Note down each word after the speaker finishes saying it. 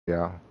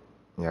Yeah,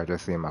 yeah,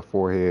 just seeing my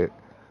forehead.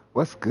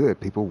 What's good,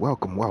 people?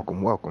 Welcome,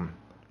 welcome, welcome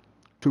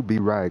to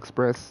B-Rhy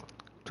Express,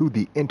 to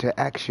the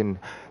Interaction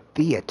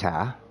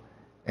Theater,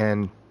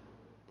 and,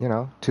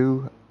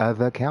 to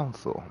the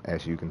council,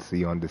 as you can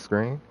see on the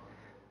screen.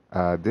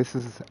 This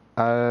is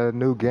a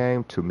new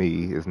game to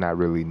me. It's not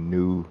really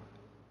new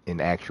in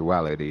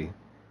actuality,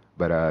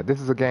 but this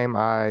is a game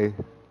I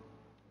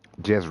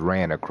just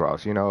ran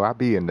across. I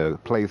be in the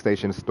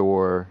PlayStation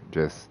store,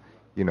 just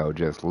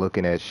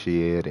looking at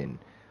shit and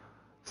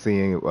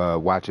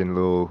watching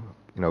little,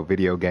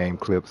 video game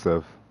clips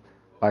of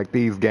like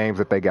these games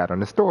that they got on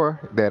the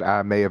store that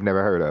I may have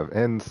never heard of.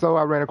 And so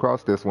I ran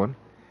across this one,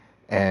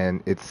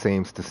 and it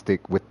seems to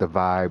stick with the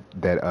vibe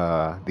that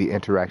the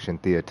Interaction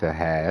Theater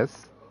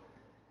has.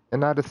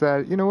 And I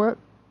decided, you know what?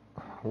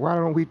 Why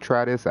don't we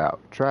try this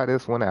out? Try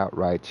this one out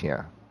right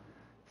here.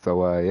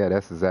 So yeah,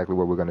 that's exactly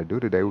what we're gonna do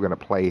today. We're gonna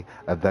play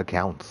the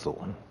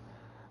Council.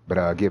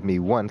 But give me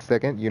 1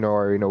 second.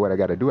 Already know what I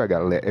gotta do. I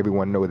gotta let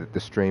everyone know that the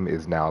stream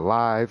is now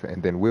live,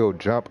 and then we'll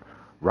jump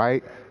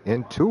right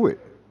into it.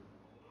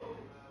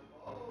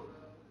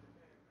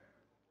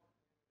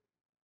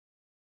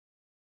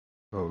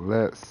 So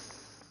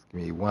let's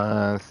give me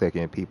 1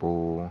 second,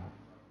 people.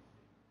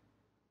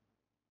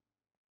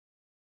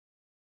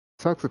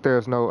 Sucks that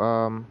there's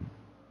no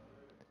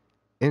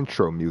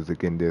intro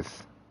music in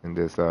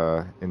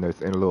a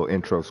little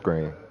intro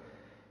screen.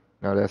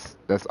 Now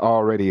that's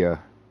already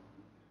a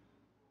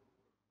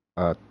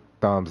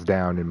thumbs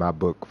down in my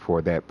book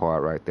for that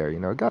part right there.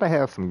 Gotta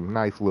have some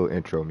nice little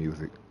intro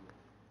music.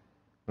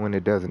 When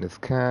it doesn't, it's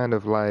kind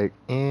of like,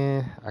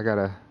 I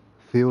gotta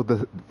feel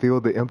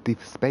the empty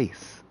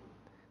space,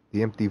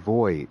 the empty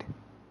void.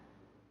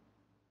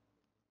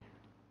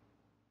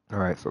 All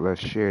right, so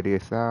let's share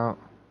this out.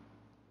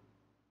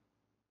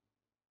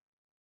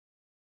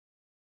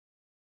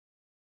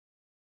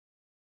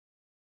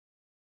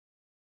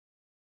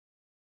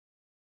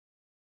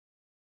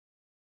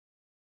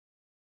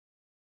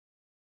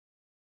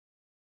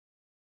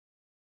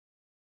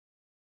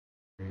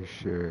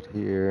 Share it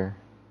here.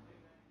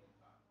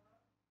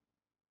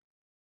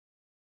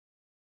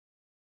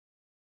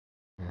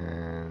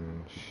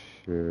 And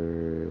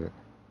share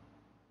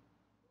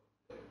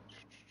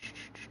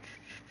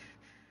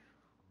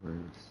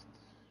first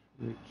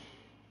switch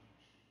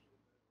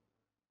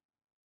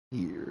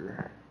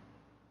here.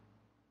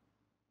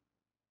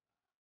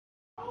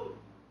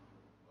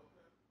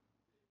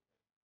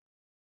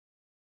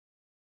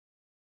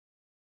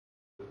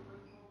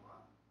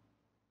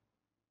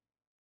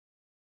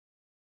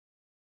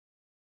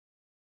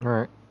 All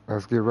right,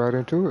 let's get right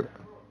into it.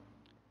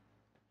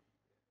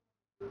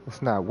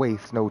 Let's not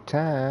waste no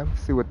time.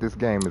 See what this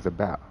game is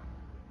about.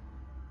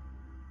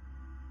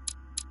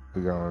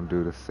 We're gonna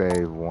do the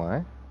save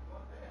one.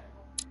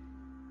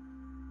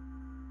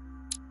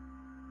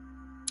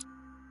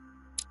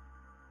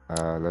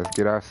 Let's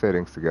get our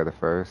settings together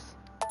first.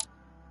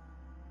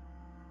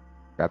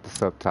 Got the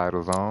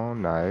subtitles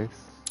on, nice.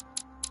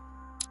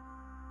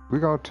 We're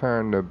gonna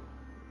turn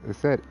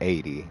it's at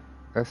 80.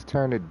 Let's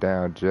turn it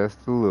down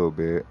just a little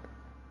bit.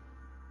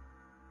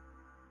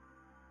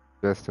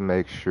 Just to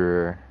make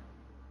sure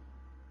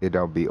it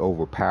don't be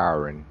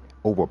overpowering.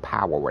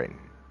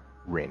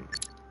 Rin.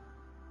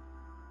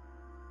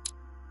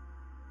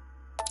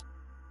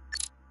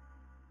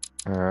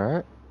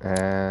 Alright,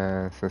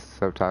 and since the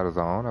subtitles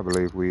on, I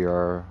believe we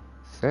are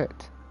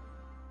set.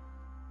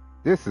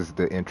 This is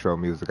the intro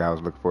music I was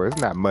looking for.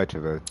 It's not much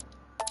of a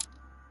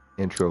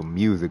intro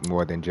music,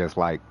 more than just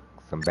like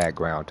some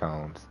background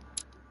tones.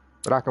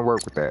 But I can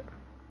work with that.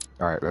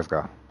 Alright, let's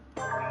go.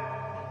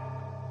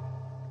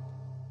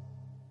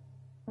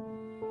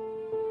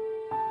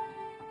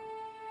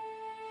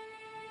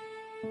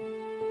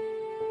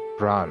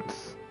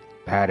 France,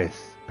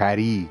 Paris,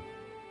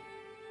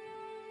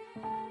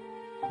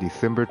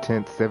 December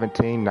 10th,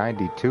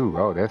 1792.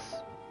 Oh, that's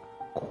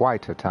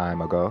quite a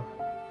time ago.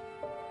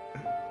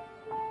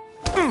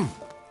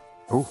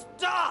 Ooh.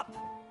 Stop!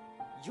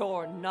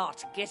 You're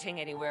not getting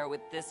anywhere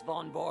with this,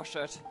 Von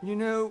Borchert. You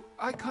know,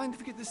 I kind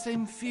of get the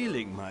same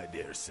feeling, my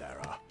dear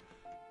Sarah.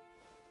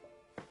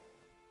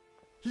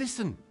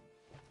 Listen.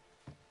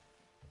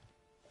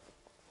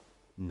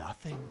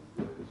 Nothing.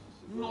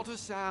 Not a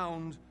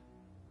sound.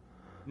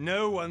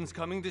 No one's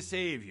coming to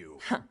save you.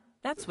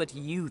 That's what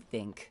you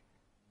think.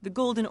 The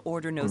Golden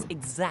Order knows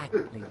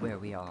exactly where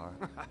we are.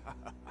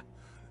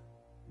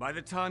 By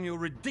the time your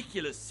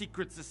ridiculous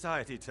secret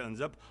society turns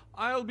up,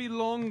 I'll be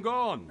long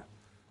gone.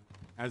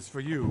 As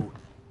for you,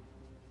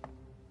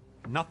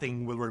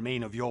 nothing will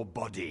remain of your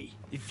body.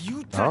 If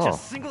you touch a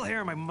single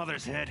hair on my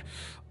mother's head,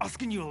 I'll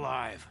skin you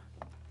alive.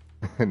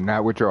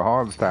 Not with your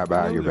arms tied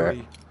behind your back.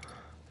 Louis,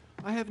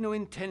 I have no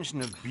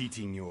intention of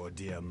beating your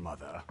dear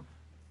mother.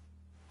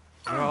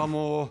 There are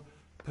more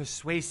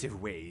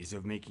persuasive ways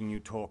of making you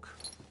talk.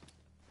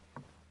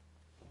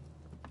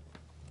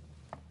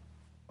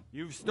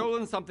 You've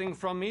stolen something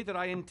from me that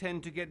I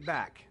intend to get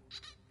back.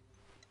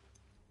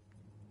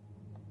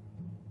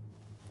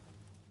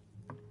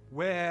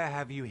 Where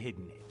have you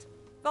hidden it?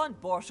 Von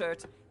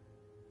Borchert,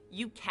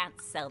 You can't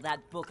sell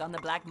that book on the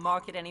black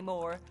market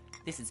anymore.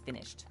 This is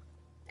finished.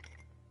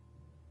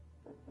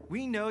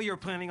 We know you're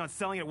planning on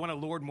selling it at one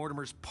of Lord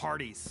Mortimer's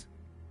parties.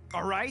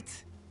 All right?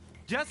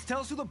 Just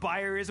tell us who the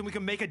buyer is and we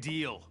can make a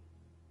deal.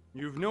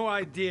 You've no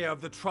idea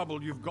of the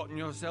trouble you've gotten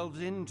yourselves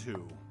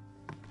into.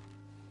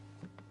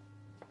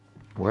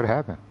 What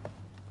happened?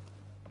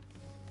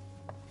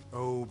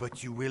 Oh,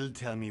 but you will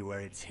tell me where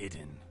it's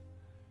hidden.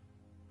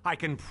 I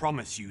can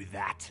promise you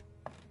that.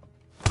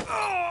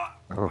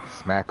 Oh,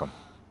 smack him.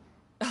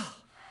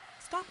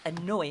 Stop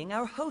annoying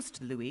our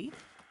host, Louis.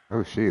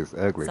 Oh, she is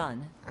ugly.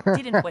 Son,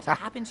 didn't what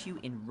happened to you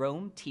in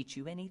Rome teach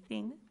you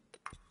anything?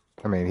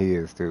 I mean, he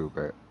is too,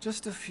 but...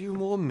 Just a few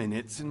more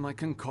minutes and my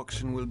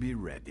concoction will be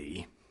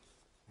ready.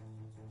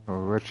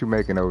 Oh, what you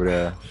making over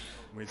there?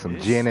 With Some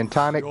this, gin and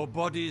tonic? Your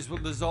bodies will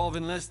dissolve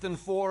in less than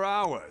 4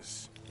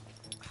 hours.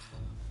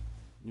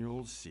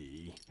 You'll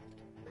see.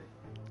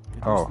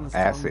 It Oh, loosens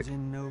acid. tongues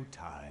in no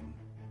time.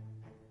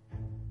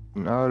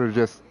 No, it'll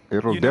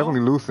You know,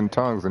 definitely loosen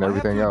tongues and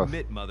everything I have to else.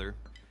 admit, Mother,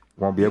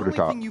 Won't be able to the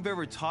talk. only thing you've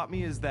ever taught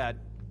me is that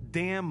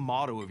damn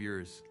motto of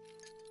yours.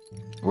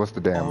 What's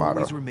the damn motto?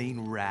 Always remain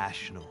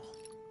rational.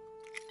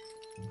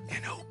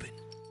 And open.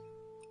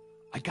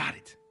 I got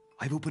it.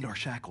 I've opened our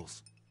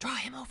shackles. Draw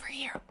him over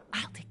here.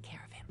 I'll take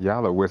care of him.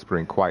 Y'all are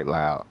whispering quite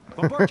loud.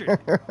 But Bertrand,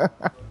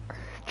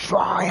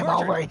 Draw him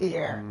Bertrand. over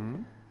here.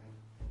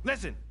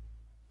 listen.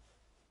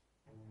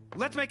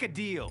 Let's make a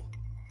deal.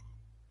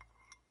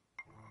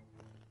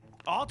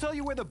 I'll tell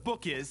you where the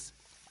book is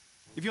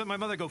if you let my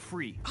mother go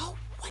free. Oh,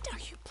 what are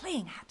you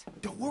playing at?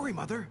 Don't worry,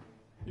 Mother.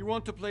 You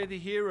want to play the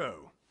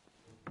hero.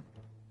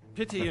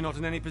 Pity you're not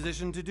in any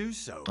position to do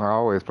so. I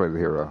always play the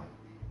hero.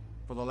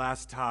 For the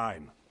last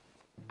time.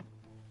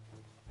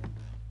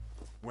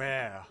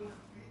 Where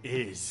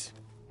is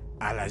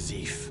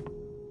Al-Azif?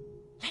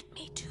 Let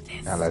me do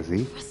this.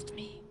 Al-Azif? Trust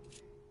me.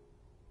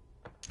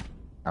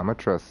 I'ma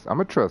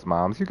trust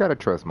moms. You gotta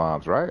trust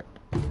moms, right?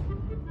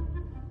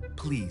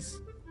 Please,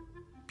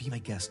 be my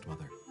guest,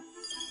 Mother.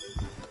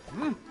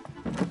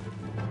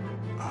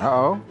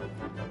 Uh-oh.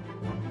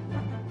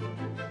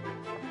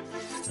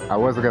 I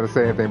wasn't gonna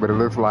say anything, but it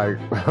looks like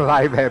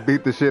life had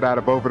beat the shit out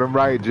of both of them,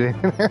 right, Jen?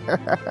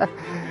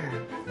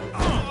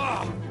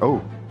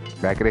 Oh,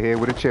 back of the head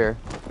with a chair.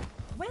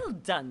 Well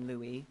done,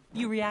 Louis.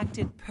 You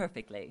reacted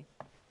perfectly.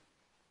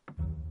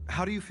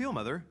 How do you feel,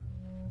 Mother?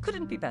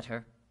 Couldn't be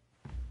better.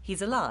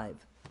 He's alive,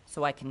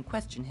 so I can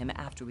question him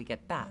after we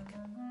get back.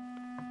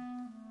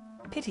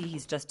 Pity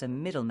he's just a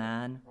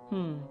middleman.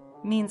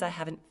 Means I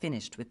haven't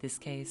finished with this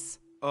case.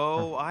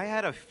 Oh, I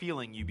had a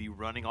feeling you'd be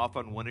running off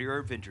on one of your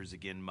adventures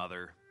again,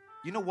 Mother.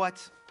 You know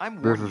what? I'm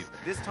This warning is you.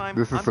 This time,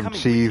 this is I'm some coming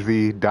with you.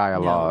 cheesy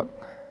dialogue.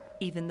 No.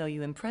 Even though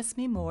you impress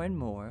me more and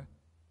more,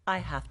 I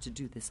have to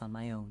do this on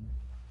my own.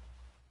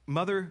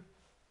 Mother,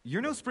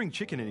 you're no spring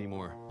chicken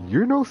anymore.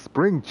 You're no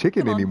spring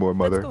chicken Come on, anymore,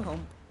 mother. Let's go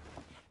home.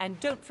 And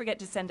don't forget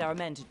to send our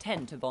men to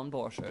tend to von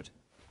Borchardt.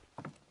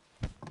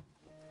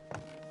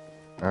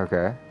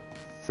 Okay.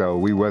 So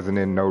we wasn't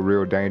in no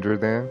real danger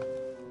then?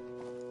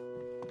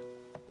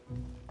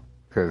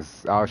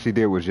 Because all she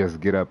did was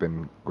just get up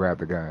and grab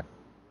the gun.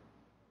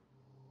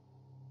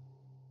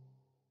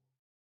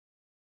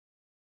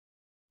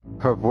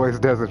 Her voice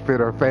doesn't fit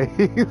her face,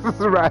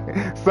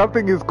 right?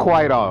 Something is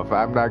quite off,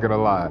 I'm not gonna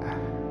lie.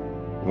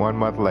 1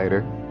 month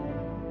later.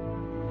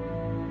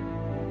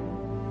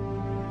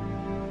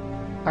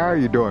 How are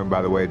you doing,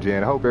 by the way,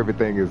 Jen? Hope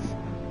everything is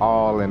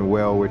all and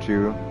well with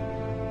you.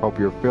 Hope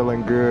you're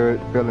feeling good,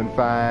 feeling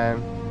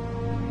fine.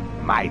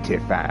 Mighty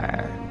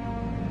fine.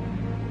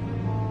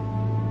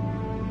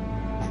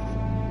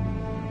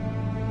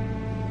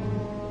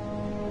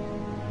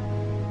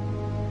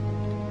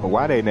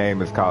 Why their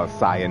name is called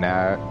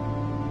Cyanide?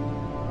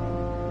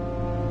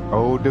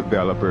 Old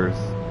Developers.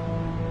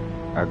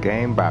 A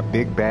game by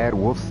Big Bad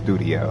Wolf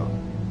Studio.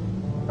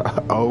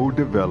 Old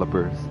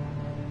Developers.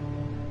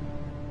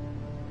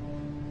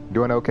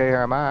 Doing okay,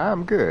 am I?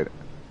 I'm good.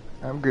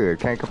 I'm good.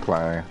 Can't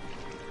complain.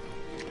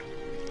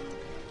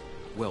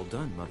 Well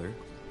done, Mother.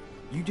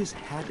 You just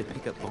had to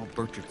pick up von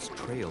Burchard's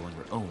trail on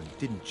your own,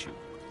 didn't you?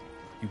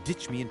 You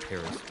ditched me in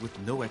Paris with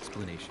no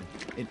explanation,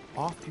 and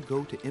off you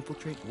go to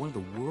infiltrate one of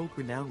the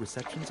world-renowned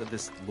receptions of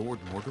this Lord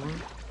Mortimer?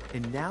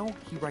 And now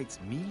he writes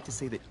me to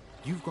say that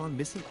you've gone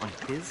missing on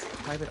his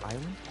private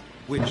island?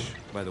 Which,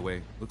 by the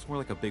way, looks more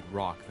like a big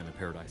rock than a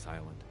paradise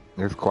island.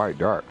 It's quite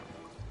dark.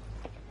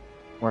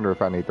 Wonder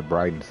if I need to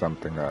brighten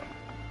something up.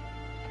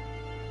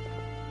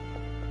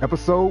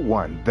 Episode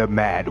 1, The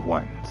Mad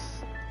Ones.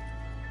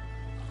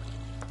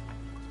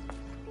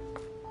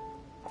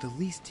 The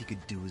least he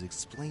could do is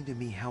explain to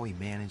me how he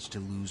managed to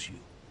lose you.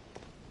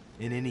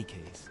 In any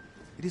case,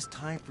 it is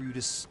time for you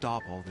to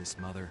stop all this,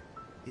 Mother.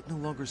 It no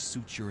longer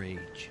suits your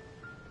age.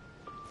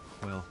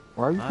 Well,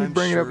 Why you keep I'm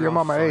bringing sure up your I'll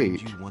mama find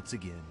age? you once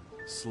again,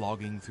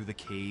 slogging through the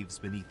caves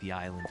beneath the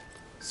island,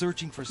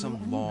 searching for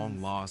some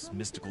long-lost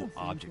mystical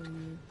object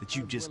that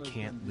you just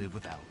can't live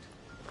without.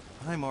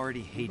 I'm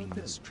already hating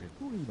this trip,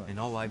 and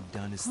all I've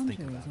done is think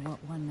Contrary about to it.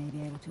 what one may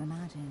be able to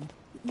imagine,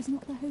 it was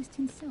not the host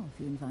himself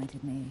who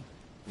invited me.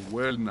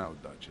 Well now,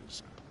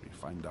 Duchess, we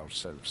find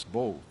ourselves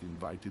both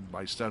invited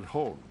by Sir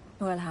Holm.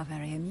 Well, how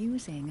very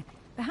amusing.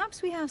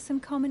 Perhaps we have some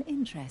common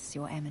interests,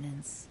 Your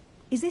Eminence.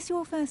 Is this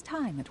your first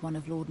time at one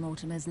of Lord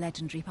Mortimer's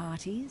legendary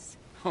parties?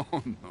 Oh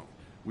no,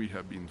 we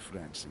have been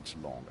friends since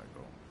long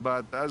ago.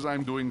 But as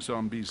I'm doing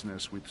some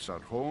business with Sir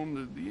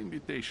Holm, the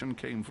invitation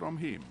came from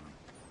him.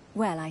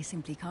 Well, I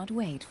simply can't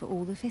wait for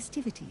all the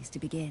festivities to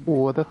begin.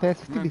 Or the And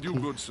festivities. you,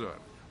 good sir,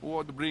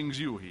 what brings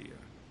you here?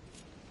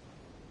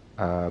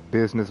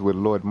 Business with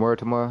Lord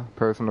Mortimer,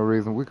 personal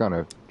reason. We're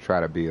gonna try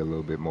to be a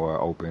little bit more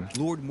open.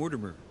 Lord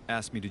Mortimer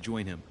asked me to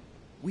join him.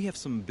 We have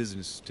some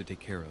business to take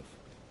care of.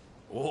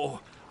 Oh,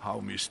 how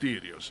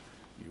mysterious.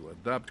 You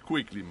adapt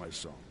quickly, my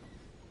son.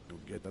 You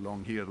get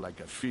along here like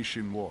a fish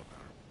in water.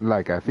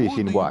 Like a fish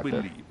in Would water. you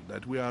believe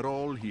that we are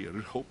all here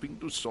hoping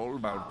to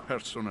solve our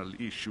personal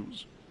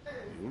issues?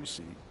 You'll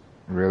see.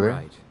 Really?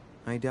 Right.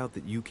 I doubt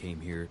that you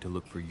came here to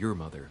look for your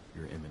mother,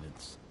 Your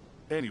Eminence.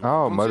 Anyway,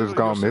 Oh, mother's consider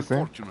gone yourself missing.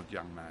 fortunate,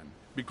 young man,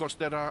 because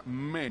there are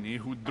many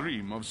who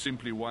dream of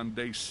simply one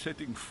day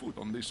setting foot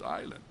on this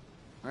island,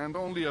 and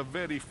only a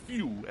very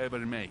few ever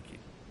make it.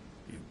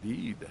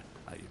 Indeed,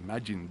 I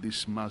imagine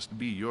this must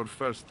be your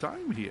first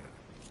time here.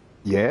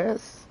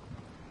 Yes.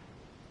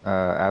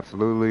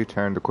 Absolutely.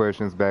 Turn the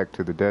questions back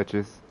to the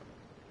Duchess.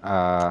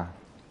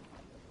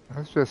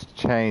 Let's just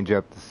change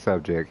up the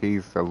subject.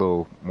 He's a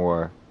little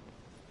more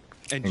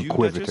And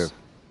inquisitive. you, Duchess?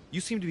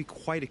 You seem to be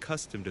quite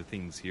accustomed to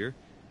things here.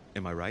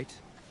 Am I right?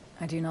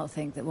 I do not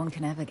think that one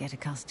can ever get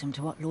accustomed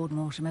to what Lord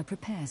Mortimer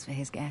prepares for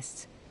his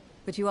guests.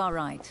 But you are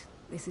right.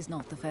 This is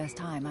not the first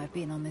time I've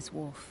been on this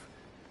wharf.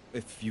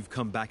 If you've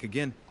come back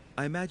again,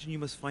 I imagine you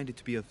must find it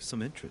to be of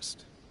some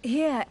interest.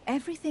 Here,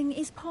 everything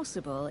is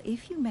possible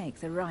if you make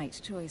the right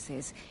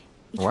choices.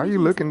 It Why are you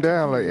really looking isn't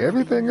down like clear whether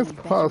everything you'll is be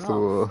better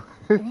possible off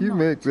if or you not.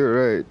 make the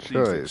right Please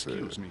choices?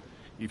 excuse me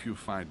if you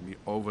find me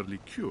overly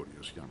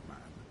curious, young man.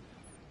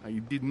 I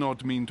did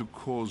not mean to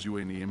cause you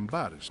any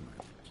embarrassment.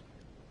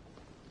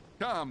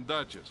 Come,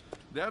 Duchess.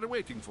 They are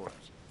waiting for us.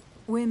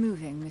 We're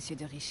moving, Monsieur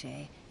de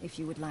Richet, if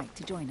you would like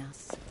to join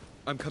us.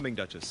 I'm coming,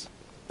 Duchess.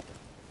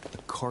 A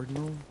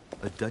cardinal?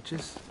 A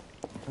duchess?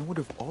 I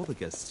wonder if all the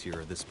guests here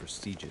are this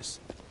prestigious.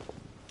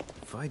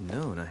 If I'd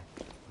known, I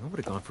would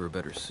have gone for a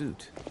better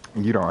suit.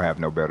 You don't have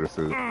no better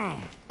suit.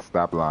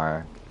 Stop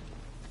lying.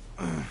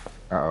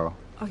 Uh-oh.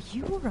 Are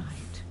you all right?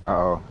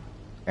 Uh-oh.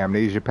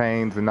 Amnesia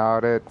pains and all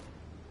that.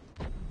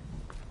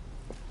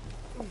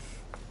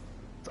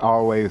 It's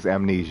always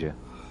amnesia.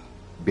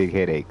 Big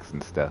headaches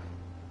and stuff.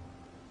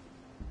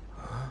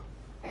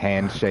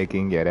 Hand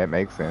shaking, yeah, that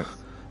makes sense.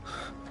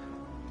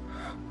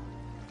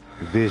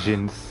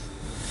 Visions.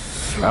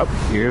 Oh,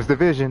 here's the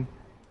vision.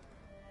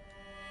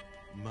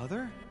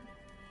 Mother?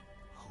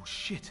 Oh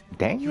shit.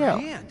 Damn. Your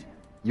hand.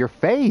 Your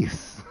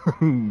face.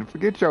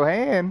 Forget your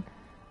hand.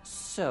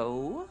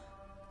 So,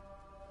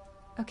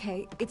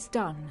 Okay, it's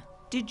done.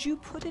 did you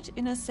put it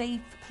in a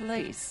safe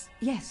place?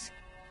 Yes.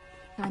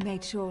 I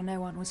made sure no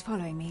one was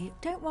following me.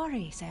 Don't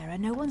worry, Sarah.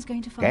 No one's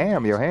going to find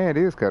Damn, it. your hand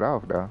is cut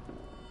off, though.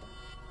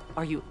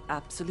 Are you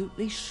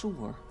absolutely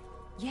sure?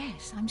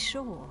 Yes, I'm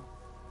sure.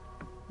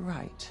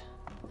 Right.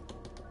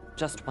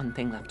 Just one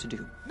thing left to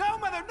do. No,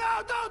 Mother,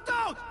 no,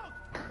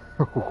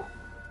 don't!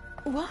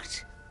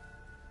 What?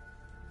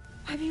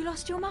 Have you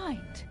lost your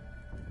mind?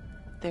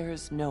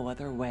 There's no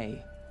other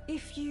way.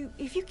 If you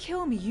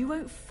kill me, you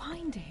won't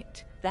find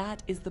it.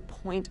 That is the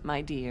point,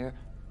 my dear.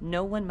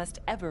 No one must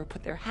ever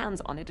put their hands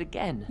on it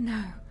again.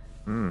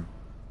 No.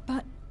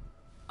 But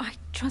I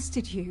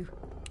trusted you.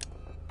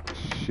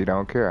 She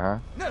don't care, huh?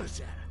 No,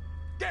 Sarah.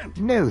 Don't.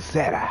 No,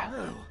 Sarah.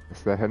 No.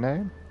 Is that her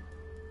name?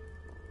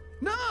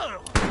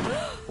 No!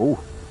 Ooh.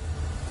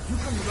 You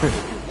can run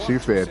if you want She to,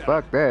 said, Sarah,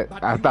 fuck that.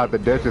 but I you thought the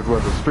don't. Duchess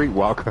was a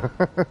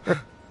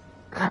streetwalker.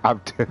 I'm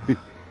telling you.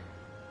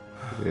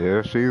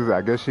 Yeah,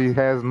 I guess she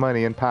has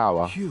money and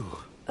power.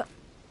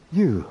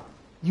 You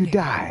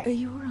die. Are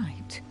you all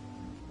right?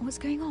 What's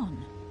going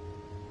on?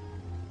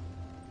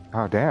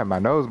 Oh, damn, my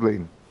nose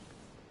bleeding.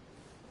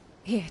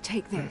 Here,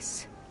 take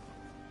this.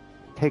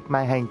 Take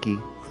my hanky.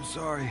 I'm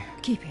sorry.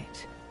 Keep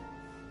it.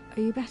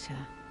 Are you better?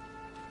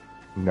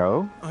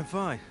 No? I'm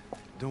fine.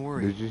 Don't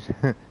worry.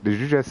 Did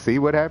you just see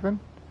what happened?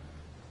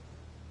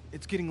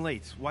 It's getting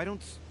late. Why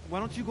don't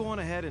you go on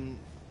ahead and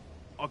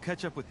I'll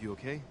catch up with you,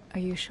 okay? Are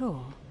you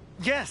sure?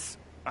 Yes!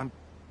 I'm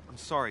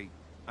sorry.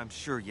 I'm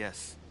sure,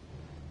 yes.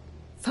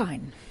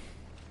 Fine.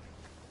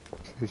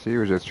 She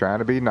was just trying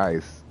to be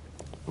nice.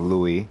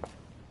 Louis.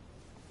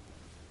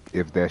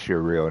 If that's your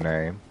real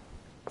name.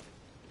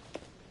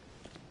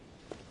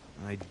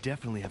 I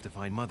definitely have to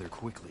find Mother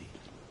quickly.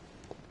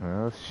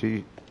 Well,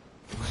 she...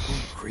 Am I going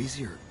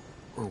crazy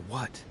or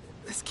what?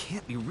 This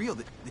can't be real.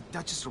 The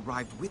Duchess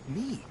arrived with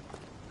me.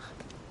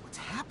 What's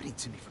happening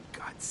to me, for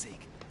God's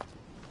sake?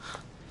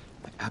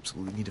 I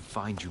absolutely need to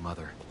find you,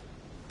 Mother.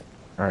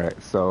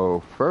 Alright,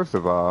 so first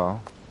of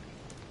all,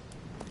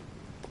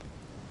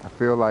 I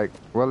feel like,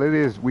 well,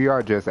 we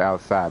are just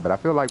outside, but I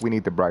feel like we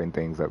need to brighten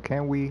things up.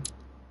 Can we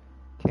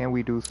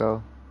do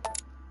so?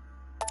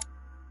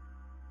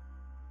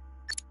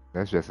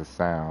 That's just a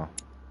sound.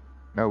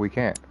 No, we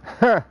can't.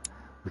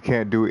 We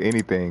can't do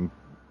anything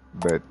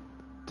but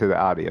to the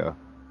audio.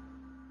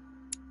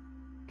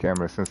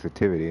 Camera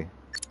sensitivity.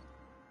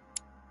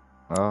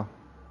 Well,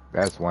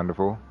 that's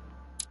wonderful.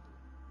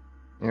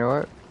 You know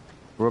what?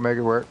 We'll make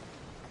it work.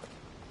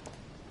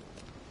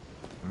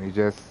 Let me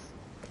just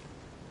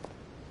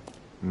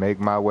make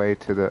my way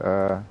to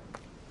the,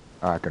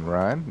 I can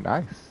run.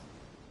 Nice.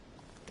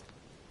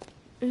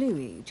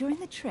 Louis, during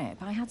the trip,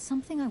 I had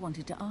something I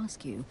wanted to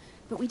ask you,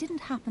 but we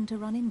didn't happen to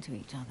run into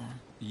each other.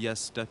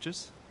 Yes,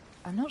 Duchess?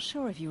 I'm not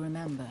sure if you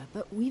remember,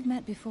 but we've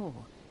met before.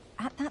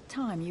 At that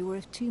time, you were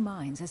of two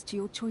minds as to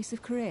your choice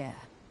of career.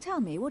 Tell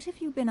me, what have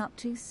you been up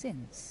to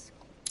since?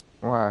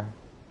 Why?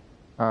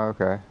 Oh,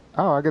 okay.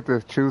 Oh, I get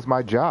to choose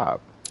my job.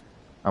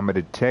 I'm a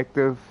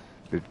detective.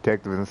 The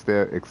detective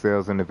instead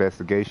excels in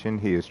investigation.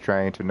 He is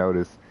trained to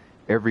notice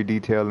every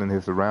detail in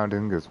his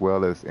surroundings as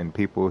well as in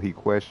people he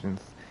questions.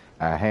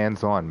 A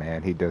hands-on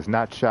man. He does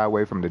not shy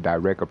away from the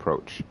direct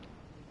approach.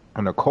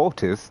 An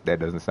occultist, that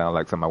doesn't sound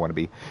like something I want to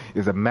be,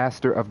 is a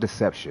master of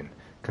deception,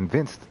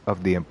 convinced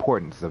of the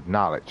importance of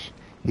knowledge.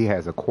 He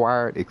has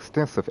acquired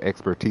extensive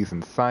expertise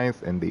in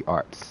science and the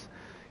arts.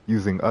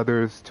 Using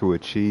others to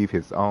achieve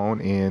his own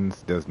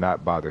ends does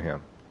not bother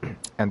him.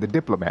 And the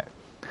diplomat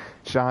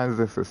shines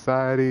in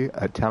society,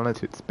 a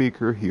talented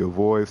speaker. He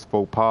avoids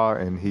faux pas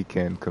and he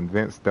can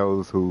convince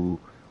those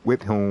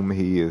with whom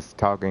he is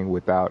talking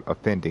without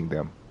offending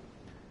them.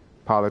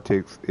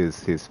 Politics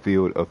is his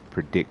field of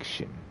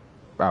predilection.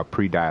 I'm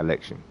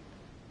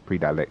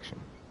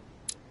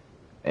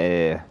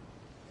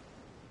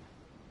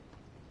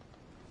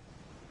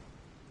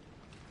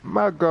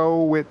gonna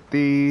go with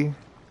the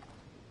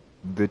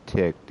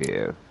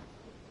detective,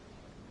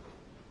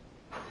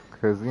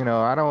 cause you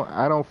know I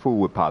don't fool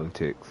with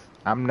politics.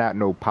 I'm not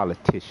no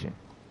politician.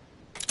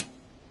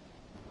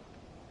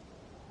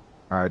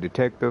 All right,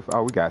 detective.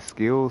 Oh, we got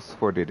skills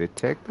for the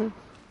detective.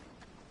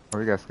 Oh,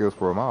 we got skills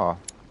for them all.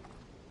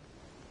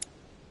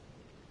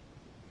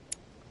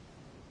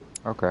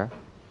 Okay.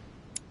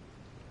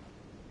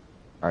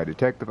 Alright,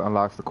 detective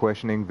unlocks the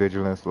questioning,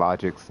 vigilance,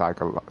 logic,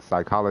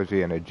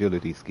 psychology, and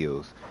agility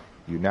skills.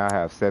 You now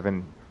have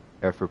 7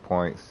 effort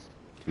points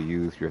to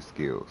use your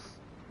skills.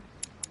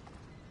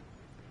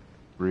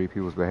 Read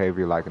people's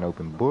behavior like an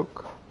open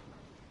book.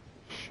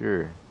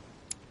 Sure.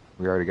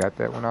 We already got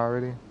that one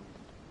already?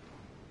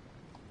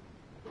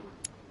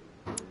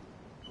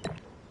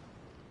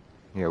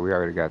 Yeah, we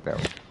already got that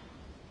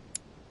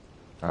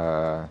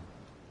one.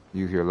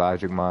 Use your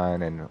logic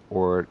mind and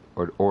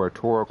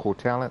oratorical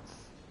talents.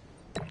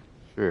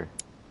 Sure.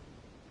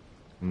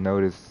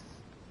 Notice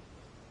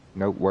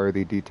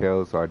noteworthy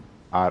details or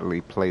oddly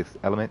placed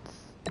elements.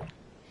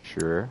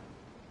 Sure.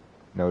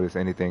 Notice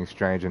anything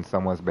strange in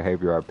someone's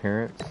behavior or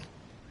appearance.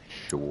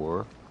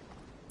 Sure.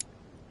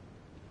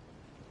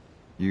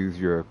 Use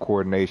your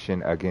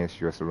coordination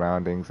against your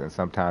surroundings and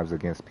sometimes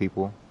against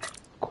people.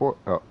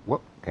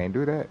 What? Can't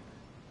do that.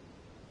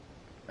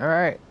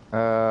 Alright.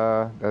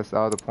 That's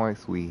all the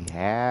points we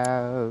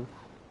have.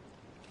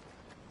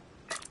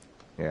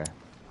 Yeah.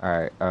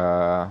 Alright,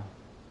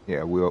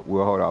 yeah, we'll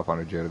hold off on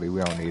agility.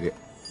 We don't need it.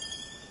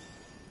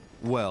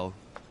 Well,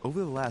 over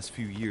the last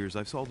few years,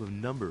 I've solved a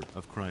number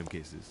of crime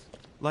cases.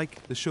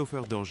 Like the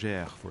chauffeur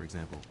d'Angers, for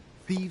example.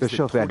 Thieves that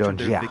tortured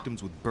their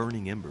victims with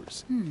burning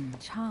embers.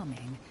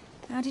 Charming.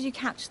 How did you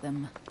catch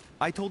them?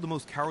 I told the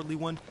most cowardly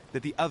one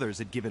that the others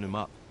had given him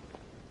up.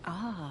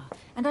 Ah,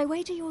 and I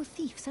wager your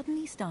thief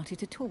suddenly started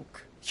to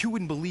talk. You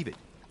wouldn't believe it.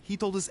 He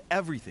told us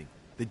everything.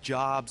 The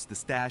jobs, the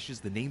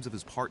stashes, the names of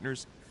his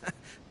partners.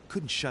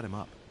 Couldn't shut him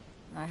up.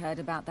 I heard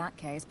about that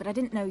case, but I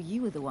didn't know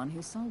you were the one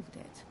who solved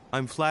it.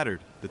 I'm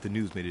flattered that the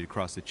news made it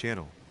across the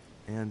channel.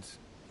 And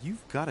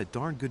you've got a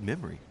darn good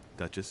memory,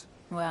 Duchess.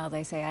 Well,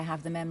 they say I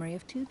have the memory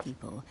of 2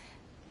 people.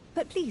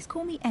 But please,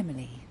 call me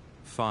Emily.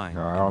 Fine.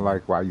 No, I don't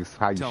like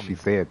she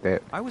said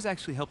that. I was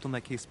actually helped on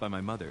that case by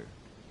my mother.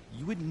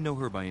 You wouldn't know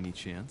her by any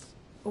chance?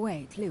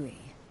 Wait, Louis.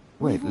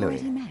 Wait, We've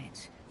Louis. already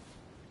met.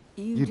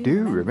 You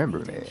do remember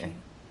me. don't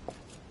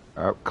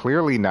you?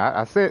 Clearly not.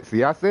 I said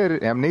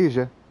it.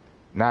 Amnesia.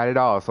 Not at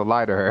all. So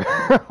lie to her.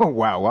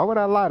 Wow. Why would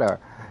I lie to her?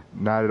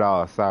 Not at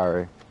all.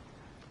 Sorry.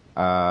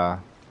 I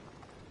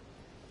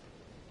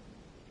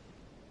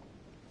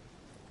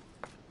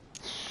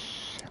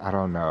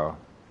don't know.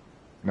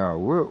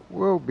 No,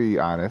 we'll be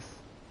honest.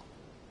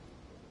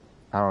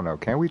 I don't know.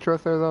 Can we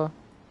trust her though?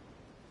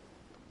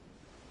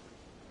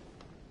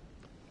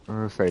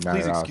 We'll say not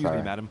Please at all. excuse Sorry.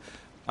 me, madam.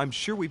 I'm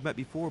sure we've met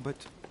before, but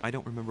I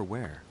don't remember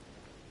where.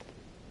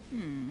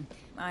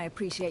 I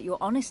appreciate your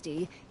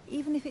honesty,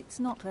 even if it's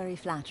not very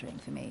flattering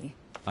for me.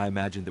 I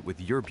imagine that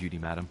with your beauty,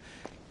 madam,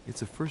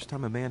 it's the first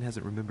time a man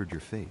hasn't remembered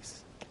your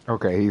face.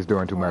 Okay, he's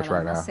doing too much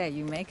right I now. must say,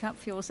 you make up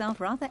for yourself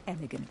rather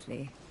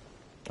elegantly.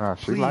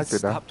 She Please liked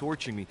it though. stop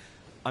torturing me.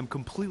 I'm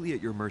completely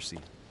at your mercy.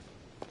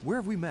 Where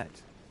have we met?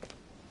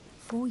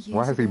 4 years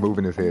Why is he ago,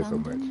 moving his head so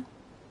London, much?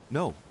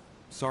 No,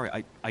 sorry,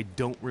 I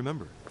don't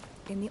remember.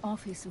 In the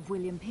office of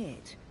William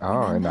Pitt.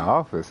 Oh, in the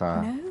office,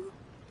 huh? No?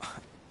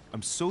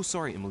 I'm so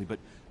sorry, Emily, but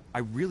I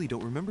really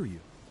don't remember you.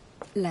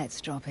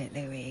 Let's drop it,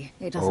 Louis.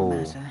 It doesn't Oh.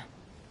 matter.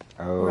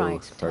 Oh,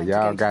 Right, so time to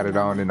y'all go got to it the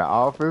on manor. in the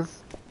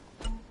office?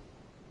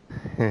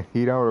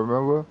 He don't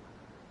remember?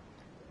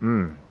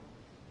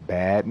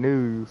 Bad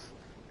news.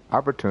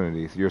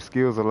 Opportunities. Your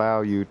skills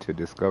allow you to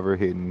discover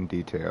hidden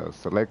details.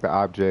 Select the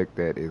object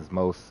that is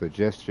most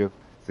suggestive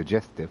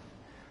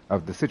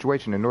of the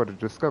situation in order to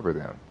discover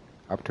them.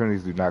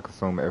 Opportunities do not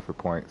consume effort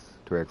points.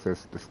 To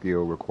access the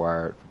skill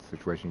required for the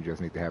situation, you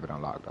just need to have it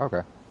unlocked.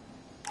 Okay.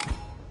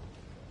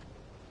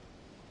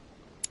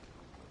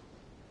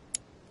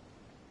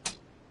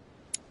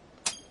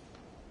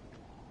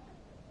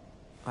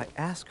 I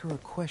ask her a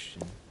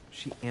question,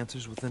 she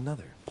answers with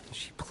another. Is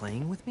she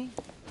playing with me?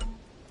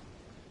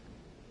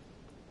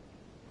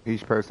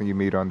 Each person you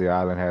meet on the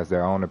island has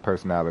their own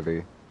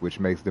personality, which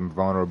makes them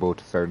vulnerable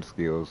to certain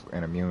skills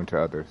and immune to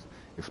others.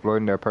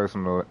 Exploiting their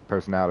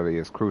personality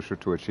is crucial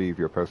to achieve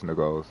your personal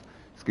goals.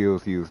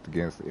 Skills used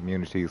against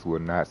immunities will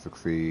not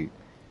succeed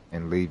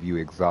and leave you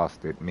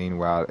exhausted.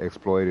 Meanwhile,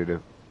 exploited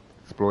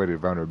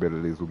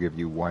vulnerabilities will give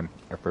you 1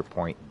 effort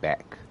point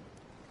back.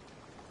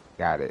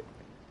 Got it.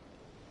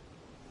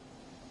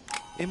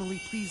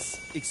 Emily,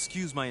 please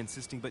excuse my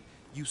insisting, but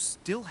you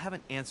still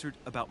haven't answered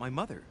about my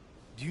mother.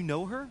 Do you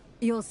know her?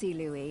 You'll see,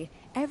 Louis.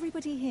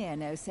 Everybody here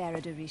knows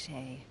Sarah de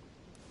Richet.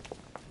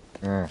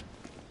 Eh.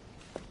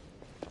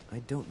 I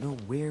don't know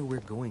where we're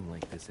going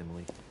like this,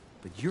 Emily,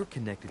 but you're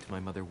connected to my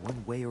mother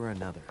one way or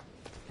another.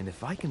 And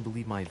if I can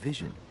believe my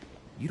vision,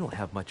 you don't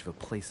have much of a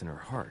place in her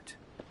heart.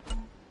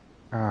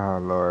 Oh,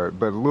 Lord.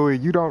 But, Louis,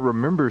 you don't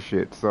remember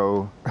shit,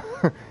 so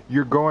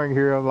you're going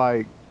here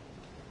like...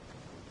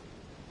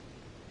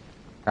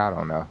 I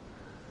don't know.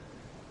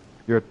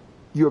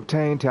 You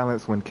obtain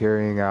talents when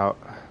carrying out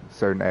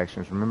certain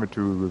actions. Remember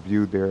to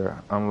review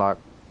their unlock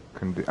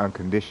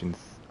conditions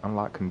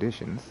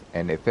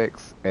and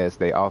effects as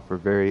they offer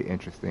very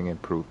interesting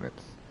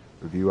improvements.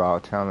 Review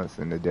all talents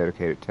in the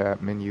dedicated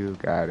tab menu.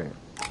 Got it.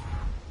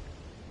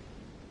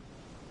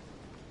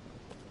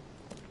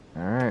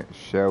 Alright,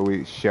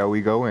 shall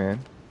we go in?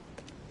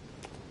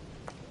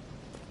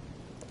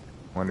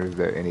 Wonder if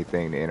there's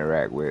anything to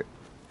interact with.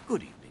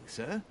 Good evening,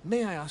 sir.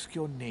 May I ask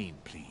your name,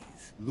 please?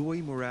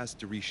 Louis Moras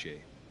de Richet.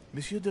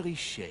 Monsieur de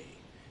Richet.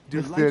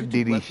 Mr. Delighted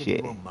de to welcome you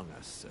Richet. among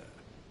us, sir.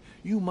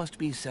 You must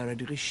be Sarah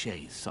de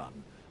Richet's son.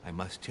 I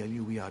must tell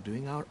you we are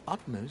doing our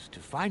utmost to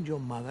find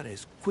your mother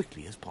as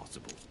quickly as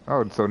possible.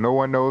 Oh, so no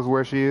one knows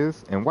where she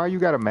is? And why you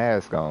got a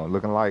mask on,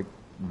 looking like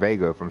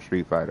Vega from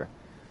Street Fighter?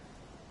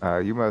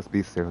 You must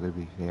be Sarah de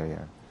Richet.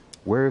 Yeah.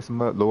 Where's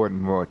Lord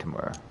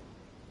Mortimer?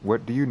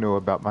 What do you know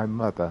about my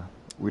mother?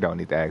 We don't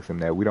need to ask him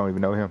that. We don't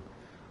even know him.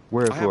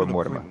 Where's I have Lord an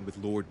Mortimer? appointment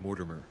with Lord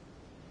Mortimer.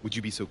 Would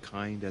you be so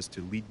kind as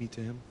to lead me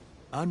to him?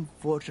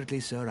 Unfortunately,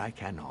 sir, I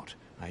cannot.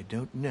 I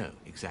don't know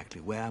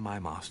exactly where my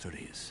master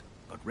is.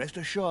 But rest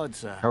assured,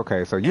 sir.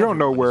 Okay, so you don't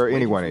know where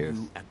anyone waiting is.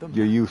 for you at the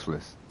You're manor.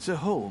 useless. Sir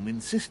Holm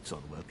insists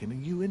on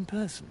welcoming you in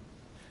person.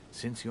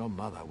 Since your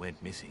mother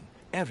went missing,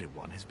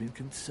 everyone has been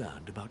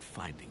concerned about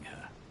finding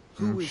her.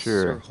 Who is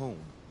sure. Sir Holm?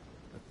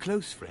 A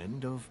close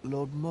friend of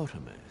Lord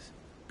Mortimer's.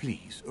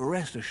 Please,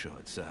 rest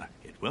assured, sir,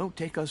 it won't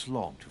take us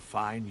long to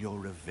find your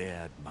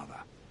revered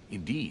mother.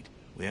 Indeed,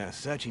 we are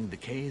searching the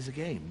quays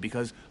again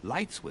because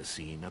lights were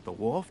seen at the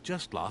wharf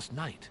just last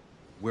night.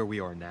 Where we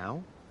are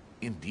now?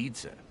 Indeed,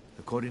 sir.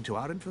 According to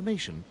our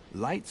information,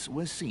 lights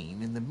were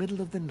seen in the middle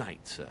of the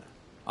night, sir.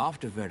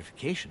 After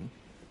verification,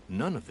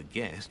 none of the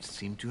guests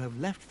seem to have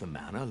left the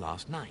manor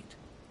last night.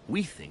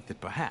 We think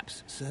that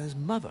perhaps Sir's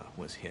mother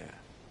was here.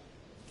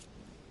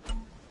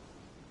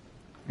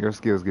 Your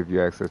skills give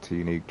you access to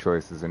unique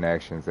choices and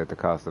actions at the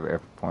cost of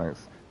effort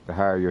points. The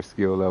higher your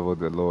skill level,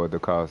 the lower the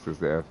cost is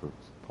the effort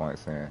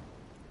points in.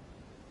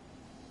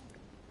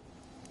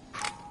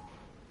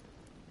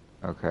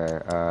 Okay,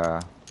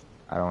 I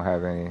don't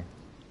have any.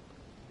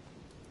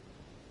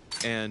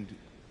 And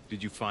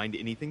did you find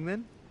anything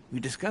then? We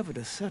discovered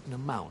a certain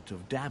amount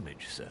of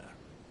damage, sir,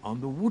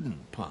 on the wooden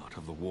part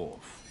of the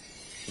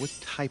wharf. What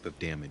type of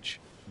damage?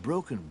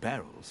 Broken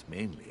barrels,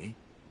 mainly.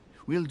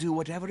 We'll do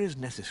whatever is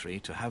necessary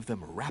to have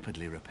them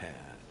rapidly repaired.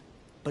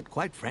 But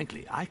quite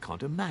frankly, I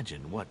can't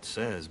imagine what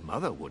Sir's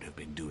mother would have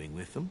been doing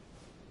with them.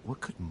 What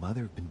could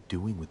Mother have been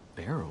doing with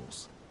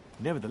barrels?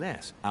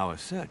 Nevertheless, our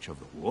search of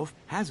the wharf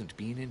hasn't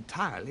been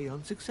entirely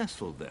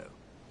unsuccessful, though.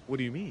 What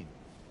do you mean?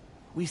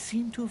 We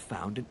seem to have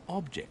found an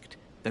object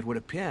that would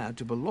appear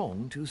to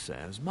belong to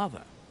Sir's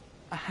mother.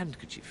 A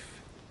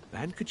handkerchief. The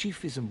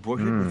handkerchief is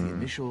embroidered with the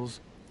initials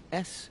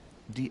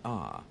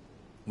SDR.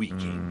 We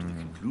came to the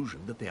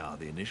conclusion that they are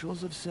the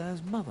initials of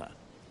Sir's mother,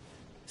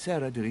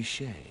 Sarah de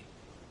Richet.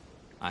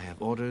 I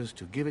have orders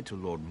to give it to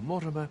Lord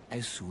Mortimer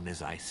as soon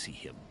as I see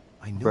him.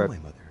 I know But- my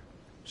mother.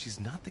 She's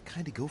not the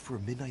kind to go for a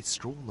midnight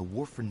stroll on the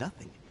wharf for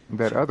nothing.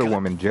 That She other got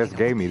woman to just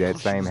find out gave what me the that hell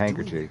she same was doing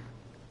handkerchief. there.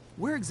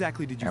 Where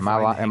exactly did you Am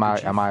find I the am I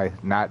handkerchief? am I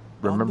not On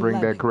the remembering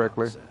that landing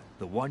correctly? dock, sir,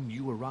 the one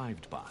you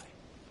arrived by.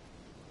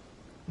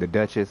 The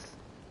Duchess.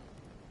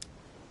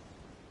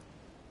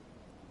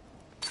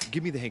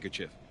 Give me the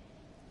handkerchief.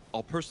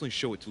 I'll personally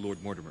show it to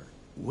Lord Mortimer.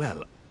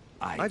 Well,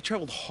 I've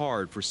traveled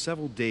hard for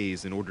several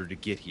days in order to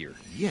get here.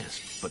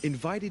 Yes, but...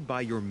 Invited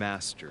by your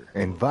master.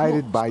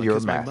 Invited by your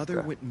Because my master.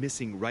 mother went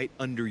missing right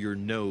under your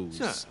nose.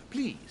 Sir,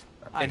 please.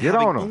 And Get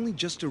having on 'em. only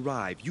just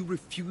arrived, you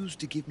refused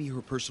to give me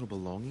her personal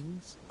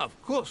belongings?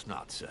 Of course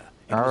not, sir.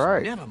 It All was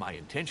right. never my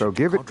intention So to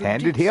give it,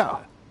 contradict, hand it here.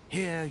 sir.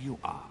 Here you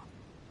are.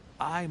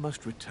 I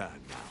must return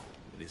now.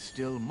 It is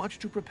still much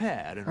to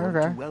prepare in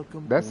order to Okay.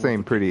 welcome That all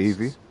seemed the pretty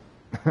guests. easy.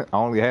 I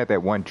only had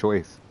that one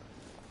choice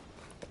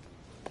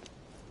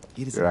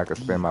It is that I could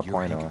spend my indeed your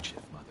point on. handkerchief,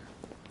 Mother.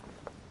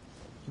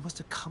 You must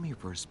have come here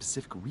for a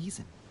specific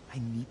reason. I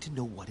need to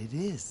know what it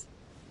is.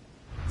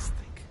 Let's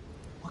think.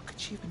 What could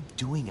she have been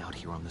doing out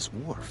here on this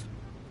wharf?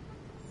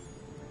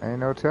 Ain't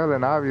no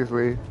telling,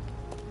 obviously.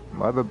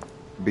 Mother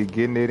be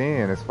getting it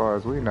in as far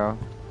as we know.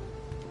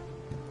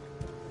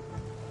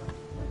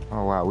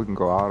 Oh wow, we can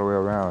go all the way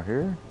around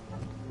here?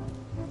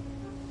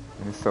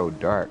 And it's so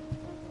dark.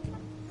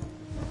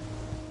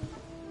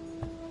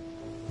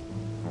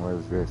 What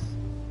is this?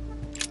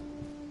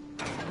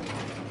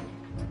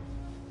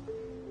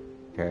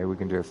 Okay, we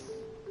can just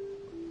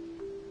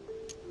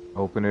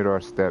open it or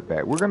step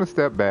back. We're gonna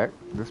step back.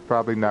 This is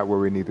probably not where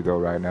we need to go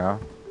right now.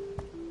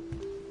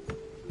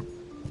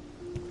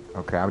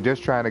 Okay, I'm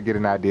just trying to get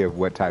an idea of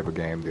what type of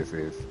game this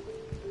is.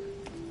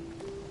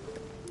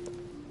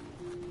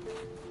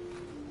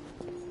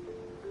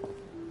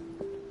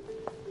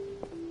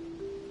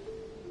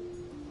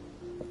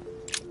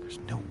 There's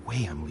no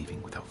way I'm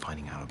leaving without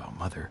finding out about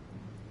Mother.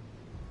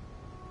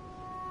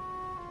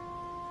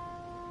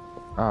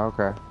 Oh,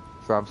 okay.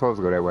 So I'm supposed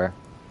to go that way.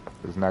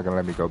 It's not gonna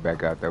let me go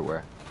back out that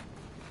way.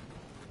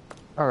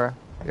 Okay.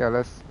 Yeah,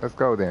 let's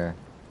go then.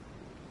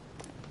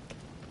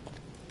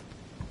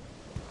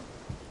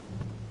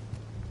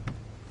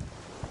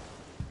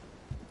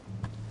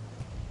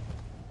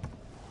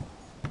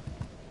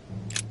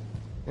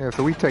 Yeah,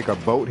 so we take a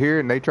boat here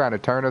and they trying to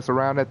turn us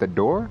around at the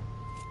door?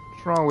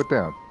 What's wrong with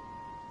them?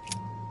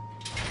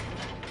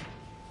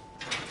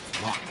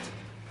 It's locked.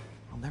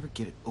 I'll never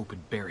get it open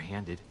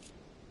barehanded.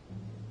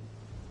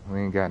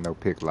 We ain't got no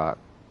pick lock.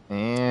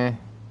 Alright,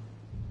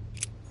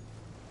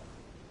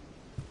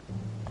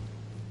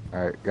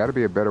 gotta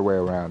be a better way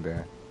around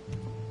there.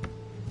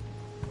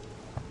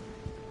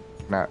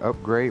 Can I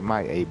upgrade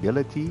my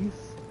abilities?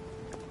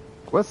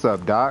 What's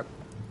up, Doc?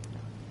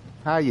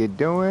 How you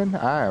doing?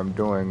 I am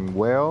doing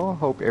well.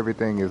 Hope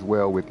everything is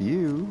well with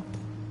you.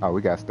 Oh,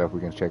 we got stuff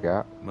we can check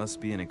out. Must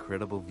be an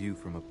incredible view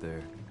from up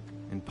there.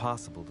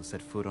 Impossible to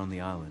set foot on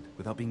the island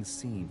without being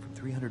seen from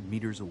 300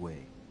 meters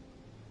away.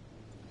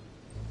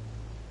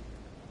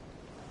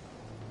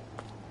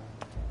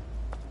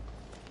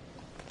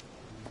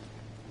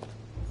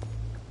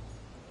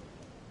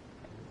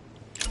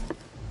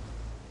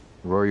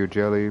 Royal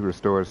Jelly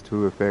restores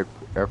 2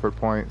 effort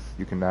points.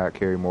 You cannot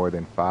carry more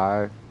than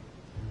 5.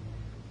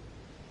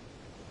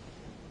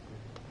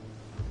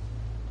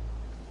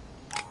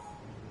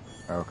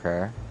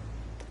 Okay.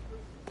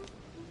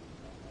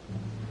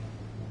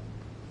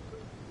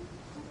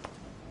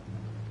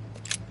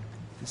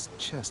 This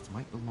chest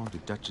might belong to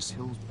Duchess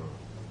Hillsborough.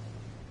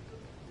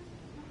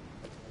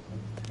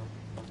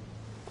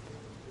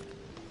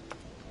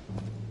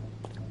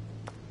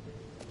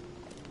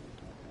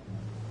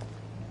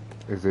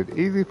 Is it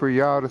easy for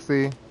y'all to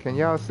see? Can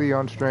y'all see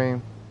on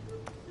stream?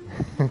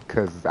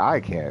 Cause I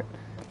can't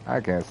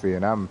see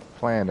and I'm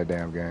playing the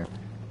damn game.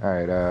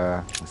 Alright,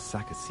 A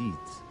sack of seeds.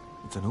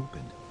 It's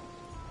unopened.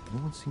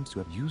 No one seems to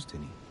have used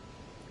any.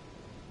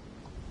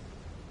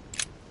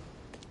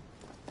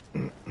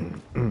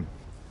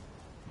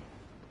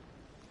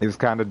 it was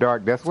kinda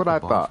dark, that's what I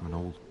Bar thought. From an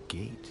old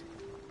gate.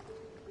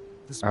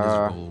 This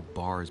miserable old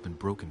bar has been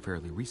broken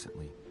fairly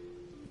recently.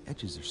 The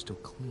edges are still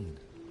clean,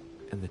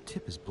 and the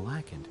tip is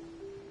blackened.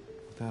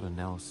 Without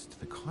analysis to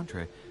the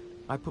contrary,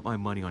 I put my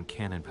money on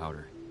cannon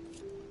powder.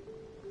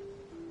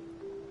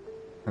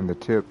 And the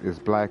tip is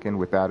blackened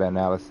without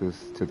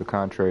analysis to the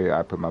contrary.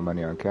 I put my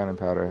money on cannon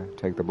powder.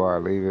 Take the bar,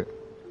 leave it.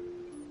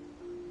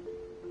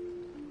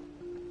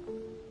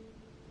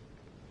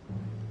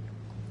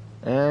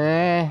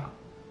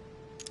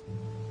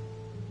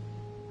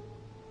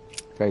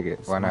 Take it.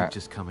 This Why might not?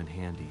 just come in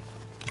handy.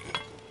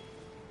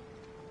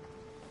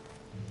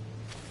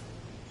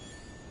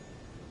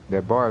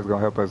 That bar is gonna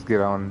help us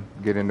get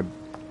in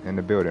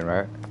the building,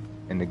 right?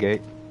 In the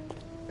gate.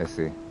 Let's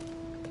see.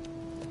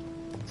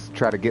 Let's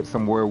try to get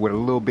somewhere with a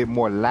little bit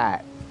more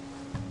light.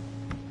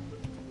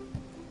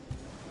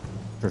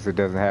 Since it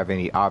doesn't have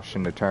any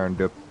option to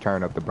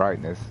turn up the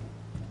brightness.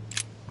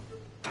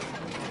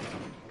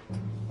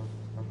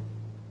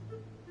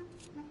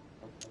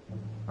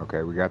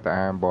 Okay, we got the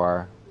iron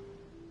bar.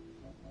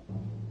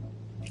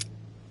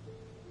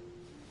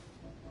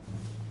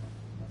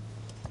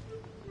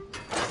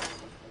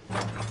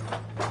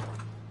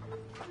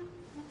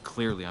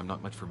 Clearly, I'm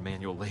not much for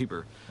manual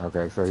labor.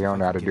 Okay, so you don't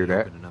know how to do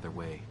that. Open another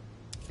way.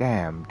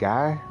 Damn,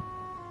 guy.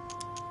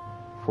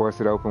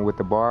 Force it open with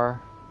the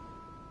bar.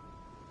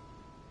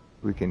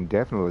 We can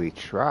definitely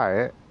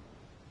try it.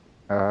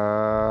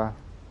 We're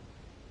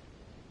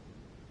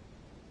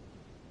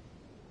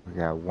We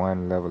got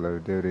 1 level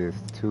of duty.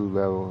 It's 2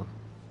 levels.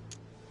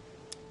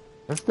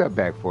 Let's step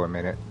back for a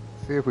minute.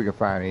 See if we can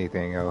find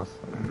anything else.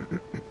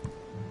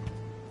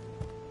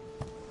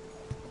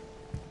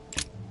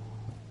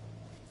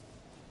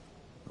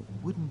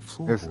 Wooden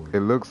floorboard.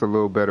 It looks a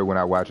little better when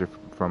I watch it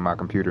from my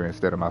computer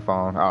instead of my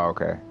phone. Oh,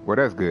 okay. Well,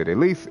 that's good. At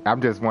least I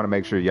just want to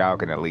make sure y'all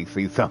can at least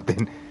see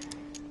something.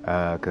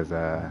 Cause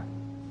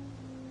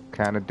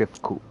kind of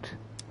difficult.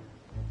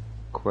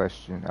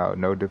 Question. Oh,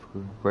 no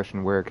difficult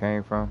question where it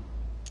came from.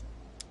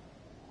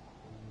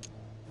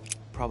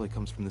 Probably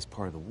comes from this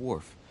part of the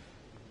wharf.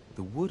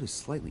 The wood is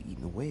slightly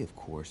eaten away, of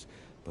course,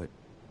 but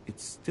it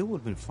still would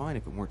have been fine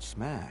if it weren't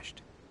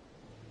smashed.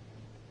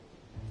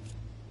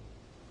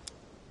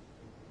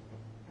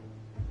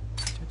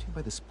 Judging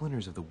by the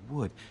splinters of the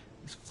wood,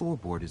 this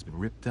floorboard has been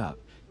ripped up.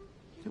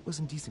 Yet it was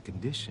in decent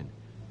condition.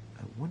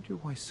 I wonder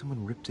why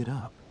someone ripped it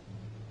up.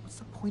 What's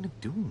the point of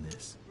doing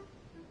this?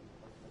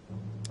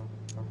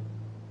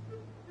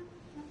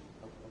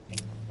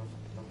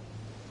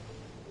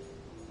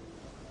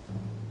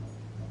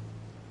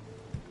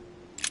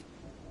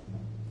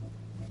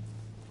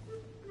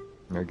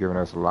 They're giving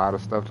us a lot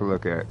of stuff to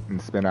look at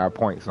and spend our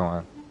points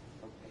on.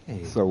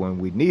 Hey, so when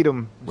we need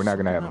them, we're not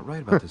gonna have them. Not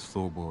right about this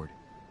floorboard.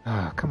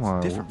 Ah, come on.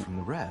 It's different from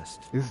the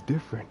rest. It's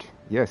different.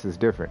 Yes, it's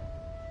different.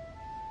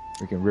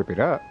 We can rip it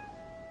up.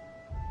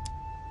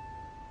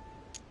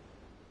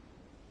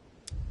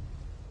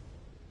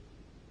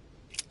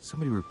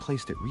 Somebody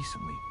replaced it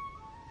recently.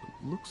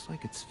 It looks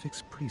like it's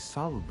fixed pretty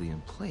solidly in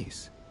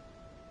place.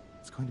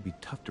 It's going to be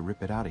tough to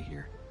rip it out of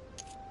here.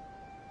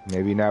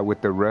 Maybe not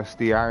with the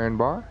rusty iron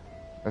bar?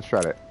 Let's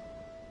try that.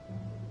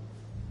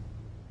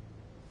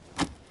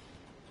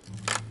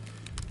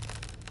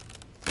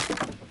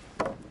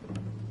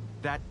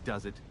 That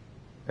does it.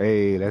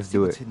 Hey, let's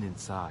do what's it. hidden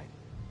inside.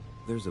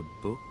 There's a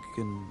book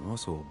and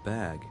also a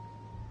bag.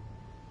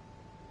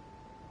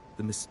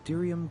 The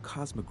Mysterium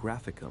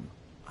Cosmographicum.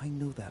 I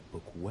know that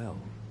book well.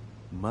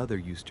 Mother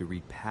used to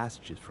read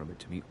passages from it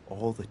to me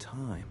all the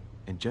time.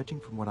 And judging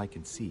from what I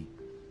can see,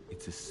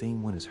 it's the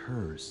same one as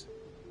hers.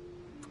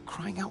 For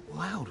crying out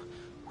loud,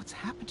 what's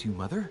happened to you,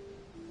 Mother?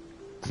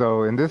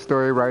 So in this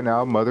story right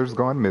now, Mother's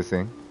gone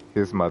missing.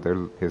 His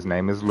mother, his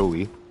name is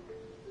Louis.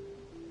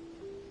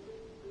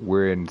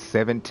 We're in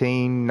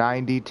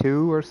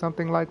 1792 or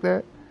something like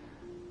that,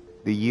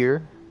 the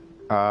year.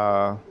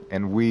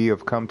 And we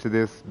have come to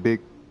this big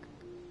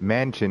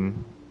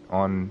mansion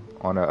on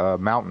a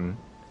mountain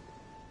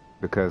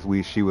because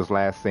she was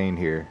last seen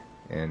here,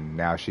 and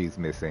now she's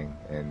missing,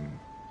 and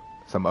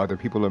some other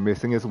people are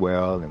missing as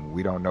well, and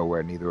we don't know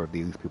where neither of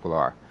these people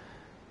are.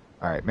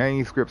 All right,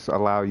 manuscripts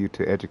allow you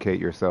to educate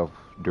yourself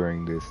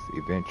during this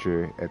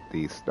adventure. At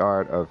the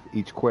start of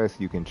each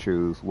quest, you can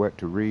choose what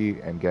to read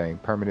and gain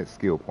permanent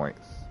skill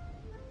points.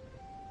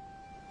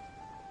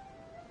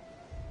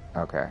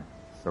 Okay,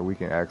 so we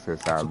can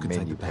access our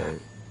menu page.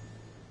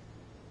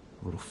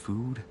 A little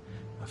food,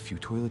 a few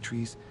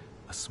toiletries,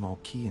 a small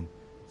key, and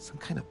some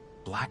kind of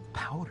black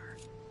powder.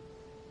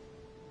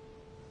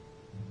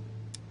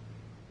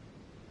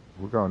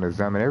 We're going to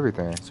examine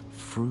everything. Some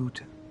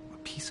fruit, a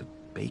piece of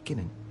bacon,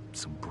 and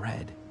some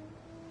bread.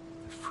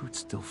 The fruit's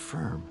still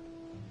firm.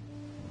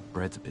 The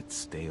bread's a bit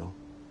stale.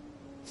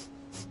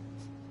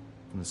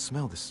 From the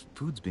smell, this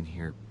food's been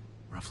here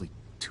roughly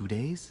 2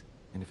 days.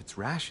 And if it's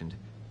rationed,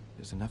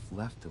 there's enough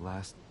left to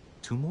last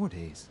 2 more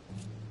days.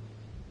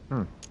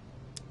 Hmm.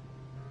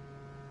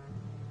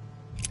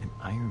 An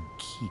iron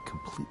key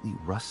completely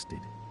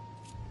rusted.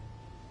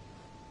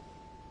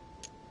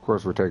 Of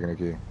course we're taking a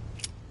key.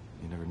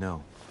 You never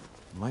know.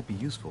 It might be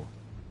useful.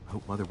 I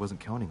hope Mother wasn't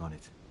counting on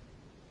it.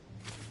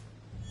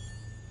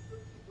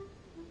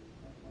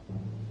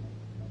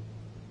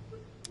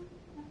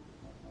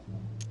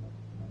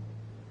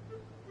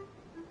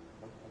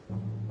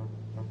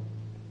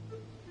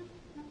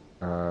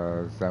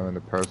 Examine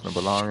the personal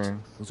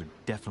belongings. Those are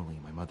definitely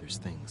my mother's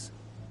things.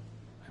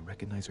 I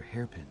recognize her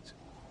hairpins.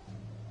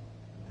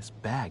 This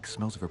bag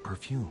smells of her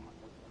perfume.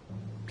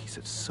 A piece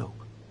of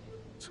soap,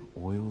 some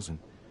oils, and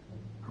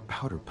her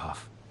powder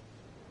puff.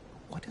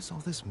 What does all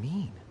this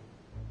mean?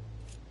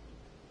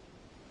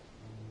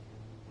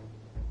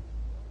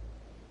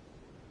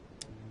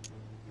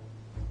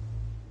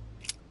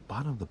 The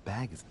bottom of the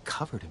bag is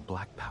covered in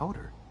black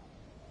powder.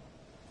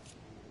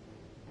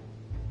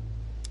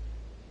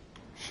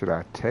 Should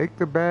I take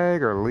the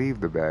bag or leave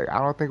the bag? I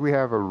don't think we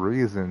have a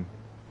reason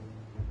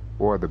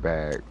for the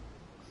bag,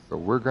 so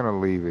we're gonna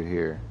leave it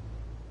here.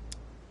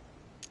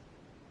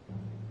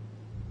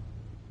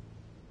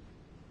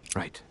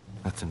 Right,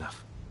 that's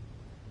enough.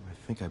 I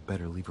think I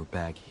better leave her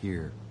bag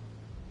here.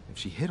 If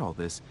she hid all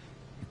this,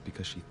 it's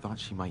because she thought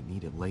she might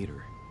need it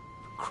later.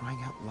 For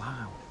crying out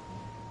loud.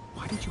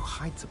 Why did you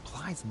hide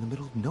supplies in the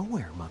middle of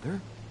nowhere,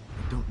 Mother?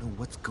 I don't know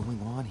what's going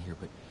on here,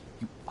 but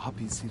you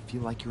obviously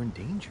feel like you're in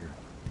danger.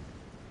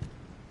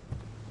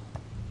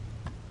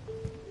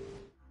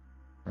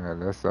 Alright,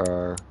 let's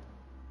go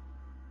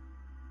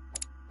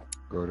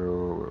to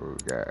what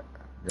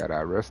we got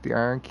our rusty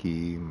iron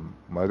key,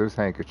 mother's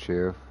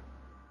handkerchief,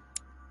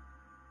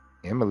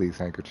 Emily's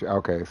handkerchief.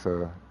 Okay,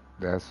 so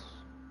that's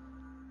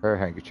her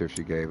handkerchief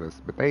she gave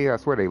us. But I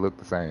swear they look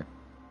the same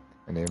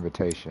in the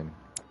invitation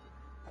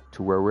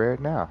to where we're at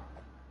now.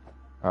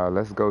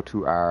 Let's go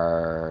to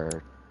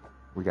our.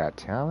 We got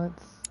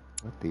talents.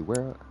 What the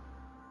world?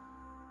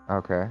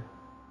 Okay.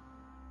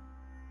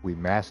 We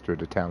mastered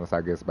the talents,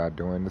 I guess, by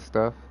doing the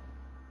stuff.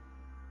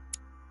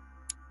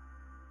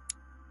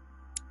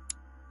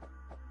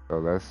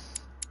 So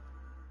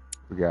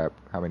we got,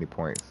 how many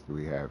points do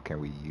we have?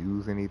 Can we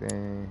use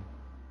anything?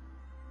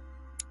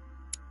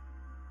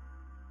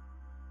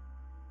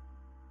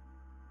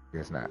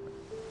 Guess not.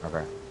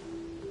 Okay.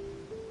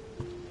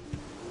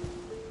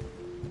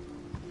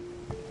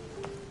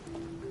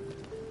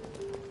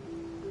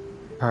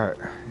 Alright.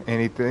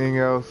 Anything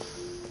else?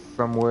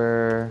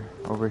 Somewhere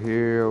over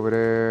here, over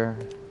there?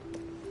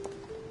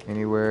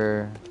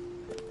 Anywhere?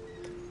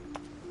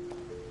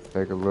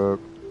 Take a look.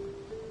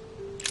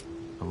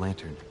 A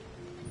lantern.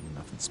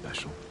 Nothing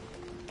special.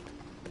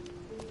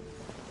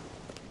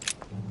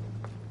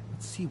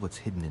 Let's see what's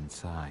hidden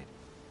inside.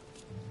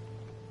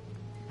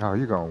 Oh,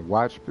 you're gonna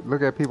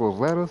look at people's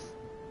letters?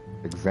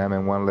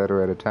 Examine one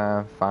letter at a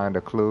time, find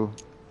a clue.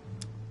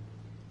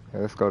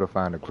 Yeah, let's go to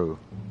find a clue.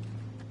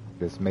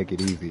 Just make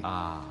it easy.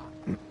 Ah,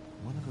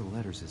 one of the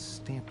letters is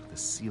stamped with the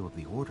seal of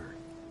the Order.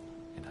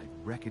 And I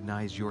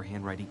recognize your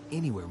handwriting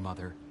anywhere,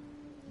 Mother.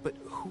 But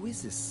who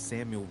is this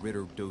Samuel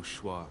Ritter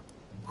d'Auchois?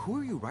 Who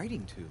are you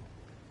writing to?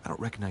 I don't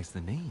recognize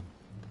the name.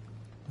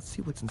 Let's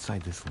see what's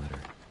inside this letter.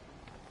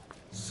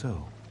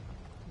 So.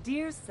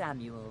 Dear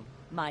Samuel,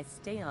 my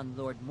stay on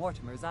Lord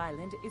Mortimer's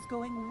island is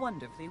going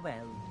wonderfully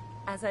well.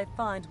 As I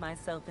find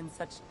myself in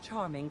such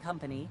charming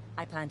company,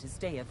 I plan to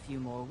stay a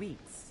few more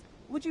weeks.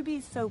 Would you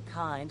be so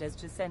kind as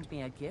to send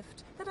me a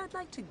gift that I'd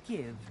like to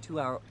give to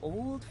our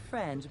old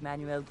friend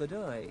Manuel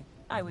Godoy?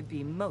 I would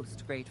be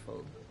most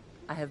grateful.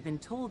 I have been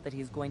told that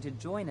he's going to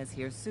join us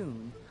here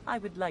soon. I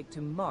would like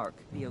to mark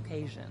the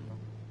occasion.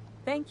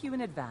 Thank you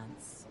in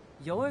advance.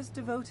 Yours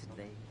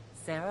devotedly,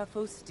 Sarah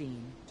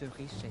Faustine de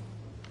Richet.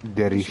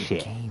 You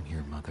came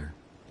here, Mother.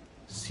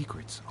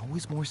 Secrets,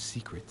 always more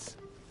secrets.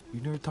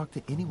 You never talked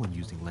to anyone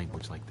using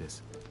language like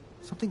this.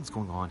 Something's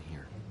going on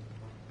here.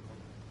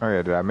 Oh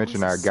yeah, did I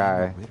mention our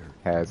guy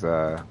has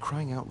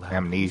crying out loud,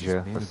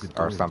 amnesia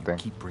or something?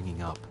 Keep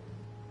bringing up.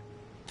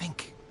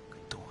 Think,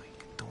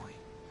 Godoy,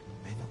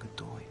 Manuel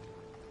Godoy.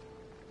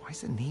 Why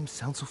does the name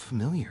sound so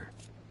familiar?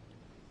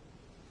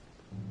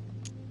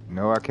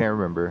 No, I can't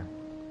remember.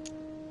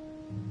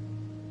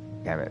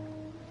 Damn it!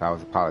 If I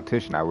was a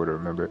politician, I would have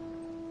remembered.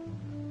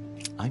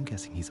 I'm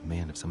guessing he's a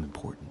man of some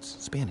importance.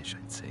 Spanish,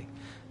 I'd say.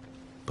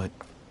 But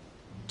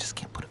just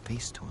can't put a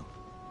face to him.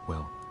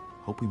 Well,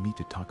 hope we meet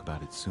to talk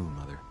about it soon,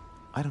 Mother.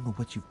 I don't know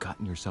what you've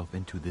gotten yourself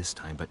into this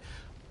time, but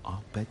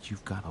I'll bet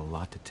you've got a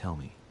lot to tell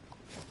me.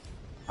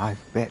 I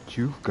bet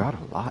you've got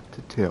a lot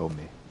to tell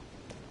me.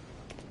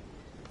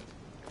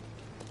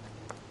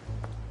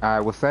 I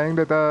was saying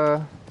that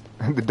the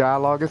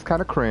dialogue is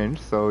kind of cringe,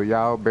 so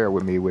y'all bear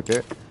with me with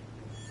it.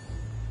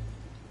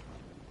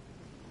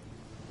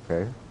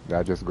 Okay, did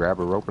I just grab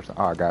a rope or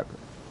something? Oh, I got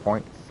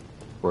points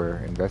for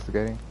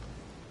investigating.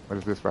 What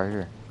is this right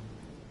here?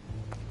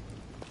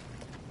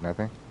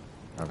 Nothing?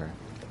 Okay.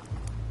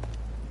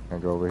 Can I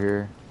go over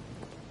here?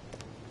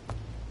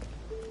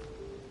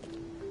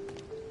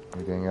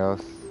 Anything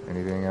else?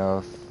 Anything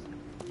else?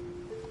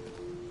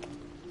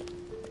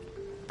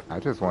 I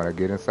just want to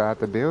get inside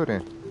the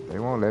building. They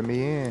won't let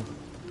me in.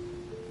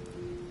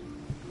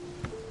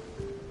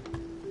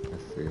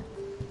 Let's see.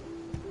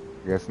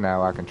 I guess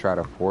now I can try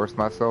to force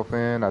myself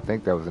in. I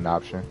think that was an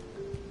option.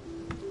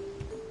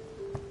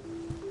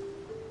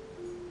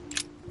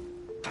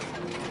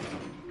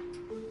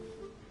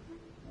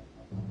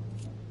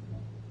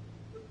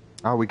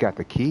 Oh, we got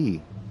the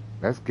key.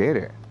 Let's get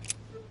it.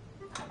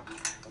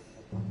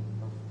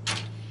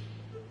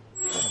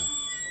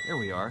 There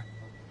we are.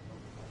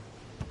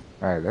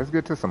 Alright, let's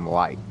get to some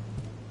light.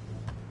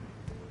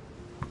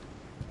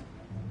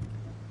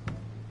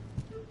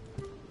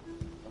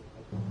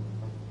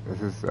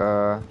 This is,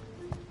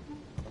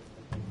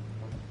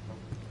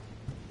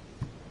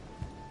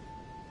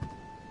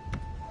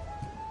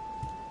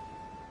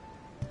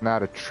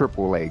 not a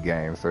AAA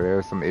game, so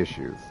there's some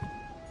issues.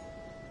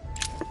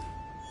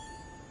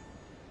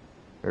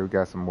 There we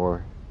got some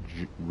more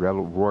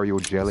royal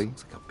jelly.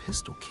 This looks like a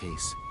pistol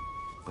case,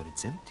 but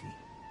it's empty.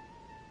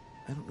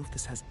 I don't know if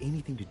this has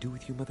anything to do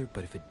with you, Mother,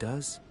 but if it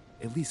does,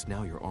 at least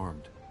now you're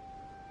armed.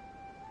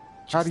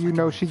 How do you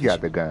know she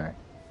got the gun?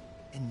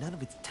 And none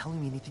of it's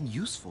telling me anything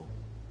useful.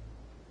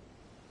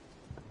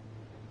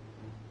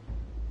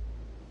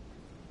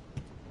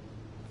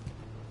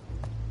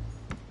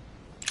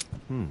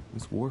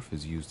 This wharf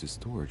is used as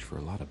storage for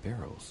a lot of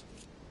barrels.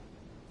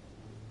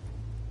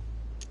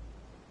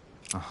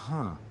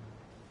 Uh-huh.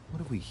 What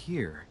have we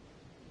here?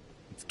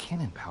 It's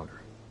cannon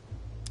powder.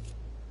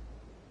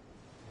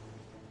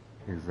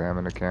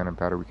 Examine the cannon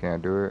powder. We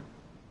can't do it.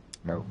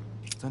 Nope.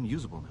 It's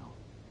unusable now.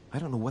 I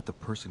don't know what the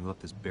person who left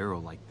this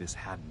barrel like this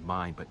had in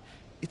mind, but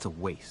it's a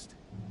waste.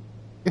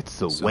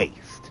 It's a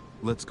waste.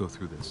 Let's go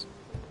through this.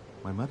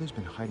 My mother's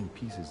been hiding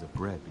pieces of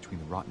bread between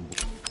the rotten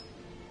wood.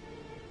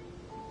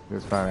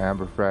 Just find an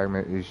amber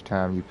fragment. Each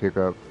time you pick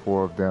up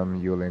 4 of them,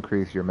 you'll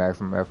increase your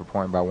maximum effort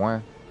point by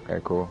 1.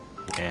 Okay, cool.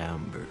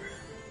 Amber.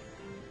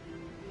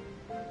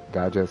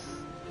 I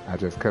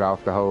just cut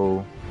off the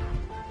whole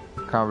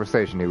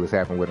conversation he was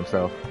having with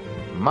himself.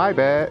 My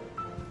bad.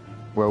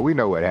 Well, we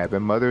know what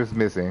happened. Mother's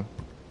missing.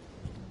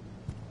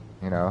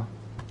 You know,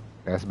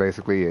 that's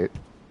basically it.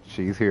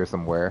 She's here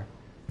somewhere.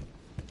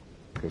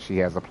 Because she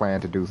has a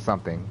plan to do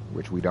something,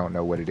 which we don't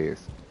know what it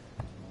is.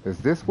 Is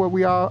this what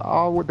we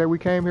all that we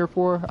came here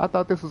for? I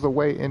thought this was a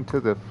way into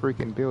the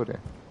freaking building.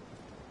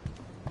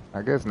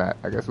 I guess not.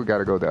 I guess we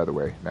gotta go the other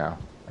way now.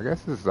 I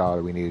guess this is all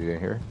that we needed in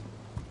here.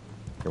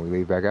 Can we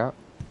leave back out?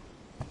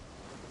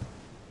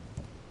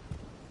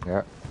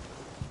 Yep.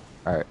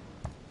 Alright.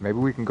 Maybe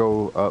we can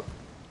go up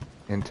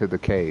into the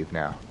cave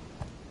now.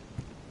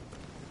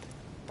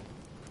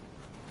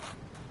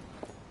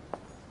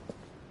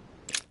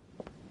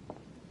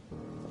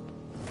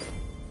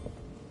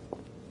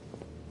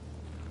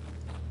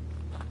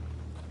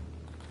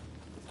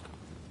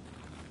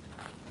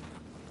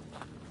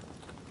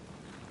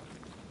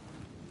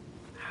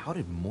 How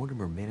did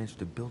Mortimer manage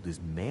to build his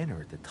manor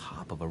at the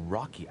top of a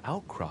rocky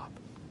outcrop?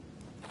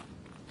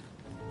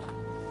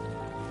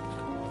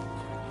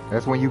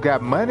 That's when you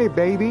got money,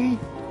 baby.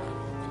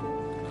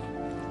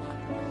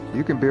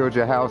 You can build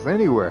your house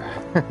anywhere.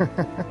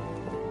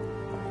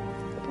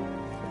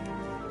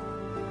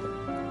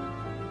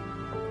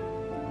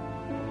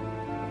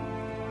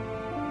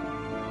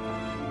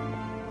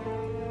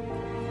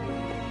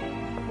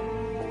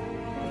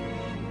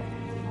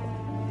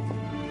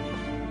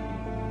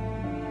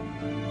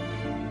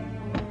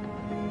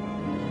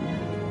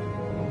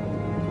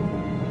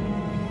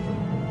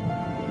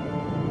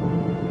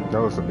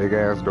 Those are big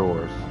ass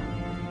doors.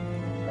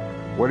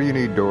 What do you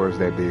need doors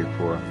that big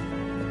for?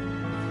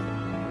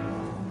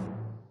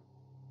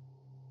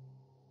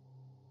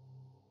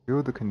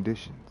 Feel the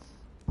conditions.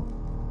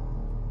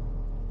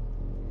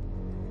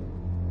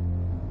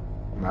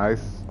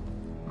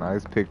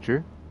 Nice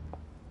picture.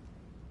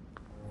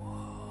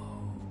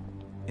 Whoa.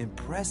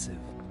 Impressive.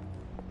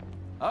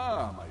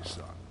 Ah, my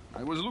son.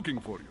 I was looking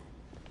for you.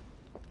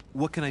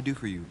 What can I do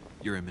for you,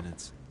 Your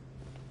Eminence?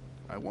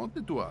 I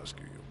wanted to ask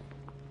you.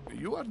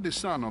 You are the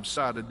son of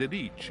Sara de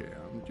Ricci,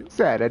 aren't you?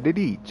 Sara de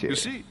Ricci. You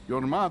see, your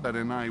mother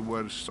and I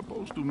were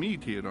supposed to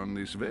meet here on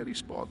this very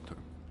spot.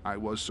 I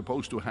was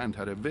supposed to hand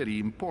her a very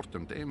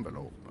important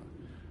envelope.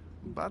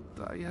 But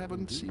I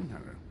haven't seen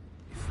her.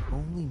 If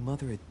only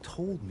Mother had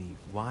told me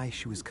why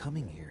she was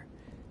coming here.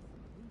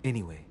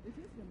 Anyway,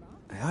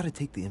 I ought to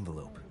take the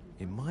envelope.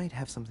 It might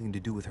have something to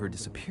do with her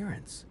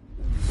disappearance.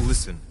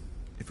 Listen,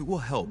 if it will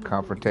help,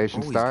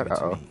 Confrontation you can always start? give it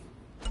to Uh-oh. me.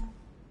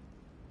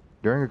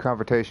 During a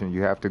confrontation,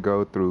 you have to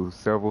go through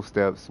several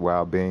steps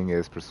while being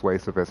as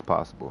persuasive as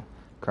possible.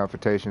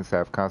 Confrontations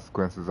have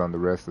consequences on the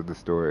rest of the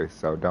story,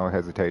 so don't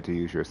hesitate to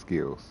use your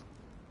skills.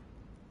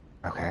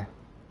 Okay.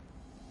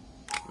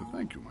 Well,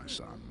 thank you, my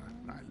son.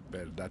 I'll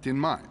bear that in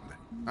mind.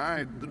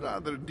 I'd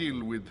rather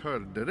deal with her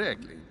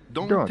directly.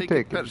 Don't take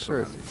it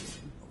personally.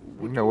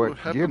 You know what?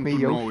 Give me to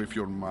your... know if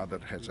your mother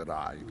has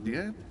arrived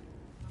yet?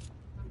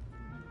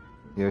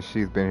 Yes,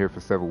 she's been here for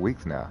several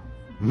weeks now.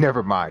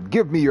 Never mind.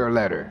 Give me your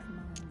letter.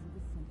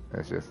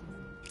 That's just...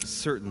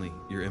 Certainly,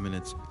 Your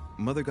Eminence.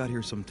 Mother got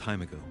here some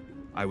time ago.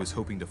 I was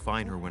hoping to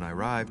find her when I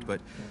arrived, but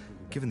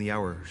given the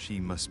hour, she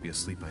must be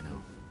asleep by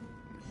now.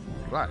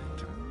 Right.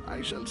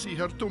 I shall see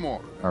her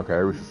tomorrow.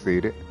 Okay, we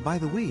succeeded. By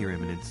the way, Your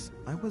Eminence,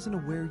 I wasn't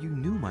aware you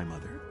knew my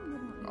mother.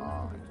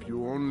 Ah, if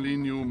you only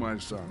knew, my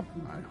son.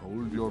 I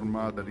hold your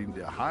mother in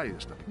the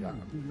highest regard.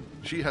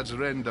 She has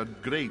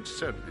rendered great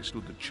service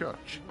to the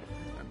church,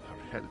 and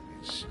her help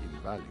is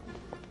invaluable.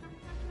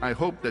 I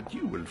hope that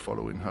you will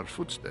follow in her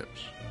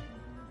footsteps.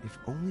 If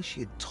only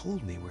she had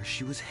told me where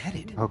she was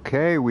headed.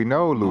 Okay, we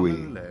know, Louis.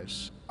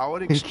 Nonetheless,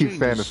 our He keeps saying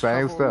the exchanges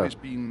same have always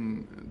stuff.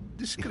 been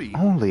discreet. If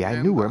only I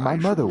knew where my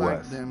and mother I should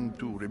was. like them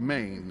to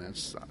remain as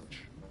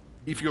such.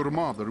 If your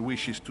mother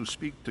wishes to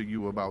speak to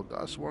you about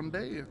us one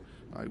day,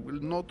 I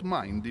will not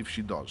mind if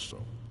she does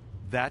so.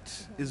 That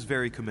is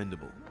very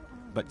commendable.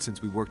 But since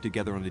we work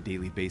together on a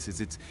daily basis,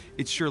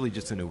 it's surely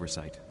just an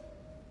oversight.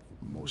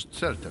 Most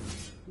certainly.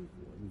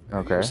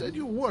 Okay. You said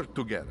you work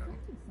together.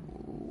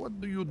 What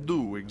do you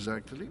do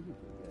exactly?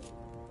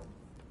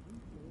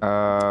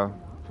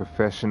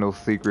 Professional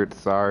secret,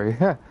 sorry.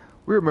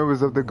 We're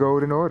members of the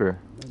Golden Order.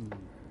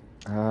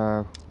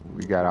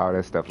 We got all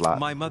that stuff locked.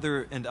 My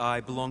mother and I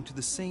belong to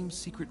the same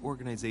secret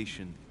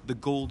organization, the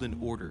Golden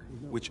Order,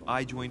 which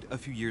I joined a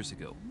few years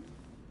ago.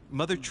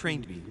 Mother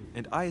trained me,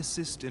 and I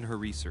assist in her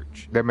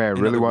research. That man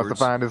In really other wants words,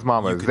 to find his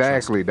mama. you can trust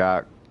Exactly, me.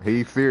 Doc.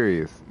 He's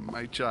serious.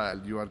 My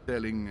child, you are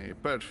telling a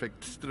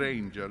perfect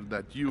stranger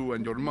that you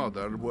and your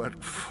mother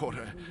work for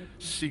a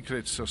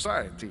secret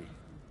society.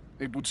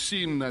 It would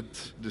seem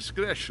that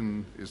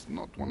discretion is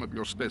not one of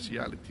your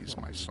specialities,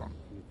 my son.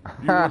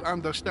 You will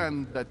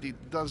understand that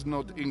it does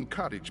not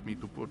encourage me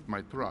to put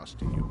my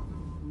trust in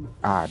you.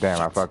 Ah,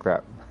 damn, I fucked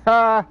up.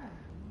 Ha!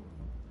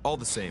 All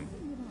the same,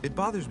 It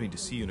bothers me to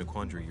see you in a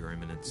quandary, Your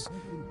Eminence.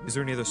 Is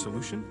there any other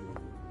solution?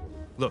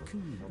 Look,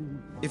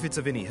 if it's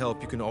of any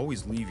help, you can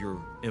always leave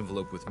your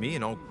envelope with me,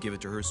 and I'll give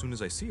it to her as soon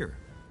as I see her.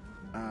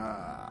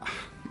 I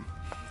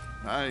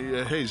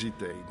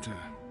hesitate. I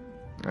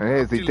Till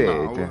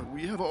hesitate. now,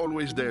 we have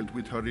always dealt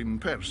with her in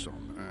person,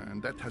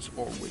 and that has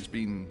always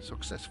been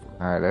successful.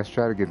 All right, let's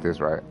try to get this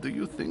right. Do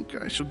you think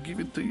I should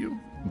give it to you?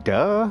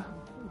 Duh.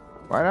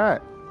 Why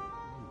not?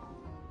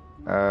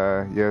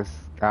 Yes,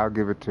 I'll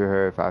give it to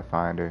her if I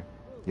find her.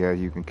 Yeah,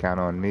 you can count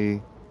on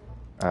me.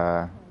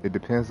 It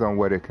depends on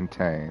what it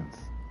contains.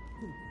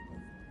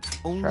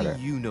 Only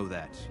you know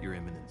that, Your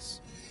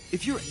Eminence.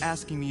 If you're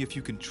asking me if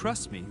you can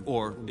trust me,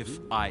 or if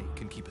I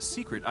can keep a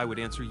secret, I would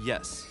answer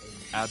yes,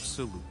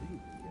 absolutely.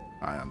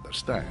 I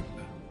understand.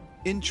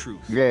 In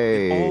truth,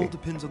 Yay. it all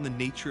depends on the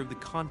nature of the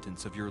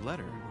contents of your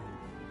letter.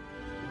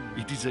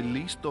 It is a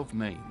list of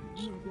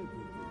names.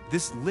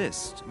 This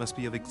list must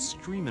be of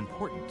extreme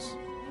importance.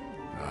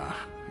 Ah,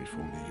 if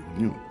only you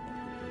knew.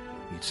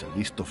 It's a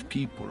list of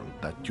people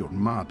that your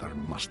mother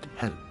must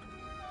help.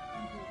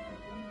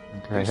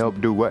 Okay, help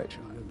do what?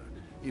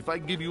 If I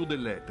give you the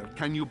letter,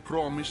 can you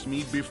promise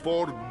me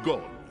before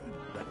God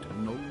that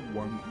no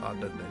one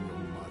other than your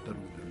mother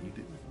will read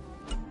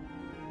it?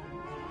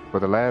 For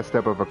the last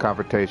step of a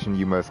confrontation,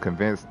 you must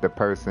convince the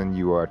person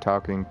you are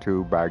talking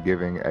to by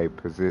giving a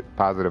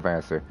positive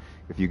answer.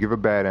 If you give a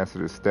bad answer,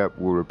 the step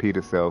will repeat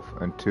itself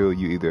until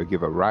you either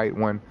give a right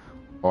one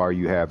or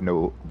you have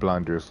no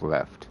blunders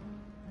left.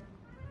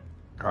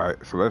 All right,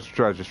 so let's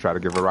just try to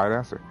give a right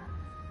answer.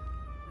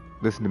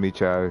 Listen to me,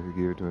 child. If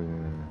you give it to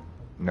me,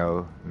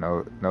 no,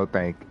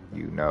 thank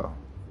you, no.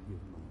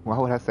 Why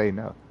would I say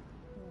no?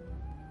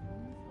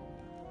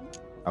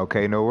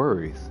 Okay, no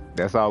worries.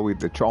 That's all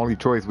the only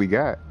choice we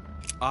got.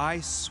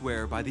 I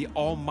swear by the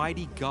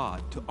Almighty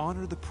God to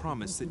honor the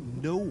promise that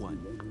no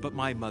one but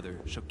my mother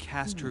shall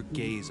cast her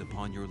gaze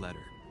upon your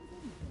letter.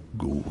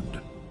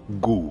 Good.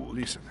 Good.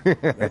 Listen,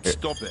 let's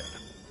stop there.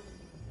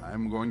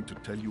 I'm going to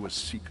tell you a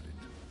secret,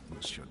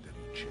 Monsieur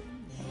Derice.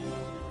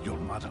 Your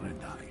mother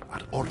and I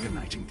are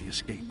organizing the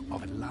escape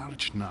of a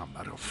large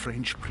number of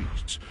French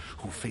priests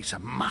who face a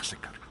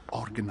massacre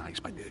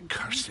organized by the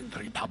accursed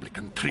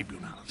Republican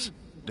tribunals.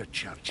 The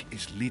church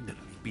is literally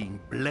being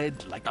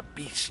bled like a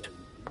beast.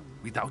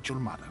 Without your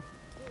mother,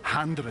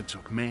 hundreds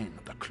of men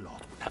of the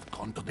cloth would have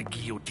gone to the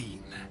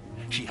guillotine.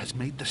 She has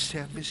made the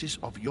services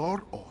of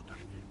your order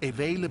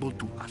available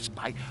to us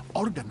by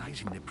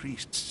organizing the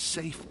priests'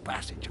 safe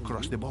passage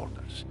across the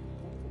borders.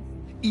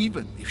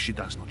 Even if she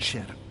does not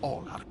share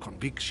all our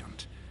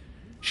convictions,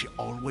 she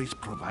always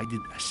provided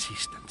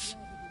assistance.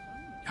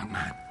 Young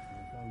man,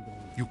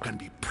 you can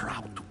be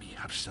proud to be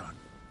her son.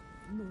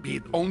 Be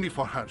it only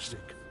for her sake.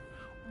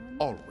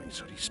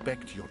 Always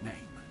respect your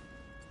name.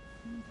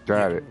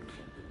 Got it.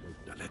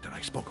 The letter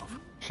I spoke of.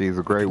 She's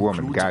a great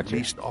woman. Includes Gotcha. a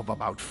list of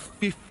about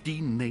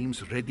 15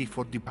 names ready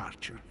for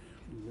departure.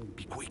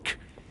 Be quick.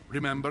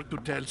 Remember to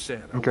tell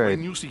Sarah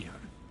when you see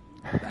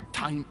her that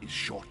time is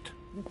short.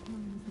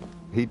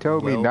 He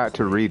told me not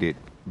to read it,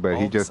 but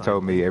he just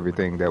told me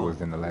everything that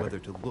was in the letter. Whether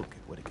to look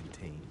at what it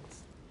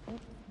contains.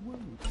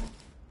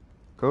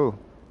 Cool.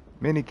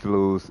 Many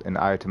clues and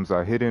items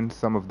are hidden.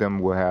 Some of them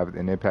will have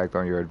an impact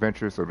on your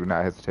adventure, so do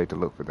not hesitate to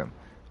look for them.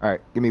 All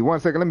right, give me 1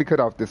 second. Let me cut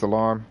off this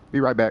alarm. Be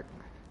right back.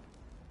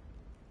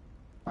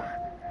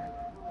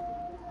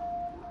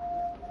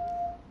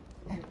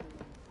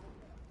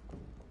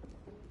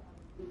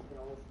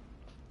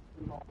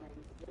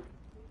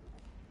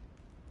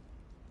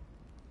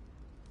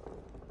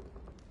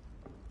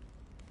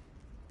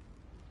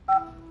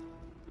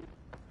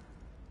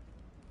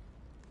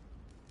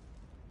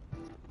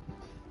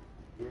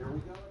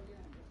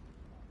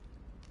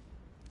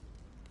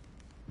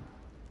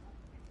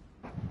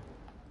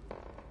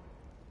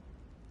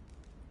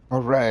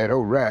 All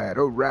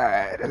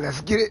right.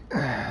 Let's get it.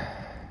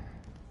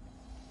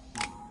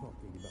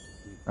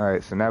 All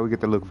right, so now we get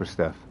to look for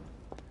stuff.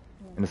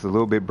 And it's a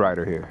little bit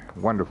brighter here.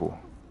 Wonderful.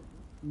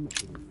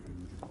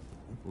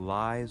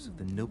 Lives of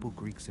the Noble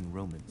Greeks and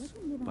Romans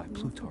by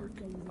Plutarch,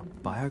 a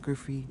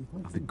biography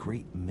of the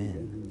great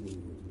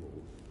men.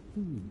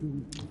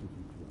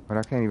 But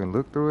I can't even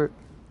look through it.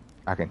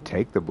 I can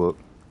take the book.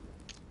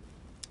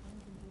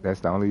 That's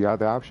the only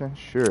other option?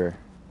 Sure.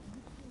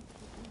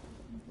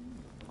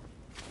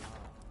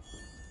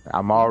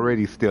 I'm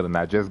already stealing.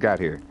 I just got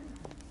here.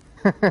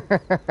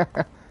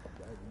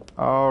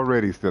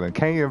 Already stealing.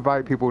 Can't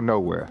invite people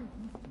nowhere.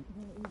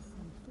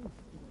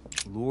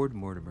 Lord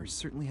Mortimer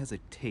certainly has a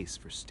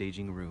taste for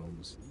staging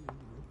rooms.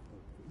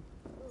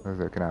 What is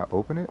that? Can I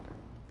open it?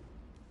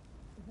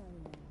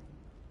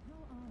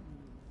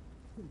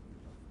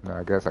 No,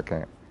 I guess I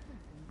can't.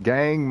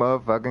 Gang,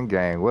 motherfucking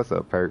gang. What's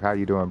up, Perk? How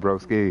you doing,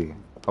 broski?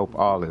 Hope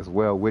all is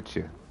well with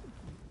you.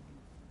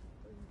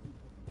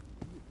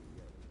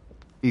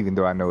 Even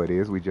though I know it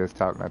is. We just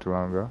talked not too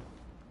long ago.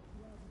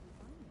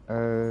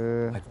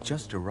 I've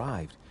just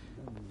arrived.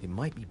 It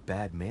might be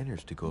bad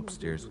manners to go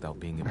upstairs without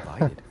being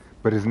invited.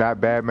 But it's not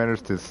bad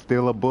manners to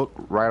steal a book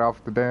right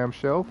off the damn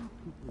shelf?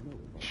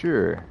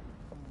 Sure.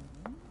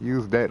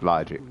 Use that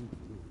logic.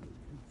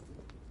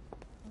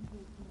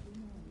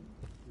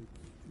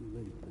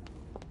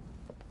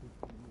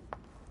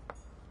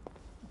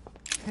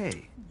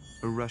 Hey,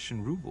 a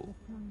Russian ruble.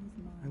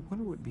 I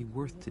wonder what it'd be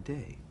worth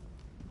today.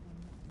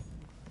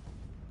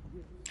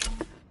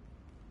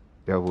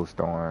 Devil's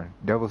Thorn.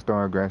 Devil's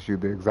Thorn grants you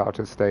the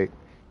exalted state.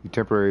 You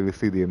temporarily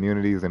see the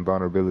immunities and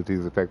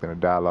vulnerabilities affecting a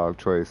dialogue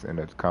choice in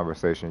a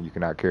conversation. You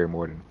cannot carry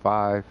more than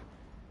 5.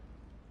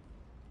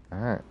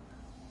 Alright.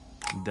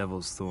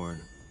 Devil's Thorn.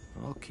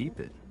 I'll keep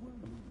it.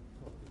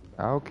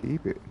 I'll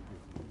keep it.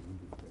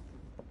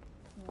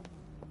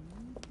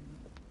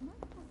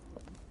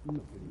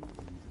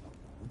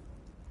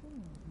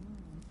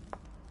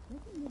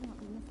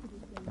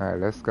 Alright,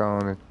 let's go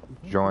on and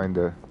join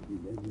the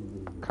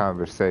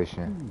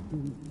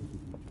conversation.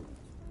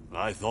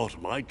 I thought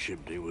my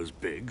chimney was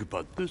big,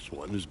 but this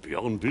one is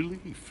beyond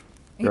belief.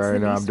 Right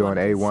now I'm doing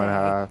A1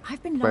 high,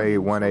 play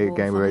 1-8,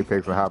 game with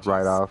Apex and hop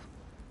right off.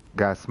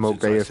 Got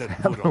smoked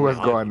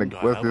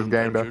AS7. What's this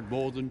game though?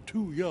 More than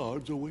 2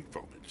 yards away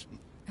from it.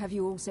 Have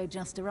you also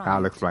just arrived?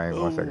 I'll explain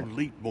one second.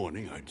 Late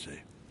morning, I'd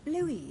say.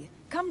 Louis,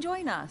 come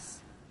join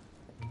us.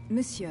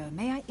 Monsieur,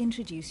 may I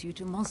introduce you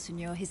to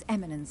Monseigneur His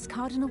Eminence,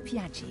 Cardinal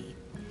Piaggi.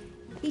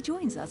 He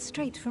joins us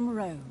straight from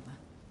Rome.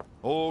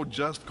 Oh,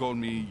 just call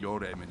me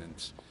Your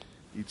Eminence.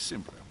 It's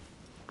simpler.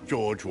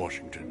 George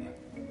Washington,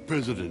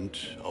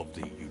 President of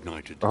the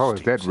United States. Oh,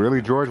 is that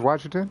really George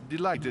Washington?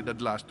 Delighted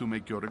at last to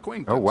make your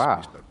acquaintance, Oh,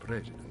 wow. Mr.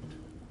 President.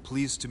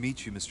 Pleased to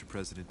meet you, Mr.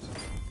 President.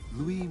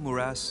 Louis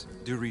Moras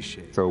de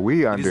Richer. So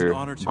we It is under an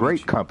honor to great meet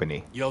you.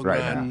 company Young right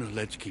man, now.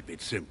 let's keep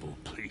it simple,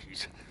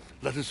 please.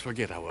 Let us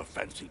forget our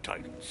fancy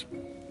titles.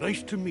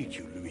 Nice to meet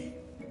you, Louis.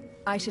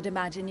 I should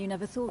imagine you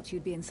never thought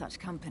you'd be in such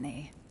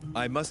company.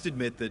 I must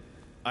admit that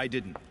I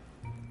didn't.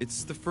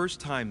 It's the first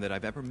time that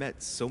I've ever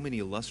met so many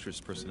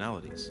illustrious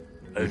personalities.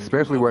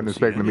 Especially wasn't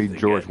expecting to meet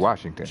George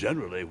Washington.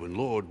 Generally, when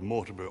Lord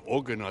Mortimer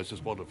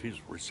organizes one of his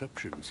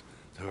receptions,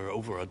 there are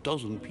over a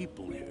dozen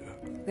people here.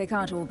 They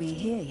can't all be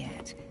here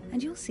yet,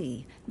 and you'll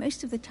see,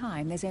 most of the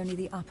time there's only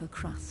the upper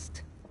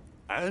crust.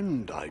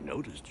 And I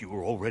noticed you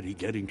were already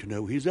getting to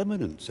know His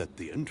Eminence at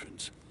the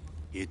entrance.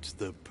 It's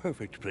the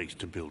perfect place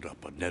to build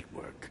up a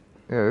network.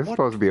 Yeah, it's What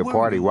supposed to be a were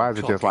party. you Why is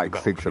it just talking like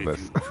about, 6 of if us?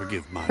 you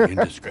forgive my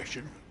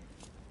indiscretion.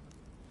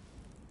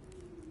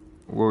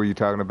 What were you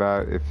talking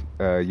about? If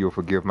you'll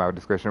forgive my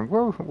discretion.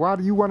 Well, why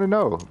do you want to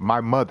know?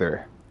 My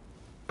mother,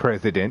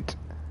 President.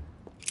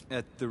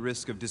 At the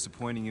risk of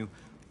disappointing you,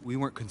 we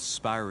weren't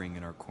conspiring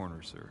in our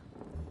corner, sir.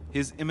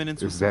 His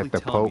Eminence was Is that simply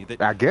the telling me Pope?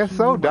 that I guess he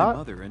so, knew my Doc.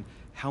 mother and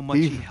how much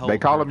he held They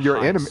call her him your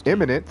high esteem.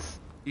 eminence.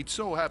 It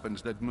so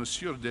happens that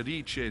Monsieur de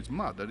Riche's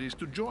mother is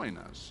to join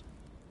us.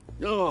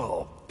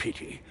 Oh,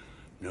 pity.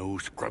 No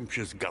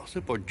scrumptious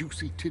gossip or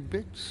juicy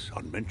tidbits,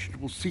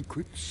 unmentionable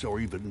secrets,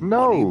 or even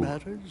money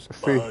matters.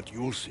 See, But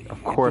you'll see.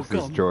 of course it will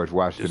it's come. George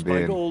Washington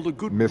Despite being all the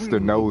good Mr. will,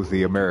 Nosy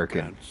you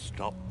American. can't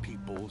stop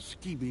people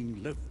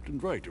scheming left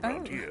and right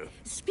around here.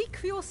 Speak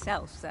for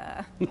yourself,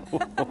 sir.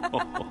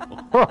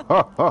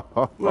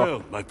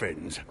 Well, my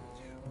friends,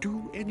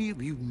 do any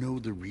of you know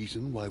the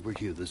reason why we're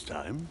here this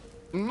time?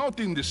 Not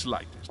in the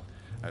slightest.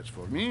 As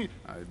for me,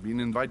 I've been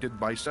invited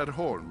by Sir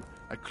Horn,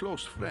 a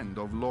close friend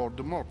of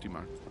Lord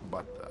Mortimer,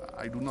 but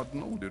I do not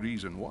know the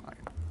reason why.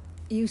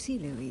 You see,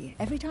 Louis,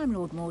 every time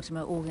Lord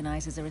Mortimer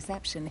organizes a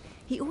reception,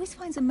 he always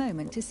finds a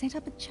moment to set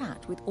up a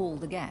chat with all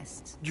the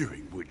guests.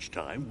 During which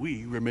time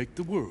we remake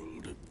the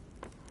world.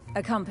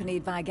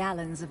 Accompanied by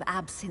gallons of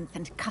absinthe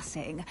and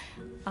cussing.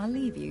 I'll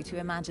leave you to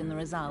imagine the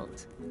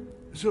result.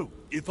 So,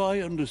 if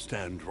I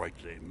understand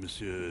rightly,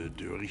 Monsieur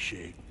de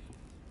Richer,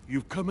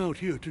 you've come out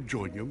here to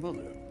join your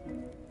mother.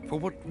 For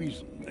what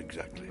reason,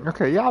 exactly?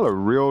 Okay, y'all are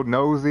real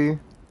nosy.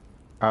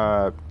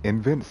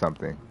 Invent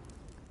something.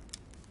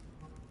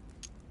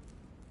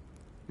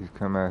 You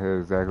come out here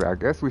exactly. I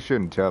guess we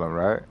shouldn't tell him,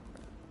 right?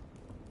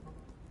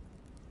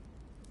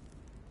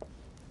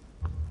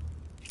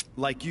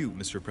 Like you,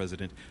 Mr.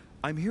 President,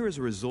 I'm here as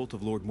a result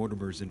of Lord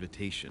Mortimer's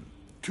invitation.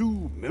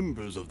 2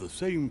 members of the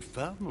same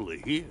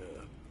family here.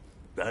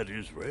 That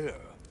is rare.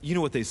 You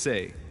know what they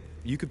say.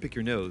 You can pick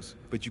your nose,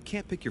 but you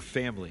can't pick your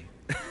family.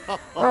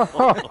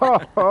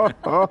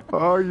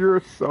 Oh,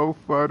 you're so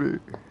funny.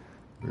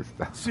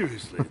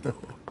 Seriously, though.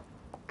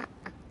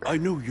 I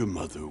know your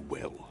mother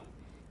well.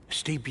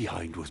 Stay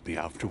behind with me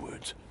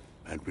afterwards,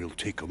 and we'll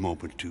take a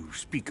moment to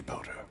speak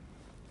about her.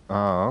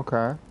 Oh,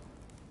 okay.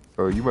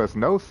 So you must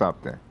know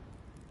something.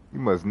 You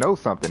must know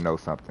something,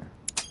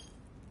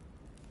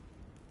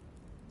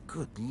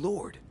 Good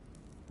Lord.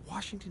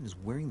 Washington is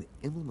wearing the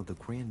emblem of the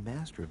Grand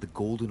Master of the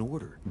Golden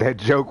Order. That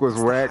joke was It's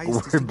the whack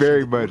highest distinction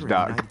very of the much, order in the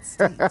Doc. United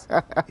States.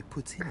 It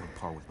puts him on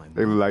par with my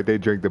They look like they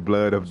drink the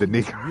blood of the He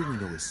must Negro. really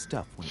know his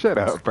stuff when it Shut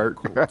comes up, to Bert.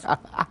 colds.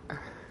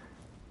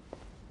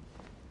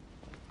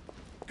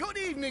 Good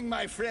evening,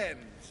 my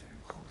friends.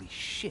 Holy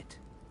shit.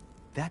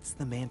 That's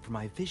the man for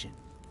my vision.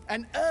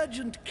 An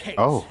urgent case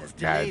Oh, has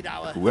delayed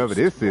God, our whoever host,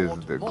 this is,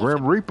 Lord the Mortimer.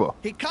 Grim Reaper.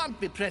 He can't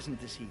be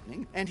present this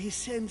evening, and he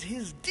sends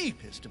his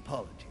deepest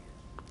apologies.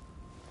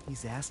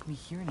 He's asked me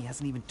here and he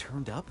hasn't even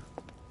turned up?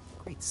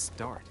 Great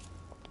start.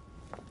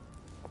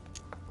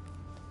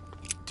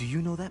 Do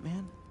you know that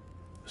man?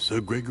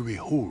 Sir Gregory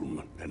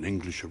Holm, an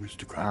English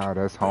aristocrat. Ah,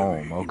 that's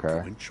Very Holm, okay.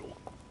 influential.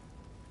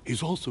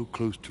 He's also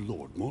close to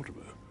Lord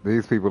Mortimer.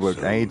 These people look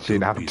So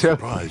ancient, don't I'm be telling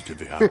surprised if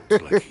he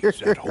acts like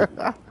he's at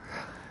home.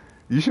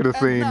 you. should have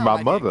seen now, my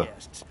dear mother.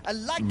 guests, a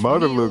light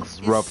Mother meal looks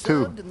is rough,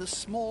 too. served in the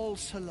small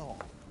salon.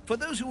 For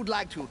those who would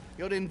like to,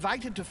 you're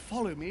invited to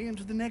follow me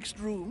into the next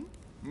room.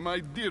 My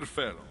dear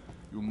fellow,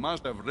 you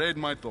must have read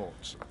my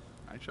thoughts.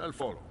 I shall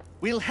follow.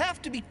 We'll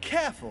have to be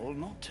careful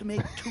not to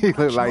make too He much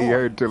look like he noise.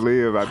 heard to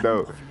live, I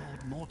know. One of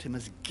Lord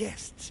Mortimer's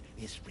guests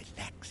is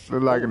relaxing.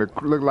 Look like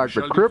the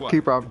Shall be crypt quiet.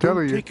 keeper, I'm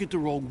telling Don't you. take it the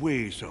wrong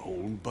way, Sir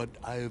Holm, but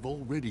I have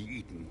already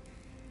eaten.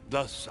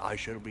 Thus, I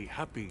shall be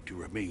happy to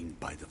remain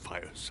by the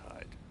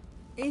fireside.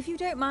 If you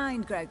don't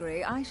mind,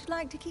 Gregory, I should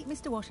like to keep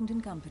Mr.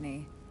 Washington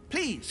company.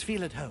 Please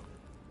feel at home.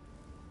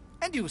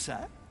 And you,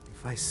 sir?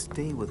 If I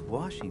stay with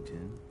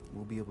Washington,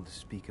 we'll be able to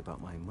speak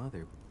about my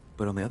mother.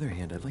 But on the other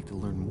hand, I'd like to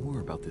learn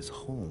more about this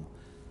home.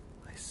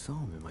 I saw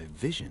him in my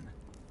vision.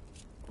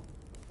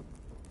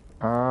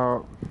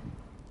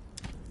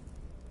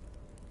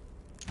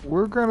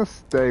 We're gonna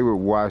stay with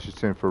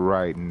Washington for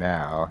right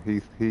now.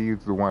 He's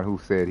the one who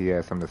said he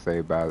has something to say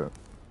about it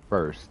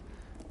first.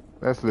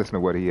 Let's listen to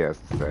what he has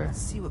to say. Let's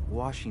see what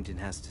Washington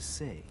has to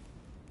say.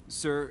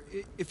 Sir,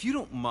 if you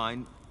don't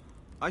mind,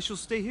 I shall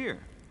stay here.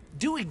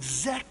 Do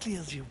exactly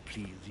as you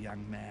please,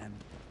 young man.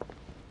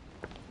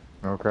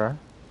 Okay.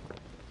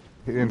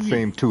 He didn't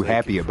seem too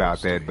happy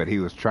about that, but he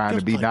was trying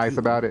to be Just like nice you,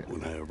 about it.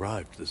 When I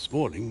arrived this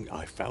morning,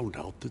 I found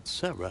out that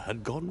Sarah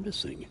had gone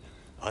missing.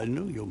 I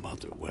know your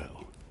mother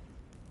well.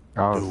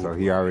 Oh, Don't so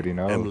he worry, already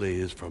knows.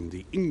 Emily is from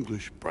the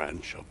English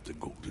branch of the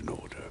Golden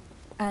Order.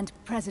 And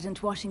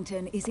President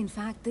Washington is in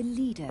fact the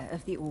leader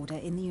of the Order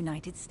in the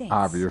United States.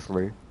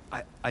 Obviously.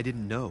 I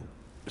didn't know.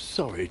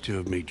 Sorry to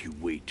have made you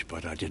wait,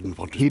 but I didn't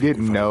want to He speak in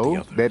didn't front of the know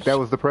others. that that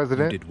was the You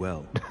president? did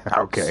well.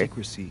 Okay.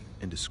 Secrecy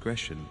and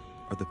discretion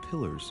are the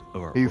pillars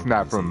of our He's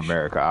not from organization.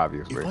 America,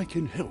 obviously. If I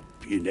can help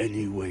in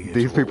any way at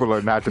These all, people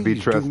are not to be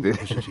please don't trusted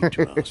hesitate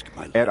to ask,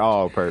 my at lord.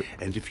 all, Perk.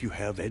 And if you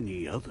have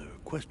any other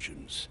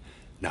questions,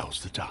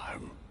 now's the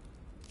time.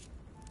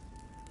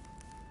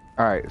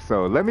 All right,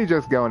 so let me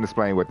just go and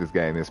explain what this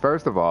game is.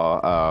 First of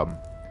all,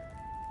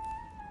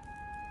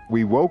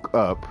 we woke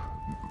up.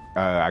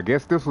 I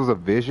guess this was a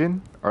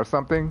vision or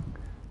something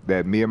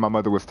that me and my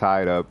mother was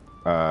tied up.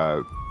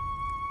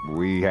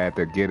 We had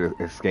to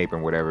escape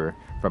and whatever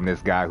from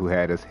this guy who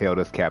had held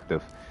us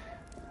captive.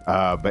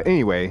 But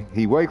anyway,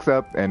 he wakes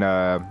up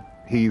and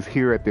he's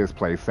here at this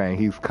place saying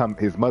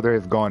his mother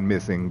has gone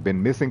missing,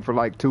 been missing for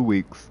like 2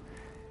 weeks,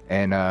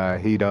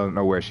 and he don't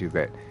know where she's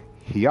at.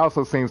 He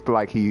also seems to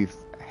like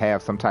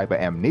have some type of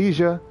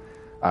amnesia,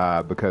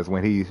 because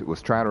when he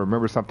was trying to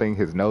remember something,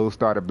 his nose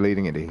started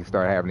bleeding and he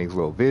started having these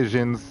little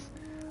visions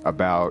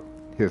about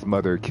his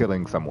mother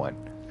killing someone.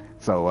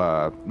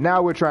 So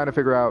now we're trying to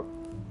figure out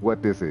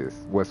what this is,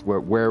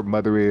 where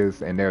mother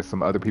is, and there's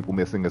some other people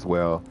missing as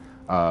well.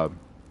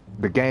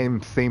 The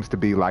game seems to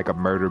be like a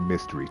murder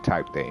mystery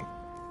type thing.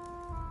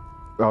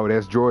 Oh,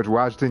 that's George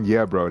Washington?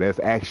 Yeah, bro, that's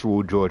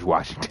actual George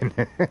Washington.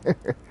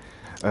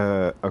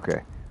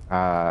 Okay.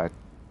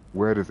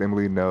 Where does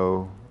Emily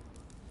know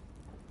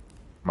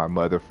my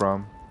mother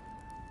from?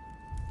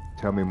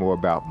 Tell me more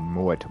about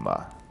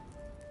Mortimer.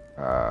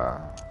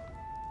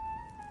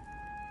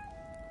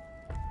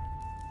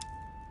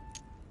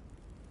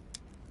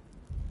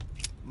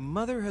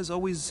 Mother has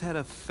always had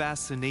a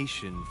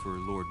fascination for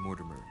Lord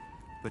Mortimer,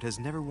 but has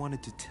never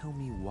wanted to tell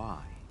me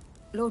why.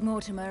 Lord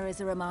Mortimer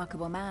is a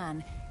remarkable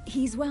man.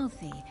 He's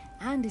wealthy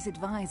and is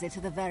advisor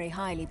to the very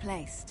highly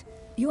placed.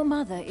 Your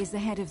mother is the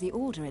head of the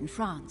Order in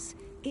France.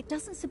 It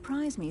doesn't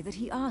surprise me that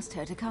he asked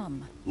her to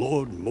come.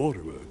 Lord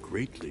Mortimer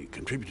greatly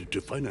contributed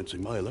to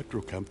financing my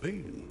electoral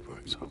campaign, for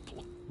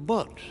example.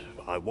 But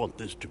I want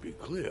this to be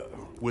clear,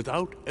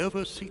 without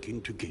ever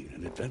seeking to gain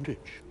an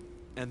advantage.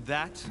 And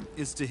that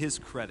is to his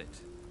credit.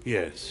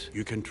 Yes,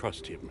 you can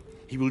trust him.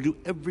 He will do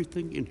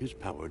everything in his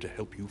power to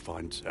help you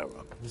find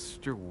Sarah.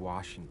 Mr.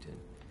 Washington,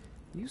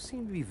 you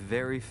seem to be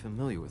very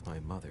familiar with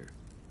my mother.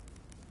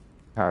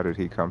 How did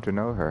he come to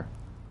know her?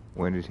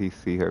 When did he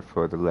see her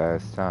for the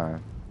last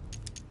time?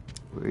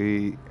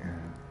 When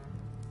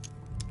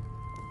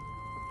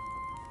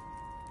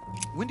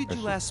did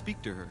you last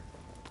speak to her?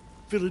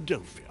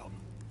 Philadelphia,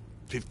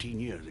 15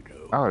 years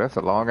ago. Oh, that's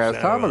a long ass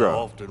time Sarah ago.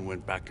 often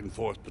went back and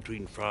forth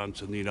between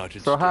France and the United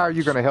States. So how are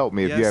you going to help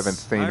me if you Yes, haven't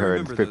seen I her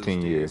in remember those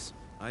 15 years? days.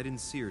 I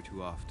didn't see her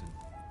too often.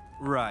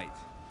 Right.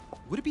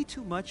 Would it be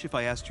too much if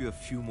I asked you a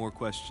few more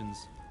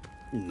questions?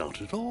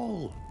 Not at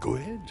all. Go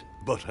ahead.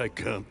 But I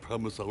can't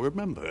promise I'll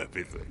remember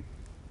everything.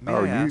 May Oh,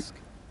 I you ask,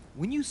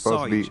 when you Supposed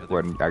saw to be, each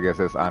other, well, I guess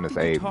that's what Honest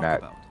did you Abe, talk not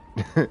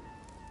about?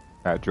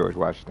 not George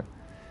Washington.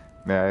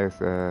 May I ask,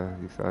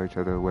 you saw each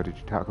other, what did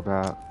you talk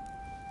about?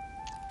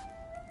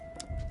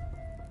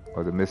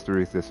 Or the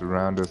mysteries that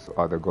surround us,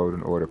 or the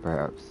Golden Order,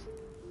 perhaps?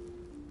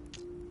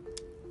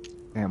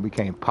 And we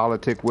can't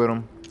politic with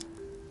them.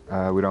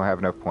 We don't have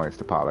enough points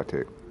to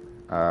politic.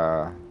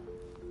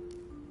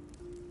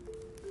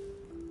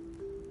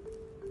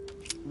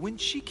 when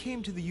she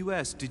came to the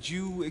U.S., did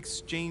you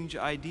exchange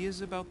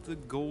ideas about the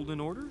Golden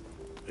Order?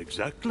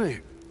 Exactly.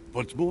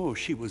 What's more,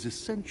 she was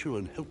essential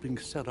in helping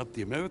set up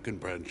the American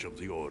branch of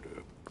the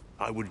Order.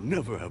 I would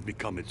never have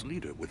become its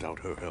leader without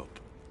her help.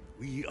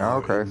 We are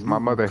Okay, so my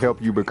mother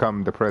helped you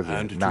become the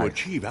president. And Nice. to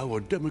achieve our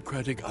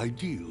democratic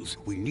ideals,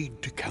 we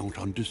need to count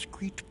on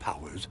discrete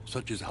powers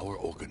such as our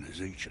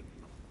organization.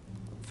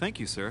 Thank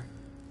you, sir.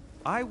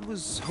 I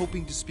was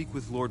hoping to speak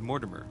with Lord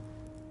Mortimer.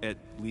 At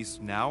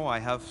least now I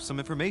have some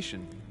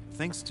information,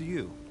 thanks to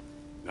you.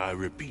 I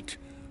repeat,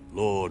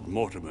 Lord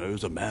Mortimer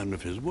is a man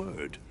of his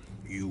word.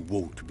 You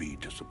won't be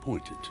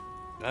disappointed.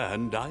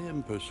 And I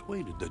am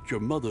persuaded that your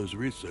mother's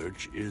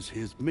research is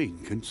his main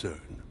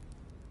concern.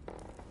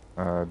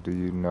 Do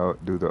you know,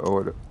 do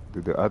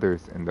the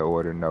others in the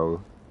Order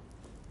know,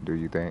 do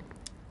you think?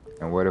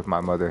 And what if my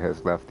mother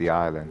has left the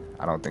island?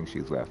 I don't think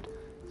she's left.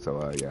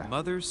 So, yeah.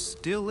 Mother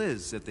still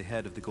is at the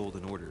head of the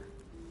Golden Order.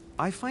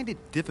 I find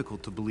it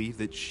difficult to believe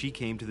that she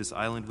came to this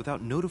island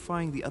without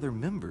notifying the other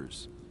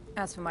members.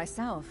 As for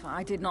myself,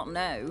 I did not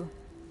know.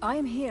 I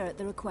am here at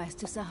the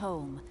request of Sir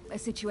Holm, a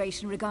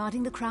situation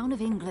regarding the Crown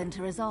of England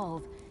to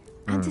resolve,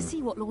 and to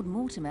see what Lord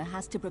Mortimer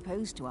has to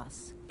propose to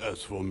us.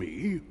 As for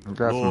me, We've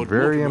got some Lord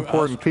very Mortimer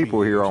important asked people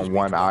me here to on speak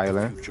one about the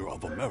island. future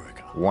of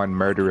America. One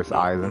murderous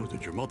I did not know island.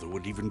 that your mother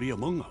would even be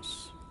among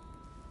us.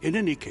 In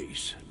any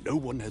case, no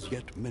one has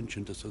yet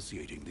mentioned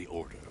associating the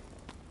Order.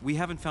 We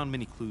haven't found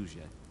many clues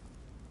yet.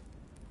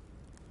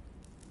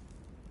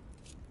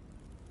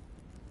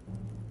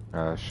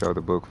 Show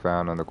the book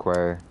found on the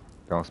quay.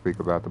 Don't speak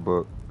about the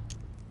book.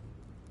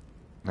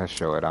 Let's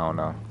show it. I don't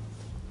know.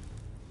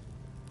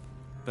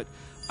 But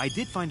I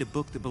did find a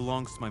book that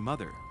belongs to my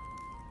mother.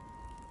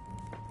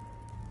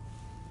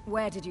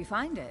 Where did you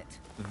find it?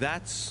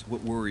 That's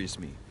what worries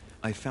me.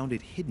 I found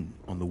it hidden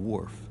on the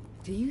wharf.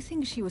 Do you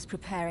think she was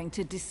preparing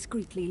to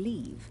discreetly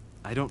leave?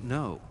 I don't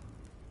know.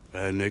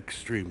 An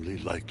extremely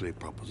likely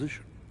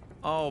proposition.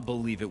 I'll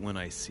believe it when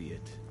I see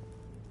it.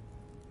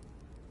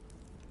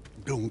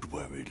 Don't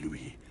worry,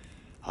 Louis.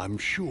 I'm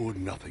sure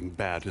nothing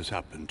bad has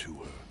happened to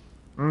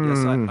her.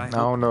 Yes, I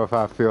don't know if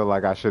I feel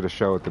like I should have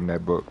showed them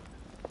that book.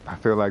 I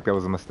feel like that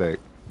was a mistake.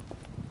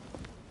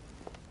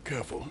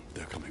 Careful,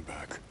 they're coming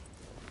back.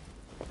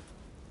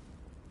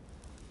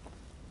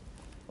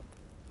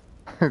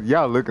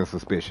 Y'all looking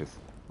suspicious.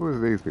 Who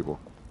is these people?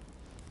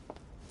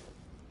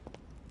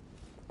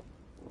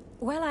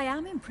 Well, I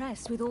am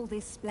impressed with all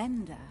this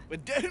splendor.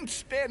 But don't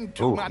spend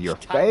too much your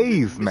time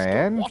face, with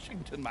man. Mr.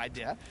 Washington, my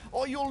dear,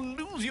 or you'll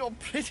lose your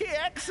pretty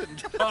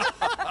accent.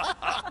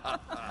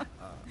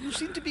 You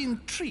seem to be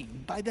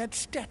intrigued by that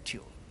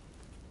statue.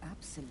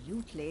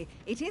 Absolutely.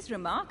 It is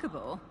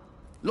remarkable.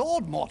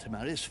 Lord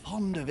Mortimer is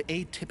fond of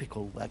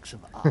atypical works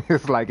of art.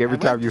 It's like every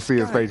time you see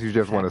his face, you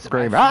just want to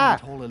scream, ah!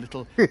 All a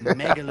little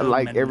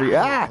Like every,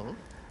 ah!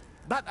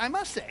 But I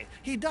must say,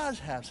 he does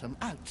have some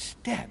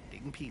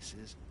outstanding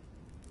pieces.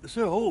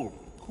 Sir Holm,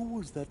 who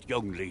was that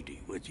young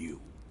lady with you?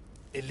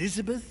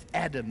 Elizabeth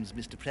Adams,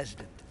 Mr.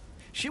 President.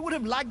 She would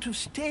have liked to have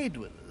stayed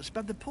with us,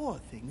 but the poor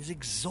thing is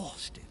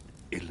exhausted.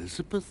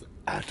 Elizabeth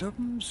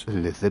Adams?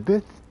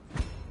 Elizabeth?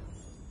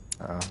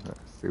 Let's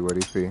see what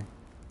he see.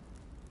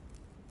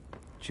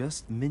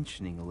 Just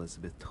mentioning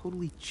Elizabeth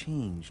totally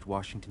changed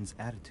Washington's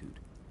attitude.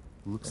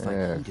 Looks like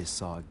Yes. he just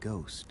saw a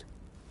ghost.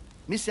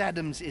 Miss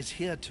Adams is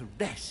here to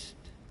rest.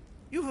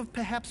 You have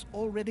perhaps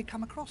already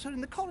come across her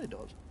in the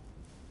corridors.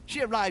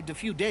 She arrived a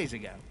few days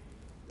ago.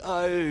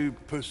 I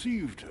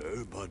perceived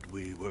her, but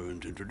we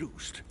weren't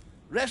introduced.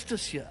 Rest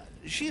assured,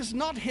 she is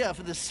not here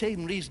for the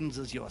same reasons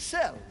as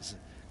yourselves.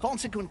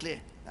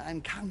 Consequently,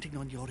 I'm counting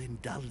on your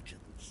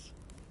indulgence.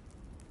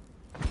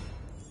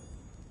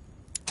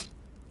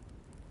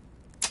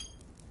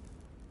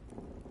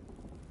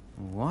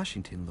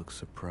 Washington looks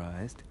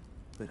surprised,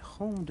 but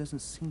Holm doesn't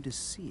seem to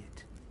see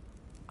it.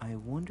 I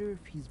wonder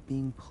if he's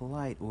being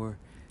polite or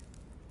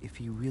if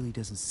he really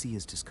doesn't see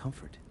his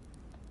discomfort.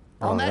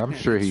 Oh, I'm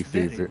sure he it's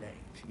very sees it. late.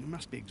 You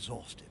must be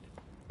exhausted.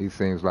 He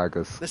seems like a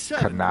The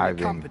servant will conniving.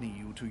 accompany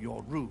you to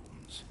your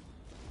rooms.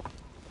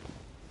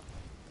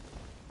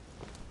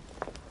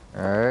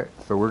 Alright,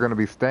 so we're gonna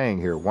be staying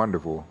here.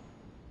 Wonderful.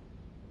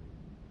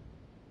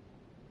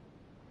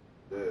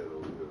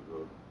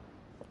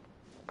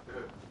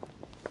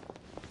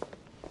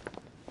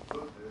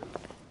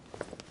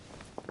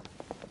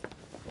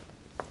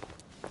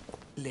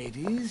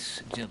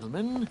 Ladies,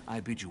 gentlemen, I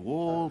bid you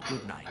all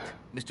good night.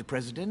 Mr.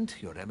 President,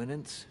 Your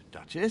Eminence,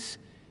 Duchess,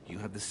 you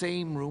have the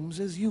same rooms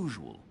as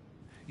usual.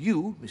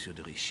 You, Monsieur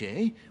de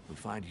Richet, will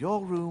find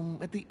your room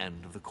at the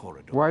end of the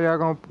corridor. Why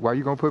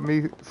you gonna put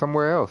me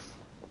somewhere else?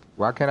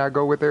 Why can't I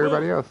go with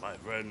everybody Well, else? my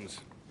friends,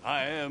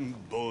 I am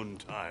bone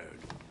tired.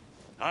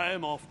 I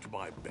am off to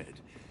my bed.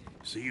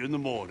 See you in the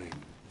morning.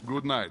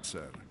 Good night,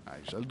 sir. I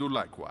shall do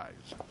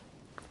likewise.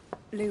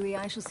 Louis,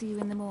 I shall see you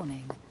in the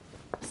morning.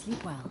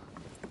 Sleep well.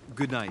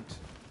 Good night.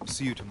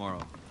 See you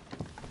tomorrow.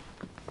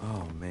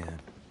 Oh, man.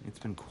 It's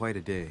been quite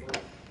a day.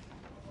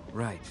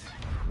 Right.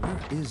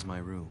 Where is my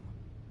room?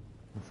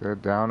 Is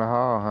that down the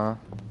hall, huh?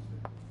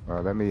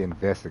 Well, let me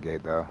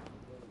investigate, though.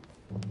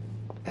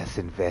 Let's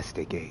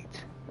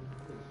investigate.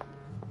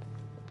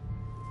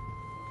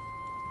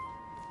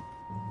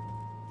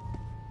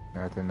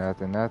 Nothing,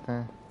 nothing,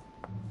 nothing.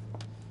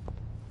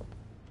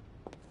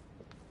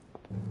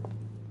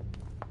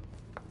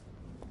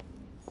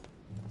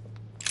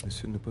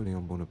 Monsieur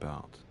Napoleon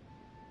Bonaparte.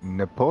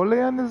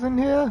 Napoleon is in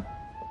here?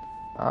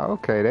 Oh,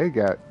 okay, they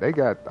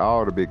got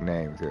all the big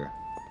names here.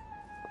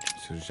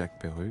 Monsieur Jacques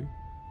Peru.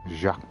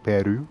 Jacques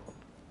Peru.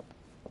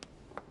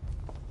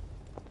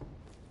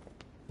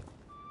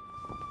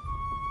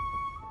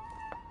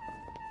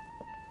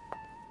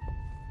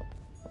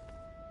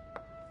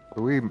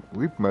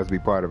 We must be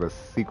part of a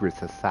secret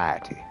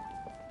society.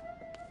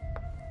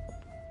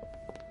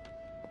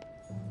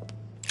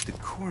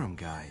 Decorum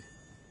guide.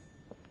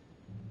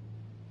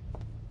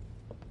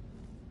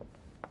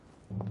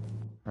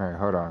 Alright,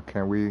 hold on.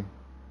 Can we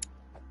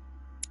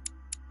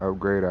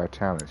upgrade our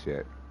talents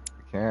yet?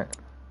 We can't?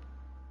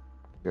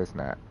 Guess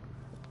not.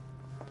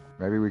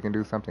 Maybe we can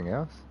do something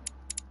else?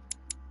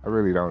 I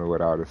really don't know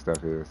what all this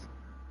stuff is.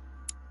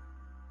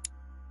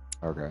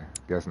 Okay,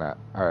 guess not.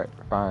 Alright,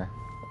 fine.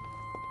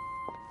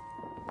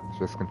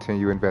 Let's just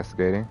continue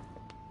investigating.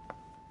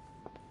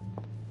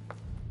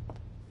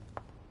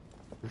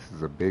 This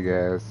is a big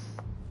ass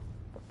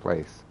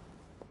place.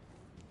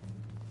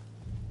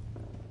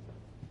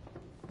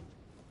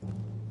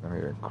 I'm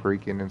hearing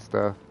creaking and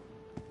stuff.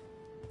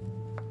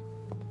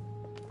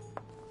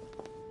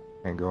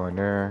 And go in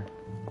there.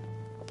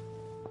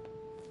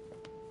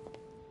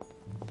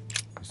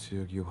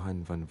 Monsieur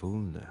Johann van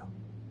Vulner.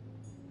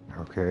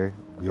 Okay,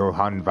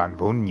 Johann van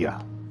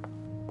Vunya.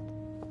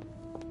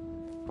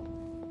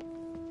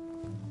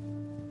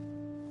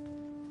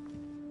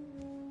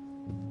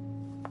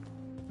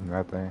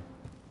 Nothing.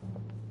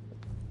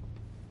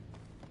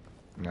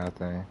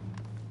 Nothing.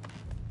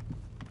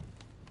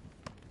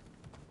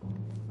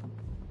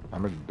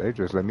 They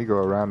just let me go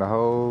around the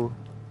whole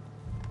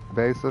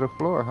base of the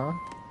floor, huh?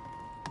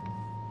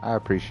 I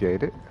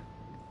appreciate it.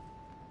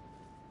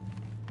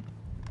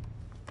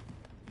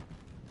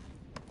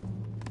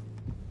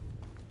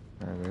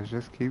 And let's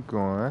just keep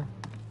going.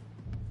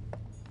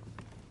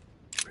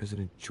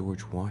 President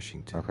George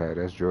Washington. Okay,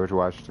 that's George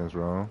Washington's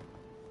room.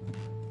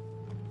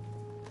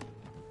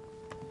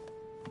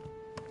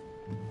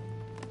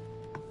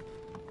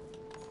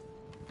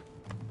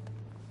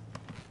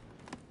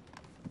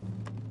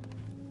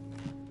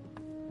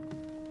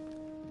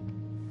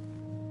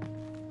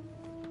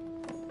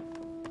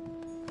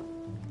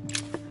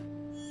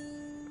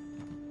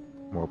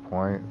 More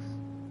points.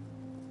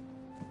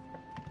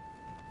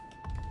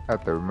 I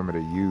have to remember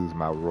to use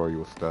my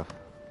royal stuff.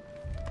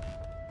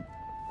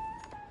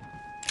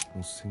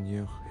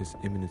 Monseigneur His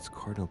Eminence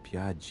Cardinal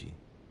Piaggi.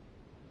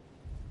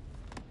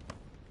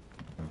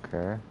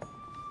 Okay.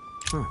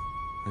 Huh,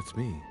 that's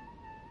me.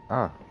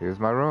 Ah, here's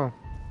my room.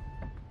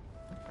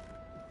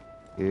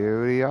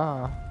 Here we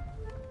are.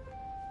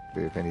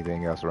 See if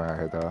anything else around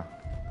here though.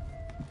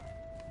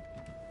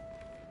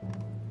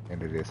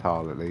 Into this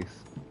hall at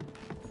least.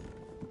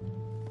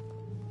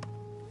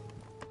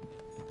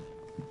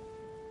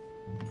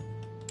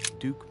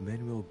 Duke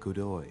Manuel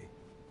Godoy.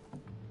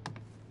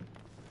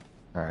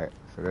 Alright,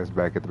 so that's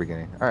back at the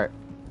beginning. Alright.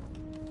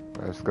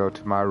 Let's go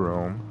to my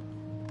room.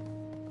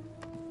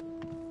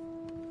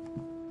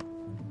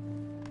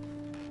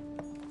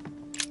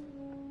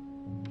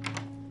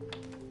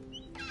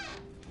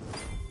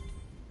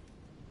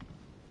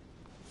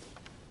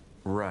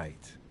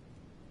 Right.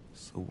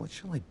 So what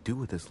shall I do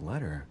with this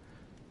letter?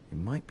 It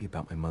might be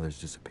about my mother's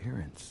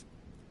disappearance.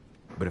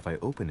 But if I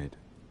open it,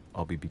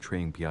 I'll be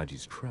betraying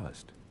Piaggi's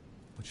trust.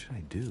 What should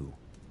I do?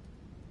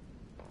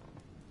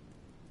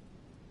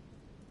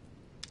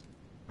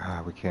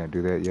 Ah, we can't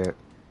do that yet.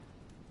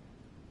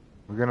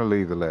 We're gonna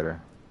leave the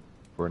letter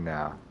for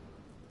now.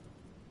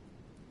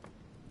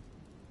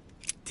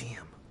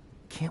 Damn.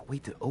 Can't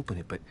wait to open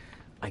it, but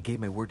I gave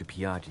my word to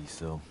Piaggi,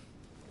 so...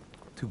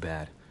 Too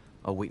bad.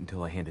 I'll wait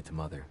until I hand it to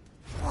Mother.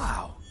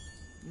 Wow!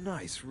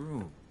 Nice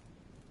room.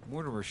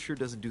 Mortimer sure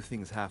doesn't do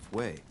things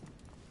halfway.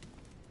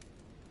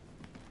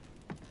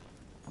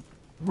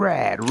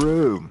 Rad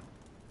room!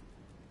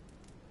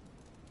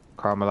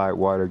 Carmelite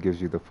water gives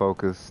you the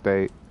focus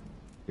state.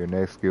 Your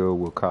next skill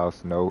will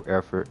cost no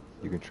effort.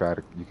 You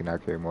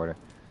cannot carry more than...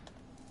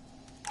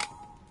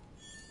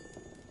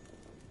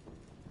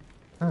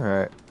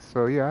 Alright,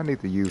 so yeah, I need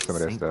to use some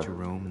of that stuff. Saint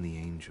Jerome and the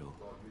Angel.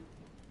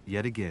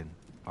 Yet again,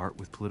 art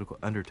with political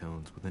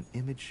undertones with an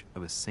image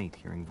of a saint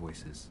hearing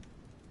voices.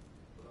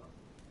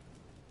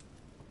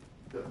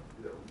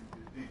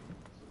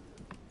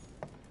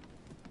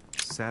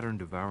 Saturn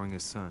devouring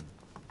his son.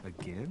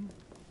 Again?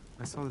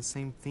 I saw the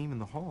same theme in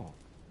the hall.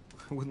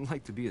 I wouldn't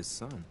like to be his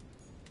son.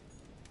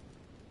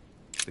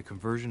 The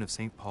Conversion of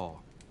St.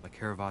 Paul by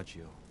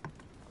Caravaggio.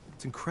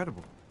 It's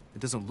incredible.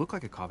 It doesn't look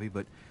like a copy,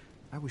 but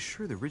I was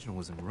sure the original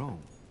was in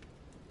Rome.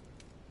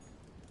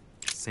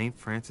 St.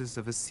 Francis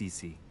of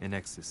Assisi in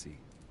ecstasy,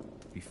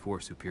 before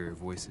superior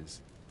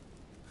voices.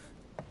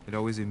 It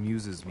always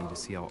amuses me to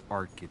see how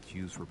art gets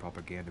used for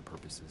propaganda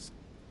purposes.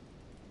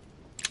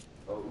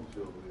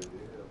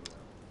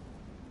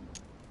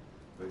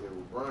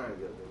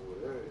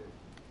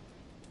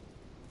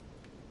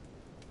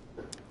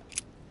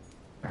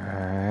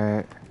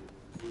 Alright.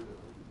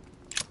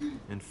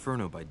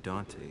 Inferno by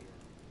Dante.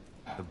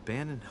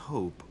 Abandon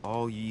hope,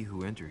 all ye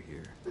who enter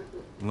here.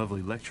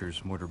 Lovely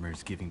lectures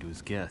Mortimer's giving to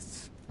his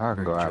guests. I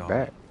can Very go out jolly.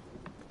 back.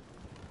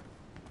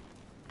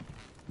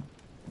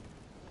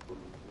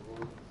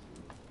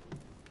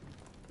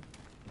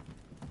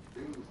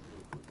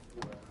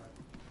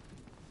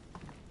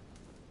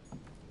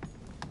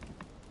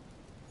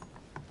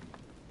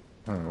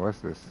 What's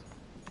this?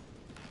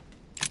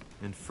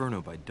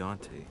 Inferno by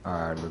Dante.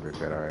 Alright, look at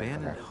that. Alright.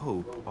 Abandon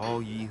hope,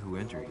 all ye who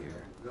enter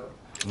here.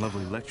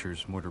 Lovely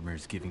lectures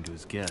Mortimer's giving to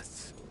his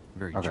guests.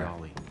 Very Okay.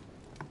 jolly.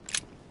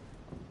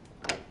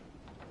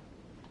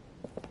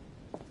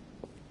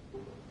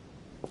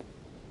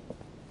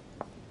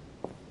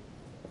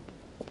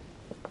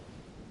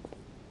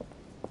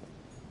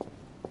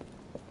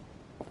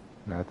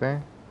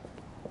 Nothing?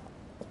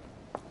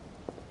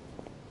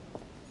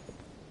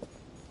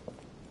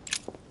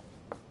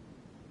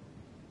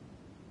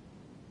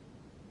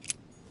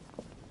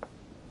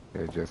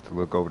 Yeah, just to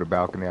look over the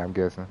balcony, I'm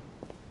guessing.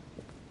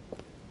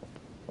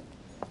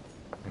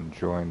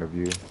 Enjoying the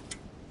view.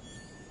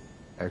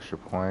 Extra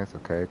points,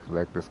 okay,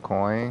 collect this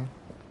coin.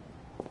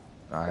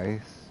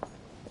 Nice.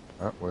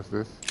 Oh, what's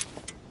this?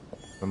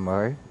 Some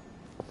more.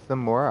 Some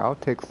more, I'll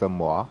take some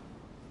more.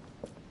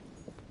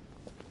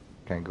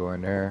 Can't go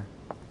in there.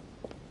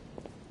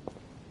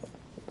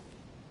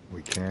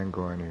 We can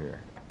go in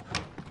here.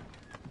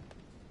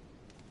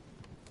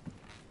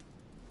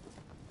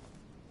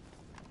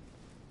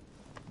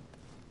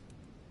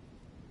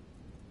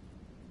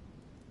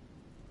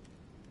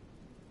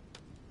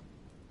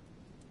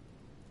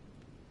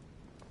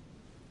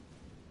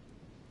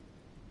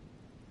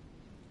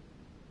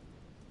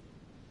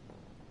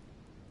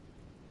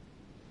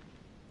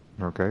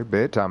 Okay,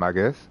 bedtime, I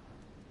guess.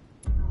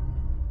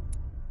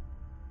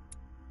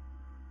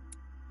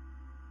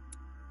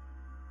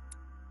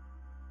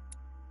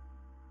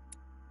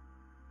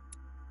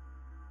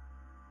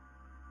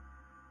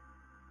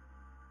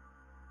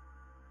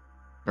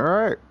 All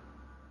right.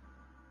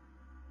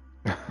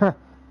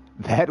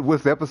 That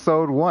was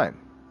episode 1.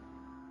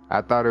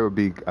 I thought it would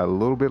be a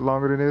little bit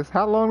longer than this.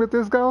 How long did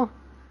this go?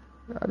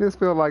 I just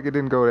feel like it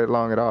didn't go that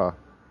long at all.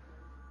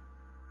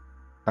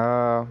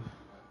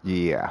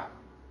 Yeah.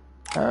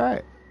 All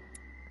right.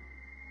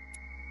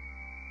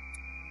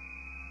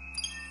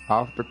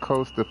 Off the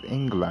coast of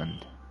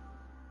England.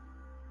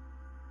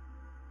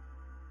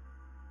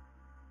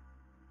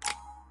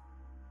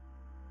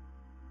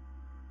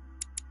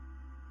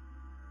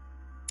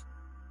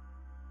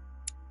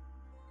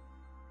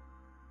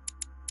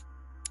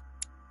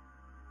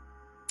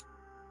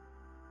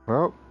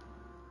 Well,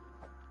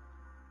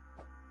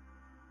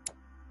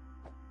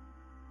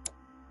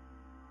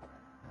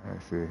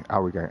 let's see.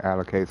 Are we going to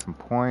allocate some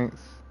points?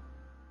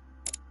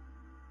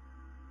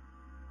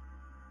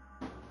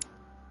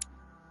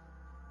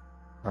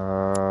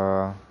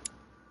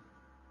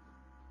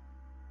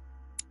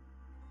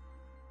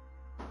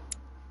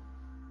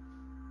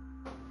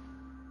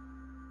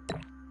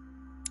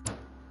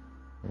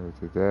 Go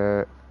to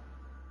that.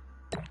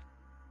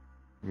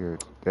 Go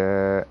to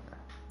that.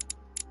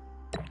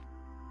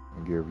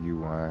 And give you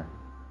one.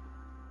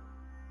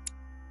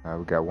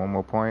 We got one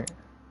more point.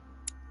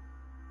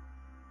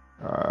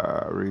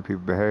 Read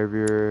people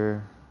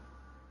behavior.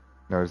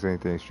 Notice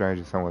anything strange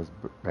in someone's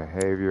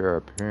behavior or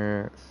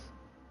appearance.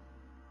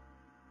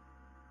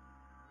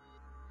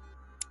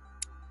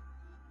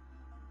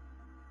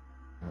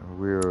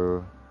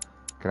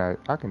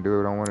 I can do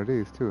it on one of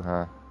these too,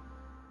 huh?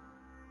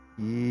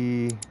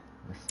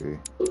 Let's see.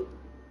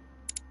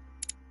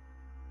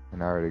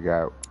 And I already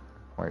got a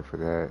point for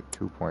that,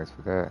 2 points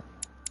for that.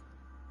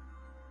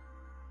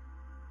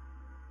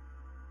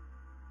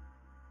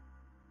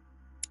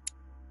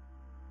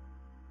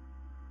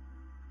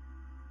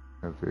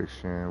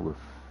 Eviction with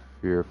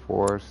fear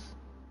force.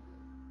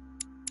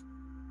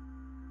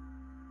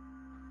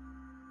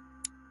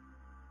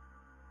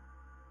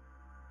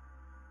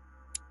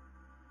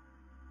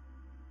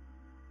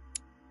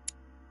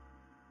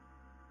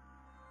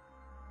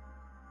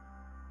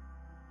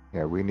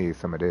 Yeah, we need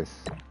some of this.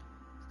 Let's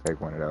take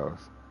one of those.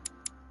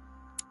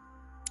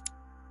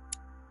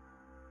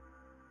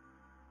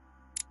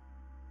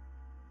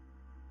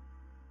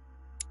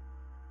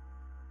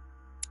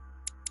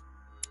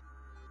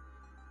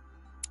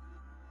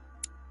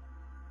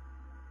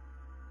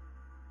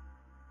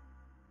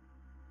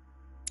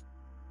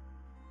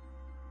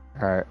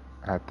 Alright,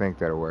 I think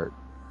that'll work.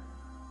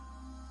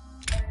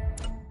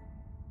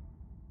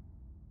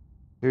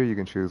 Here you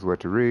can choose what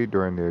to read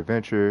during the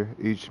adventure.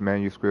 Each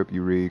manuscript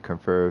you read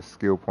confers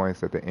skill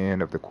points at the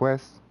end of the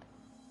quest.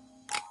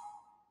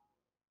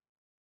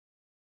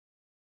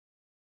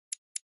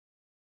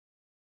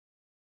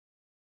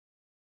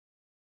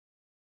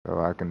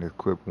 So I can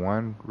equip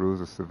one,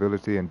 rules of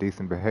civility and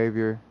decent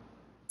behavior.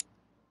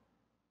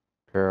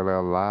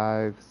 Parallel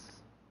lives.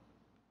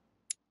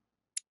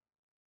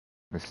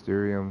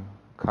 Mysterium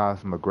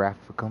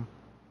Cosmographicum.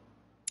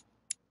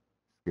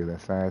 Skill in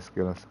science,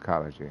 skill in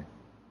psychology.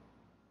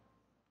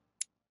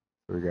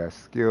 So we got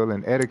skill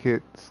in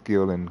etiquette,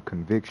 skill in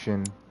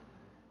conviction,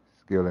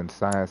 skill in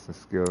science, and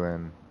skill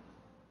in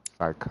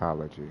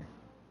psychology.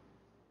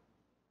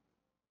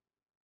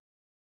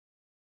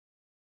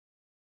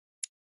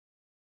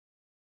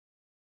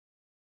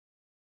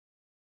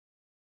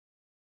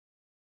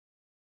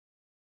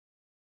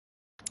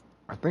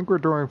 I think we're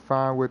doing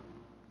fine with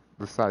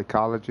the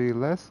psychology.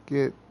 Let's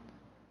get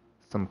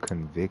some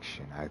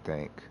conviction, I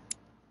think.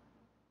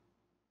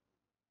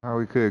 Oh,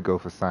 we could go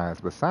for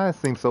science, but science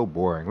seems so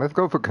boring. Let's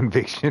go for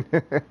conviction.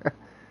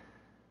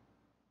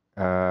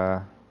 uh,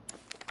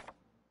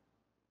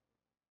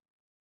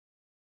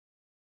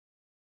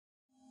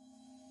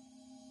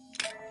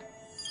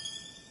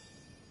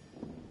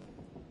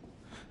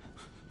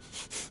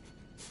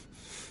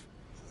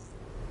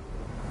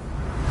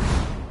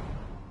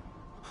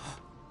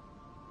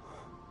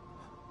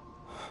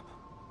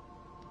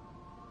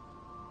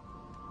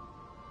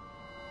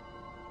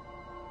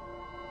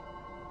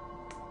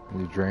 are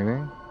you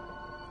dreaming?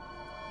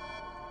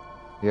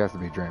 He has to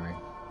be dreaming.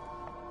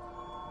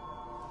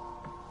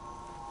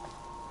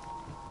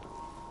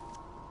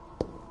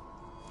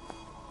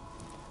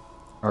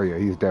 Oh yeah,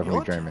 he's definitely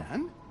Your dreaming.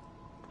 turn?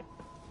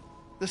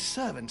 The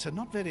servants are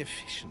not very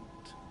efficient.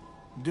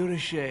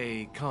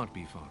 Durocher can't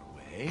be far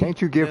away.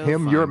 Can't you give They'll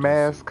him your find you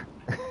mask?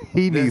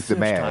 He soon. needs the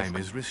Their search mask.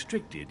 time is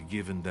restricted,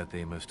 given that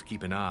they must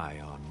keep an eye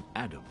on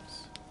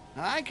Adams.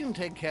 I can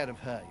take care of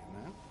her,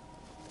 you know.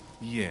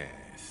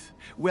 Yes.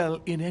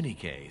 Well, in any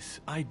case,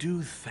 I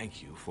do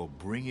thank you for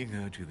bringing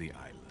her to the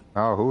island.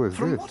 Oh, who is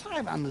From this? what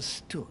I've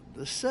understood,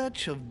 the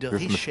search of This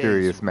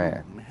mysterious Durocher's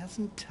man. room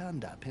hasn't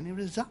turned up any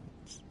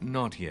results.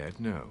 Not yet,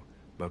 no.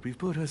 But we've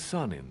put her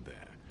son in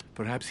there.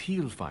 Perhaps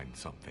he'll find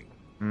something.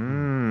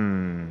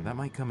 That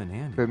might come in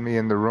handy. Put me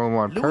in the room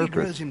on Louis purpose.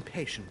 grows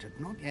impatient at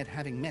not yet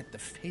having met the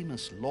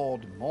famous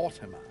Lord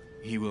Mortimer.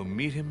 He will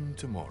meet him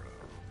tomorrow.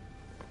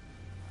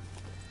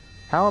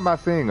 How am I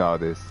seeing all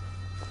this?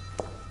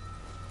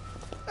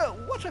 Oh,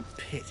 what a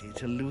pity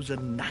to lose a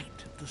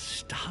knight at the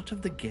start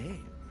of the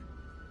game.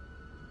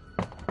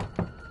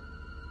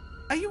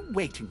 Are you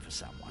waiting for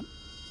someone?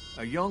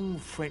 A young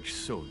French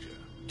soldier.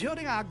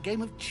 During our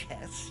game of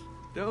chess?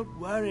 Don't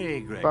worry,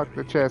 Gregory. Fuck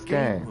the chess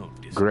game.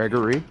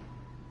 Gregory?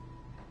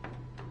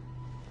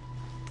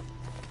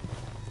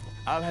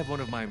 I'll have one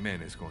of my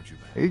men escort you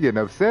back. He getting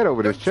upset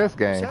over this Don't chess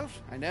trouble game.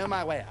 yourself. I know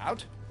my way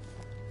out.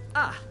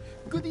 Ah,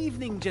 good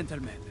evening,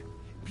 gentlemen.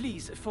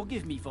 Please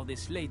forgive me for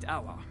this late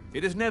hour.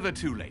 It is never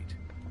too late,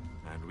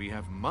 and we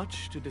have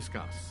much to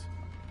discuss.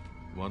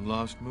 One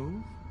last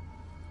move?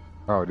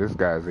 Oh, this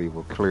guy's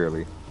evil,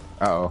 clearly.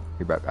 Uh-oh.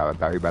 I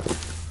thought he about to...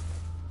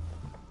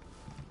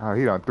 Oh,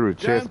 he done threw a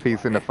chess Don't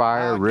piece in the worry.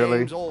 fire, Our really?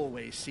 games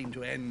always seem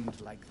to end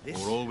like this.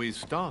 Or always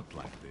start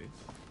like this?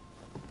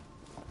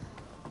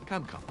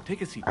 Come,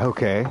 take a seat.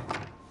 Okay.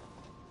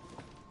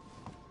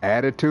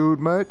 Attitude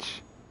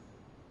much?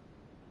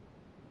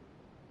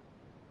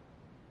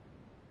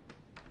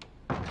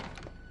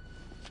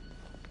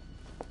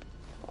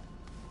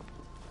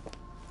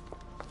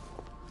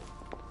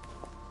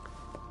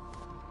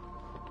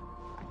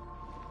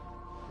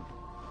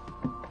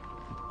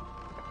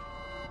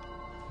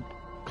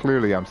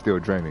 Clearly I'm still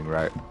dreaming,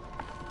 right?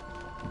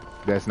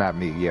 That's not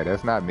me. Yeah,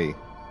 that's not me.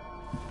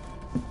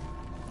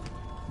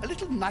 A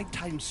little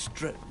nighttime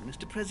stroll,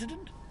 Mr.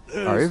 President?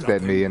 Oh, is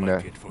that me in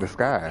the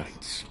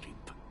skies?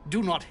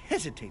 Do not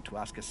hesitate to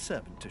ask a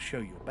servant to show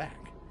you back.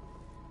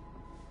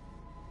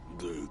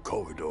 The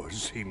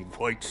corridors seem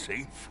quite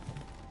safe.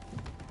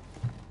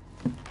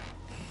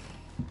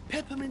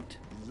 Peppermint,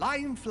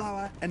 lime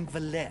flower, and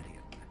valerian.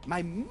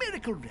 My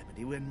miracle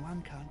remedy when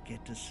one can't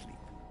get to sleep.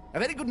 A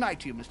very good night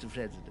to you, Mr.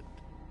 President.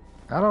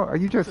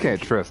 You just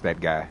can't trust that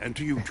guy. And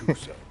to you too,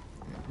 sir.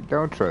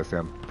 Don't trust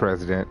him,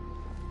 President.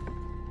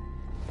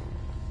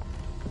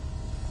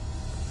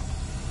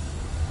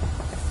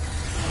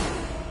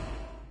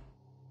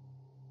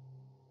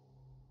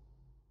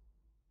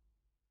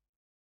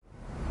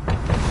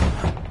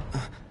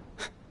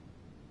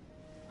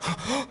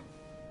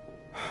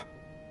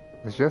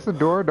 It's just a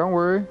door, don't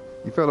worry.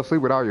 You fell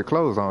asleep with all your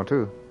clothes on,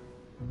 too.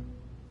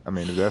 I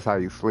mean, if that's how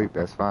you sleep,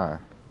 that's fine.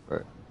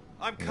 But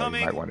I'm you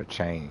coming. might want to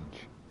change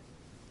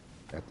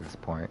at this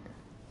point.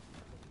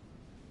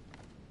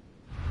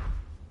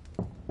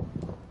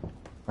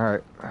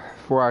 Alright,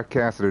 before I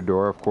cancel the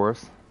door, of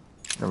course,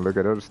 and look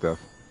at other stuff.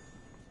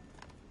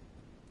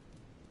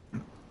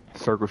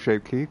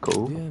 Circle-shaped key,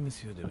 cool. Dear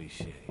Monsieur de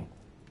Richet,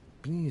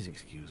 please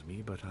excuse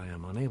me, but I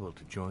am unable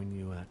to join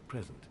you at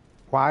present.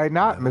 Why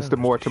not, However, Mr. rest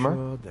Mortimer?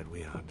 assured that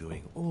we are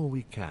doing all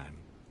we can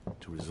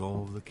to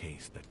resolve the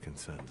case that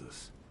concerns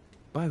us.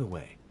 By the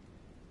way,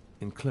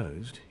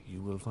 enclosed,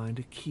 you will find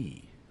a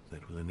key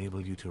that will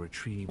enable you to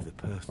retrieve the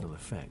personal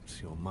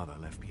effects your mother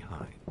left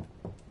behind.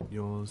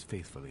 Yours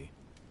faithfully,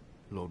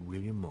 Lord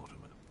William Mortimer.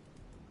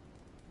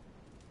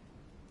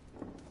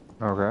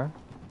 Okay.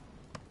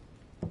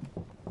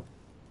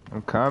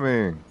 I'm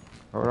coming.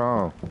 Hold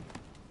on.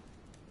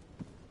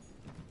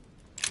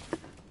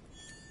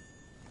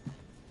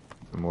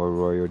 more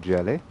royal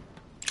jelly.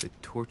 The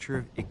torture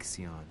of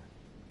Ixion,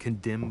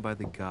 condemned by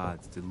the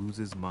gods to lose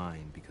his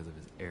mind because of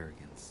his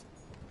arrogance.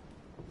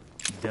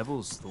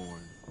 Devil's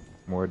Thorn.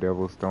 More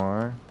devil's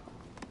thorn.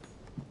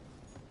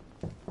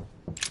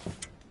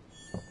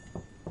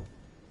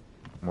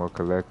 More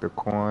collector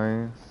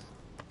coins.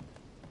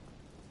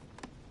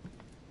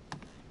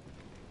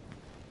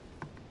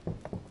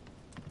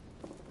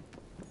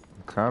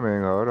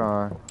 Coming, hold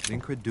on. The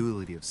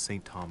incredulity of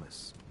St.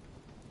 Thomas.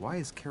 Why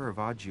is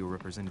Caravaggio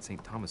representing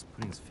St. Thomas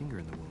putting his finger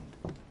in the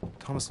wound?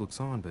 Thomas looks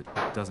on but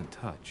doesn't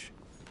touch.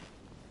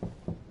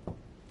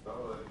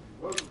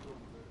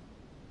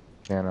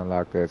 Can't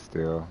unlock that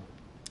still.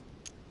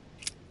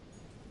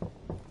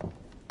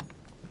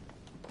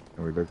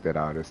 And we looked at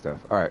all this stuff.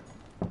 Alright.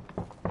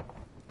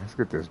 Let's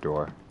get this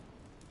door.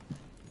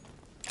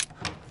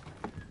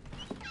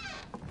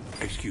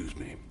 Excuse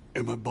me.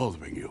 Am I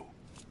bothering you?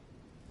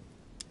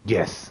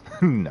 Yes.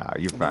 Nah,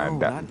 you're fine.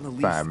 No, not in the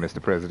least. Fine,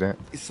 Mr. President.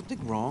 Is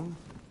something wrong?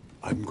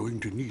 I'm going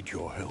to need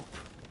your help.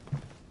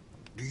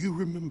 Do you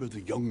remember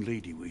the young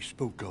lady we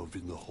spoke of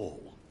in the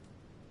hall?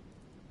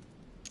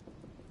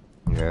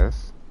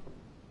 Yes.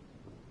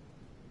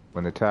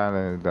 When the tile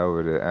is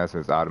over, the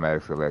answer is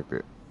automatically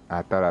selected.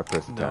 I thought I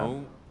pressed the tile.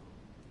 No.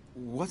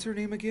 What's her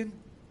name again?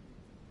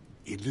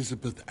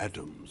 Elizabeth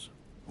Adams.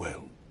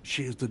 Well,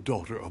 she is the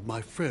daughter of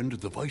my friend,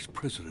 the Vice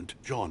President,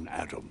 John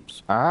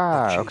Adams.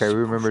 Ah, okay, we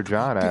remember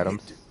John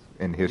Adams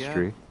in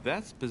history. Yeah,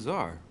 that's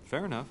bizarre.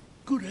 Fair enough.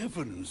 Good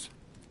heavens!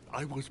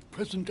 I was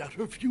present at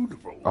her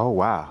funeral. Oh,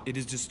 wow. It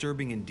is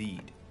disturbing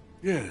indeed.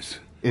 Yes.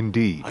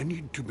 Indeed. I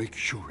need to make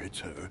sure it's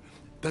her.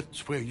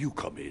 That's where you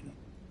come in.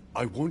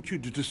 I want you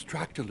to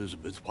distract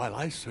Elizabeth while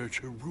I search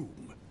her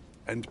room.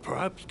 And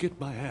perhaps get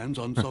my hands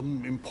on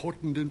some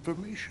important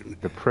information.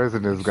 The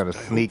president is going to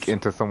sneak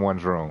into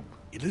someone's room.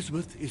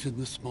 Elizabeth is in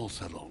the small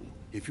salon.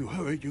 If you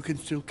hurry, you can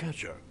still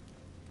catch her.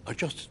 I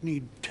just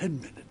need 10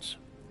 minutes.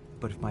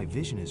 But if my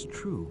vision is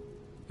true,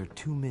 there are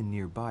two men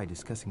nearby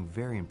discussing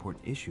very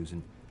important issues,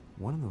 and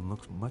one of them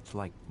looks much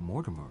like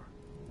Mortimer.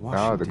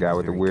 Oh, the guy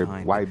with the weird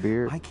white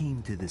beard? I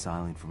came to this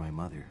island for my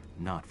mother,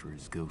 not for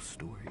his ghost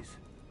stories.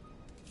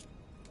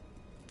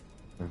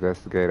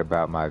 Investigate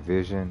about my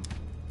vision.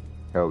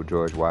 Help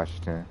George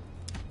Washington.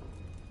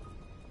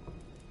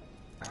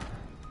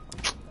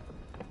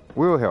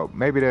 We'll help.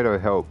 Maybe that'll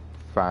help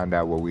find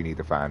out what we need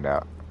to find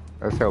out.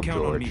 Let's help Count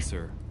George. on me,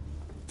 sir.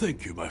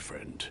 Thank you, my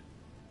friend.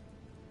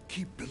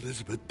 Keep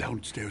Elizabeth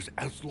downstairs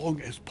as long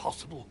as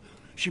possible.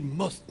 She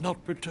must not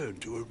return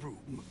to her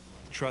room.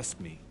 Trust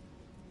me.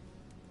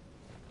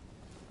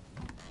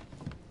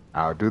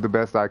 I'll do the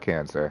best I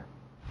can, sir.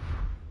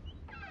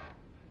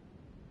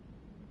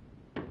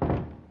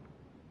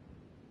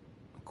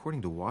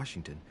 According to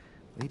Washington,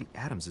 Lady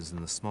Adams is in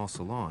the small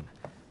salon.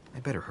 I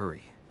better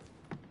hurry.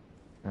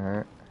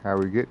 Alright, how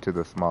we get to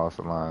the small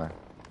salon?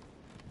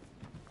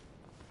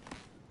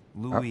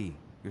 Louis,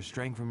 you're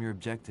straying from your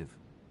objective.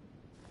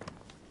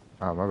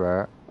 Oh, my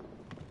bad.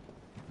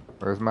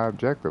 Where's my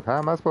objective? How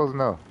am I supposed to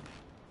know?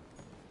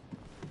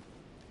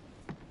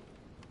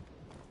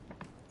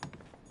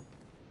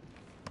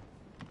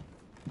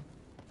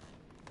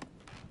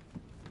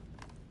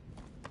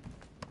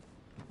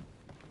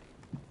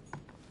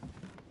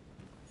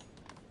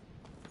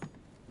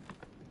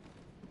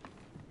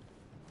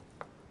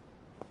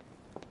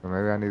 So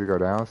maybe I need to go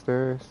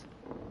downstairs?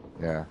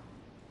 Yeah.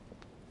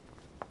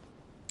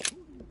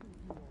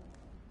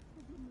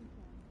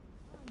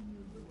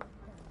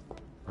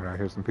 I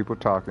hear some people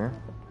talking.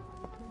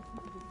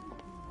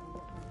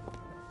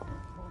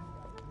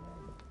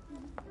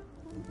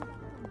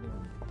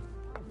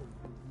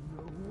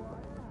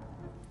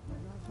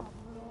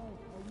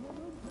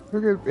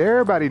 Look at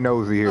everybody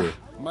nosy here.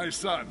 My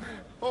son.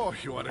 Oh,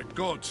 you are a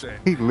godsend.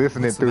 He's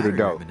listening through the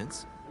door.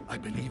 I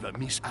believe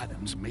Miss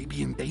Adams may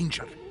be in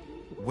danger.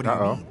 What do you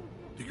mean?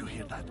 Do you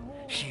hear that?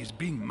 She is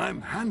being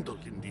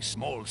manhandled in the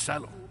small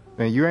salon.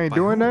 And you ain't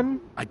doing nothing?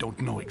 I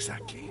don't know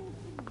exactly.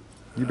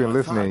 You've been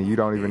listening and you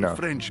don't even know. A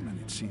Frenchman,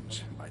 it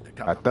seems. By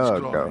the A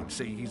thug, though.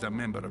 say he's a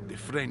member of the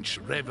French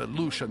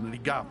Revolutionary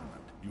Government.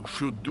 You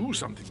should do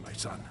something, my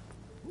son.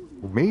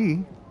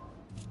 Me?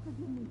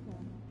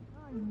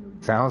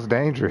 Sounds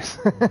dangerous.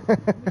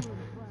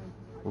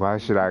 Why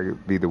should I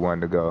be the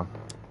one to go?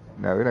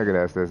 No, we're not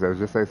gonna ask this.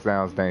 Just say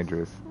sounds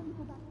dangerous.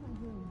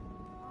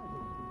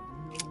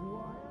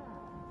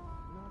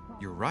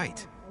 You're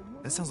right.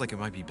 That sounds like it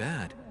might be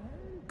bad.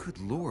 Good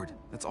Lord,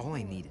 that's all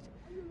I needed.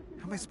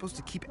 How am I supposed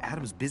to keep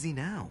Adams busy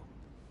now?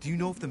 Do you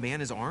know if the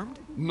man is armed?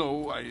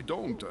 No, I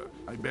don't.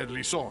 I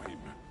barely saw him.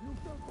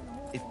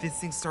 If this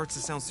thing starts to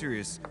sound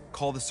serious,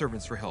 call the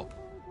servants for help.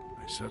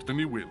 I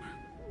certainly will.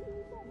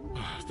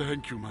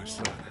 Thank you, my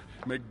son.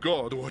 May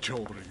God watch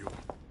over you.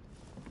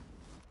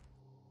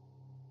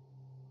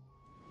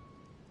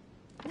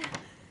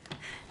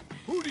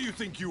 Who do you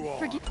think you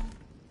are?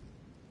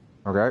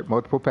 Okay,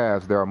 multiple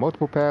paths. There are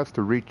multiple paths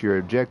to reach your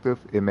objective.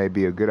 It may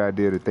be a good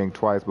idea to think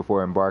twice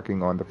before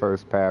embarking on the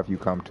first path you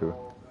come to.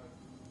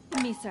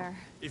 me, sir.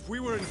 If we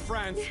were in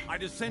France,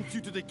 I'd have sent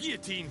you to the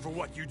guillotine for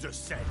what you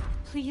just said.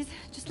 Please,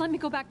 just let me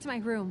go back to my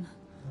room.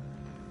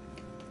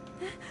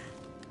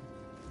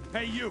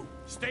 Hey, you!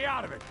 Stay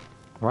out of it!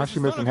 Why is she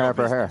missing half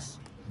her hair?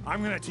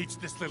 I'm gonna teach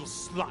this little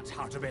slut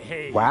how to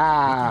behave.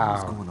 Wow.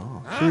 What's going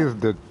on? She is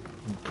the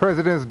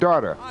president's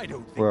daughter. I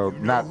don't think Well, you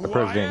know not the who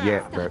president I am.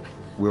 yet, but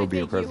will be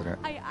a Thank you. president.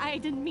 I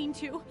didn't mean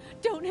to.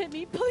 Don't hit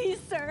me, please,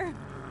 sir.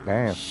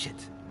 Damn. Shit.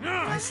 If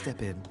I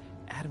step in,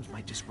 Adams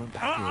might just run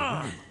back to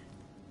her room.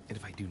 And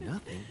if I do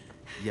nothing,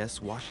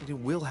 yes,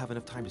 Washington will have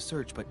enough time to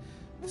search, but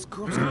this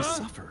girl's gonna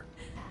suffer.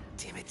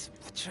 Damn it.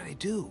 What should I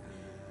do?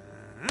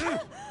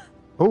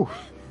 Oh.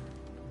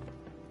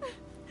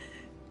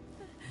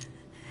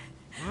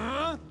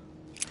 Huh?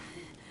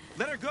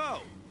 Let her go!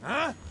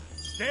 Huh?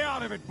 Stay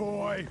out of it,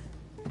 boy!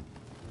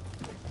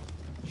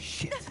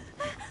 Shit.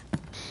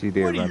 She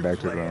did What are run you back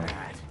to the playing room.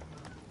 at?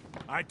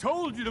 I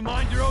told you to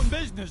mind your own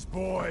business,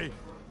 boy.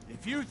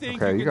 If you think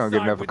Okay, you you can gonna get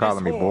side enough for with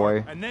calling this me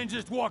whore boy. and then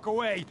just walk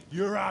away,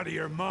 you're out of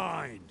your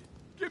mind.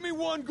 Give me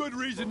one good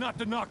reason not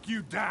to knock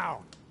you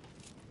down.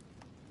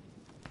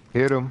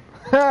 Hit him.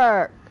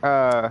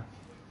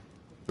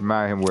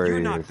 Remind him where You're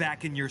he not is.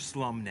 back in your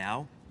slum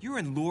now. You're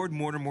in Lord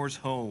Mortimer's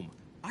home.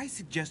 I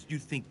suggest you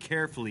think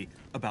carefully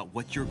about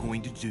what you're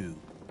going to do.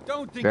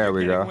 Don't think There you're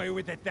we getting go. away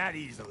with it that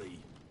easily.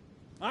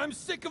 I'm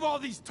sick of all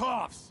these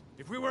toffs.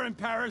 If we were in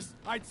Paris,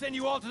 I'd send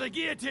you all to the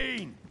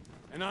guillotine.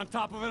 And on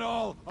top of it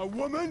all, a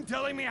woman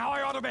telling me how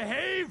I ought to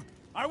behave?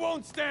 I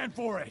won't stand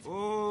for it.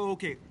 Oh,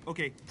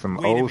 okay. Some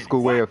Wait a old minute.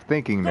 school way of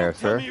thinking there, Don't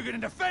tell sir. me you're gonna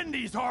defend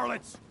these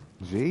harlots.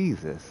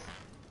 Jesus.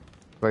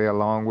 Play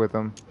along with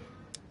him.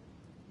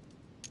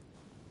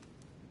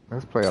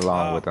 Let's play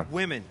along with him.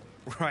 Women,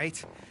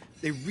 right?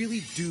 They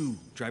really do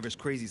drive us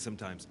crazy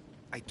sometimes.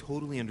 I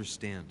totally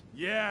understand.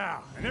 Yeah,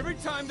 and every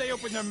time they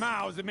open their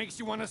mouths, it makes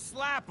you want to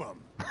slap them.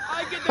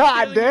 I get the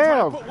God feeling you're trying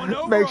damn. to put one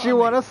over Makes you on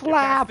wanna me.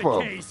 slap If that's 'em.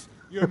 the case,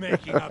 you're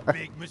making a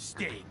big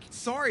mistake.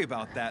 Sorry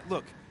about that.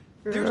 Look,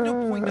 there's no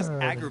point in us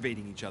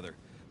aggravating each other.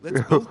 Let's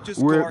both just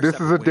go our This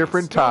is a separate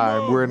different ways.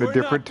 time. No, We're in a we're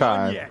different not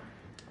done time. yet.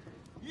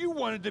 You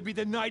wanted to be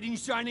the knight in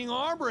shining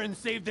armor and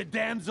save the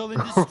damsel in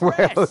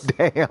distress. Well,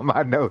 damn,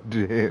 I know,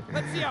 Jim.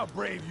 Let's see how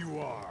brave you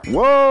are.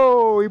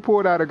 Whoa, he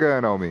pulled out a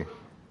gun on me.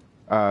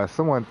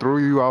 Someone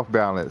threw you off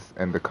balance,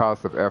 and the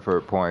cost of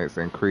effort points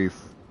increase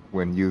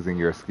when using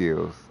your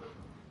skills.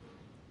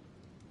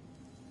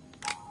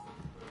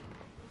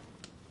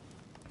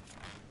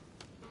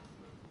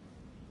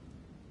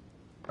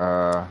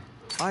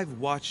 I've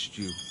watched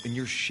you, and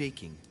you're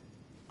shaking.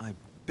 I'm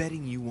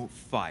betting you won't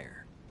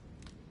fire.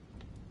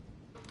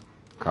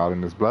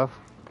 Calling this bluff.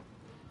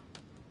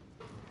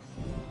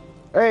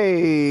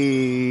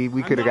 Hey,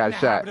 we could have got I'm not in the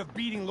shot. habit of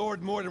beating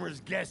Lord Mortimer's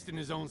guest in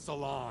his own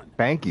salon.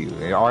 Thank you.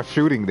 Or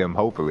shooting them,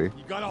 hopefully.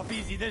 You got off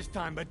easy this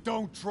time, but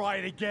don't try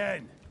it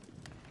again.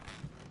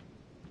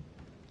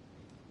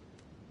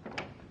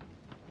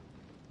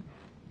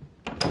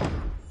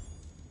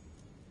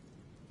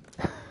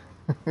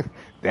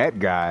 That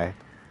guy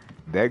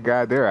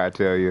there, I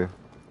tell you,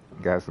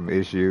 got some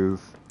issues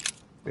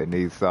that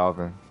need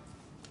solving.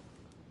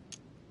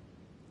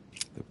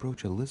 The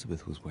brooch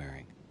Elizabeth was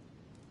wearing.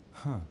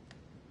 Huh.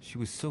 She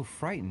was so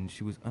frightened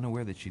she was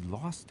unaware that she'd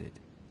lost it.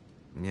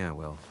 Yeah,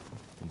 well,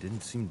 it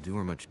didn't seem to do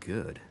her much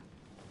good.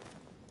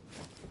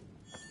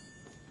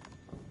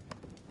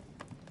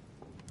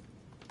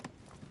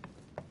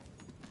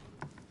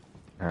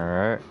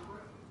 Alright.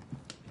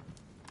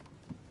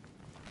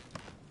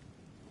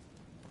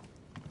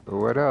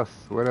 What else?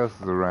 What else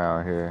is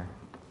around here?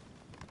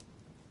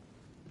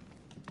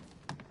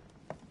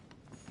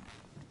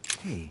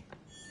 Hey,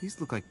 these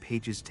look like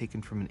pages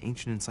taken from an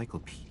ancient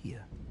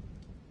encyclopedia.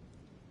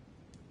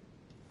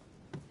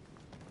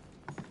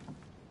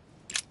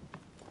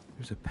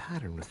 There's a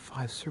pattern with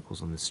 5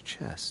 circles on this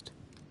chest.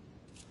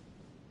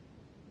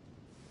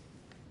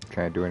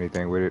 Can't do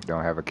anything with it.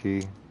 Don't have a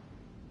key.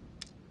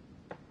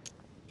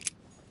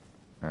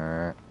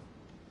 Alright.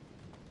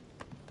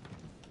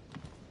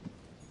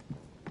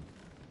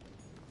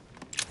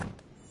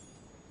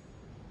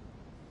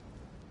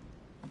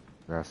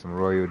 Got some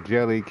royal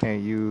jelly,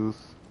 can't use.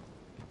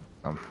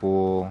 I'm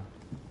full.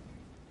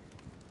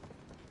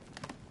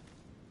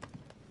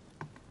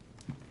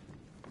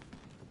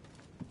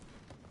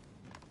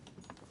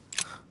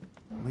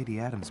 Lady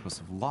Adams must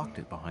have locked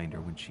it behind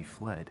her when she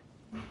fled.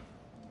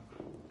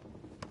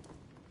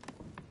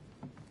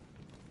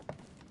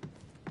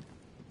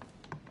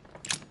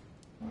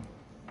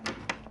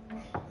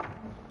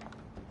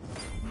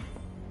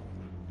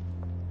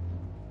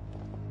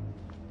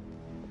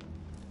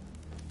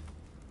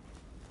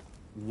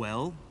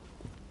 Well,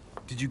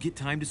 did you get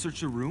time to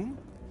search the room?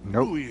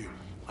 Nope. Louis,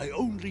 I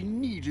only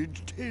needed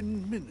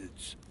 10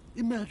 minutes.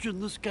 Imagine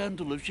the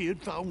scandal if she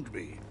had found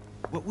me.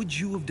 What would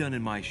you have done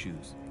in my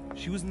shoes?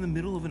 She was in the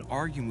middle of an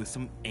argument with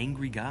some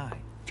angry guy.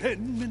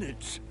 10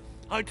 minutes.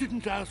 I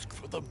didn't ask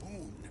for the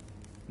moon.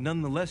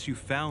 Nonetheless, you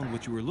found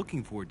what you were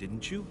looking for,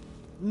 didn't you?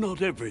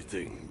 Not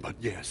everything, but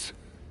yes.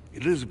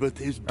 Elizabeth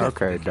is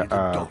Okay, definitely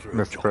the daughter of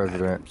Mr. John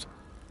President. Adams.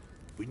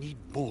 We need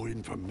more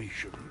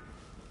information.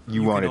 You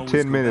You can wanted always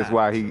 10 go minutes back.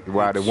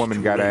 while the It's woman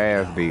too got her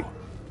late ass now. beat,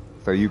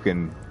 so you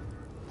can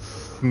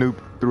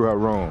snoop through her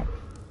room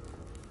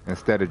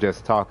instead of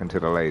just talking to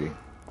the lady.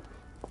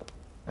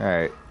 All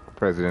right,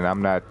 President,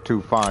 I'm not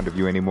too fond of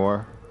you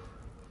anymore.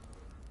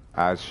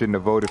 I shouldn't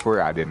have voted for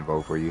you. I didn't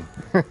vote for you.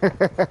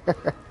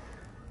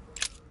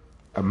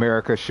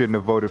 America shouldn't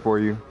have voted for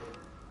you.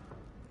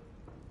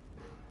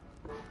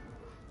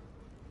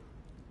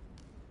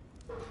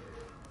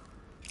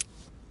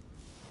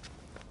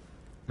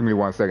 Give me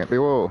 1 second.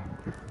 Whoa.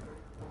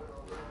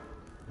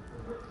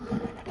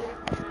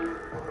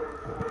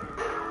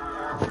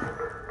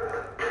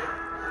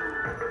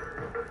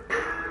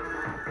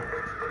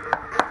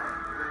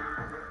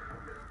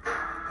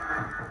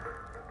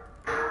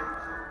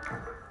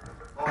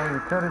 Can you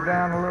cut it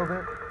down a little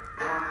bit?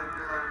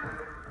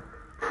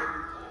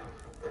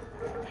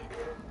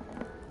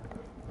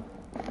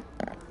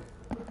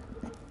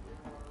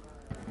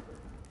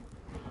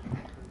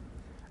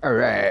 All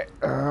right.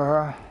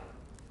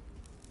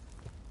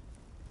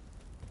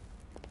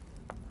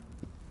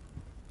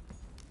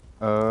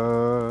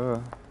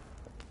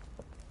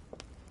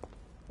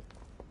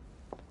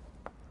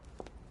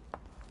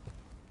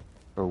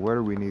 So where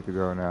do we need to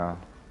go now?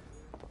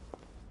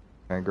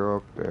 Can't go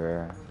up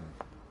there.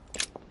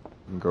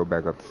 We can go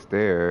back up the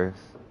stairs.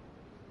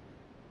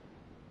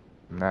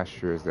 I'm not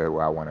sure is that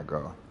where I want to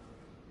go,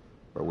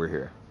 but we're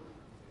here.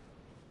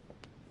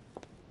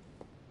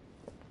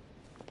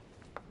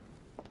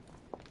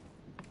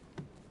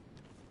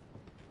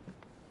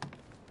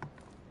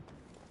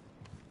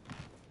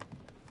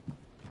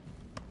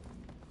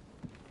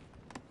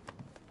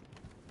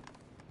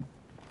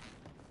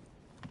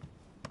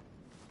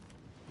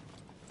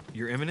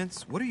 Your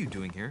Eminence, what are you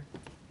doing here?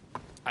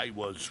 I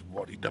was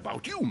worried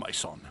about you, my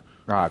son.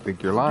 I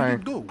think you're How lying.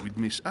 did it go with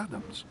Miss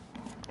Adams?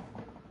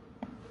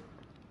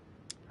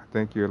 I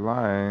think you're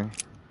lying.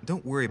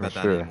 Don't worry about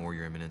that sure. anymore,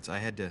 Your Eminence. I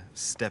had to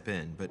step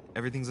in, but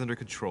everything's under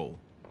control.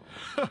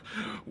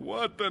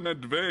 What an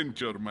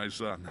adventure, my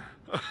son.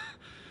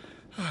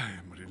 I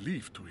am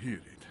relieved to hear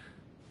it.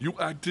 You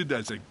acted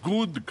as a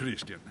good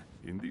Christian.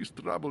 In these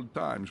troubled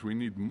times, we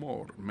need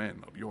more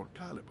men of your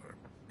caliber.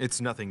 It's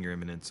nothing, Your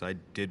Eminence. I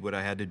did what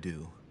I had to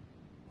do.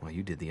 Well,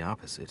 you did the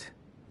opposite.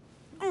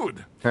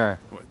 Good. Huh.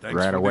 Well, thanks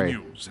Ran for away. the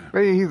news.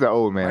 But he's an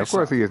old man. My Of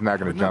course son, he is not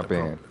going to another jump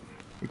in. problem.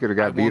 He could have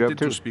got beat I up wanted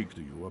too. to speak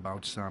to you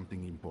about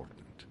something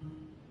important.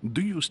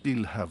 Do you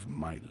still have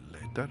my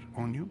letter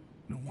on you?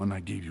 The one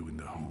I gave you in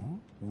the hall?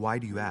 Why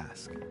do you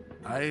ask?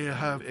 I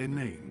have a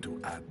name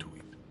to add to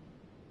it.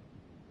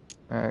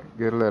 All right,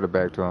 get a letter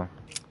back to him.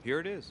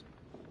 Here it is.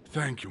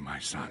 Thank you, my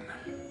son.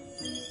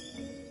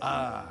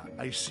 Ah,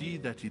 I see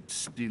that it's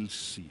still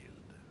sealed.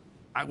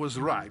 I was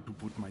right to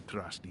put my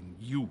trust in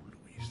you,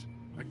 Louise.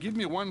 Now, give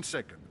me 1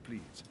 second,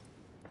 please.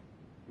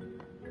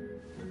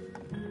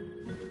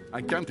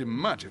 I can't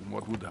imagine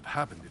what would have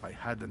happened if I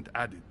hadn't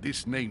added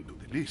this name to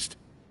the list.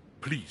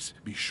 Please,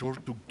 be sure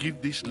to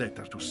give this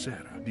letter to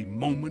Sarah the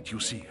moment you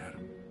see her.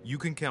 You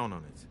can count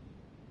on it.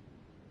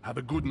 Have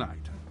a good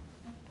night.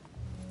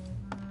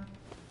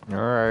 All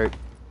right,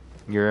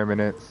 Your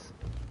Eminence.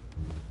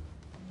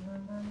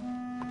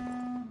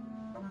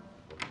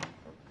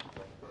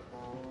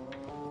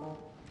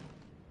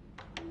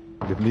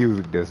 The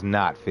music does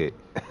not fit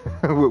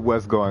with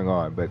what's going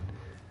on, but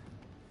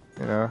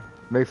you know,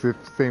 makes it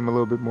seem a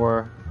little bit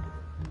more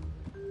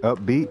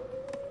upbeat,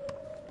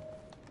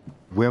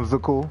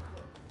 whimsical.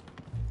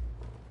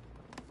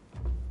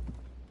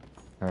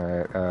 All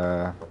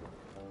right,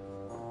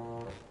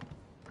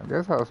 I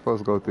guess I was supposed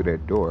to go through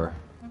that door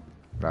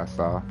that I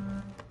saw.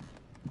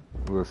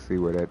 We'll see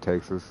where that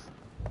takes us.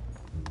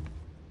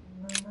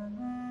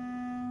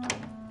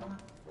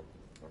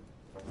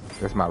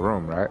 That's my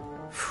room, right?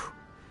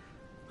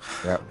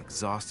 Yep. I'm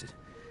exhausted.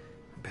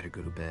 I better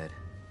go to bed.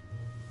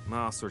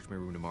 I'll search my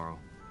room tomorrow.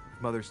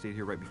 If Mother stayed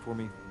here right before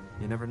me,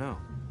 you never know.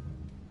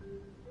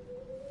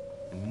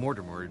 And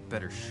Mortimer had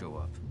better show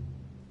up.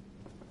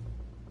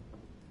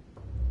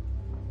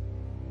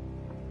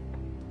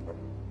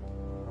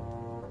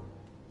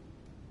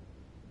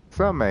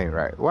 Something ain't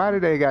right. Why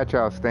did they got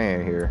y'all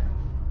staying here?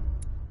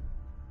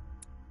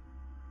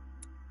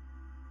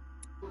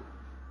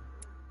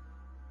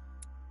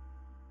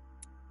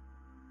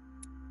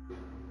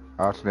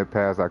 Alternate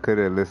paths. I could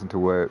have listened to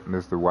what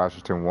Mr.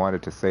 Washington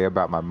wanted to say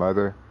about my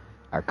mother.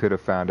 I could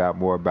have found out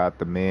more about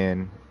the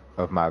men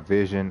of my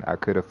vision. I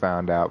could have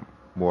found out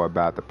more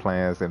about the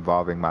plans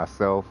involving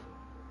myself.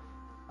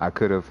 I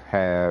could have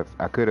had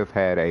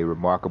a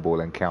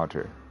remarkable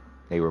encounter.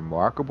 A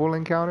remarkable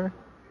encounter?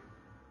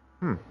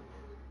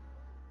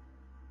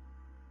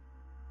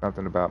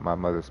 Something about my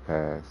mother's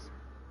past.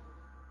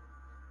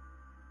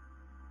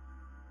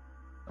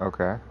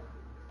 Okay.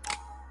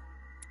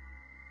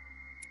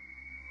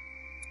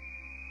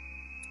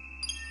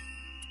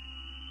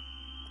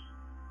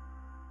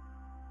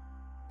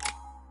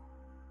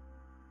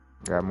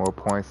 Got more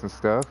points and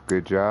stuff.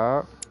 Good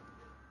job.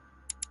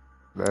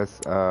 Let's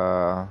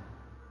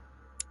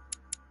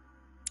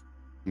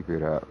keep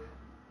it up.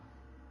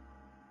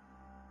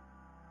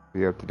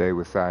 Be up to date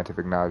with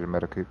scientific knowledge and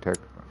medical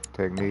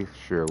techniques?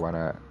 Sure, why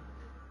not?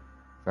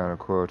 Sound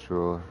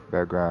cultural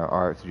background,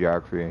 arts,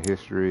 geography, and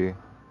history.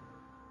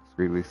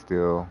 Discreetly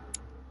still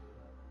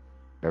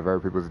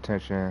divert people's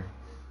attention.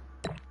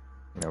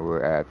 You know,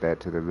 we'll add that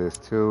to the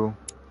list too.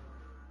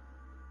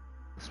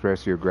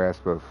 Express your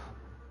grasp of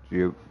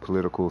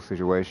geopolitical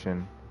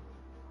situation.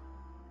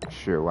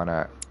 Sure, why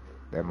not?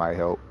 That might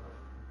help.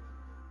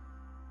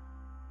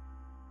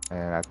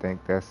 And I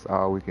think that's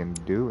all we can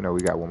do. No,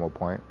 we got one more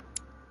point.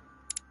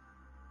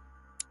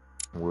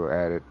 We'll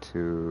add it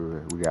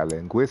to, we got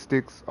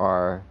linguistics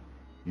or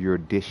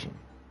erudition.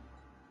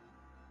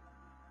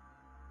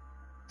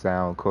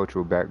 Sound,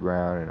 cultural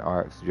background, and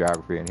arts,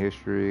 geography, and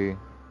history. You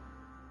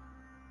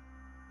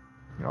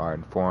know, art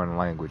and foreign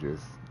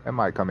languages. That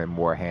might come in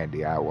more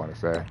handy, I want to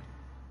say.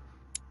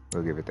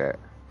 We'll give it that.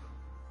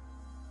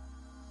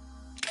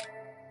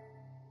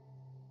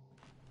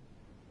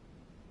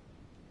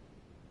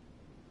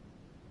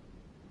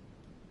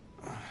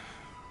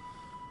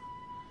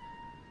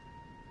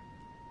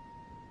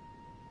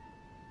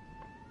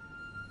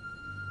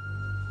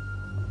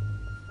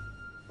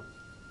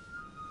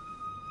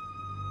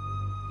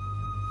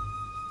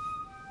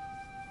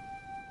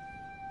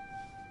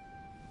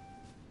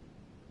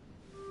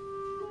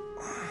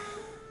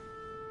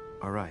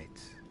 Alright,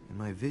 in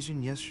my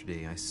vision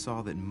yesterday, I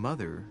saw that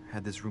Mother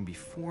had this room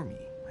before me.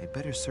 I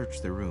better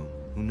search the room.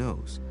 Who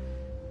knows?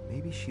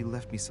 Maybe she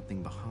left me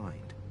something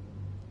behind.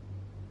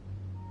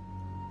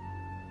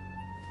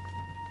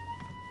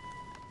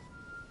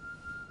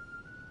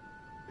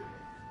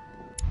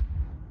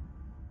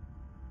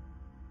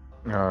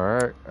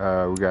 Alright,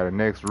 we got a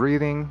next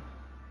reading.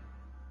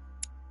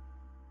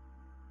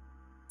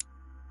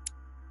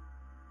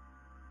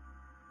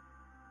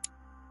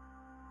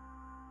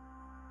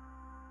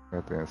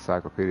 That the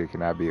encyclopedia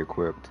cannot be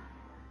equipped.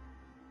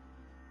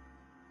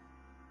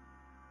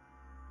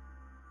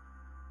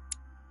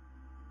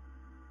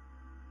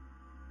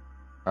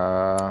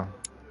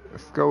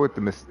 Let's go with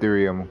the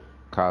Mysterium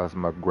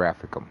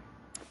Cosmographicum.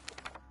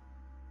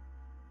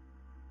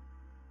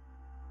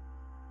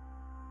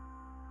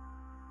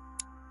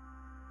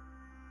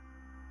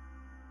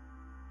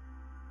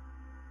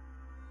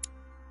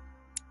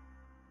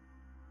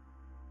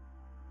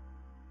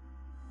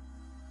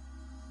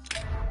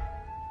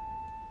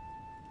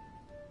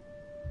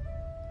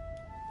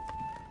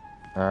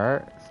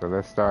 Alright, so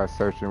let's start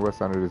searching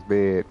what's under this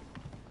bed.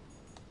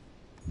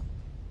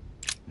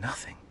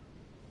 Nothing.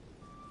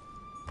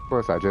 Of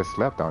course, I just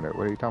slept on it.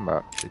 What are you talking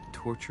about? The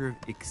torture of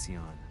Ixion.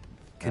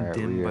 Alright,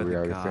 Condemned by we the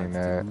already gods seen to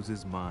that. lose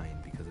his mind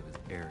because of his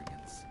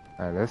arrogance.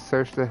 Alright, let's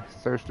search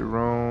the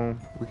room.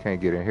 We can't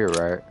get in here,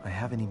 right? I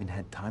haven't even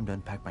had time to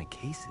unpack my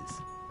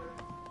cases.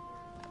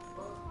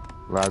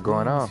 A lot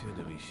going on.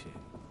 Monsieur de Richet.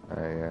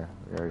 Alright, yeah,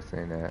 we already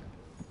seen that.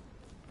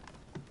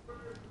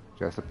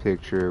 Just a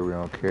picture, we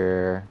don't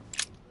care.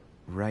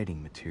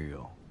 Writing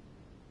material.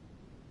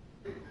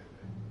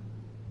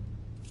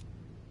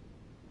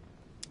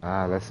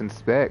 Let's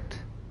inspect.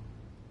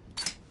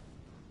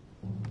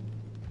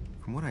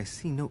 From what I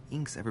see, no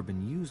ink's ever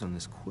been used on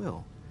this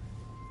quill.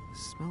 The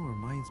smell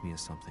reminds me of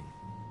something.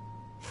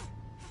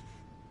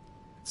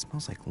 It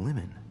smells like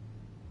lemon.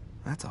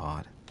 That's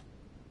odd.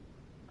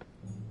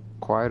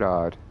 Quite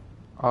odd.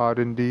 Odd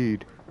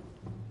indeed.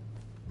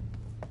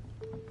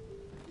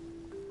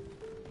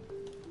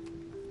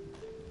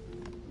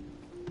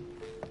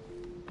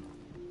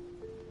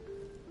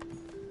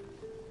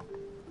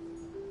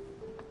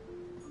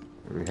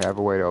 Do we have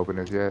a way to open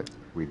this yet?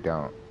 We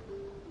don't.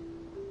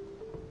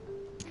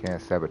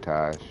 Can't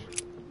sabotage.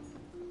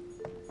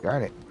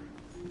 Darn it.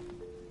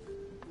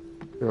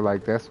 Feel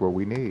like that's what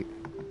we need.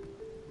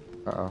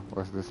 Uh-oh,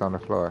 what's this on the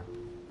floor?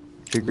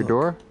 Secret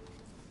door?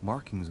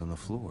 Markings on the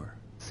floor.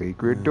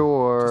 Secret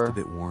door. Just a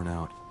bit worn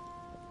out.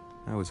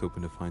 I was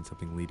hoping to find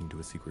something leading to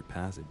a secret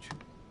passage.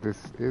 This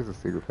is a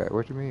secret passage.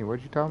 What you mean?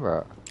 What you talking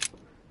about?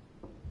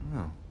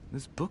 Oh,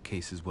 this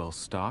bookcase is well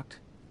stocked.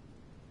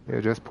 Yeah,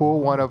 just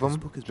pull one of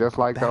them, just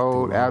like the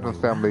old Addams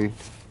Family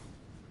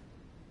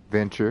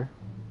venture.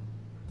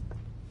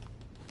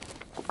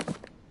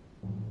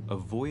 A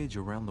Voyage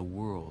Around the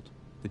World.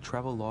 The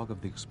travelogue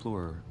of the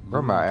explorer.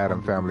 Where my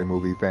Addams Family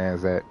movie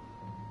fans at?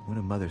 One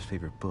of Mother's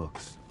favorite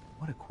books.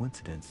 What a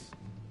coincidence.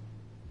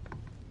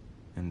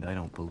 And I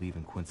don't believe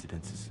in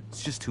coincidences.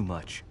 It's just too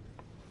much.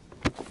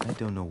 I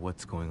don't know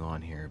what's going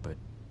on here, but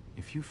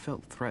if you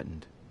felt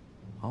threatened,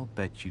 I'll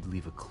bet you'd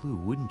leave a clue,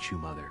 wouldn't you,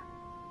 Mother?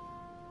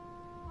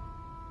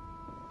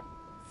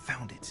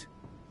 Found it.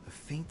 A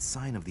faint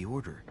sign of the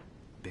order.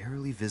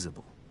 Barely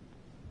visible.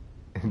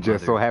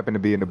 Just so happened to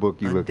be in the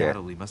book you look at.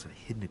 Undoubtedly must have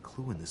hidden a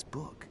clue in this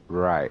book.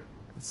 Right.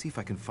 Let's see if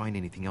I can find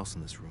anything else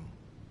in this room.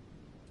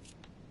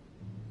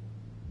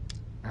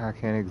 I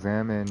can't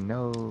examine,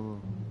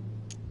 no.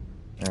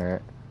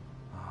 Alright.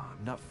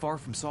 I'm not far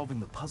from solving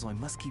the puzzle. I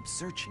must keep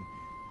searching.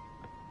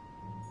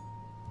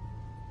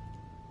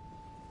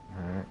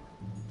 Alright.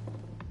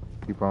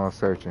 Keep on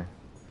searching.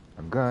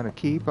 I'm gonna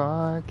keep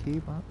on.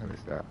 Let me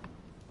stop.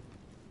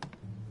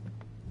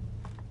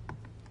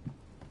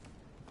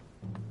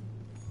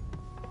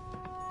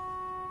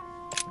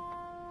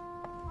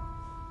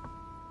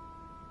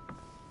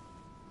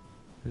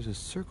 There's a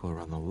circle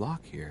around the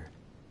lock here.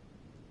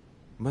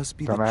 Must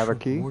be Don't the I have a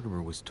trick key?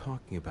 Mortimer was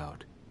talking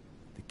about.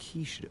 The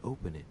key should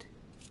open it.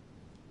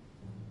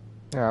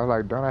 Yeah, I was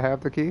like, don't I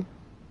have the key?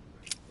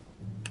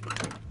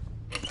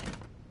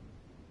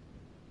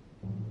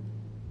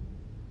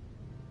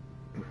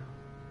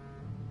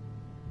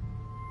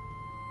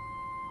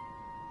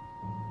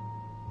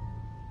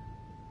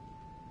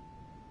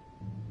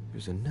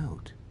 There's a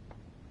note.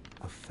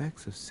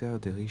 Effects of Sœur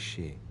de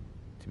Richer,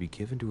 to be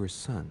given to her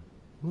son,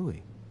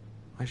 Louis.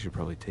 I should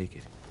probably take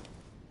it.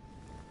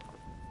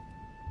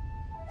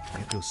 I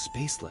have no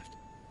space left.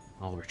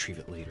 I'll retrieve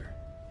it later.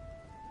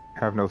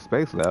 Have no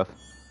space left.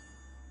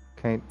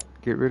 Can't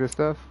get rid of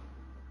stuff?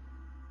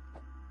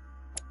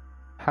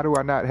 How do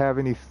I not have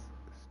any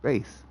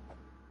space?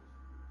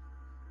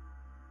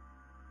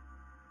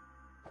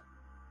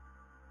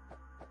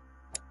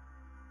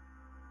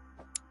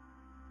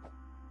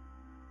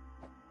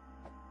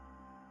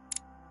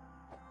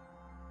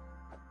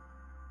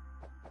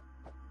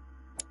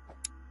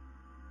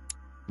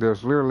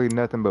 There's literally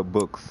nothing but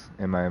books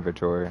in my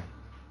inventory.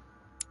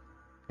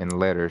 And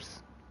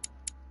letters.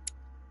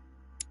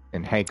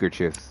 And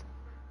handkerchiefs.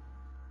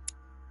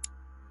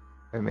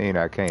 I mean,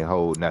 I can't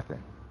hold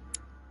nothing.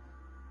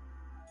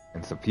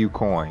 And some few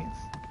coins.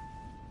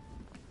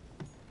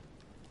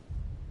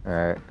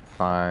 Alright,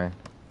 fine.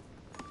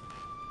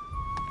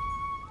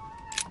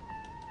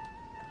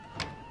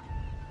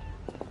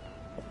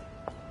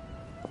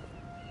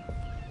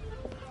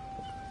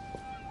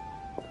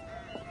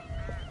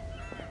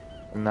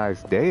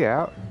 Nice day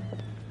out.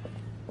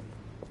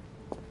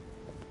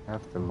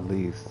 Have to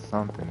leave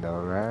something though,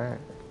 right?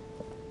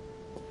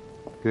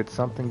 Could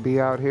something be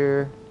out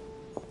here?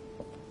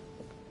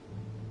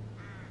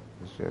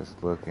 It's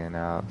just looking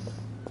out.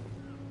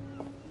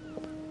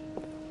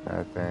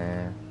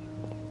 Nothing.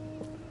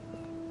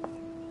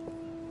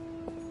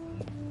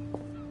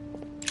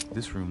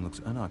 This room looks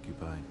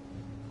unoccupied.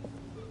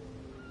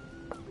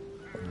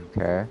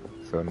 Okay,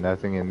 so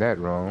nothing in that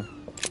room.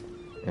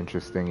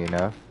 Interesting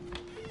enough.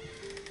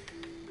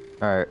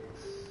 Alright,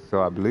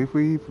 so I believe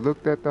we've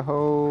looked at the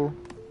whole...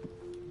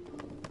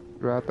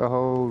 throughout the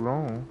whole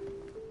room.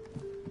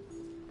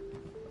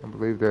 I don't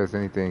believe there's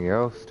anything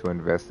else to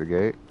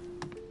investigate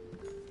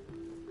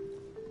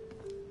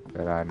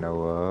that I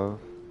know of.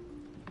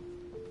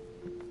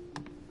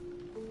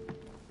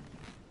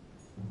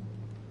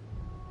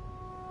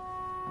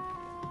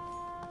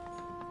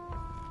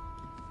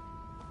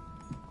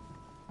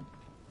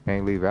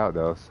 Can't leave out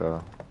though,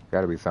 so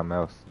gotta be something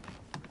else.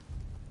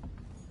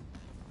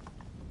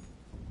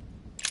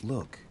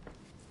 Look,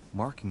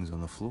 markings on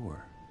the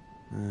floor.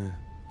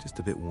 Just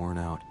a bit worn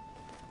out.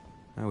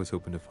 I was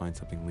hoping to find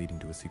something leading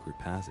to a secret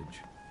passage.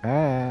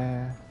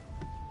 I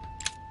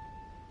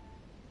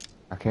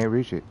can't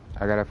reach it.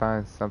 I gotta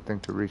find something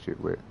to reach it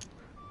with.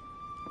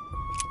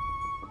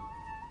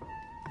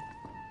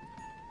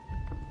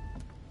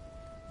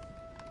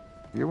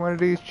 Get one of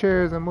these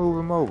chairs and move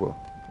them over.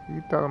 What are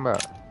you talking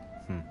about?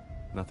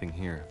 Nothing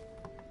here.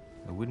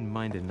 I wouldn't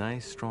mind a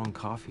nice, strong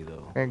coffee,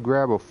 though. And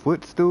grab a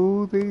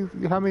footstool? These,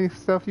 how many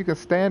stuff you can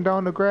stand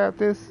on to grab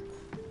this?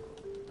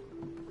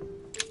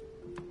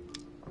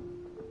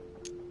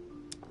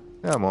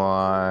 Come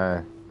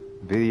on,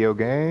 video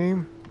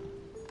game.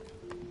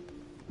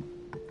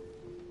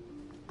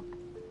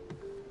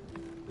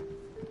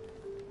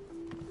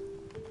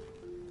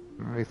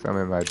 Maybe some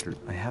in my...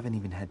 I haven't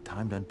even had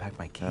time to unpack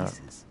my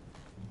cases.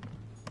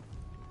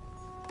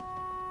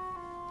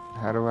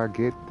 How do I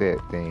get that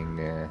thing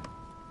then?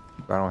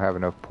 If I don't have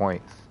enough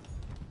points.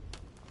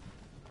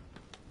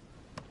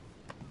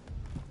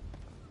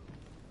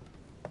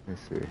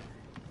 Let's see.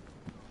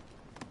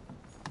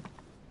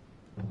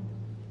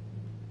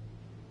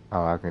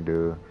 Oh, I can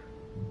do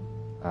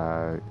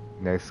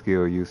next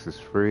skill use is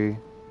free.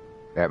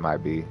 That might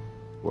be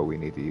what we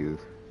need to use.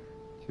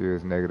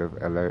 Cures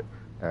negative alert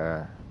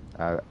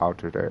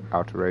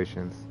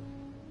alterations.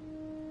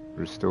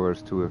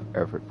 Restores 2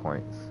 effort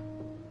points.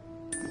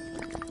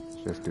 Let's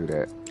just do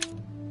that.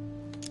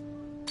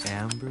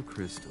 Amber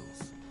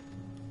crystals.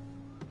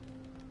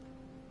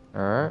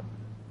 Alright.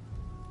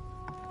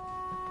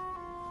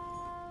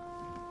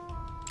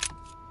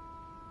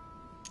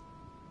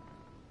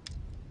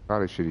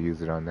 Probably should have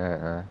used it on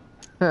that,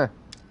 huh?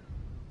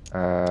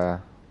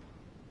 That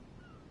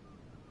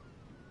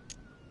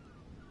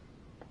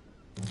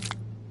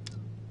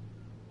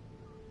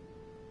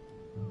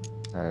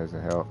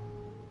doesn't help.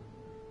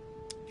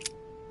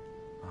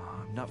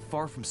 I'm not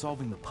far from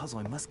solving the puzzle.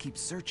 I must keep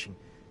searching.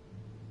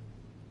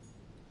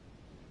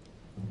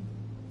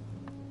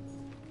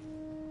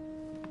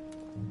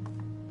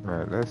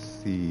 Alright, let's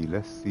see.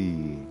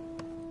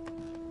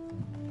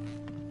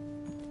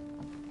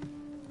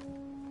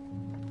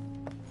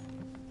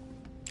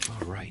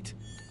 All right,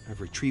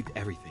 I've retrieved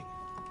everything.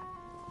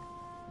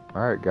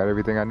 Alright, got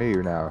everything I need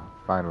now,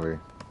 finally.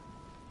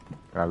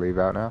 Can I leave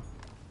out now?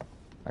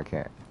 I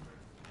can't.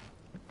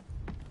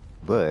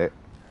 But,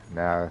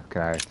 now,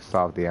 can I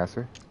solve the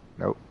answer?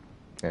 Nope.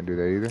 Can't do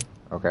that either?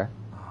 Okay.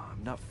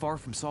 I'm not far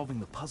from solving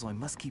the puzzle. I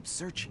must keep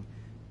searching.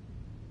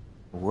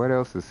 What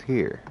else is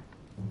here?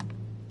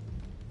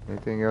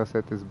 Anything else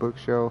at this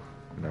bookshelf?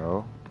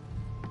 No.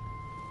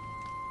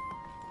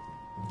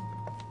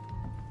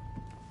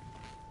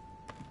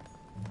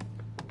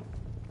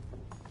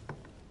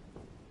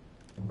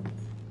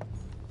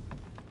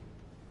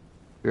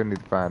 Still need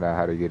to find out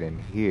how to get in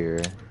here.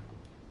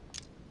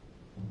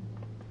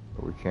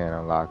 But we can't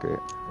unlock it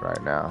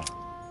right now.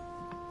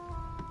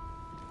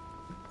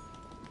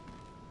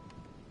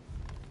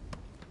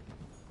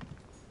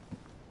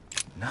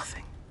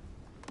 Nothing.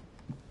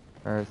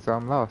 Alright, so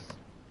I'm lost.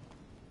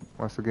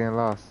 Once again,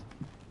 lost.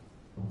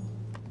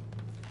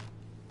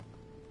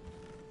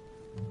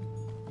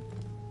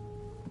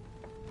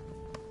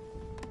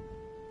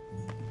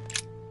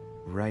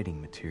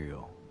 Writing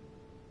material.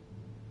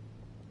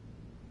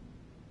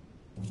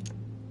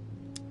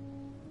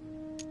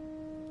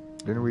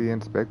 Didn't we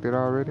inspect it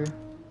already?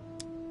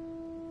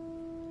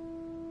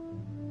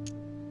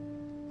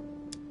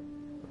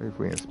 What if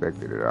we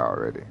inspected it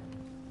already?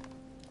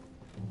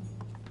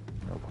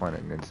 No point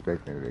in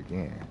inspecting it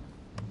again.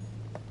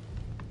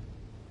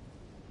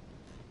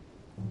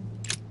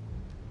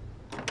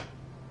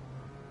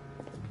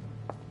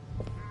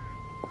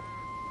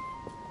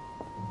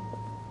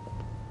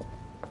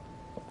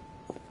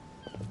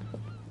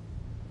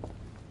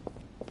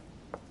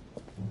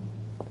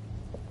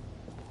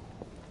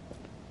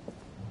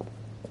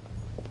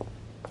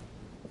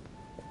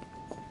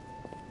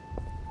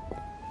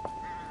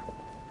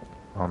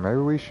 Oh, maybe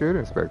we should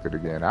inspect it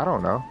again. I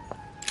don't know.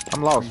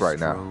 I'm lost right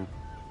now. Strobe,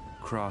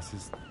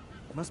 crosses.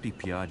 Must be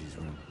Piaggi's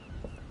room.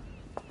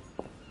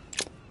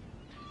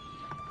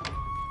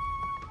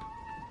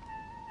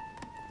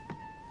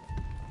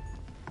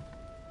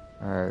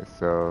 Alright,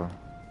 so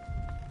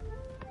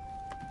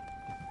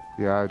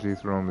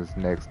Piaggi's room is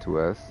next to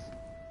us.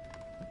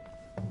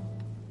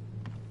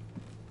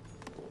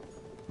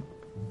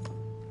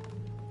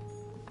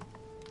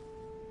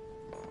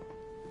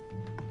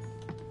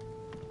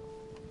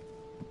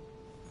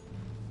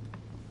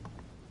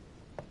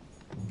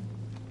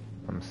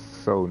 I'm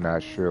so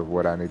not sure of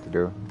what I need to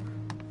do.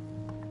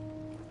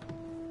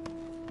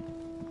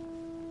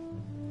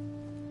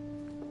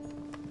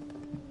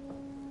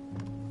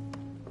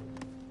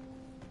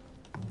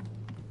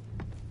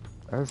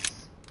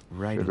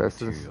 Writing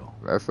material.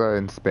 Let's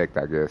inspect,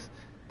 I guess.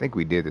 I think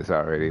we did this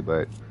already,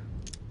 but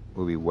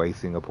we'll be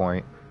wasting a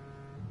point.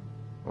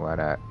 Why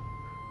not?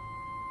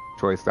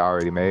 Choice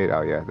already made?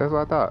 Oh yeah, that's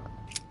what I thought.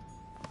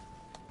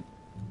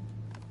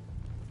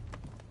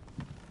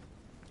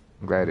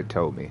 I'm glad it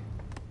told me.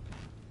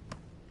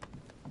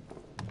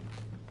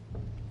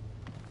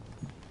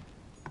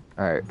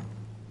 Alright.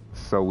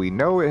 So we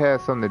know it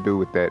has something to do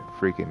with that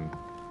freaking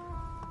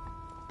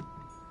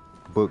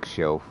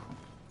bookshelf.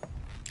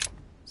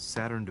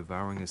 Saturn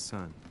devouring his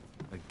son.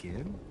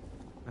 Again?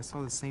 I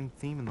saw the same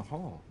theme in the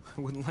hall.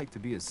 I wouldn't like to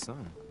be his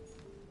son.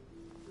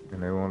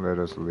 And they won't let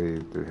us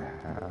leave the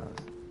house.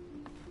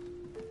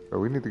 So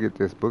we need to get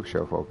this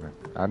bookshelf open.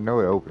 I know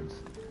it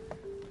opens.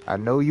 I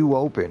know you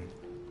open.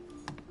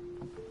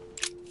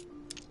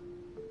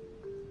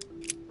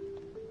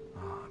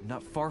 Oh, I'm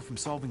not far from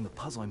solving the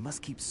puzzle. I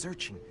must keep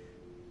searching.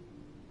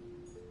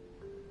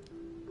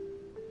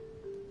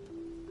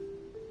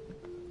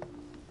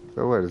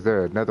 So what, is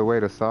there another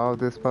way to solve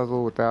this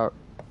puzzle without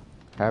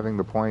having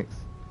the points?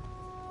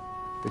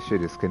 This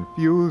shit is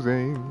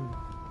confusing.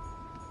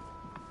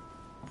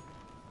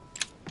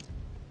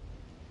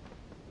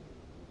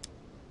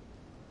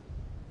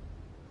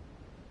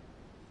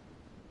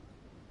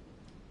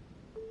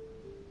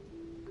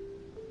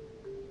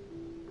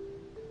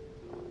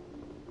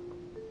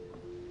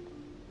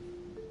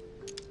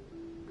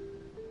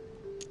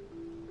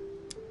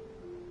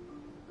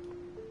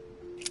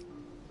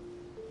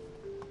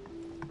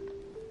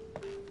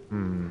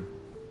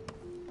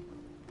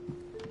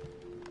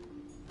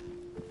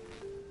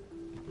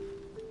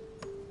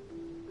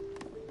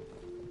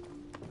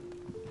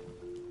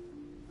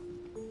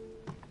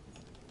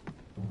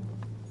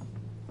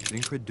 The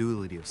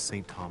incredulity of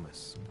St.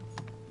 Thomas.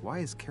 Why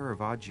is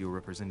Caravaggio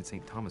representing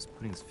St. Thomas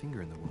putting his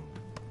finger in the wound?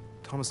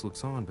 Thomas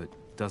looks on but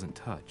doesn't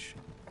touch.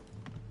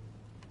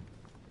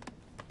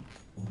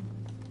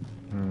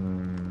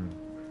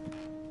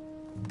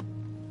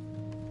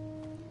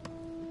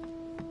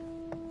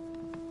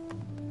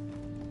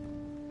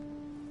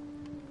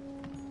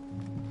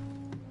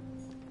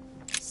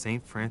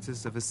 St.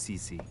 Francis of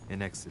Assisi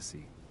in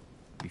ecstasy,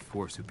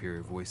 before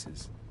superior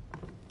voices.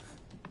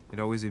 It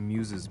always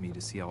amuses me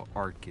to see how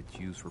art gets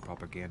used for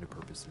propaganda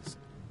purposes.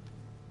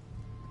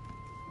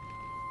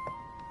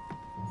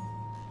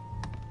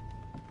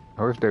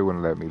 I wish they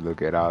wouldn't let me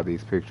look at all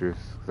these pictures,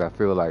 because I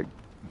feel like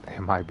there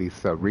might be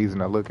some reason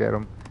to look at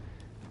them,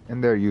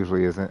 and there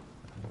usually isn't.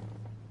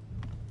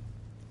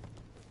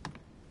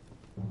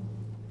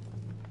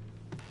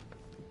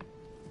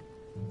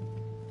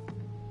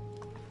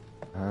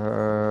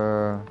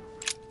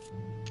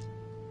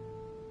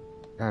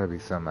 Gotta be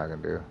something I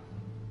can do.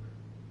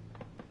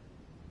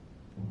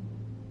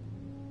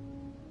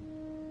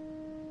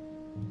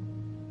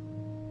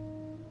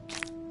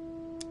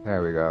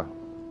 There we go.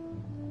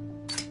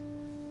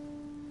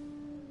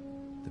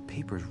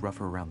 paper's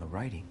rougher around the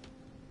writing.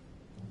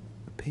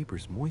 The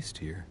paper's moist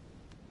here.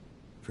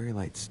 Very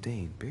light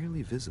stain,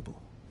 barely visible.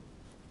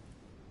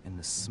 And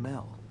the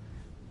smell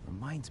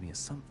reminds me of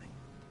something.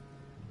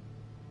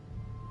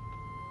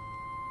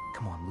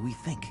 Come on, Louis,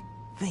 think.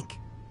 Think.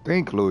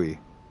 Think, Louis.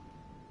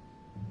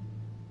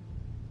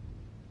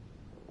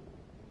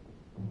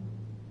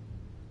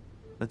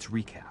 Let's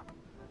recap.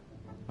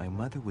 My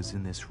mother was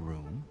in this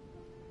room.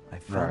 I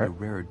found a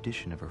rare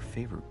edition of her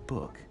favorite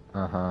book.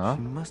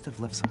 She must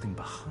have left something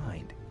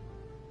behind.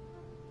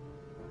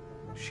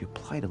 She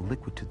applied a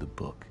liquid to the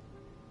book.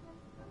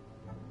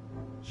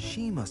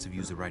 She must have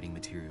used the writing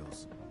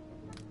materials.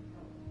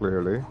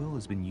 Clearly. The quill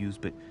has been used,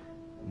 but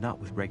not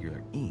with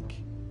regular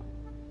ink.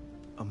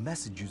 A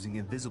message using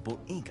invisible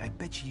ink. I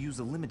bet she used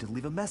a limit to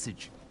leave a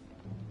message.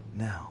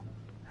 Now,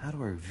 how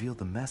do I reveal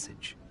the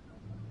message?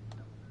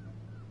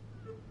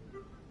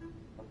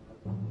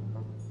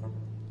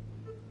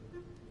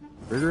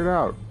 Figure it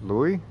out,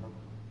 Louis.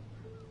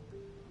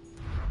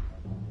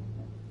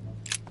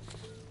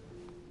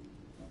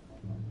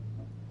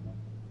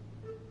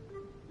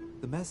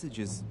 The message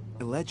is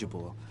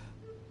illegible.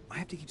 I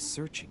have to keep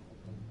searching.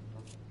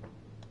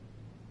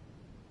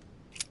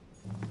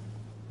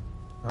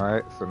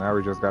 Alright, so now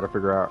we just gotta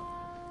figure out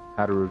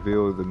how to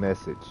reveal the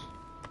message.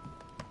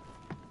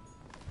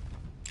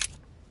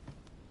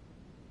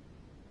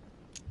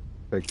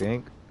 Take the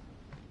ink.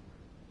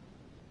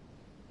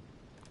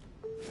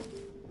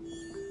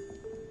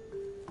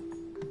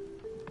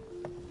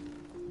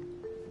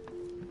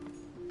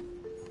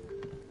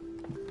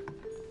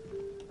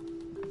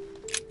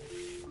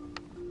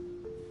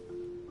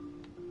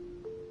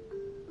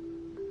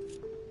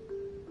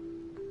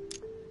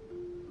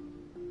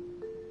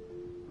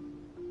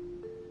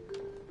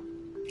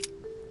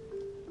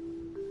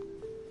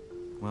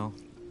 Well,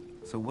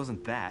 so it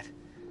wasn't that,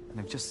 and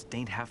I've just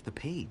stained half the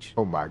page.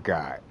 Oh my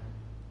god.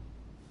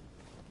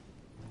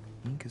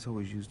 Ink is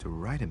always used to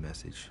write a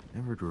message,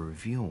 never to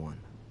reveal one.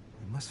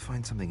 I must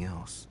find something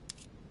else.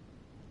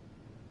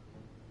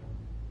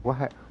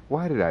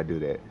 Why did I do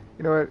that?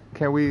 You know what?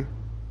 Can we...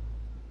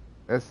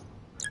 Let's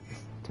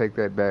take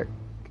that back.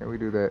 Can we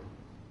do that?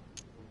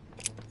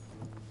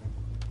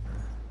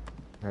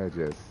 I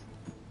just...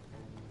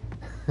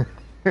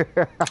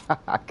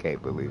 I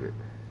can't believe it.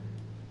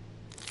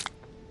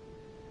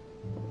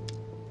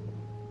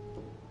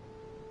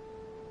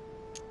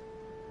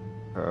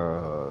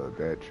 Oh,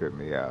 that tripped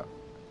me out.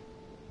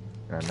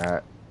 Can I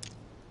not?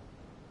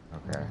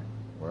 Okay.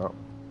 Well,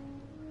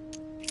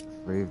 let's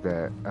leave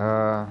that.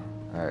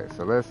 Alright,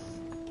 so let's...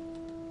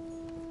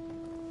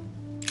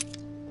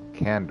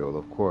 Candle,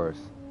 of course.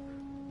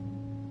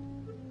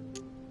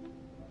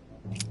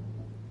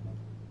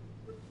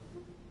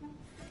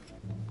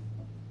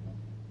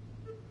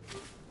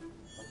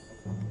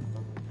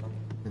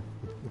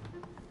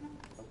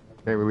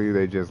 Can't believe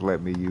they just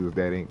let me use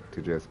that ink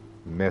to just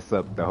mess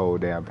up the whole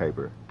damn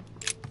paper.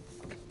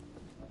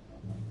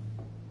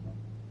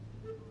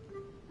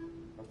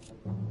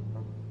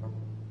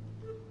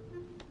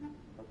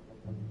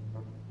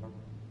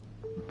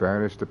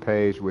 Burnish the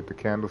page with the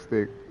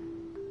candlestick.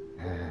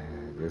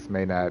 This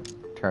may not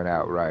turn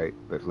out right,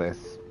 but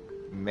let's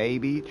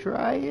maybe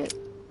try it.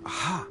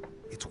 Aha!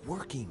 It's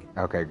working.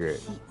 Okay, good.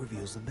 Heat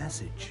reveals the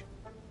message.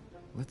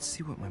 Let's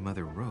see what my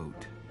mother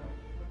wrote.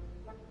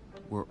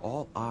 Where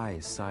all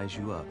eyes size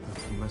you up,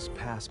 you must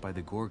pass by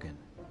the Gorgon.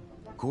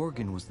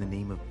 Gorgon was the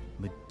name of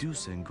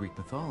Medusa in Greek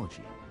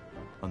mythology.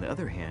 On the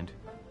other hand,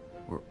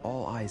 where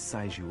all eyes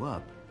size you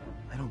up,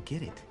 I don't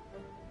get it.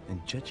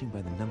 And judging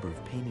by the number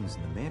of paintings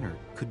in the manor,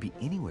 could be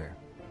anywhere.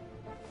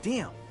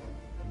 Damn!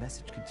 The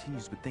message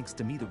continues, but thanks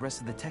to me, the rest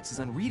of the text is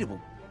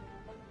unreadable.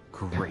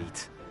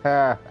 Great.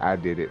 I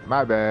did it.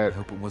 My bad. I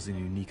hope it wasn't a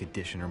unique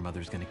edition or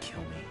Mother's gonna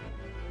kill me.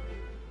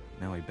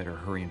 Now I better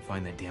hurry and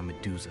find that damn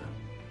Medusa.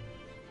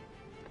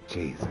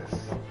 Jesus.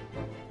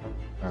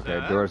 Okay,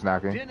 Sir, door's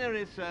knocking. Dinner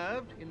is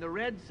served in the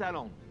red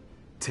salon.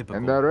 Typical.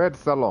 In the red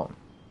salon.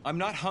 I'm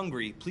not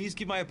hungry. Please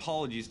give my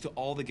apologies to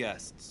all the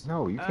guests.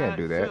 No, you can't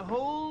do that. Sir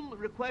Holm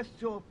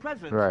requests your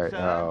presence, Right. sir.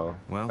 Oh,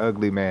 Well,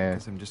 ugly I man.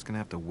 guess I'm just gonna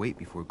have to wait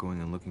before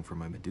going and looking for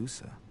my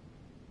Medusa.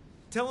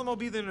 Tell him I'll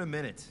be there in a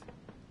minute.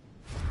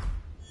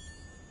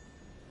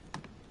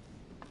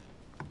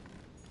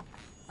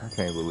 I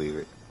can't believe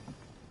it.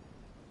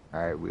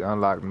 Alright, we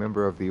unlocked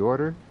member of the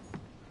order.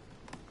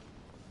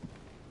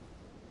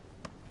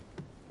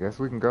 Guess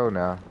we can go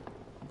now.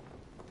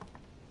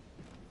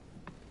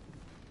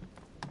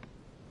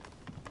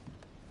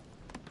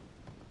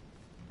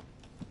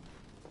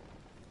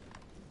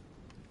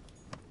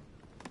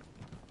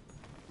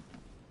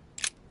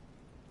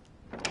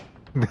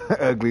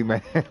 Ugly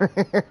man.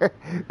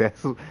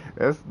 that's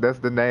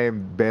the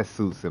name best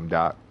suits him,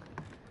 Doc.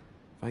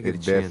 If I get It a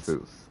best chance,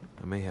 suits.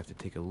 I may have to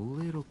take a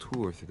little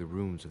tour through the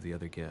rooms of the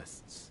other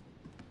guests.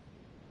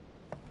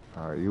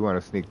 Alright, you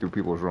want to sneak through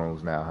people's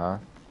rooms now, huh?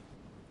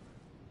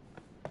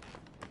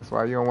 That's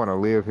why you don't want to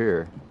live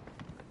here.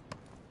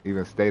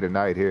 Even stay the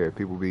night here.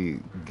 People be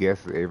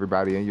guests,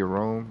 everybody in your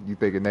room. You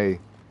thinking they,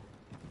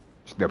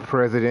 the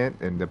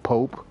president and the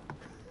Pope?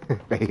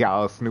 They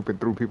all snooping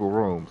through people's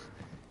rooms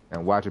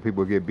and watching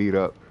people get beat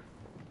up.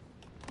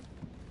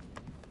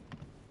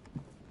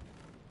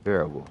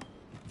 Terrible.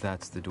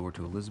 That's the door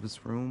to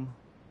Elizabeth's room.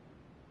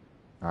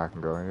 I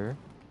can go in here.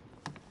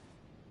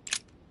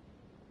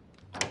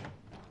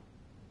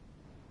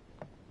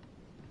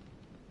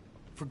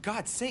 For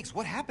God's sakes,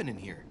 what happened in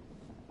here?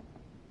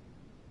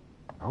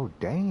 Oh,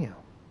 damn.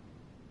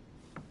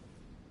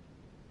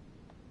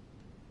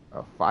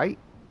 A fight?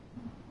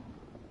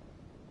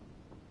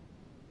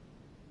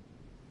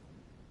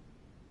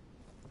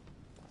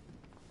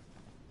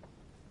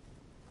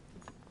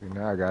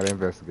 Now I gotta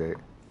investigate.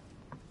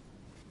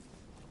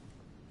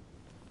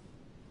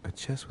 A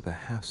chest with a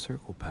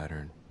half-circle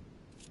pattern.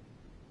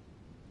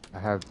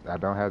 I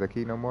don't have the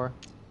key no more?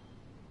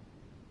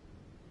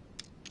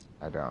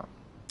 I don't.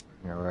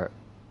 You know what?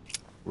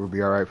 We'll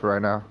be alright for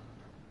right now.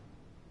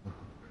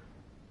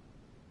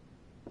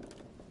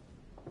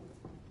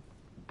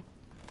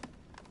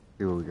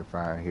 See what we can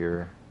find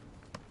here.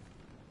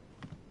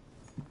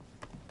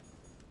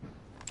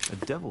 A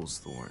devil's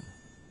thorn,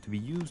 to be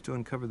used to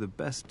uncover the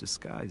best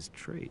disguised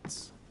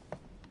traits.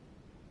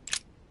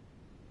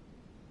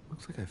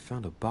 Looks like I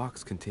found a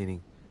box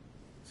containing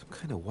some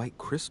kind of white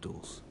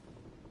crystals.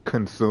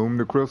 Consume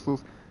the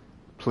crystals?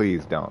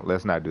 Please don't.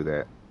 Let's not do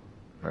that.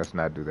 Let's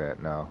not do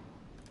that, no.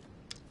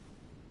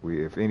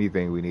 If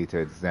anything, we need to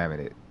examine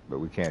it, but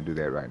we can't do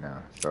that right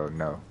now, so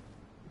no.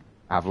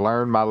 I've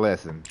learned my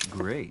lesson.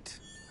 Great.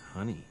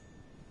 Honey.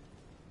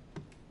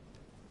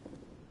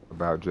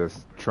 About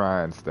just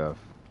trying stuff.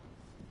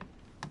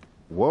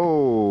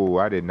 Whoa,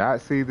 I did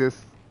not see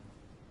this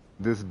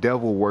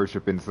devil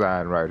worshiping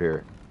sign right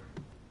here.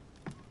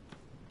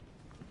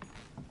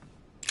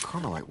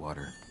 Carmelite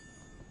water.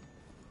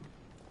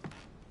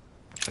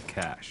 A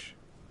cache.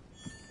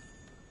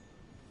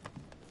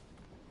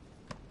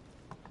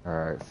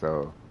 Alright,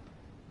 so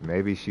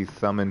maybe she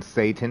summoned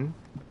Satan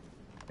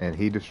and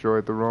he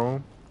destroyed the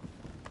room.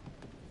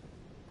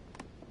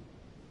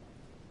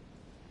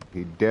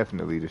 He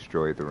definitely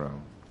destroyed the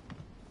room.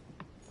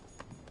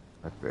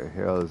 What the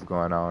hell is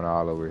going on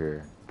all over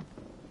here?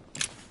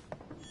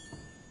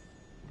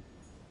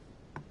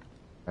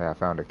 Hey, I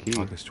found a key.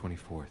 August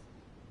 24th,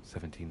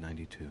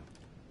 1792.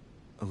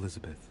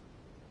 Elizabeth,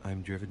 I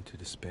am driven to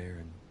despair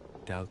and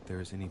doubt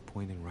there is any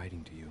point in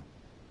writing to you.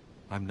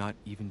 I'm not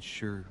even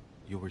sure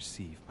you'll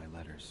receive my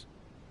letters.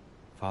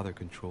 Father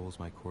controls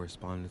my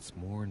correspondence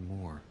more and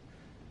more.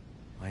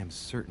 I am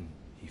certain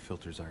he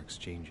filters our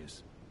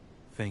exchanges.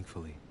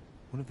 Thankfully,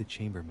 one of the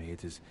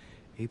chambermaids is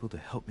able to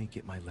help me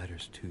get my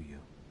letters to you,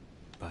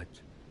 but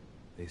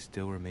they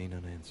still remain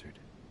unanswered.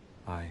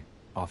 I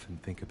often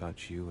think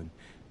about you and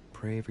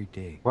pray every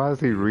day. Why is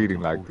he reading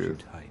to like hold you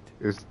this? tight.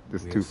 It's We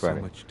too have funny.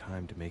 so much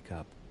time to make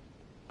up.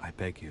 I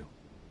beg you,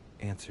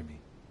 answer me,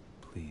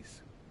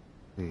 please.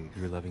 Please.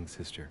 Your loving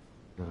sister,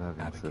 Your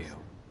loving Abigail. sister,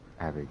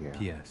 Abigail.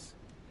 P.S.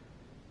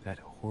 That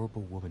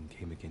horrible woman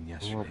came again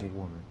yesterday. Horrible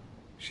woman.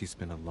 She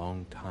spent a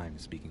long time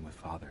speaking with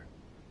Father.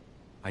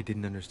 I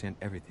didn't understand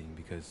everything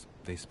because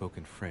they spoke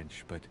in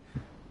French, but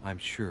I'm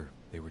sure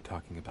they were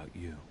talking about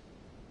you.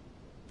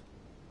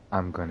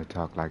 I'm gonna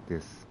talk like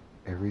this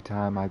every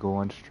time I go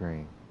on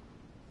stream.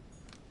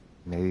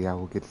 Maybe I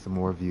will get some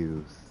more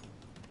views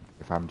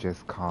if I'm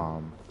just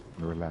calm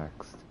and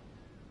relaxed.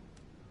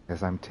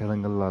 As I'm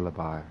telling a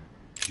lullaby.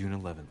 June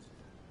 11th,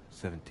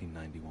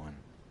 1791.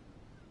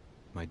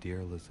 My dear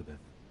Elizabeth,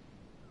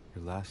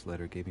 your last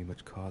letter gave me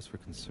much cause for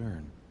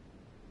concern.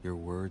 Your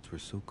words were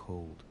so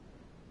cold,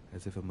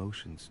 as if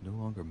emotions no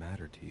longer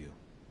matter to you.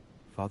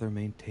 Father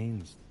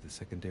maintains that the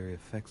secondary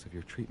effects of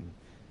your treatment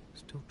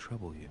still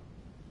trouble you,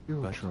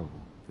 but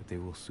that they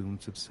will soon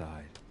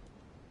subside.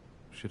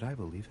 Should I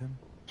believe him?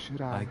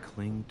 Should I? I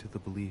cling to the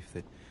belief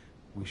that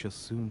we shall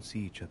soon see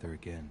each other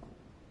again,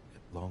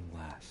 at long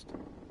last.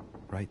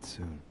 Right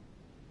soon.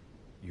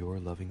 Your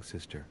loving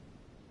sister,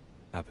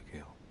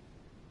 Abigail.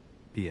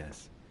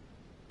 P.S.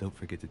 Don't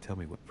forget to tell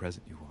me what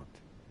present you want.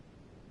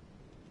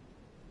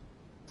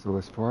 So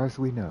as far as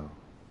we know,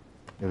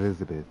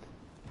 Elizabeth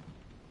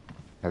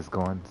has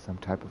gone some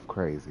type of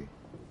crazy.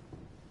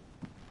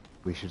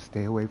 We should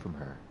stay away from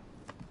her.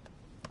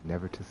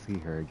 Never to see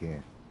her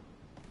again.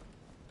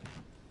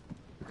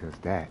 Because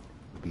that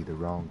would be the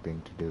wrong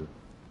thing to do.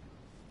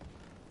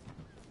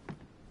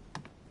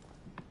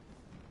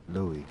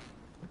 Louis,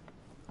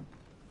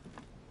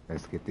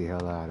 let's get the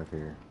hell out of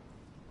here.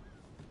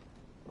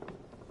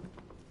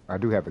 I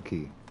do have a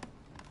key.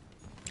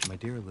 My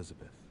dear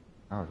Elizabeth,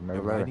 Oh, another I'm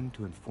letter. writing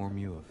to inform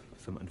you of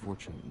some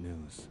unfortunate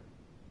news.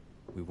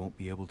 We won't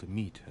be able to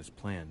meet as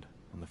planned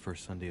on the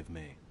first Sunday of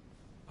May.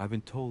 I've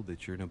been told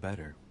that you're no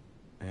better,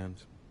 and,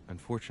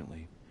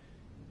 unfortunately,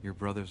 your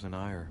brothers and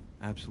I are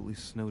absolutely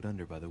snowed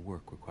under by the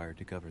work required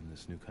to govern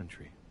this new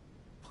country.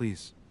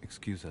 Please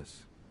excuse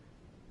us.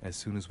 As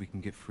soon as we can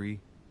get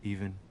free,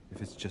 even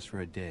if it's just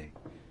for a day,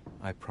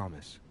 I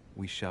promise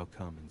we shall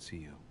come and see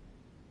you.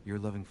 Your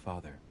loving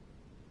father,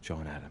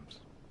 John Adams.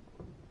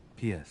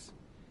 P.S.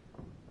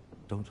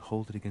 Don't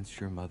hold it against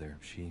your mother.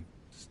 She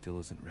still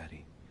isn't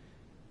ready.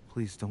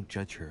 Please don't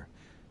judge her.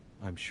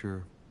 I'm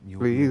sure You'll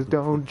Please be able to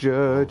don't put all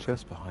judge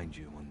this us. behind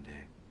you one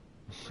day.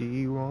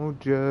 She won't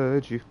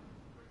judge you.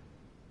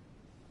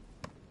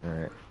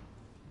 Alright.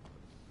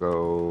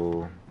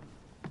 So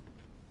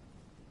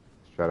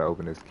let's try to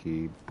open this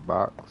key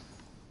box.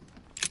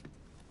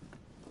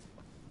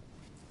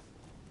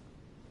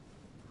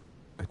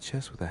 A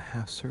chest with a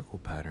half-circle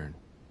pattern.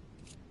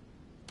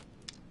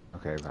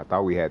 Okay, I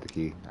thought we had the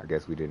key. I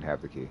guess we didn't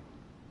have the key.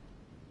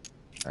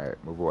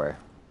 Alright, move away.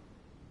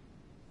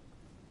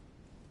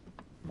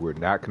 We're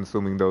not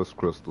consuming those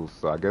crystals,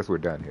 so I guess we're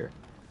done here.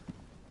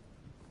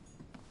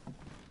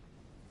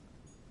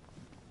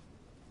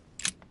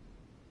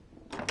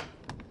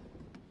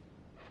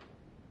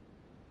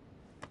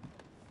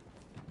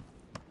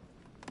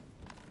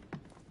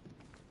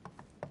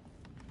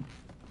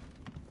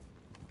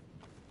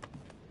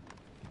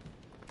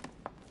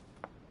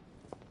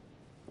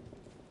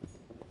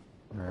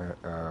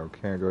 Alright,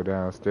 can't go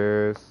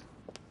downstairs.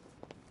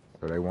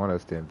 So they want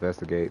us to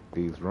investigate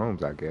these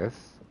rooms, I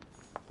guess.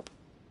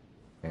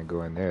 Can't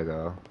go in there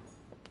though.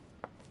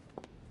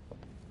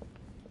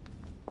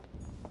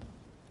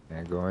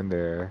 Can't go in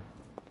there.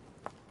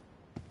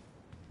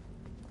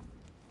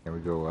 Can we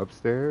go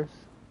upstairs?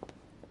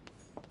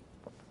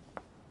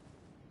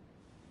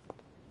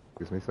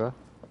 Excuse me, sir?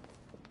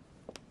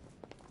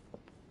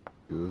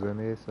 Excuse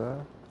me,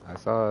 sir? I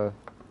saw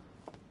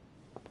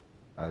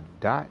a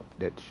dot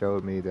that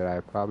showed me that I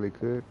probably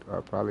could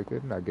or probably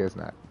couldn't. I guess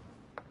not.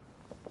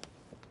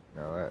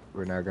 You know what?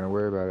 We're not gonna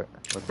worry about it.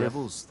 What's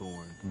Devil's this?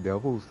 Thorn.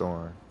 Devil's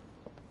Thorn.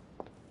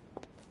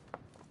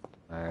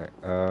 Alright,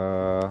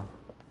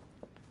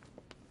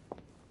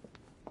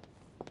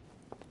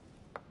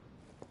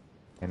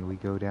 can we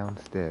go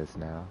downstairs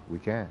now? We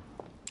can.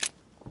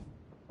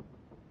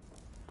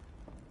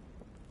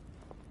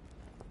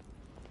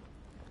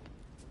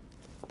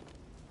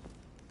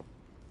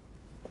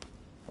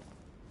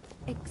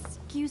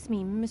 Excuse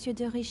me, Monsieur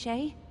de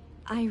Richet.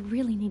 I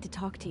really need to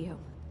talk to you.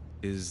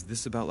 Is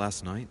this about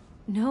last night?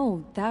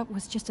 No, that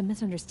was just a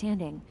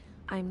misunderstanding.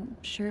 I'm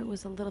sure it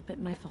was a little bit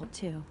my fault,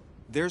 too.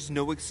 There's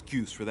no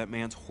excuse for that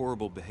man's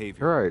horrible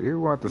behavior. Right, you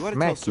want to You ought to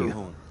smack tell Sir you.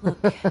 Home.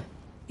 Look,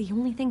 the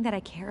only thing that I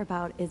care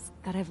about is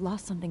that I've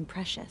lost something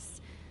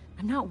precious.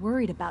 I'm not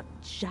worried about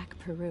Jacques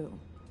Peru.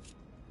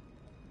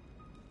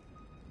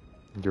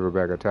 Give her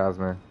back her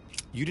talisman.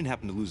 You didn't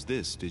happen to lose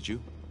this, did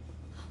you?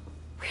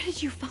 Where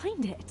did you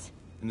find it?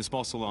 In the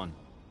small salon.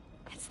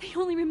 It's the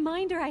only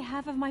reminder I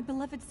have of my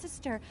beloved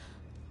sister.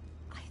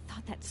 I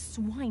thought that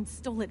swine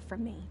stole it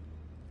from me.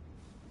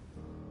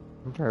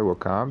 Okay, well,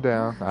 calm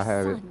down. I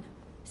have it. Son,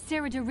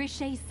 Sarah de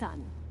Richet's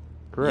son.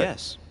 Correct.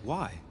 Yes.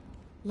 Why?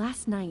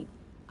 Last night,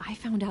 I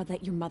found out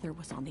that your mother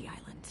was on the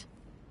island.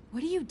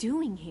 What are you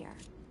doing here?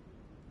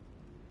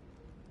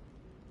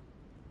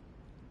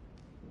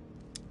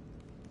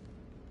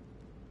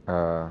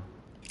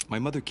 My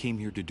mother came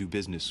here to do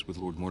business with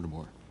Lord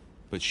Mortimer,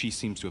 but she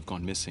seems to have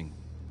gone missing.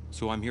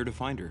 So I'm here to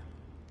find her.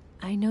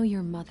 I know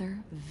your mother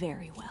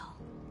very well.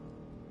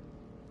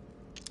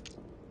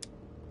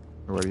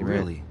 What do you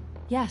Really? mean?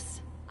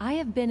 Yes, I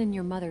have been in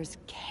your mother's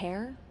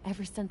care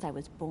ever since I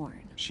was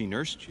born. She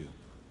nursed you.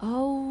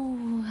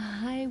 Oh,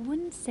 I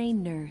wouldn't say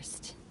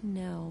nursed.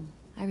 No,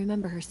 I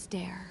remember her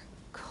stare,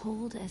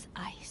 cold as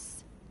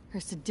ice. Her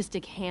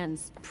sadistic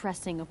hands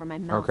pressing over my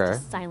mouth Okay. to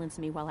silence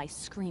me while I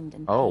screamed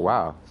in Oh, pain.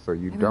 wow. So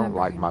you I don't remember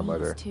like her my knees,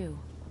 mother. too.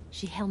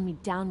 She held me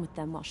down with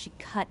them while she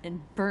cut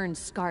and burned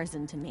scars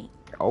into me.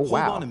 Oh, Hold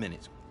wow. on a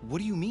minute. What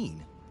do you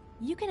mean?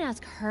 You can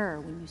ask her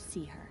when you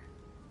see her.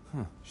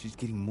 Huh, she's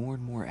getting more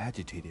and more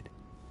agitated.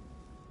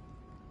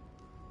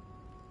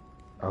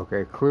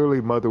 Okay,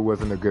 clearly mother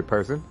wasn't a good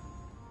person.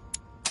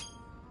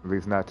 At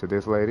least not to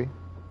this lady.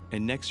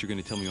 And next you're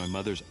going to tell me my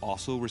mother's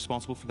also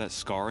responsible for that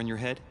scar on your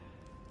head?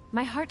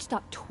 My heart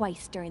stopped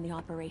twice during the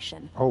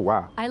operation. Oh,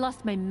 wow. I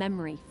lost my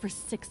memory for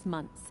 6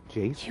 months.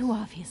 Jesus. You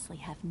obviously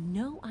have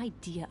no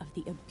idea of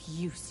the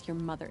abuse your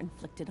mother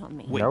inflicted on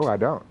me. Wait. No, I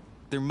don't.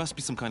 There must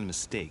be some kind of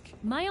mistake.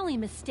 My only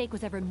mistake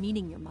was ever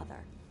meeting your mother.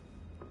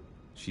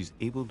 She's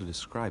able to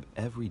describe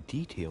every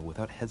detail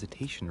without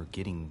hesitation or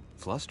getting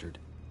flustered.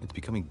 It's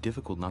becoming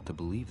difficult not to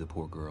believe the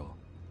poor girl.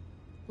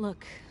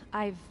 Look,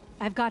 I've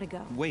got to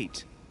go.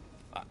 Wait.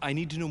 I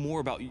need to know more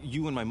about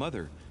you and my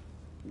mother.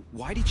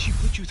 Why did she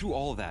put you through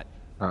all of that?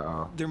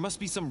 Uh-oh. There must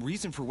be some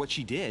reason for what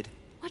she did.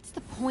 What's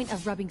the point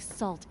of rubbing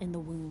salt in the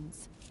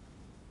wounds?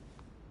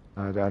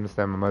 To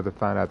understand my mother,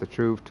 find out the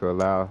truth, to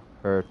allow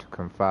her to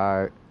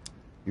confide.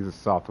 Use a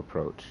soft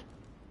approach.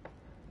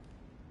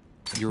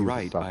 You're Use a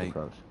right. soft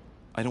approach.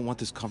 I don't want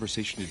this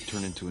conversation to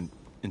turn into an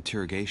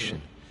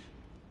interrogation.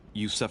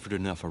 You've suffered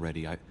enough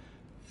already. I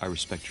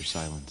respect your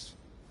silence.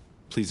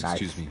 Please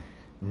excuse me.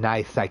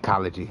 Nice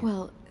psychology.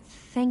 Well,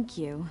 thank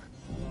you.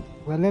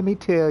 Well, let me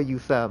tell you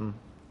something.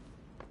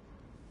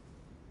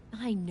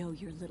 I know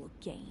your little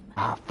game.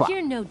 Ah, fuck.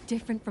 You're no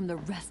different from the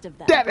rest of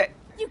them. Damn it!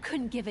 You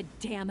couldn't give a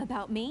damn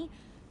about me.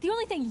 The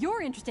only thing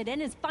you're interested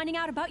in is finding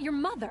out about your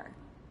mother.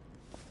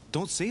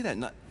 Don't say that.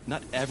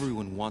 Not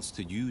everyone wants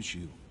to use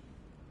you.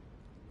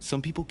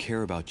 Some people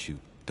care about you,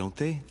 don't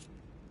they?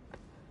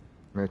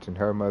 Mention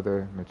her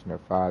mother, mention her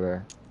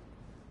father.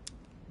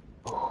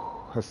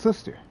 Oh, her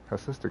sister. Her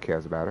sister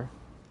cares about her.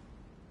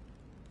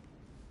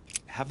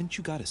 Haven't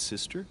you got a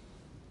sister?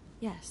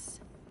 Yes.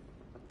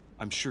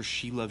 I'm sure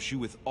she loves you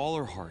with all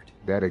her heart.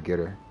 That'll get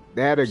her.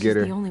 That'll She's get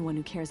her. the only one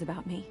who cares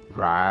about me.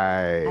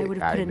 Right. I would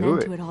have put an knew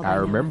end to it all by I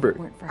now remember. if it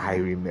weren't for her. I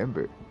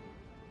remember.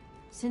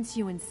 Since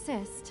you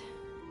insist,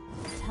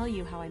 I'll tell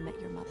you how I met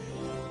your mother.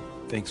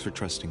 Thanks for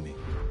trusting me.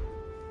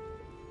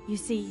 You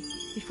see,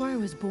 before I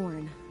was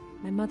born,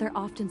 my mother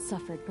often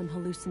suffered from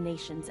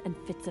hallucinations and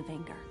fits of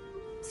anger.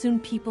 Soon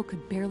people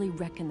could barely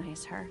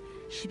recognize her.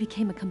 She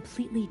became a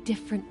completely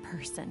different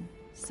person.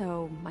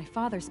 So my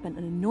father spent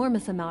an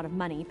enormous amount of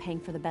money paying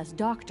for the best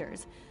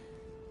doctors,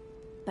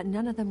 but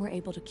none of them were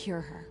able to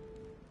cure her.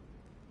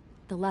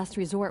 The last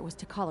resort was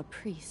to call a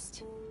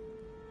priest.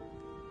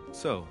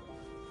 So,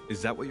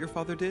 is that what your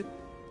father did?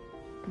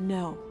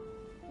 No.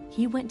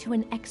 He went to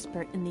an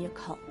expert in the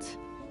occult.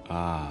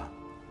 Ah,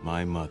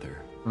 my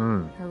mother.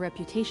 Her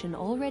reputation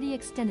already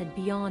extended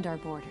beyond our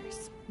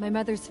borders. My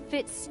mother's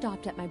fits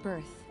stopped at my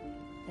birth,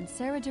 and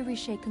Sarah de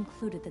Richet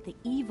concluded that the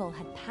evil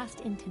had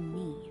passed into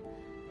me.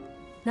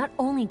 Not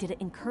only did it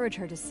encourage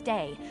her to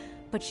stay,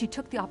 but she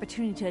took the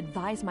opportunity to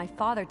advise my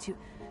father to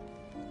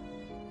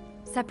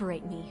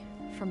separate me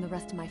from the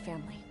rest of my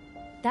family.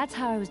 That's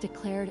how I was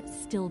declared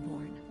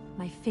stillborn.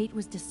 My fate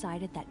was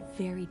decided that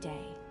very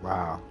day.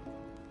 Wow.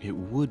 It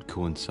would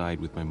coincide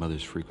with my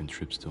mother's frequent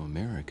trips to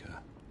America.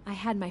 I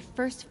had my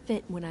first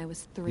fit when I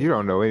was 3. You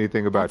don't know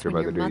anything about That's your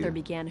when mother, your mother do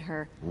you? began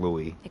her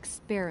Louis.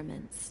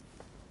 experiments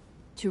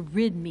to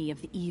rid me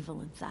of the evil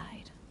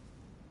inside.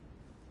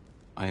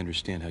 I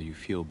understand how you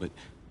feel, but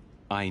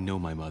I know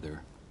my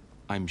mother.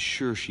 I'm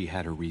sure she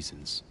had her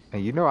reasons.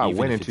 And you know, I Even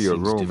went if into it your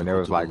seems room and there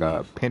was difficult like to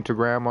a believe.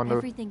 pentagram on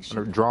Everything she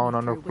the put drawing me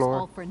on the through was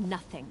all floor. for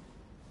nothing.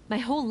 My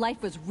whole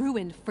life was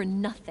ruined for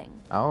nothing.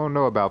 I don't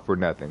know about for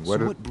nothing. So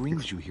what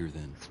brings you here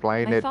then?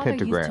 Explain My that father used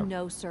to pentagram.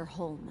 know Sir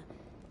Holm.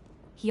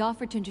 He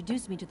offered to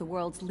introduce me to the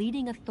world's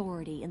leading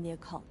authority in the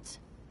occult.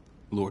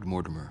 Lord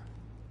Mortimer.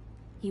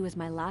 He was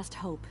my last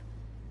hope.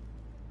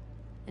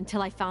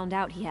 Until I found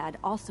out he had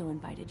also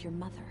invited your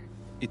mother.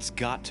 It's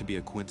got to be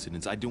a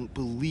coincidence. I don't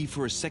believe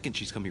for a second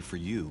she's coming for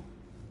you.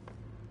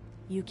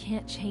 You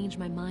can't change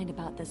my mind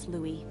about this,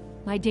 Louis.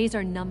 My days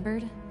are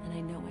numbered, and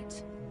I know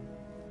it.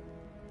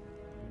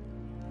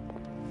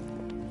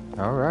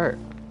 All right.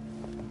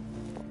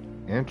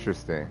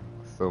 Interesting.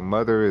 So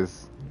mother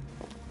is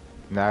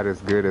not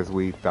as good as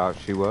we thought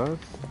she was.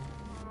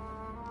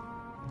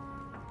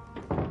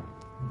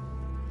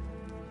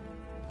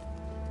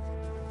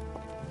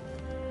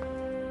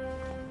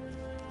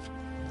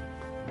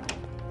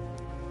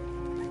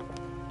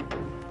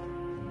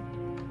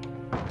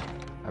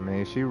 I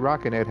mean, she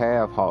rocking that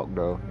half hawk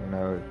though, you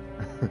know.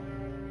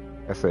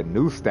 That's a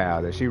new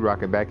style that she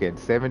rocking back in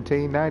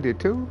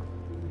 1792.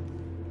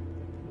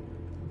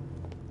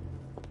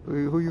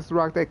 Who used to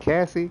rock that?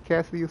 Cassie?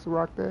 Cassie used to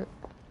rock that?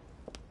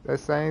 That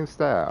same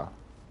style.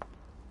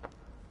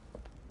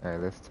 Alright,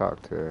 let's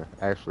talk to...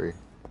 Actually,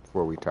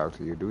 before we talk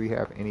to you, do we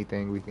have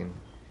anything we can...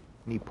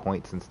 Any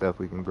points and stuff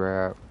we can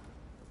grab?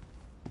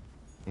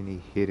 Any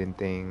hidden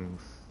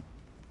things?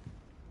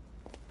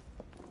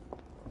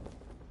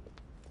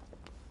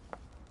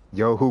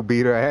 Yo, who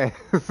beat her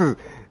ass?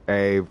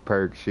 Hey,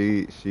 Perk,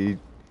 she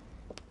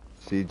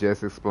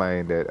just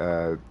explained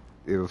that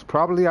it was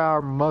probably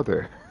our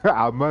mother.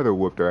 Our mother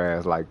whooped her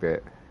ass like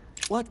that.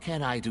 What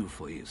can I do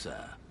for you,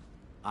 sir?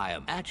 I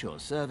am at your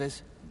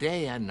service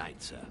day and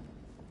night, sir.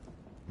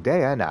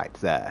 Day and night,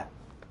 sir.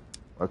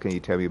 What can you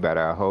tell me about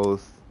our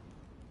host?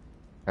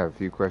 I have a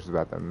few questions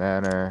about the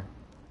manor.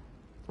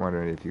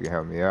 Wondering if you can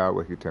help me out.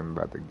 What can you tell me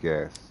about the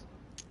guests?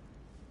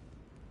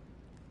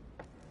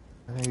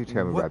 What can you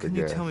tell me about the guests? What can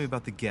you tell me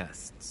about the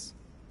guests?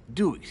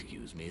 Do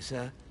excuse me,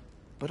 sir,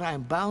 but I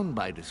am bound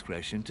by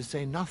discretion to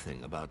say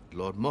nothing about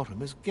Lord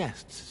Mortimer's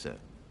guests, sir.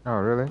 Oh,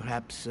 really?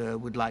 Perhaps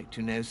would like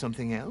to know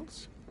something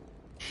else?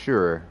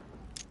 Sure.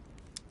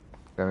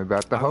 Tell me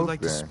about the host, I would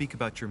like to then. speak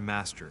about your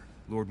master,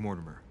 Lord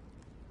Mortimer.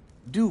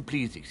 Do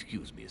please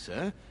excuse me,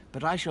 sir,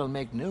 but I shall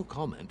make no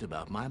comment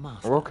about my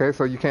master. Okay,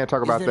 so you can't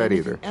talk about Is there that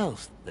anything either.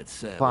 else that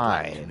sir would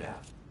like to Fine.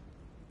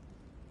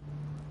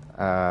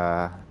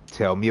 know?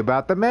 Tell me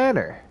about the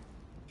manor.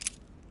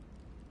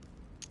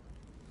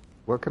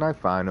 What can I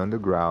find on the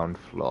ground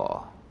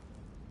floor?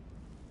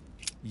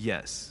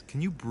 Yes.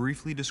 Can you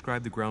briefly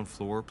describe the ground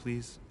floor,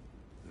 please?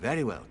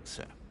 Very well,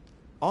 sir.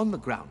 On the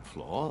ground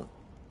floor,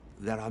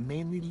 there are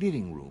mainly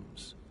living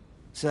rooms.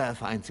 Sir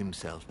finds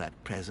himself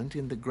at present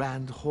in the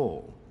Grand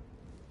Hall.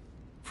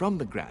 From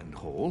the Grand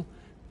Hall,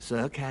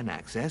 Sir can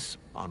access,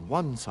 on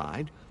one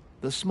side,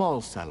 the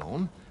small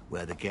salon,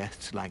 where the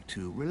guests like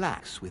to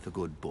relax with a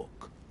good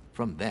book.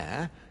 From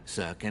there,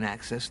 Sir can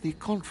access the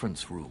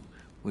conference room,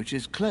 which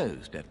is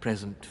closed at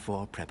present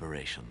for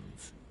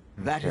preparations.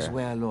 That is Okay.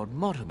 where Lord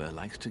Mortimer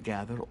likes to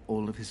gather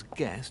all of his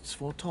guests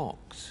for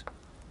talks.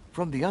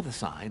 From the other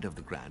side of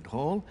the Grand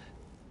Hall,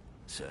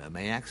 Sir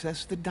may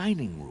access the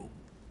dining room.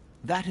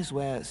 That is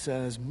where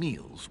Sir's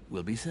meals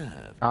will be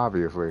served.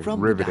 Obviously,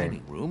 From riveting. the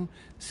dining room,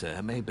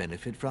 Sir may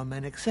benefit from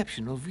an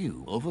exceptional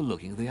view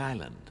overlooking the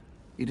island.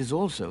 It is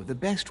also the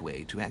best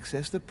way to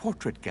access the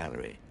portrait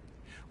gallery,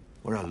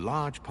 where a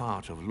large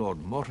part of Lord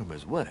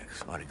Mortimer's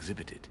works are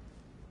exhibited.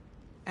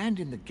 And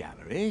in the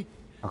gallery,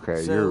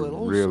 Okay, Sir you're will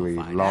also really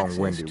find access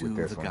long-winded to with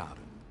this the one.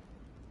 garden.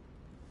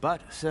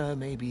 But Sir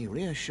may be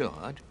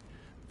reassured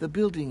the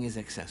building is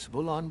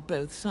accessible on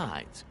both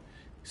sides,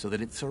 so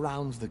that it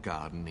surrounds the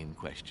garden in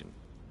question.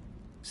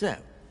 So,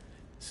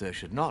 Sir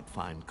should not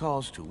find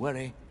cause to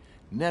worry.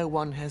 No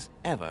one has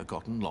ever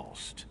gotten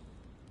lost.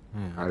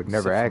 I've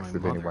never asked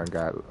if anyone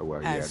got.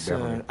 Well, yeah, Has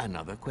definitely. Sir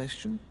another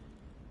question?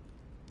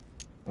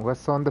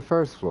 What's on the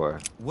first floor?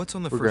 What's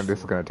on the This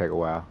is gonna take a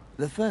while.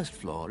 The first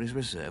floor is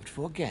reserved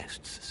for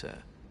guests, sir.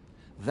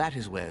 That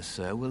is where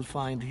Sir will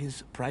find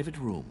his private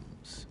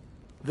rooms.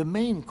 The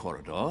main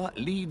corridor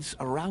leads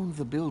around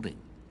the building.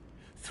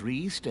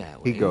 3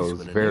 stairways He goes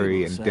will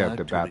very enable in Sir depth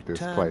to about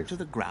this return place. to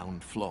the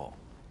ground floor.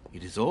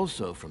 It is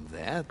also from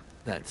there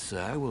that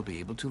Sir will be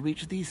able to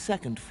reach the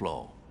second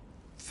floor.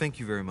 Thank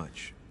you very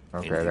much.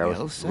 Okay, Anything that was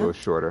else, a little sir?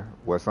 shorter.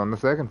 What's on the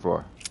second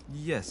floor?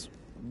 Yes.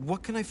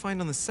 What can I find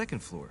on the second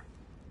floor?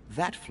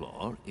 That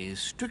floor is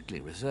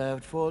strictly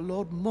reserved for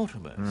Lord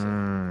Mortimer,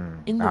 sir.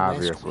 In the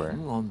obviously. west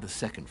wing on the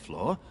second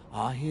floor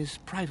are his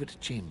private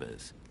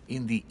chambers.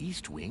 In the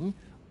east wing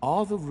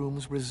are the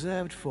rooms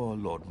reserved for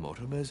Lord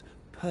Mortimer's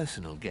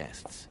personal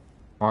guests.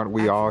 Aren't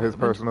we At all the his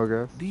moment, personal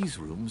guests? These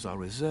rooms are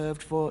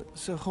reserved for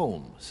Sir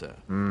Holmes, sir.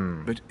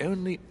 But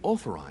only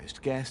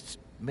authorized guests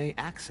may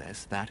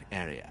access that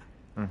area.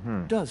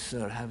 Does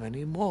Sir have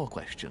any more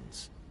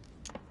questions?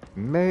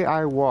 May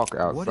I walk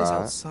outside? What is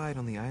outside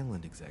on the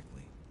island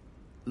exactly?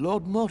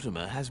 Lord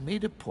Mortimer has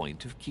made a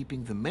point of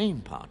keeping the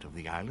main part of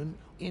the island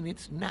in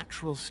its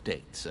natural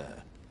state,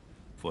 sir.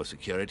 For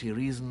security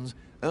reasons,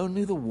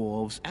 only the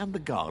wharves and the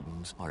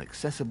gardens are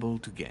accessible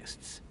to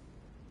guests.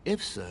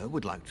 If Sir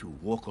would like to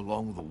walk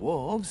along the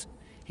wharves,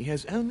 he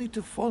has only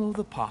to follow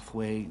the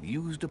pathway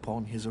used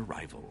upon his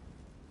arrival.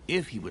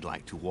 If he would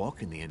like to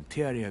walk in the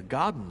interior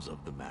gardens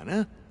of the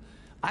manor,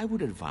 I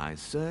would advise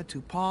Sir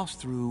to pass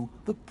through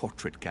the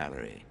portrait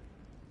gallery.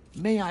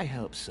 May I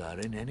help Sir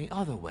in any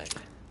other way?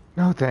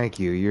 No, thank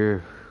you.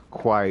 You're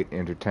quite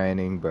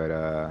entertaining, but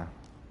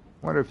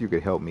wonder if you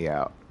could help me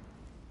out.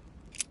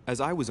 As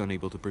I was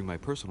unable to bring my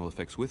personal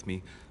effects with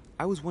me,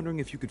 I was wondering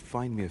if you could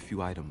find me a few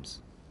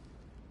items.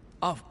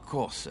 Of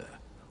course, sir.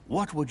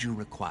 What would you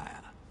require?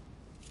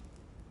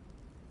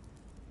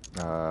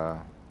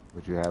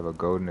 Would you have a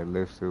golden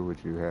elixir? Would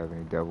you have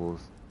any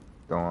devil's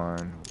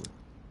thorn?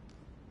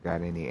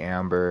 Got any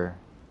amber?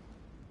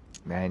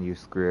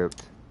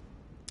 Manuscript?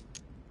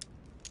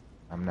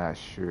 I'm not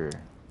sure.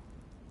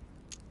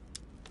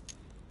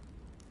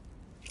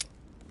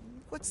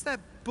 What's that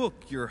book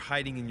you're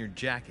hiding in your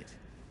jacket?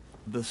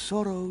 The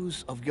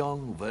Sorrows of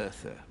Young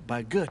Werther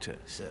by Goethe,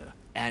 sir.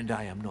 And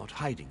I am not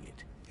hiding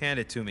it. Hand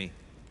it to me,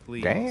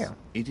 please. Damn.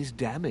 It is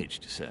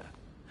damaged, sir.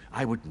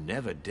 I would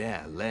never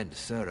dare lend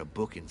Sir a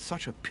book in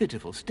such a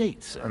pitiful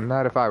state, sir.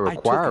 Not if I took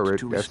require it,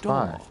 to that's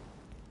restore. fine.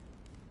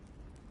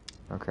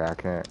 Okay, I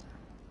can't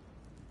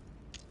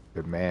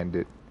demand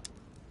it.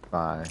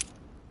 Fine.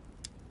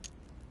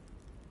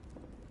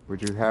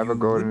 Would you have a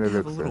golden wouldn't elixir?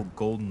 have a little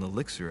golden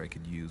elixir I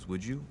could use,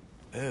 would you?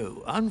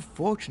 Oh,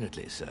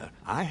 unfortunately, sir,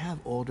 I have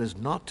orders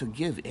not to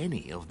give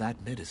any of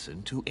that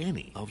medicine to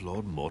any of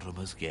Lord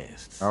Mortimer's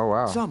guests. Oh,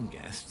 wow. Some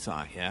guests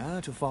are here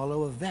to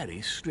follow a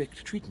very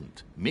strict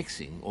treatment.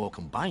 Mixing or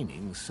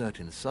combining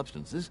certain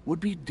substances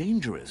would be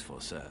dangerous for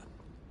Sir.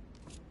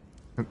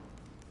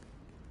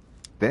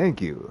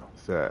 Thank you,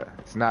 sir.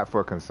 It's not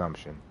for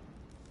consumption.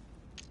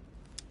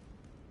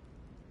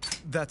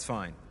 That's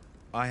fine.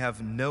 I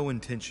have no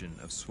intention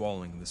of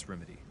swallowing this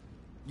remedy.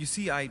 You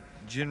see, I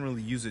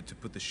generally use it to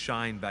put the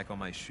shine back on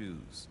my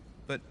shoes.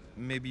 But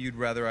maybe you'd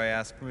rather I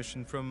ask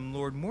permission from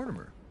Lord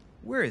Mortimer.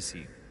 Where is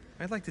he?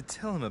 I'd like to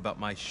tell him about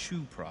my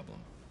shoe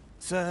problem.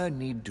 Sir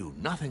need do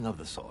nothing of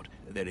the sort.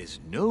 There is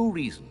no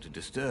reason to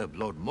disturb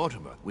Lord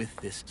Mortimer with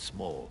this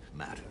small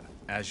matter.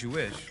 As you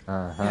wish.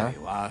 There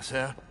you are,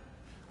 sir.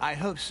 I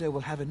hope Sir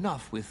will have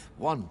enough with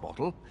one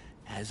bottle,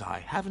 as I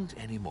haven't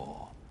any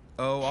more.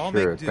 Oh, I'll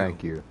Sure, make do.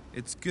 thank you.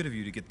 It's good of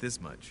you to get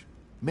this much.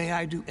 May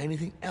I do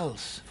anything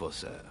else for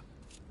Sir?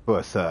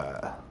 For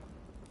sir.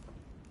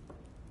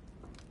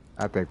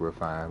 I think we're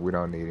fine. We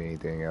don't need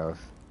anything else.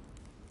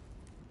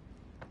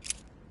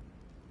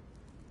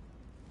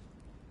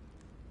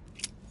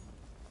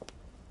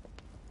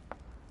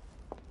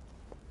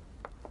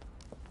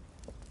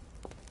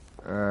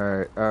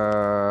 Alright,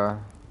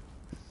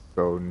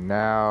 so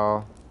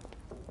now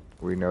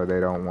we know they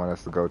don't want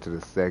us to go to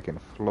the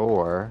second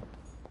floor.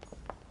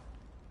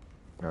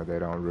 No, they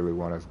don't really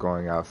want us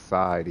going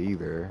outside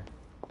either.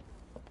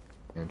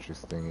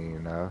 Interesting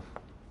enough.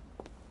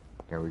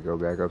 Can we go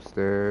back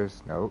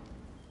upstairs? Nope.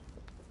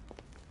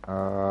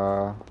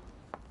 Gotta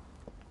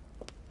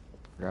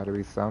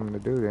be something to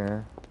do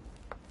then.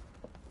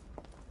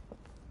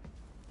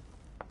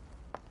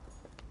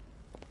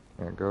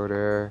 Can't go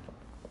there.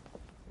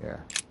 Yeah.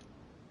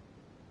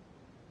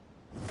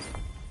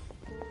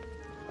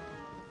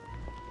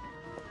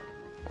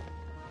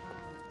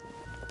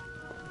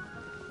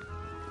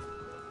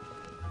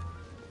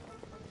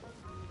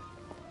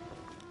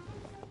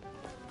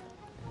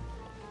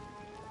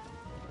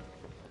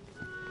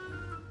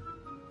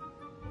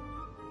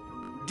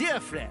 Dear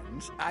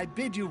friends, I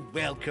bid you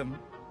welcome.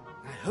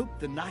 I hope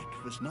the night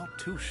was not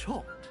too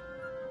short.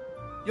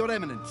 Your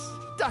Eminence,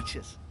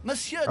 Duchess,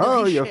 Monsieur de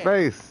Oh, Richet, your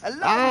face.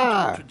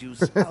 allow me to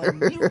introduce our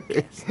new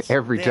guests.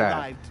 Every They time.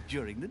 arrived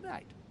during the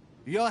night.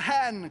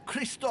 Johann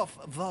Christoph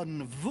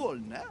von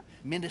Wollner,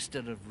 Minister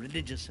of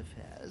Religious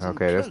Affairs. and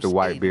Okay, that's the close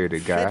white aide of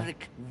bearded guy.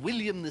 Frederick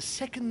William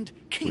II,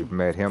 King. We've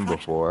met him of Prussia.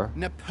 before.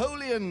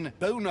 Napoleon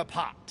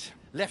Bonaparte,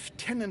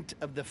 Lieutenant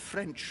of the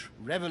French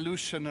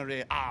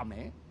Revolutionary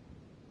Army.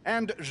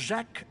 And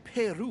Jacques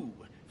Peroux,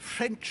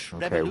 French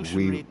Okay,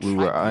 Revolutionary we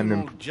were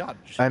Tribunal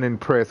Judge.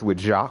 unimpressed with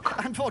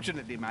Jacques.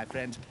 Unfortunately, my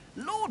friends,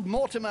 Lord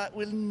Mortimer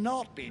will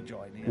not be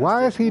joining us.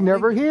 Why is this he morning,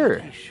 never but here?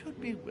 He should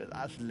be with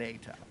us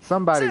later.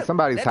 Somebody's So,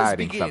 let us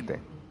hiding begin.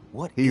 something.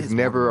 What He's is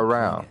never Mortimer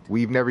around. Planet?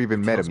 We've never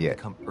even met Tells him me yet.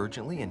 to come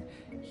urgently, and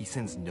he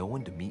sends no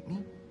one to meet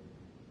me?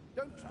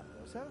 Don't trouble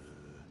yourself.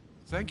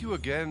 Thank you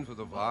again for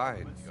the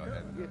wine, Your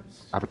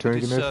Eminence. Opportunity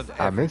It is missed? served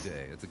I every missed?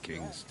 day at the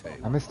king's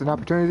table. I missed an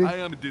opportunity? I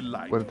am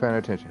delighted. Wasn't paying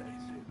attention.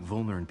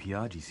 Volner and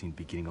Piaggi seem to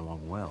be getting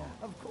along well.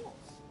 Of course.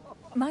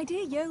 My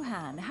dear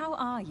Johann, how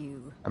are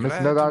you? I missed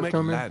Glad another to make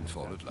opportunity?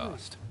 landfall at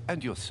last.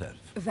 And yourself.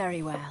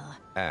 Very well.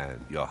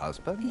 And your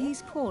husband?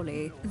 He's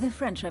poorly. The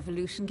French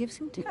Revolution gives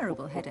him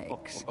terrible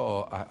headaches.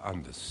 Oh, I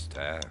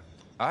understand.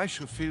 I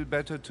shall feel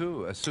better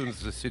too, as soon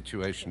as the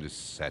situation is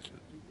settled.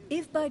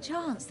 If by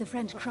chance the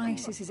French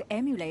crisis is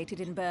emulated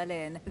in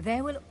Berlin,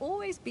 there will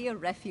always be a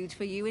refuge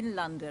for you in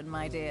London,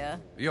 my dear.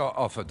 Your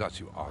offer does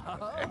you honor,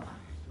 Emily.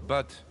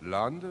 But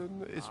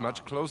London is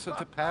much closer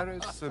to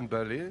Paris than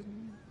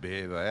Berlin.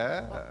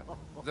 Beware.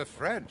 The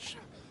French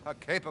are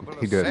capable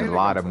He of does a sailing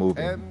lot up of the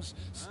moving. Thames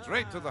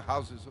straight to the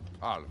Houses of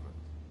Parliament.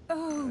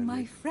 Oh,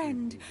 my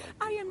friend,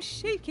 I am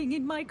shaking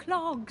in my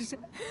clogs.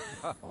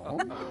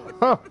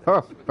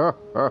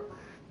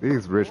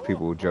 These rich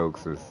people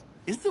jokes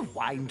is the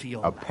wine to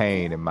your a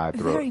pain in my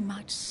throat. Very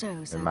much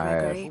so, Sir in my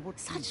Gregory.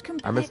 ass. Such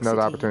complexity. I missed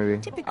another opportunity.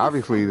 Typically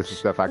Obviously, this is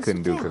French. stuff I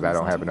couldn't do because I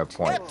don't have enough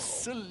points.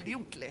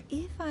 Absolutely.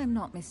 If I'm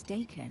not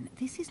mistaken,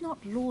 this is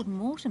not Lord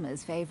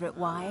Mortimer's favorite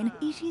wine.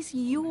 It is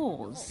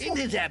yours. In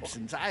his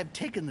absence, I have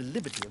taken the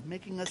liberty of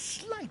making a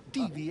slight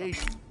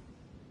deviation.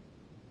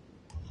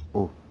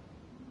 Oh.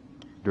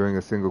 During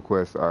a single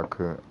quest,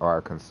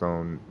 our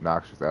consumed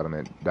noxious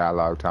element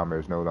dialogue timer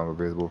is no longer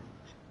visible.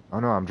 Oh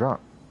no, I'm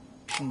drunk.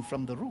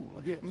 From the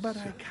rule, but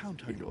I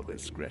count on your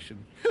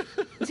discretion.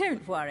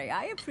 Don't worry,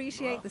 I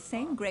appreciate the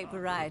same grape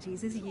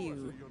varieties as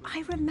you.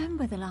 I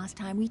remember the last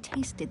time we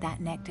tasted that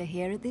nectar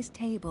here at this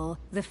table.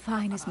 The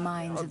finest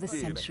minds of the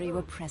century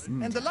were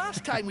present. And the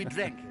last time we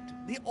drank it,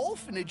 the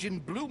orphanage in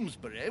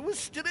Bloomsbury was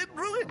still in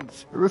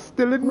ruins. It was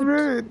still in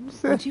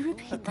ruins. Would you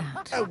repeat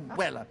that? Oh,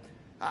 well,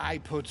 I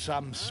put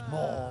some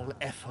small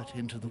effort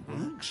into the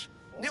works.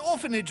 The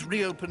orphanage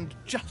reopened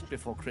just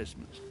before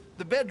Christmas.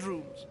 The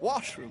bedrooms,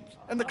 washrooms,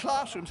 and the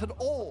classrooms had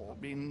all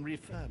been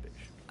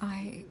refurbished.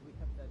 I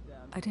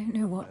don't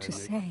know what to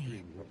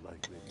say.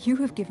 You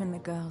have given the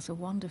girls a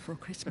wonderful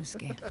Christmas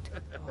gift.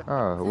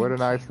 Oh, what a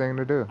nice thing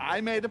to do. I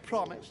made a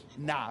promise.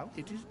 Now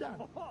it is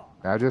done.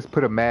 Now just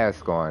put a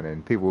mask on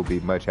and people will be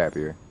much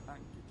happier.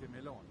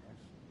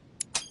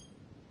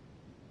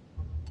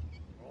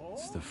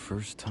 It's the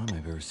first time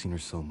I've ever seen her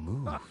so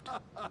moved.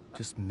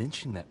 Just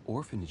mentioning that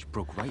orphanage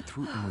broke right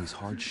through Emily's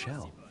hard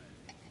shell.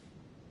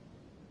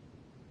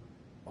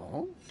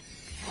 Oh?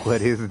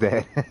 What is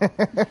that?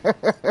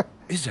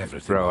 Is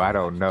everything Bro, I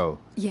don't know.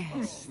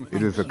 Yes.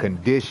 It is a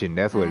condition.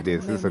 That's what it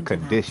is. It's a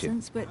condition.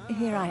 Absence, but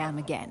here I am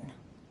again.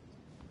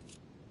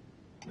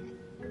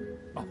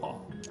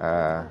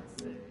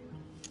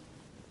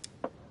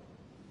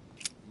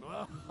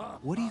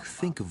 What do you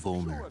think of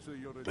Volner?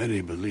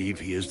 Many believe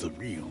he is the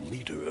real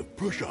leader of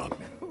Prussia.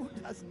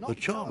 A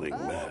charming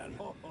man,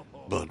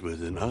 but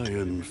with an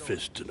iron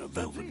fist and a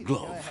velvet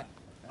glove.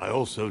 I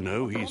also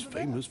know he's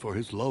famous for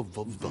his love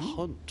of the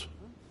hunt,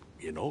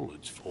 in all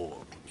its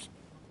forms.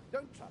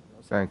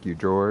 Thank you,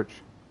 George.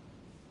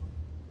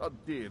 Oh,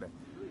 dear.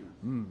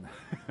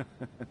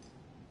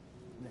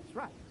 That's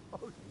right.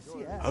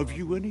 Have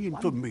you any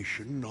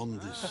information on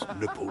this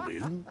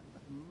Napoleon?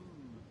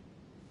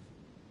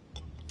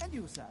 And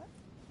you, sir?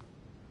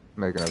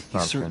 Making an He's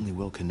assumption. certainly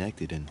well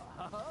connected and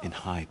in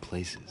high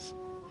places.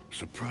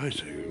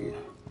 Surprising.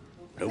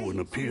 No one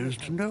appears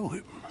to know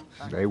him.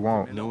 They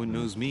won't. No one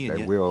knows me, and They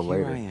yet will here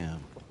later. I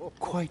am.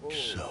 Quite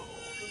so.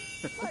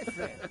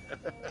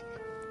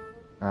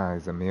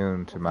 He's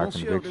immune to my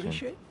Monsieur de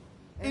conviction. Richet?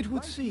 It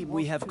would seem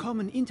we have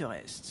common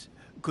interests.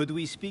 Could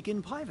we speak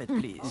in private,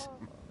 please?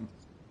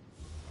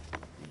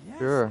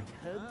 Sure.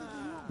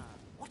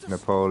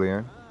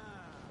 Napoleon.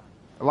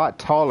 A lot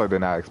taller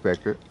than I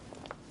expected.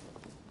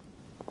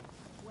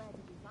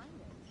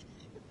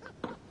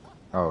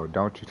 Oh,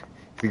 don't you...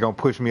 Is he gonna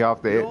push me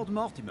off the edge? Lord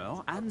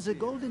Mortimer and the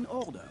Golden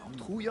Order,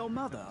 through your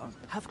mother,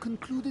 have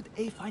concluded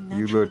a financial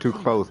You a little too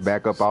agreement. close.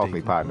 Back up off Stay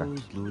me, partner.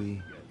 composed,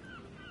 Louis.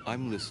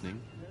 I'm listening.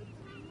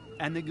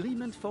 An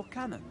agreement for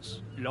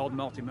cannons. Lord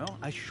Mortimer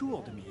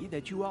assured me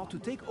that you are to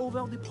take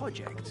over the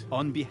project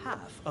on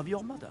behalf of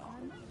your mother.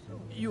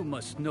 You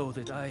must know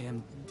that I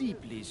am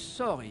deeply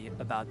sorry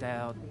about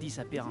our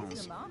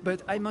disappearance,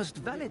 but I must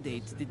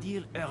validate the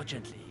deal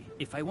urgently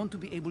if I want to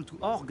be able to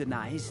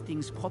organize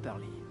things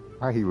properly.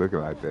 Why he looking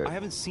like that? I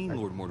haven't seen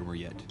Lord Mortimer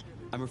yet.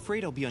 I'm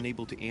afraid I'll be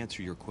unable to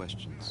answer your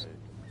questions.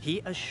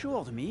 He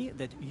assured me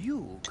that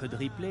you could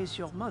replace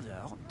your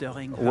mother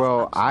during her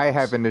Well, absence. I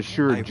haven't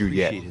assured you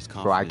yet, His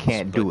so I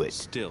can't do it.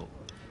 Still,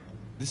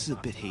 this is a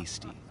bit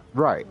hasty.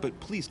 Right. But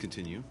please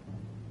continue.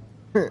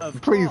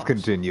 Please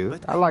continue.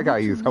 I like how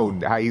he's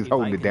holding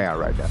it down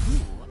right now.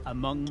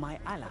 Among my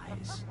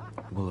allies.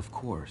 Well, of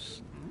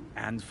course.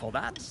 And for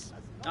that,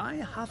 I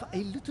have a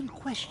little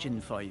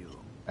question for you.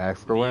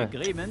 Ask The away.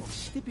 agreement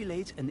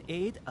stipulates an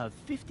aid of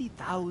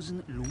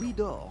 50,000 louis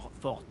d'or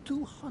for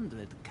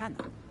 200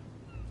 cannon.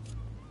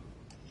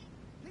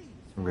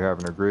 We have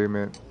an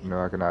agreement.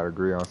 No, I cannot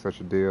agree on such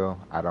a deal.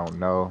 I don't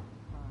know.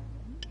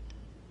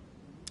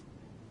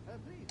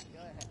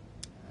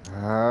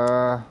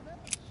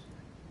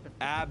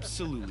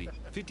 Absolutely.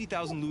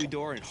 50,000 louis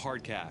d'or in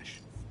hard cash.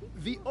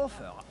 The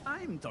offer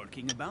I'm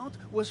talking about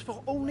was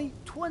for only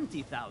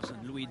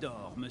 20,000 louis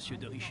d'or, Monsieur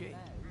de Richet.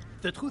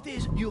 The truth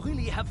is, you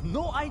really have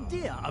no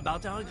idea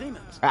about our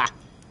agreement.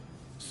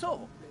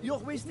 So, you're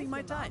wasting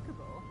my time.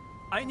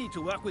 I need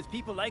to work with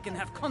people I can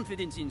have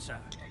confidence in, sir.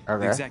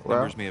 Okay. The exact Well,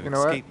 numbers may have you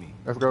know escaped what? me.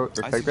 Let's go. I Let's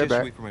take suggest that you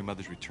back. wait for my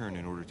mother's return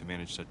in order to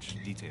manage such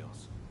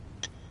details.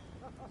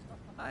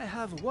 I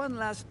have one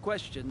last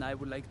question I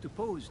would like to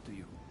pose to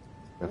you.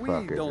 The We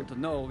fuck is don't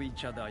know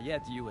each other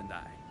yet, you and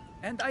I.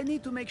 And I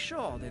need to make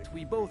sure that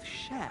we both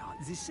share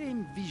the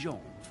same vision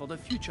for the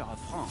future of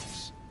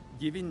France.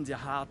 Given the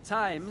hard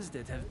times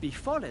that have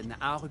befallen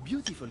our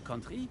beautiful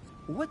country,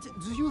 what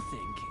do you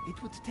think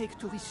it would take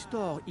to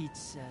restore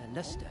its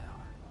luster?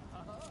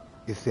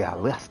 It's a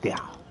luster.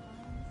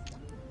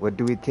 What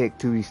do it take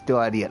to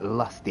restore the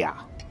luster?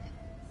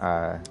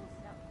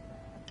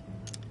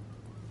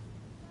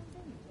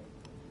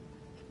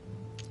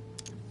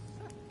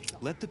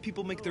 Let the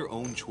people make their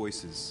own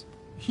choices.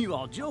 You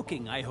are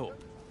joking, I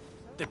hope.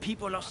 The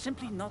people are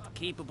simply not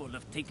capable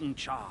of taking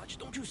charge,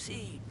 don't you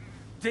see?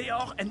 They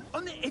are an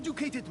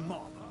uneducated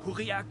mob who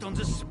react on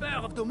the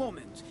spur of the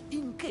moment,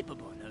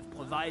 incapable of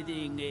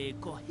providing a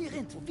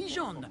coherent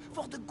vision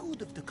for the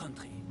good of the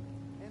country.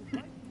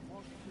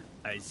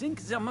 I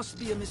think there must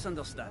be a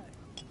misunderstanding.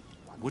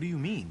 What do you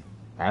mean?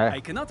 I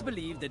cannot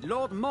believe that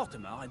Lord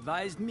Mortimer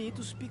advised me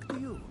to speak to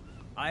you.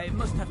 I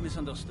must have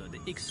misunderstood.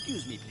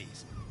 Excuse me,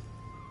 please.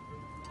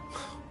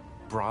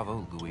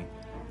 Bravo, Louis.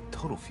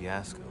 Total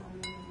fiasco.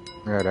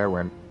 Yeah, that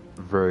went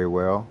very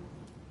well.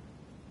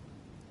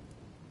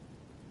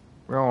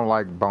 We don't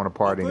like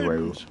Bonaparte anyway.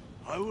 Friends,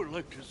 I would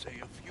like to say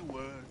a few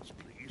words,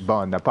 please.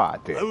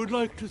 Bonaparte. I would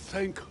like to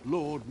thank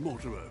Lord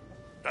Mortimer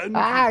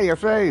and your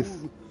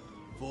face.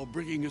 for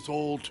bringing us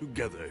all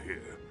together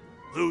here.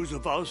 Those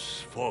of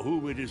us for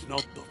whom it is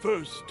not the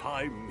first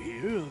time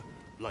here,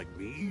 like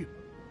me,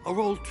 are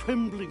all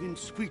trembling in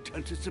sweet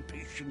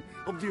anticipation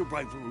of the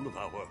arrival of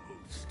our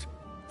host.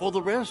 For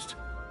the rest,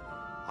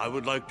 I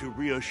would like to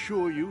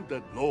reassure you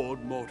that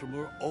Lord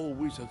Mortimer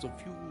always has a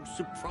few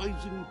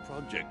surprising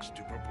projects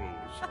to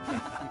propose.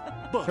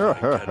 But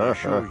I can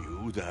assure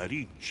you that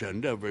each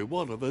and every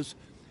one of us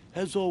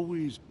has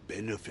always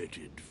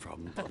benefited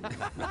from them.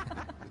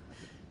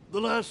 The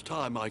last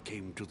time I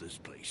came to this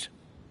place,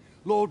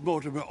 Lord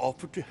Mortimer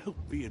offered to help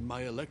me in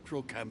my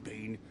electoral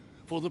campaign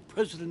for the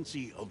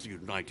presidency of the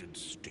United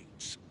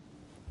States.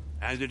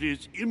 And it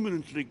is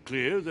imminently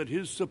clear that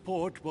his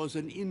support was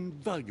an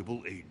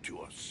invaluable aid to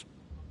us.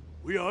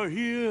 We are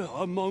here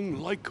among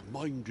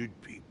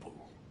like-minded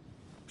people.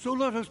 So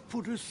let us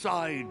put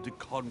aside the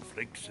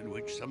conflicts in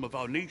which some of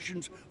our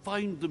nations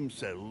find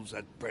themselves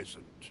at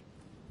present.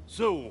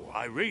 So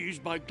I raise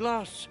my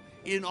glass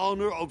in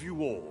honor of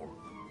you all,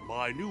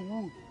 my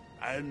new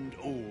and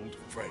old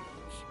friends.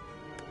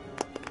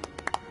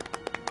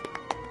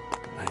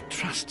 I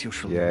trust you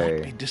shall Yay.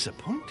 not be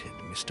disappointed,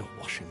 Mr.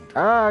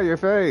 Washington. Your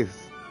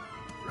face.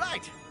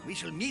 Right, we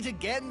shall meet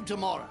again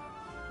tomorrow.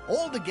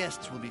 All the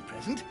guests will be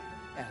present,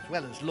 as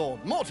well as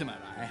Lord Mortimer,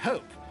 I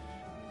hope.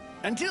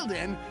 Until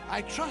then,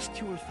 I trust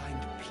you will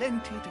find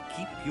plenty to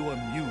keep you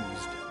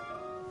amused.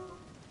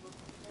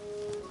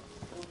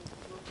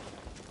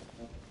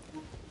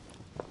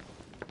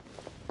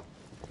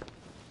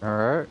 All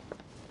right.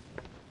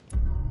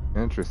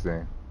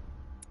 Interesting.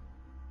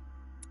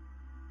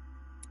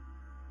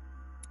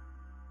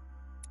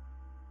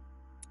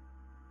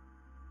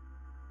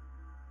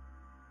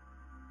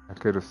 I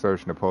could have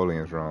searched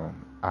Napoleon's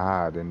Rome.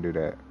 I didn't do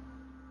that.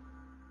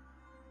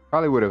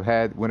 Probably would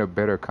have went a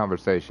better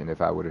conversation if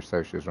I would have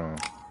searched his room.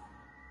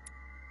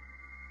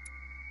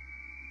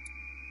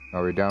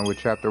 Are we done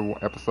with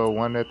episode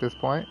 1 at this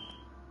point?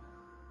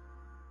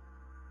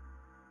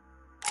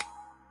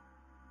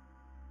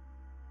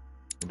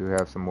 We do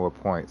have some more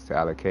points to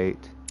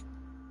allocate.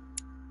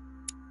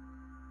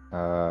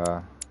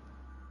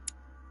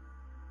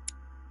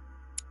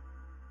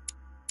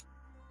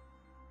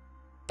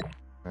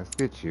 Let's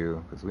get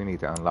you, because we need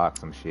to unlock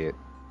some shit.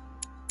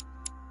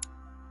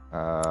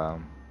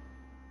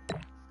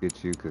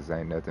 Get you, because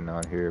ain't nothing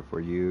on here for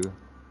you.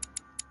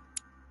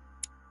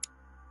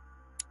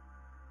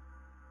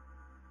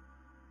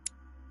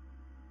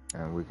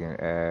 And we can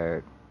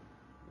add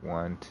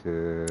one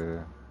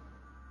to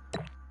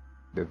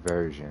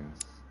diversions.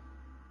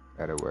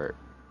 That'll work.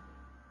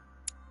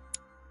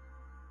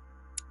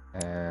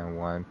 And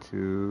one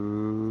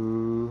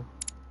to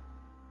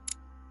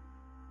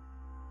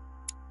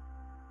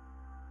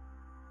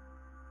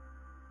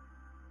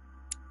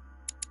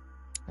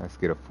let's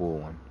get a full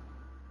one.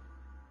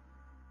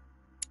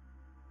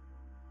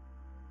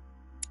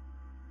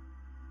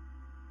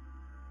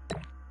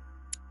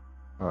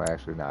 Oh,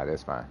 actually, nah,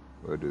 that's fine.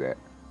 We'll do that.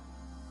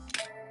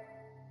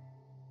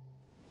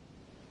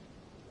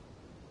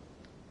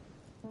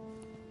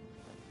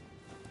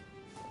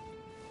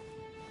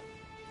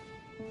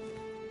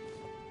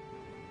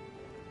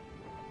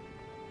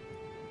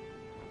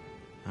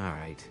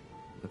 Alright,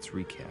 let's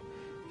recap.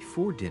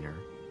 Before dinner,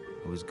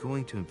 I was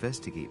going to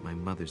investigate my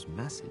mother's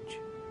message.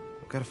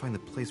 I've got to find the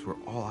place where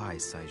all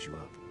eyes size you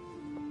up.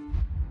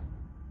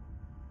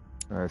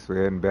 Alright, so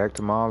we're heading back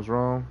to Mom's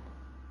room.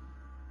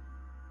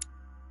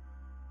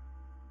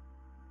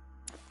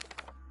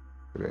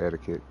 For the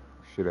etiquette.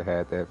 Should have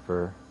had that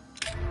for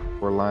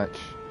lunch.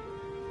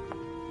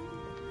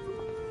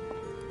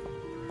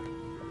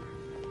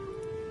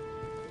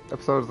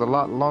 Episode is a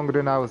lot longer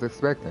than I was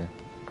expecting.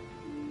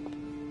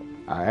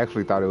 I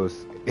actually thought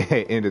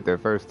it ended the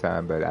first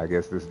time, but I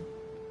guess this is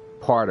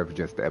part of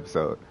just the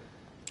episode.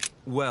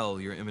 Well,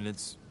 Your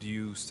Eminence, do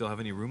you still have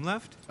any room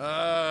left?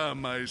 Ah,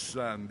 my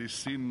son, the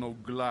sin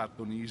of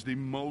gluttony is the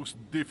most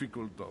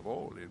difficult of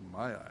all in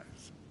my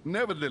eyes.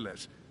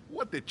 Nevertheless,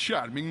 what a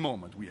charming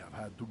moment we have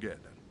had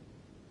together.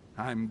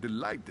 I'm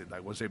delighted I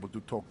was able to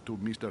talk to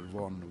Mr.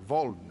 von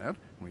Wollner.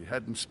 We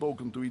hadn't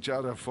spoken to each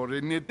other for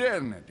an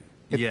eternity.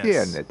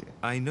 Yes.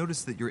 I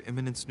noticed that Your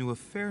Eminence knew a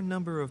fair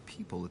number of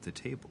people at the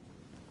table.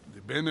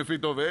 The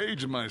benefit of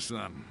age, my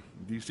son.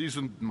 This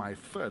isn't my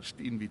first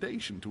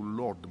invitation to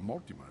Lord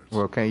Mortimer's.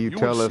 Well, can you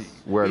tell us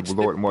where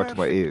Lord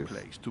Mortimer is? It's the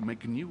perfect place to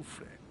make new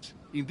friends.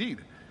 Indeed,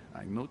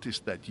 I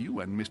noticed that you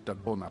and Mr.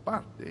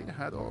 Bonaparte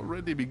had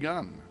already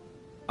begun.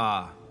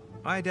 Ah,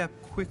 I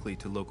adapt quickly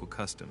to local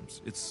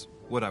customs. It's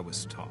what I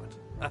was taught.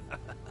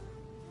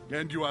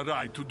 And you are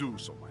right to do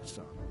so, my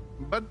son.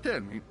 But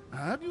tell me,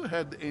 have you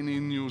had any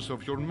news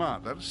of your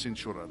mother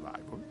since your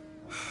arrival?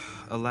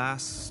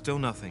 Alas, still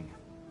nothing,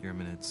 Your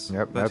Eminence.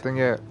 Yep, but nothing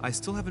yet. I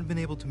still haven't been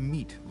able to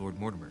meet Lord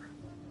Mortimer.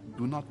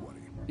 Do not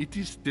worry. It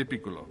is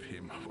typical of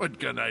him. What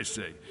can I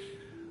say?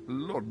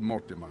 Lord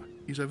Mortimer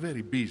is a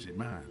very busy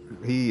man.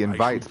 He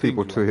invites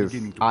people to his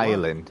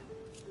island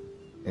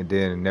and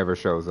then never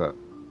shows up.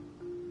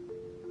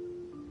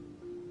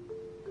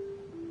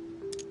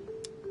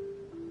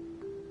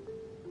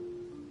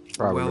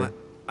 Probably. Well,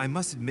 I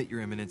must admit,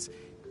 Your Eminence,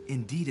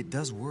 indeed it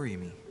does worry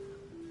me.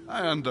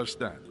 I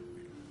understand,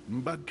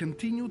 but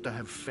continue to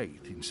have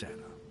faith in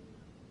Sarah.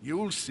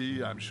 You'll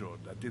see, I'm sure,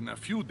 that in a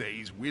few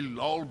days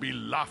we'll all be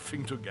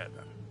laughing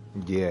together.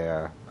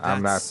 Yeah,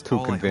 I'm not That's too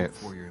all convinced.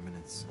 I hope for, Your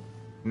Eminence.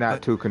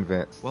 Not too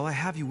convinced. While I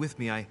have you with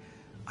me, I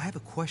have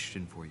a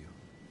question for you.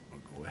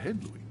 Well, go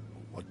ahead, Louis.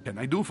 What can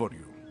I do for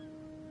you?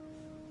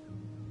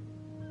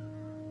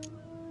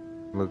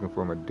 Looking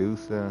for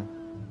Medusa.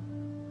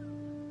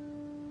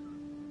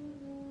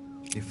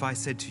 If I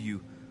said to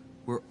you,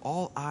 where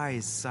all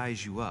eyes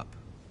size you up,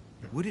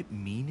 would it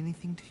mean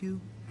anything to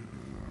you?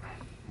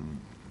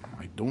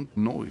 I don't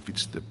know if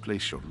it's the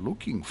place you're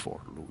looking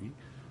for, Louis,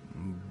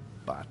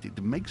 but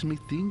it makes me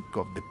think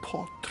of the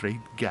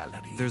portrait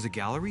gallery. There's a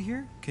gallery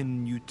here?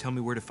 Can you tell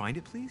me where to find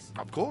it, please?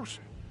 Of course.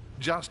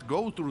 Just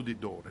go through the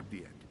door at the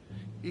end.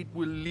 It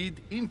will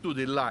lead into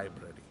the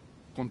library.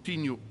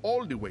 Continue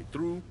all the way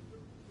through,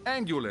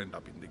 and you'll end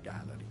up in the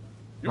gallery.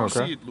 You'll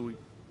see it, Louis.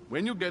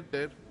 When you get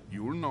there,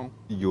 you'll know.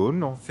 You'll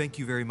know. Thank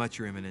you very much,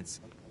 Your Eminence.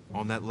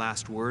 On that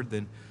last word,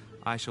 then,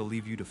 I shall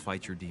leave you to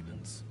fight your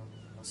demons.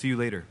 See you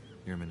later,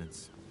 Your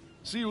Eminence.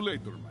 See you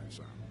later, my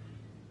son.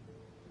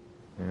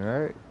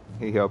 Alright.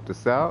 He helped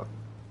us out.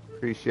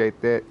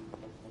 Appreciate that,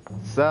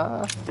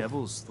 sir.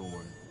 Devil's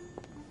Thorn.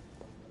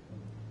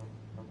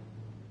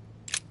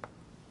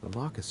 The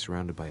lock is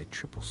surrounded by a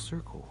triple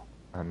circle.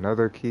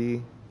 Another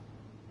key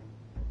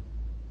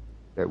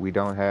that we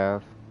don't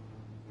have.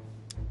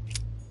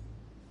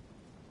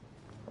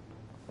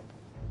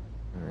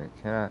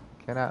 Alright,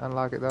 can I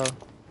unlock it though?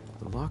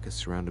 The lock is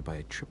surrounded by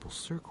a triple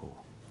circle.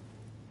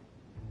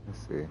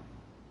 Let's see.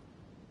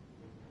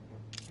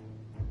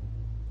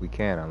 We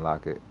can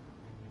unlock it.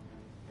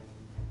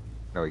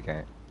 No, we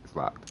can't. It's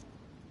locked.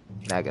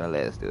 Not gonna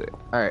let us do it.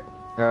 Alright,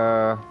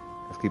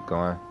 let's keep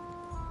going.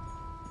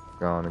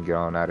 Go on and get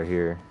on out of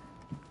here.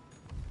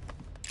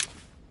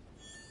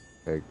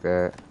 Take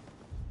that.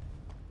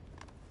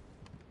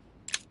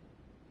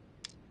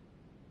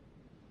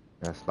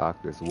 That's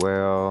locked as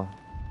well.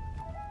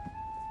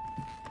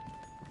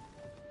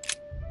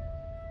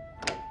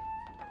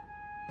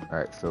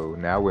 Alright, so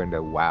now we're in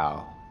the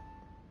wow.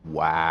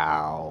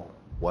 Wow.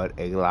 What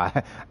a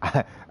lie.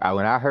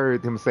 When I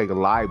heard him say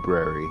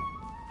library,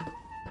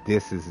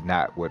 this is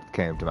not what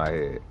came to my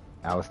head.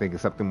 I was thinking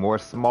something more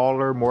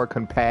smaller, more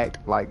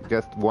compact, like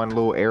just one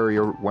little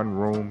area, one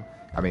room.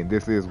 I mean,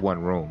 this is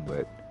one room,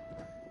 but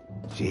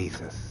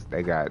Jesus,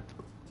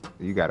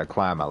 you got to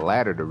climb a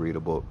ladder to read a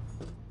book.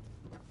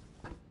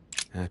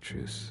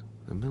 Atrus,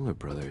 the Miller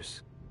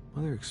brothers.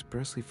 Mother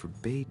expressly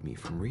forbade me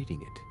from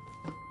reading it.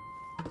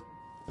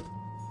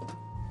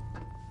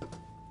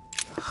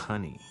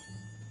 Honey,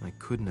 I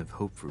couldn't have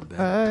hoped for better.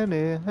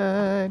 Honey,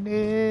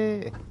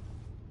 honey.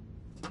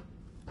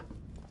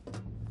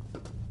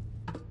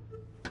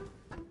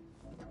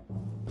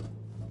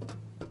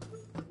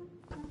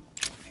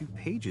 A few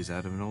pages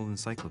out of an old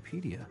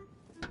encyclopedia.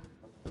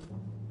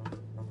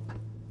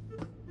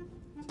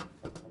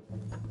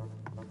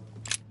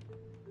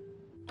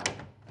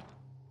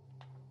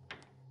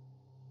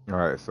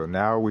 Alright, so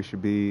now we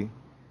should be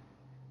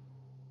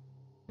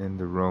in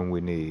the room we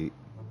need.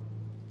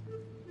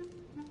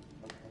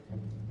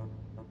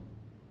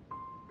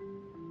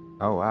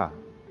 Oh wow.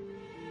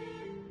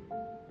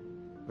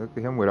 Look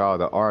at him with all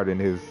the art in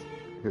his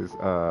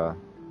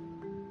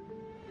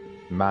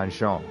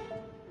mansion.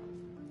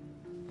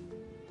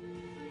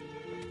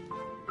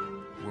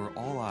 Where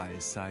all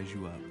eyes size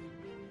you up.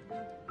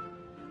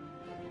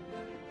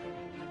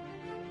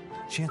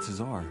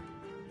 Chances are,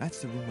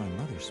 that's the room my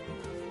mother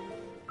spoke of.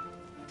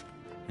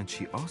 And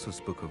she also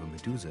spoke of a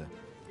Medusa.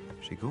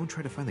 Should I go and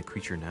try to find the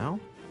creature now?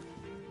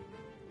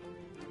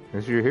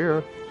 Yes, you're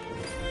here.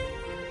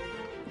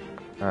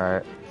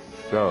 Alright,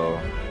 so...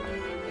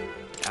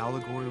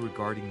 Allegory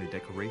regarding the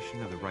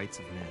decoration of the rights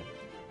of men.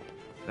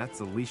 That's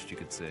the least you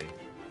could say.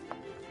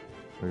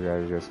 We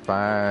gotta just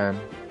find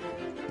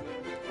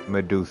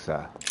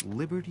Medusa.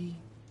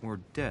 Liberty or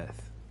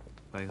Death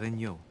by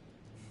Regnault.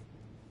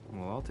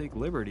 Well, I'll take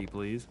liberty,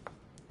 please.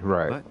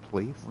 Right, but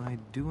please. I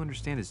do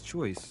understand his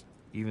choice,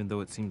 even though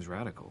it seems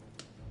radical.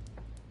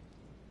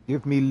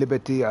 Give me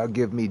liberty or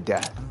give me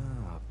death.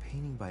 Ah, a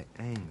painting by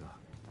Ingres.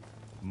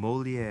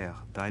 Molière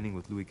dining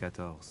with Louis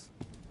XIV.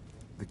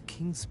 The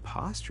king's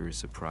posture is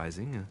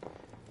surprising.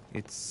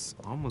 It's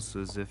almost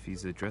as if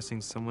he's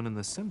addressing someone in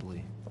the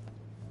assembly.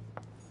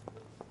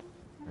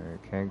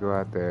 Can't go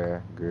out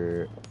there.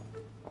 Good.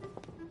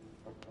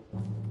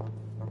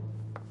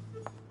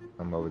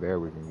 Come over there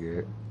we can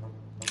get.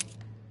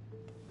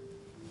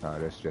 Oh,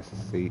 that's just a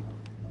seat.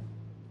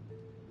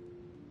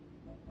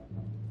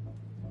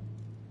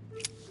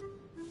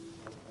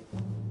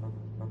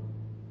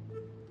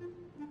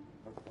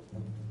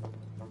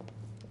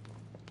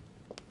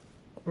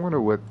 I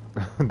wonder what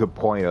the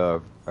point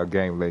of a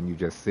game letting you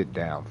just sit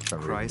down for some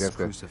reason. Christ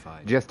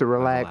crucified. Just to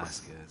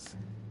relax.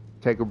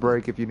 Take a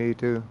break if you need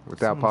to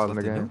without pausing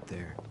the left a game. note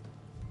there.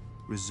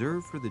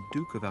 Reserved for the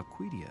Duke of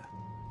Alquidia.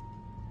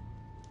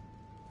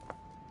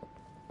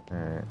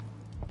 Alright.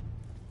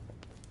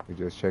 We're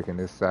just checking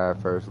this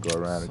side first, go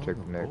around and check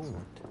the next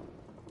one.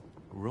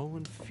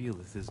 Roland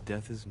feeleth his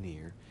death is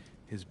near.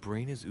 His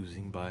brain is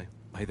oozing by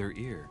either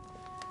ear.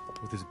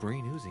 With his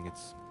brain oozing,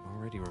 it's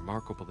already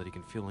remarkable that he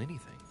can feel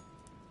anything.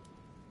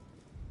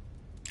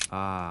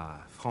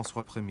 Ah,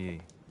 François Ier,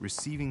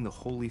 Receiving the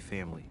Holy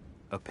Family,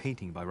 a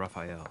painting by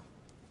Raphael.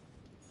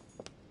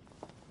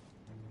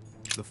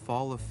 The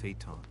Fall of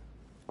Phaeton,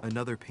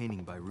 another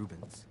painting by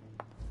Rubens.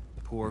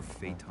 Poor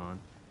Phaeton,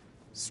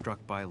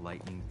 struck by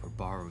lightning for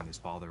borrowing his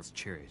father's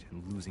chariot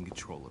and losing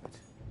control of it.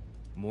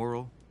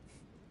 Moral,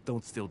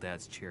 don't steal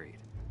Dad's chariot.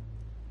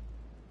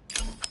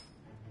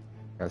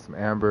 Got some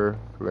amber.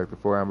 Collect the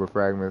 4 amber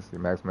fragments.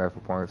 Your maximum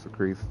effort points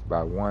decreased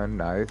by 1.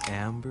 Nice.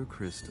 Amber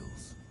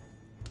crystals.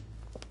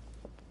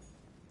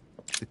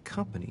 The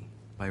Company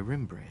by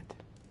Rembrandt.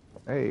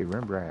 Hey,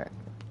 Rembrandt.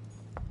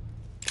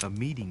 A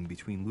meeting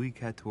between Louis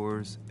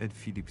XIV and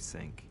Philippe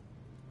V.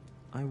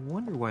 I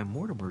wonder why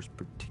Mortimer's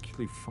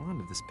particularly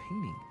fond of this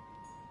painting.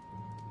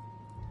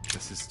 The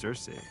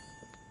Sesterce.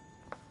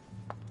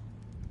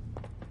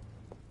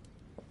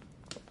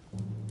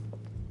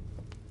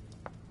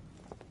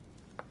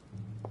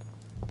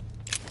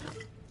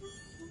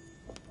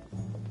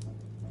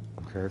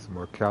 Okay, some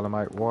more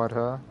calamite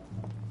water.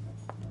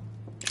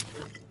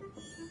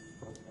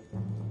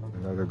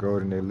 Another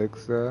golden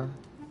elixir.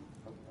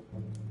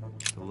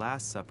 The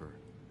Last Supper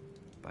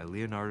by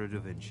Leonardo da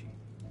Vinci.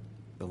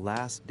 The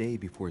last day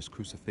before his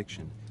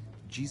crucifixion,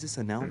 Jesus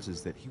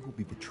announces that he will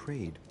be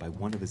betrayed by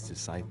one of his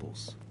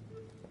disciples.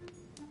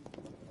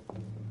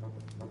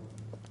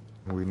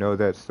 We know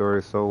that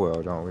story so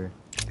well, don't we?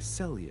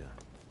 Celia.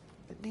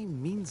 That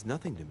name means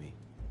nothing to me.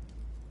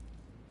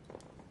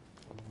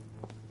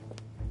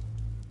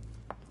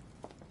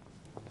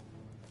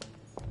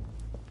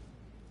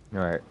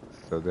 Alright,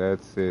 so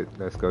that's it.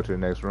 Let's go to the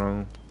next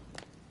room.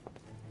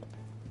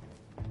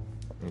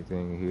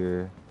 Anything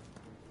here?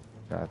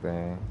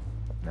 Nothing.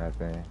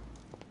 Nothing.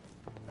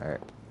 Alright.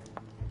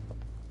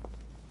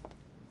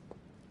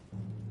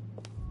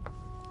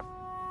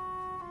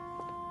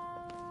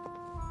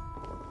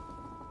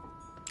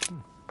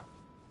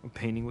 A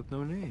painting with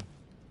no name.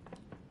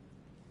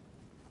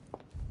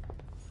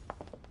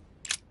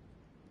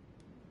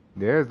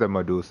 There's the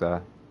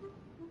Medusa.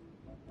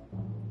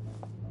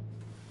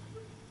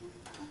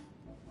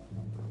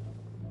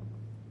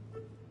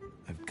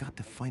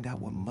 find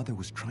out what Mother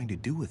was trying to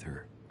do with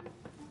her.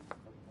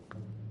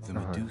 The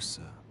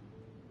Medusa.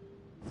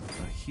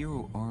 A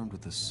hero armed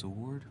with a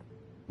sword?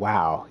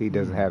 Wow, he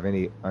doesn't have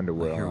any A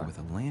underwear hero on. with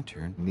a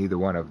lantern? Neither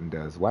one of them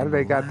does. Why do And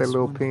they the got their last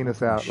little one penis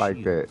holding a out like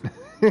shield.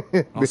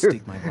 that? I'll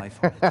stake my life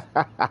on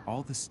it.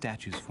 All the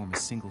statues form a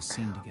single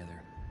scene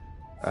together.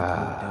 The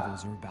poor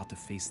devils are about to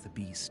face the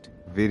beast.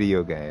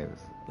 Video games.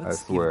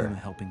 Let's I give them a swear.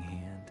 helping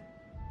hand.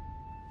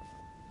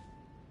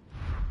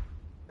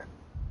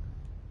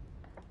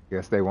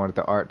 Guess they wanted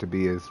the art to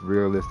be as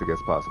realistic as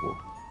possible.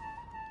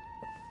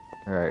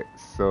 Alright,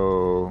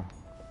 so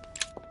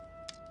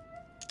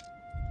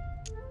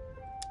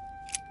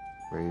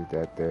leave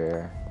that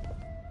there.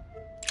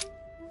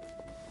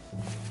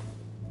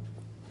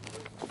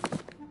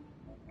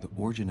 The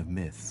origin of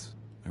myths,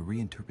 a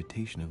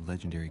reinterpretation of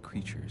legendary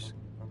creatures.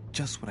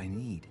 Just what I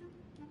need.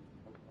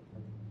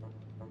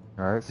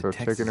 Alright, The so text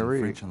taking is a in read.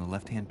 French on the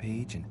left-hand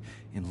page and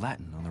in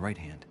Latin on the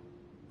right-hand.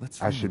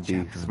 Let's I find the should be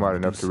chapter on smart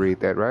the enough to Medusa. read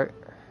that, right?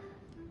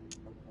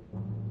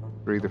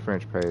 Read the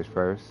French page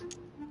first.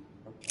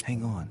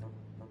 Hang on.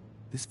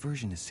 This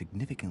version is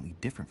significantly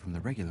different from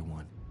the regular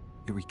one.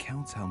 It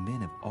recounts how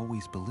men have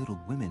always belittled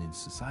women in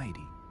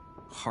society.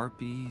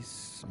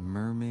 Harpies,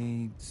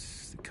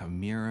 mermaids, the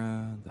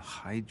chimera, the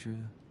hydra,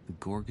 the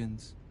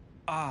gorgons.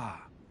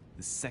 Ah,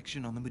 the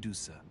section on the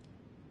Medusa.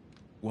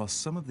 While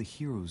some of the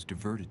heroes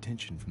divert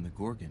attention from the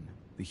gorgon,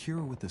 the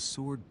hero with the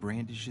sword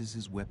brandishes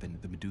his weapon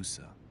at the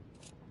Medusa.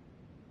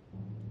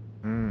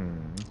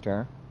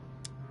 Okay.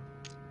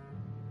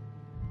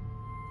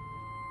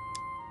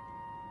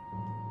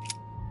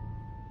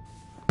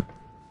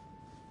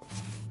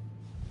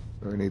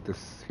 We need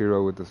this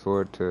hero with the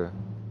sword to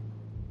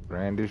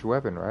brandish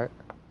weapon, right?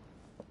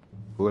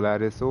 Pull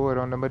out his sword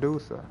on the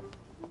Medusa.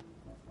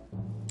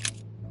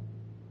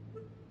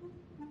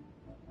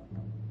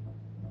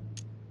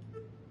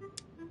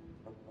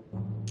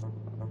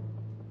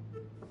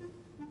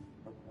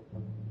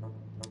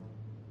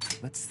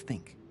 Let's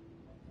think.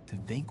 To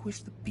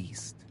vanquish the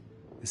beast,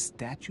 the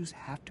statues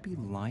have to be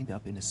lined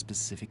up in a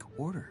specific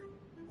order.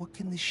 What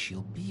can this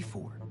shield be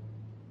for?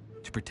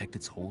 To protect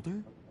its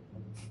holder?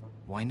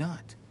 Why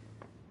not?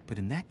 But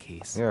in that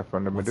case, Yeah,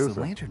 from the what's Medusa.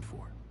 the lantern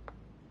for?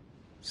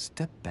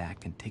 Step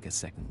back and take a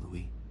second,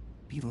 Louis.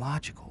 Be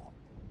logical,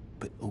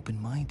 but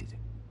open-minded.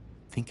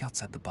 Think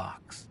outside the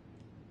box.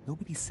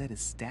 Nobody said a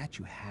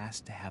statue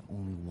has to have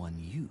only one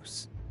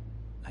use.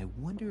 I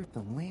wonder if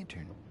the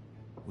lantern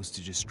was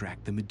to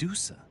distract the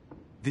Medusa.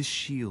 This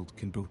shield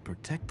can both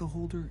protect the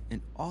holder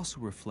and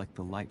also reflect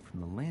the light from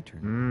the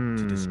lantern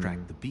to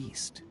distract the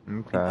beast.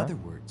 Okay. In other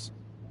words,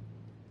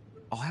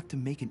 I'll have to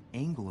make an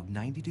angle of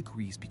 90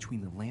 degrees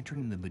between the lantern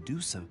and the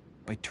Medusa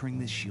by turning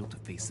the shield to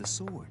face the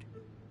sword.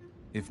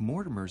 If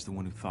Mortimer's the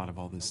one who thought of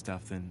all this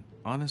stuff, then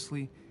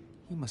honestly,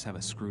 he must have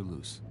a screw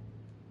loose.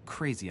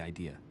 Crazy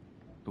idea,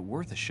 but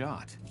worth a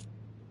shot.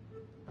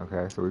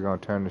 Okay, so we're gonna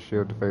turn the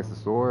shield to face the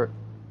sword.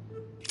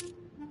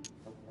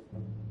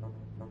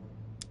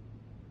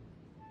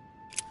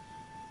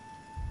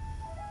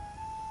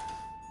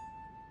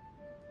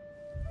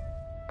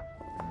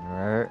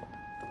 Alright.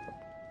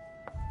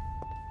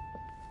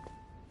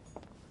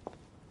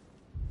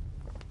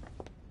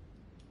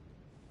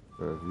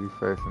 So if you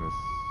facing the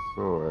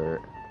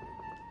sword,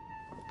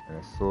 and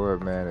the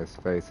sword man is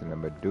facing the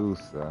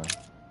Medusa.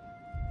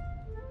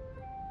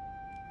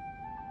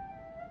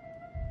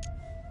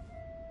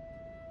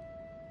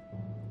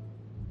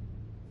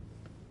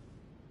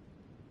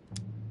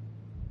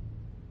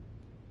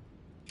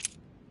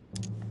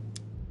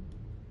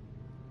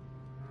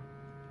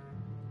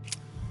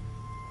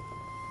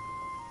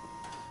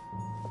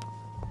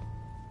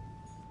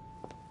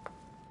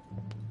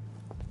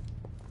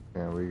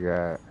 And we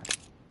got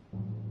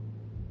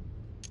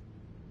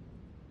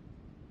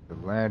the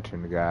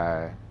lantern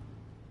guy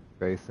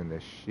facing the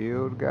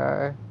shield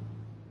guy.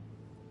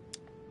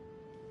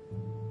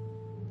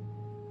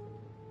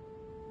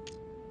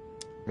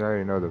 You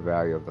already know the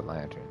value of the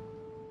lantern.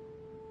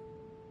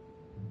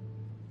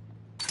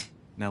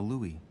 Now,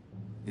 Louis,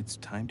 it's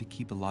time to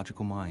keep a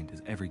logical mind,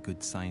 as every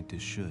good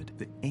scientist should.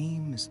 The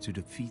aim is to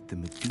defeat the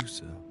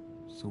Medusa,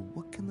 so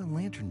what can the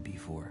lantern be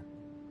for?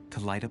 To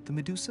light up the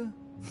Medusa?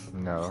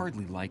 No.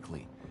 Hardly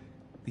likely.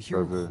 The So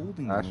hero the-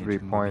 holding the I should be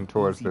lantern will pointing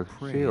towards easy the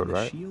prey, shield, and the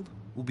right? shield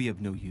will be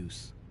of no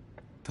use.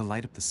 To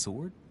light up the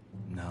sword?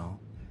 No,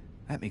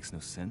 that makes no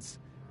sense.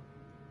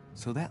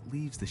 So that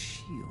leaves the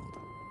shield.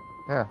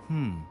 Yeah.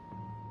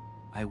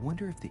 I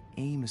wonder if the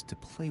aim is to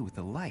play with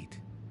the light.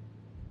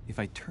 If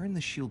I turn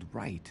the shield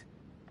right,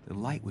 the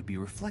light would be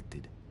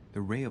reflected.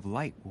 The ray of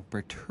light will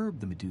perturb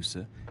the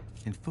Medusa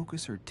and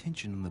focus her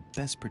attention on the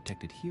best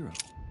protected hero.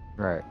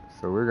 Right,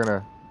 so we're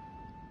gonna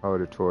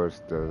hold it towards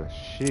the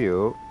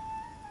shield.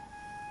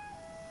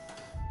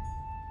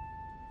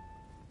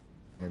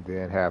 And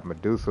then have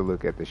Medusa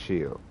look at the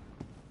shield.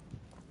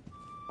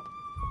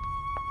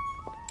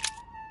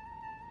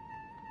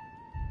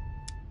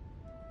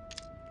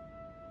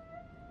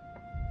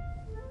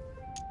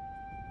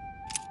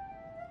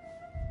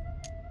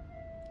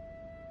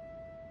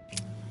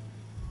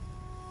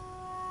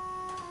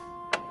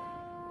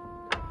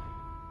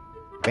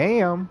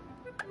 Damn.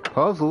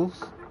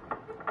 Puzzles.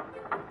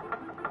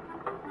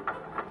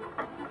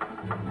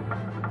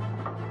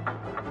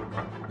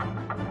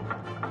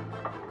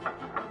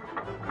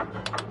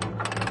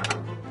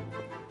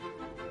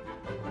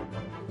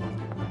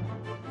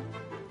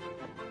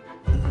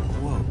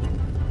 Whoa.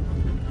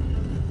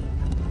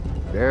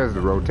 There's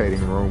the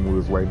rotating room we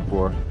was waiting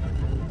for.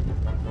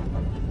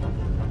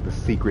 The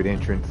secret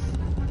entrance.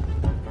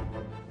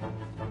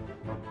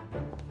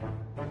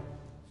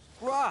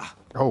 Rah!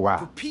 Oh, wow.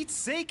 For Pete's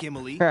sake,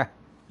 Emily.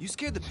 You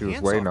scared the She was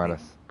pants waiting off on me.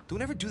 us.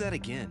 Don't ever do that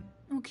again.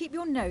 Well, keep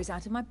your nose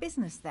out of my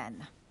business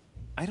then.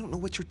 I don't know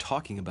what you're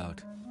talking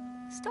about.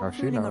 Stop Oh, she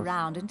fooling knows.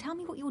 around and tell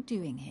me what you're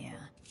doing here.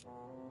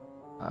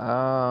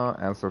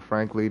 Answer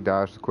frankly,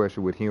 dodge the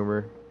question with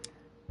humor.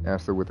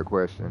 Answer with a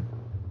question.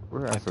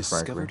 We're I've answer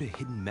discovered frankly. a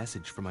hidden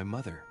message from my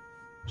mother.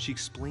 She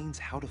explains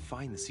how to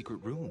find the secret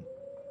room.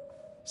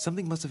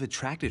 Something must have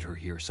attracted her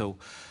here, so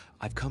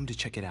I've come to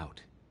check it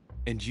out.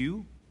 And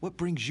you? What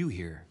brings you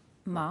here?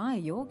 My,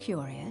 you're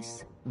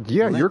curious.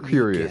 Yeah, Let you're me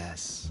curious.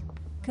 guess.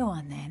 Go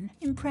on then,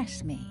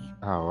 impress me.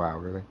 Oh, wow,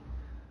 really?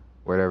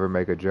 Whatever,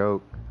 make a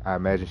joke. I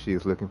imagine she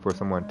is looking for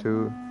someone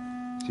too.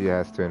 She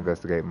has to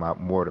investigate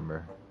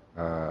Mortimer.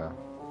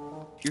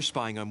 You're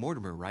spying on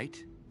Mortimer,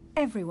 right?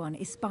 Everyone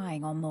is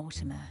spying on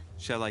Mortimer.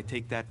 Shall I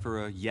take that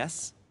for a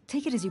yes?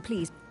 Take it as you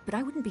please, but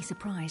I wouldn't be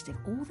surprised if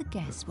all the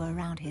guests were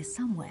around here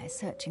somewhere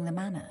searching the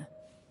manor.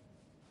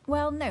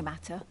 Well, no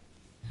matter.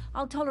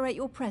 I'll tolerate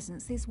your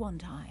presence this one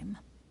time.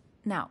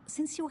 Now,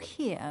 since you're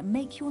here,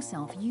 make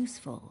yourself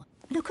useful.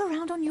 Look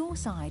around on your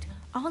side.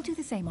 I'll do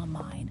the same on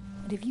mine.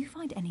 And if you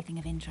find anything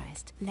of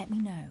interest, let me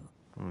know.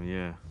 Oh,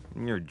 yeah.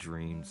 In your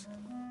dreams.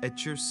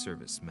 At your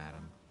service,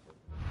 madam.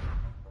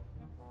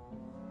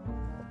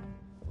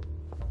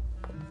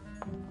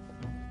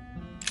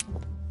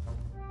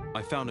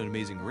 I found an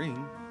amazing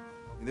ring.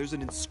 There's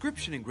an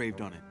inscription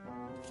engraved on it.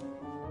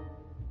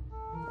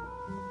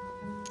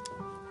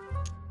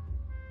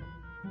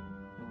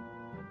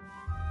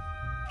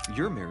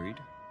 You're married.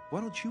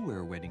 Why don't you wear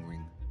a wedding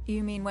ring?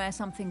 You mean wear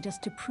something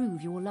just to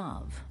prove your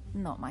love?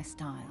 Not my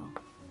style.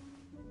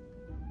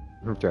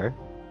 Okay,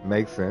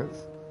 makes sense.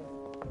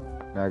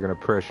 Not gonna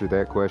pressure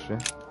that question.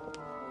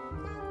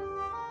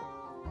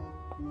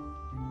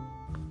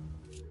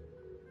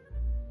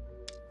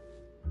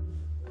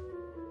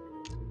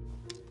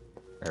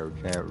 Hey,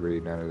 we can't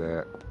read none of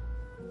that.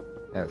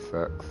 That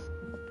sucks.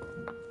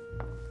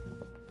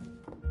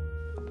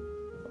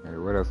 Hey,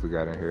 what else we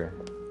got in here?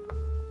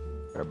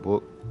 Got a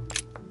book.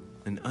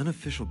 An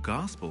unofficial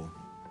gospel?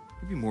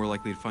 You'd be more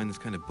likely to find this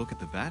kind of book at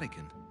the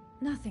Vatican.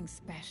 Nothing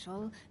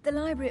special. The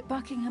library at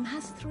Buckingham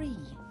has 3.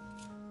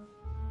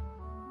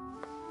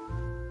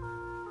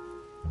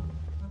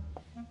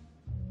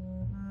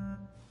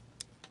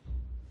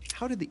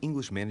 How did the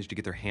English manage to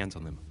get their hands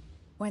on them?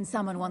 When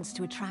someone wants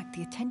to attract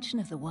the attention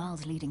of the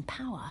world's leading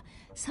power,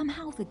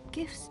 somehow the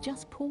gifts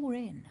just pour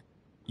in.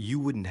 You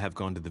wouldn't have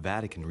gone to the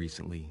Vatican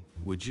recently,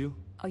 would you?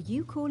 Are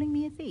you calling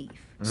me a thief?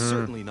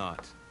 Certainly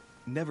not.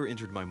 Never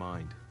entered my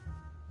mind.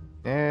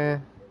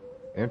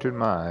 Entered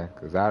mine,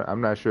 because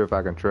I'm not sure if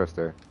I can trust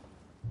her.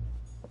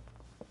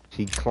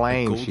 She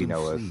claims she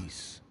knows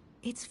us.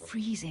 It's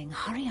freezing.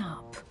 Hurry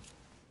up.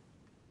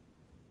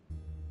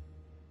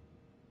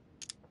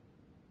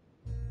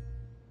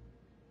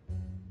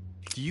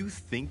 Do you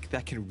think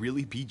that can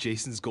really be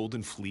Jason's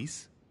golden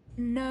fleece?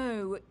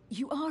 No,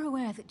 you are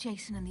aware that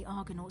Jason and the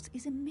Argonauts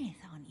is a myth,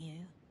 aren't you?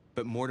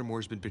 But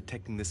Mortimer's been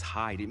protecting this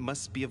hide. It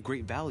must be of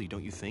great value,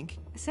 don't you think?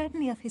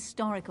 Certainly of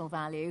historical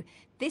value.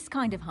 This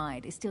kind of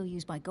hide is still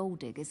used by gold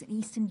diggers in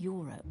Eastern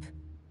Europe.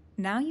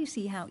 Now you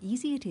see how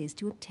easy it is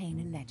to obtain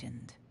a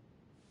legend.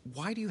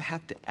 Why do you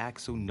have to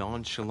act so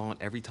nonchalant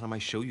every time I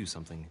show you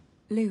something?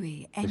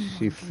 Louis, anyone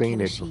She's can seen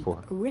kill a it sheep,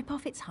 before. rip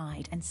off its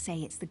hide and say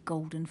it's the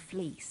golden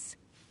fleece.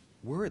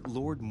 We're at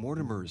Lord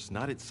Mortimer's,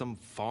 not at some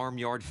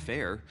farmyard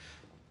fair.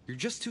 You're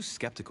just too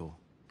skeptical.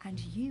 And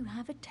you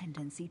have a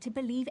tendency to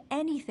believe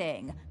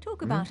anything.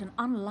 Talk about an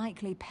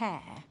unlikely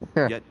pair.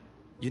 Yet,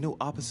 you know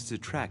opposites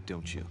attract,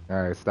 don't you?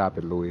 Alright, stop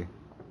it, Louis.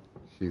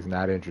 She's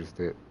not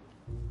interested.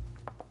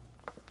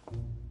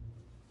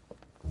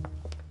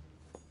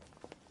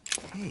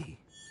 Hey,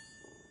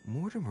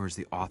 Mortimer's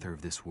the author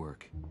of this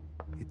work.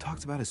 He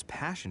talks about his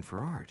passion for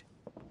art.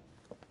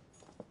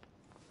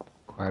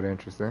 Quite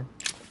interesting.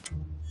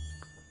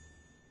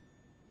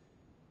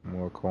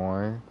 More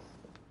coins.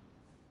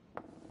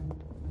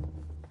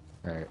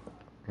 Alright.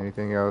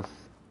 Anything else?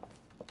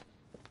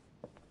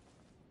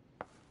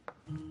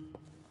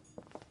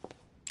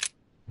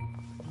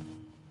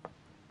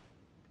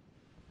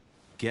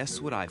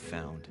 Guess what I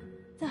found?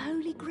 The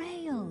Holy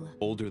Grail.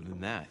 Older than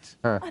that.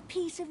 A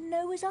piece of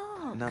Noah's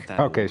Ark. Not that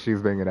Okay, old.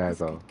 she's being an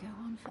asshole. Go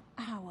on for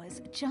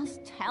hours.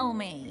 Just tell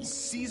me.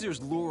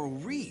 Caesar's laurel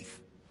wreath.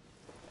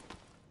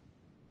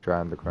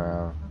 Trying the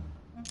crown.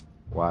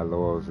 Why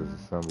laurels is a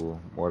symbol.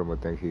 Mortimer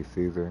thinks he's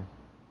Caesar.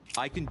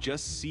 I can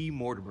just see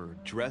Mortimer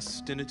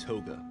dressed in a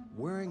toga,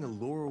 wearing a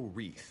laurel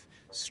wreath,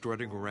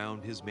 strutting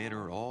around his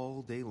manor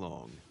all day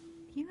long.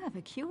 You have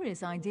a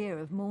curious idea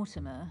of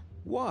Mortimer.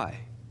 Why?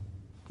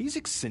 He's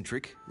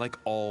eccentric, like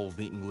all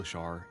the English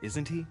are,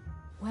 isn't he?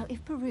 Well,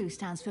 if Peru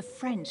stands for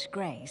French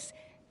grace,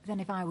 then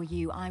if I were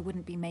you, I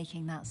wouldn't be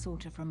making that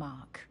sort of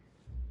remark.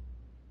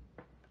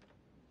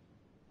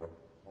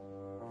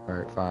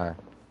 Alright, fine.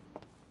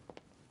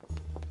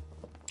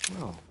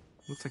 Well,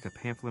 looks like a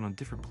pamphlet on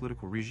different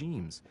political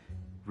regimes,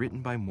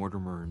 written by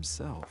Mortimer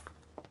himself.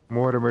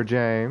 Mortimer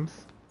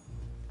James.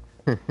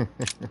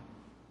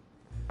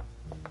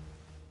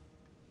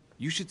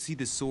 You should see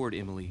this sword,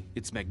 Emily.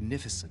 It's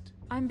magnificent.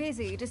 I'm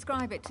busy.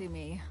 Describe it to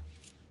me.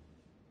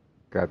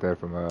 Got that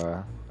from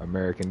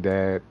American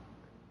Dad.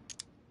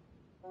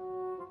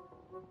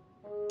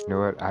 You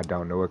know what? I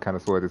don't know what kind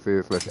of sword this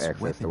is. Let's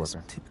access the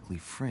weapon. Typically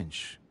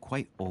French,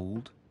 quite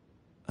old,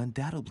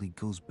 undoubtedly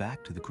goes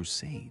back to the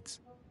Crusades.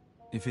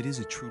 If it is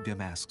a true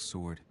Damask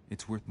sword,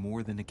 it's worth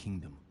more than a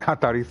kingdom. I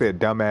thought he said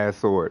dumbass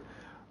sword.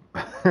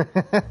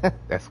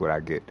 That's what I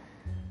get.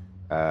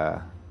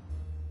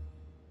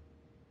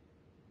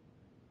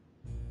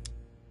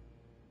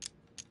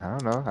 I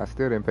don't know. I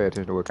still didn't pay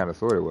attention to what kind of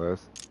sword it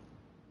was.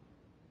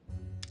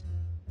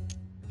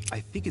 I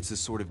think it's the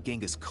sword of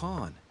Genghis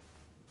Khan.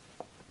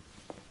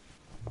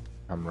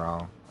 I'm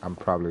wrong. I'm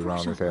probably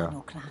wrong as hell.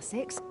 Or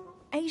classics.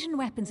 Asian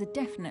weapons are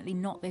definitely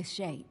not this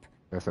shape.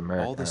 That's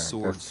American. All the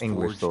swords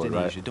English forged sword, in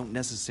right? Asia don't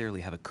necessarily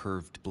have a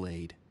curved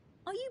blade.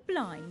 Are you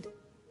blind?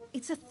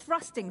 It's a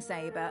thrusting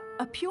saber,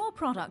 a pure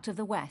product of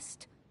the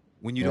West.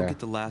 When you don't get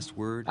the last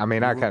word, I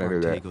mean, I kind of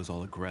knew that. goes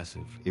all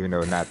aggressive. Even though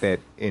it's not that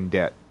in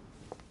depth.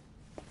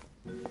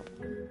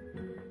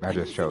 I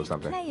just showed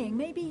something. Playing,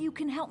 maybe you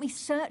can help me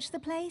search the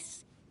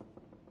place?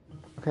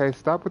 Okay,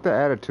 stop with the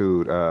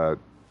attitude. I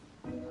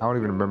don't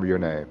even remember your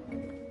name.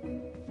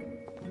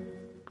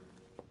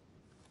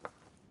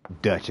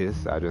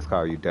 Duchess. I just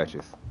call you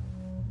Duchess.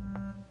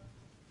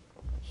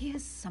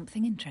 Here's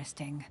something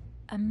interesting.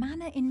 A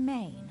manor in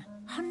Maine,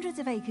 hundreds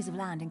of acres of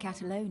land in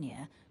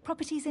Catalonia,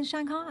 properties in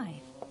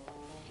Shanghai.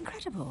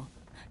 Incredible.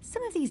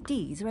 Some of these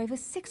deeds are over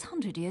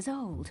 600 years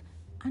old,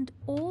 and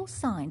all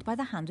signed by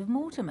the hand of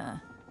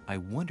Mortimer. I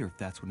wonder if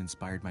that's what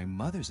inspired my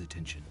mother's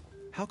attention.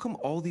 How come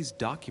all these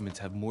documents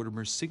have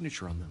Mortimer's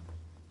signature on them?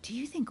 Do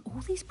you think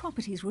all these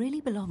properties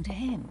really belong to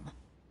him?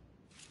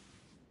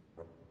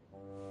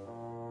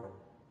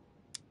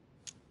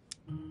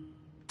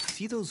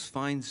 See those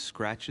fine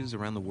scratches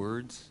around the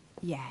words?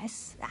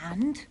 Yes,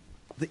 and?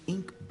 The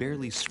ink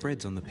barely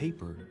spreads on the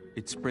paper.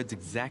 It spreads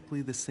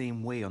exactly the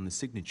same way on the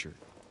signature.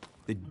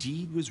 The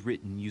deed was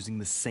written using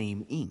the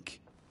same ink.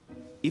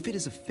 If it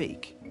is a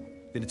fake,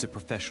 then it's a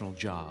professional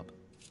job.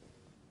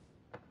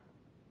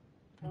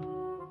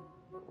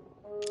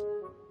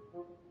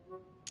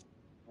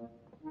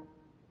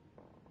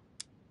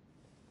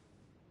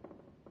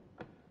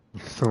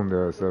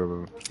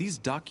 These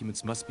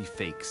documents must be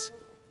fakes.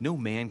 No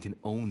man can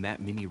own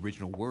that many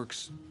original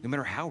works, no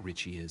matter how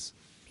rich he is.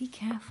 Be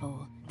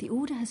careful. The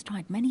Order has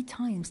tried many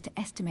times to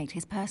estimate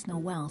his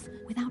personal wealth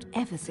without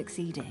ever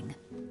succeeding.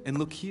 And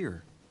look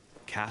here.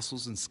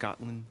 Castles in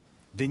Scotland,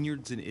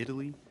 vineyards in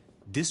Italy,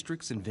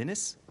 districts in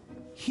Venice.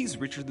 He's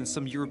richer than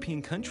some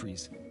European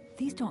countries.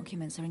 These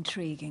documents are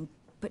intriguing,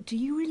 but do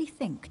you really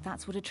think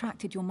that's what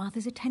attracted your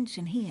mother's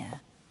attention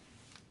here?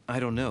 I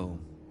don't know.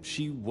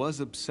 She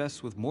was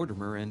obsessed with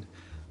Mortimer, and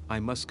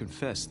I must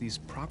confess, these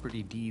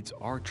property deeds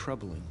are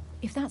troubling.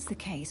 If that's the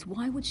case,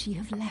 why would she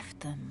have left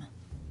them?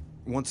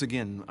 Once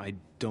again, I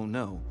don't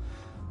know.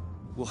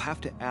 We'll have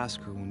to ask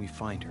her when we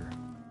find her.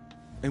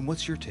 And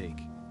what's your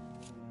take?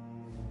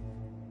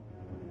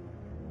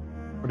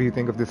 What do you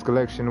think of this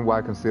collection?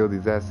 Why conceal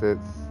these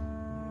assets?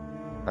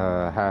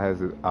 How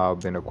has it all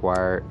been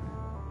acquired?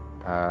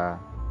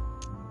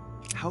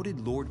 How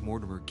did Lord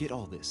Mortimer get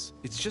all this?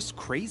 It's just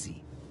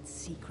crazy.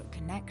 Secret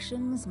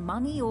connections,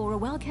 money, or a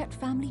well-kept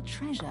family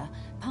treasure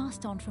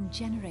passed on from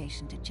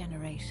generation to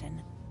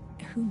generation.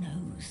 Who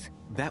knows?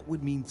 That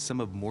would mean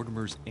some of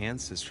Mortimer's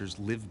ancestors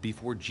lived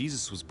before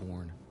Jesus was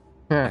born.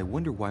 I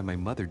wonder why my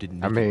mother didn't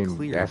make it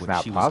clear that's what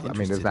not she was possible. I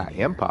mean, interested it's not in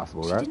here.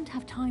 impossible, right? She didn't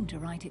have time to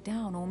write it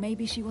down, or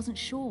maybe she wasn't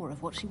sure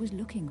of what she was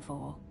looking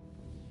for.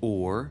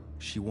 Or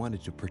she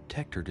wanted to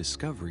protect her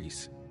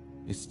discoveries.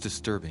 It's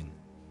disturbing.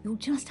 You'll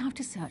just have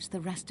to search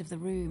the rest of the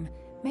room.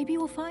 Maybe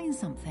you'll find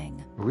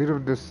something. We'd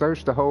have just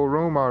searched the whole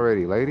room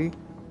already, lady.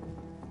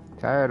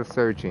 Tired of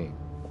searching.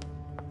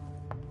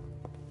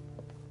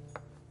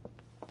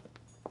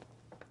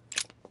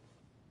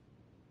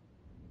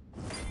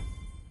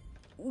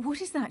 What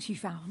is that you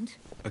found?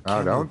 A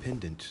cameo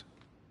pendant.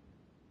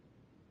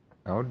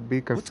 Don't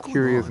be What's going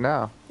curious on?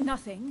 now.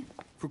 Nothing.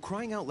 For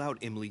crying out loud,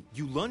 Emily,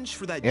 you lunged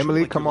for that Emily,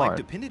 jewel like come your on. life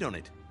depended on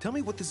it. Tell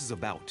me what this is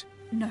about.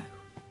 No.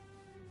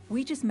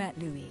 We just met,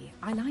 Louis.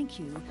 I like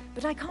you,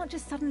 but I can't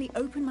just suddenly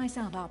open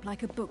myself up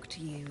like a book to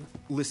you.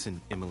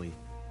 Listen, Emily.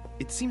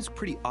 It seems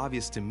pretty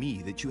obvious to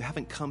me that you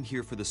haven't come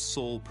here for the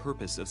sole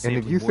purpose of And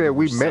sampling you said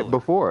we Mortimer's met cellar.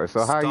 before,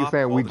 so how are you Stop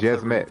saying all we the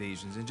just clever met?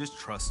 evasions and just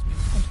trust me.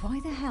 And why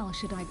the hell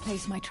should I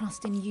place my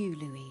trust in you,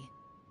 Louis?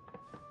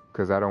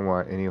 Because I don't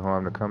want any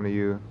harm to come to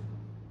you.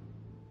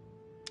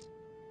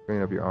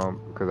 Clean up your own,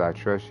 because I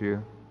trust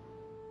you.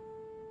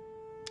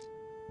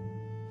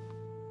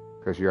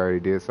 Because you already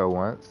did so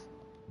once.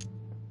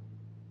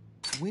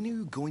 When are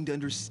you going to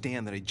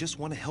understand that I just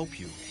want to help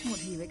you? What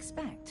do you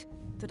expect?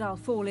 That I'll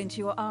fall into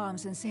your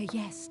arms and say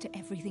yes to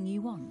everything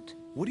you want?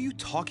 What are you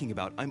talking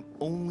about? I'm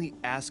only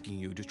asking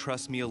you to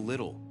trust me a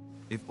little.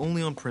 If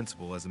only on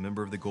principle, as a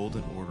member of the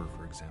Golden Order,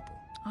 for example.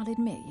 I'll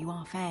admit you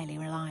are fairly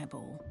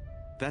reliable.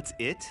 That's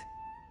it?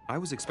 I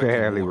was expecting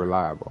Fairly more.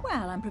 reliable.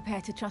 Well, I'm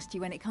prepared to trust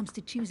you when it comes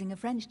to choosing a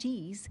French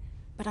cheese,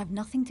 but I've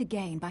nothing to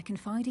gain by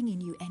confiding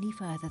in you any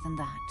further than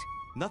that.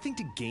 Nothing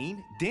to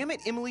gain? Damn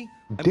it, Emily.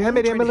 I'm Damn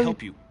only it, trying Emily. to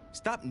help you.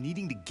 Stop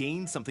needing to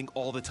gain something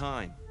all the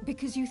time.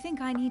 Because you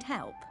think I need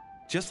help?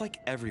 Just like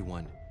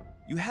everyone.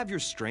 You have your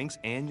strengths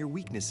and your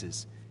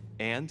weaknesses.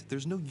 And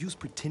there's no use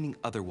pretending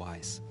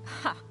otherwise.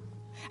 Ha!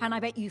 And I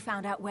bet you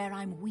found out where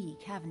I'm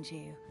weak, haven't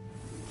you?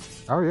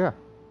 Oh, yeah.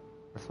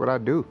 That's what I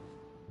do.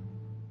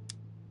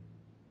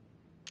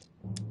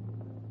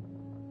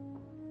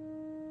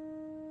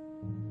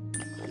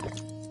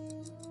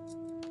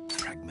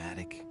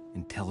 Pragmatic,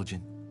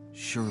 intelligent,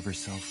 sure of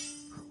herself.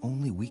 Her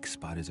only weak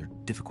spot is her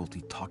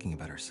difficulty talking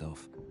about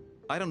herself.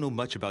 I don't know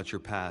much about your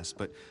past,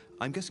 but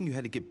I'm guessing you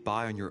had to get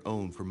by on your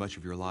own for much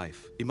of your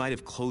life. It might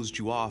have closed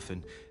you off,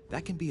 and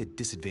that can be a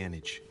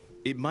disadvantage.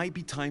 It might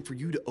be time for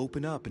you to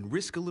open up and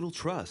risk a little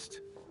trust.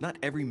 Not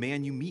every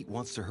man you meet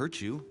wants to hurt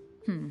you.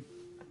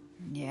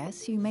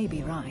 Yes, you may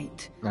be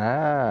right.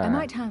 Ah. I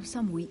might have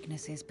some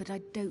weaknesses, but I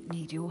don't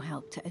need your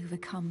help to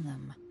overcome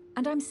them.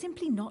 And I'm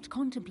simply not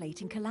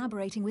contemplating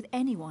collaborating with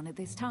anyone at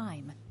this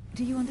time.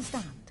 Do you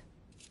understand?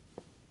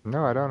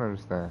 No, I don't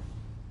understand.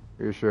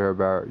 You're sure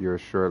about your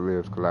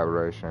short-lived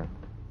collaboration?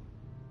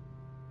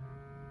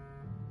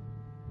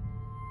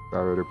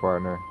 Already,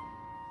 partner.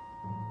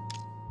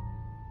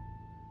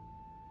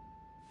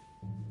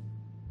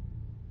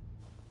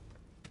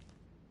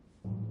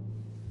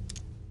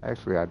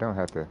 Actually, I don't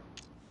have to.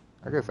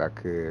 I guess I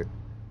could.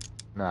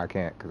 No, I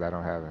can't because I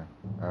don't have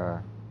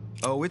it.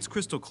 Oh, it's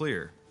crystal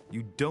clear.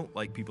 You don't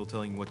like people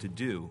telling you what to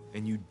do,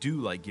 and you do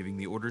like giving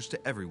the orders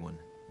to everyone.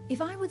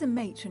 If I were the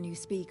matron you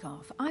speak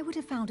of, I would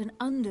have found an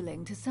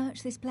underling to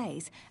search this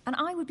place, and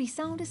I would be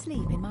sound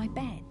asleep in my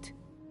bed.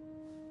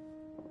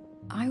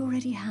 I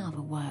already have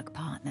a work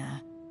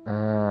partner.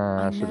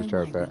 I should have know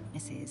chose my that.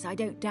 weaknesses. I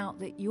don't doubt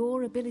that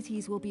your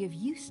abilities will be of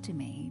use to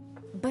me,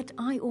 but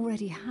I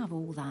already have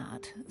all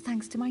that,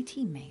 thanks to my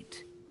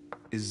teammate.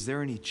 Is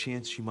there any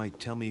chance you might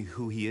tell me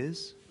who he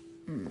is?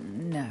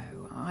 No,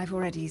 I've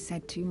already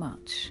said too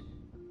much.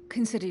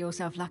 Consider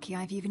yourself lucky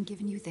I've even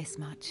given you this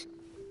much.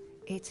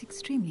 It's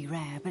extremely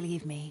rare,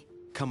 believe me.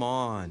 Come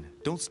on,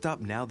 don't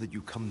stop now that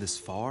you've come this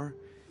far.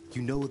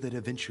 You know that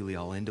eventually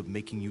I'll end up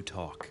making you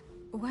talk.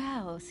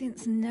 Well,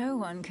 since no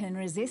one can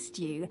resist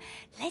you,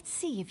 let's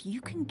see if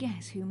you can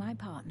guess who my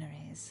partner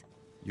is.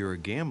 You're a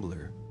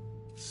gambler.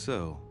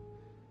 So,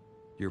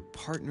 your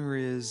partner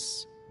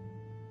is...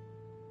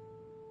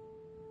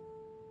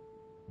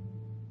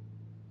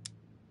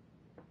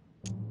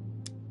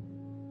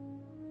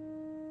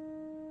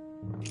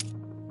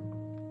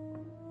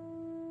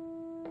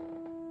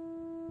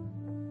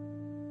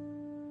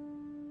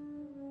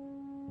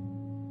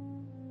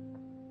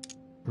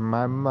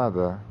 My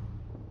mother.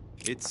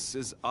 It's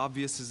as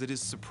obvious as it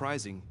is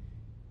surprising.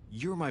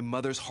 You're my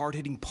mother's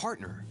hard-hitting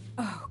partner.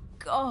 Oh,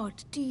 God,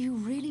 do you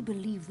really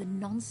believe the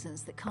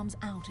nonsense that comes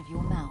out of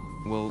your mouth?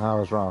 Well, I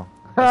was wrong.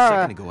 a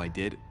second ago I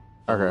did.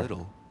 A Okay.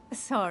 little.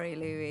 Sorry,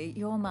 Louis,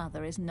 your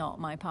mother is not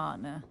my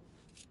partner.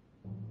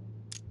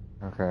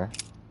 Okay.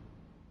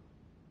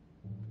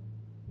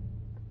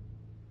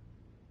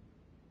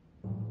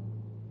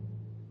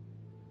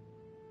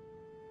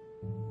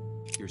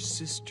 Your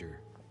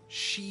sister.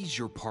 She's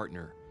your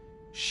partner.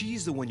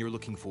 She's the one you're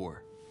looking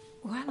for.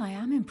 Well, I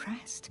am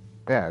impressed.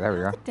 Yeah, there we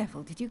How go. the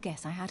devil did you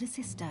guess I had a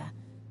sister?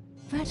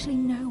 Virtually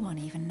no one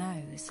even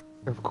knows.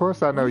 Of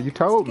course I know. When it You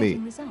comes to told me.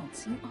 getting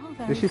results, you are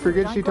very Did she good,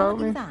 forget I she grant told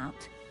you me?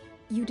 that.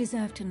 You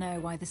deserve to know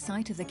why the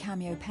sight of the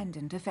cameo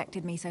pendant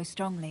affected me so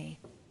strongly.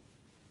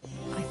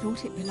 I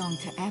thought it belonged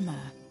to Emma,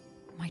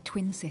 my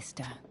twin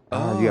sister.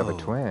 Oh, you have a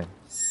twin.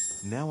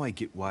 Now I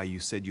get why you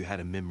said you had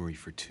a memory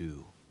for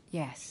two.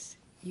 Yes,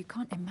 you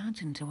can't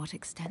imagine to what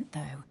extent,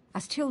 though.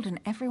 As children,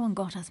 everyone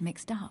got us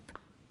mixed up.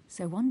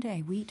 So one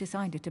day we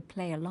decided to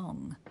play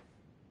along.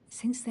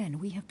 Since then,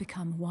 we have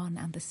become one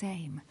and the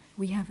same.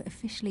 We have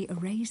officially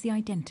erased the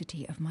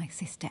identity of my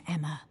sister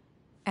Emma.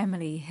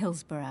 Emily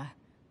Hillsborough.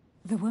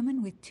 The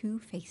woman with two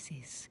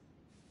faces.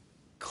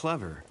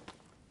 Clever.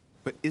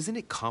 But isn't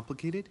it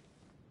complicated?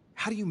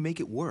 How do you make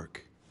it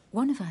work?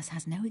 One of us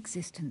has no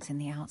existence in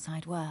the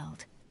outside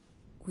world.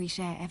 We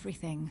share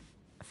everything.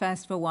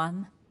 First for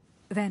one,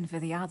 then for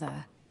the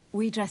other.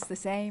 We dress the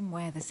same,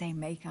 wear the same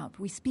makeup,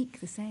 we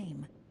speak the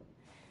same.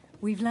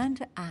 We've learned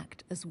to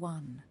act as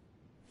one.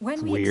 When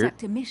It's we weird.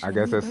 accept a mission, I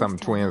guess we there's both something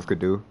turn twins up. could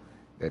do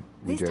that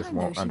we This just time,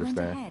 though, won't she went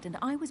understand. ahead, and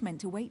I was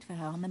meant to wait for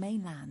her on the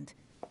mainland.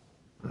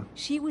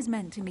 She was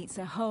meant to meet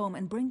Sir Home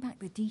and bring back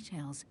the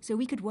details so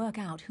we could work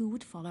out who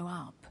would follow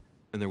up.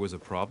 And there was a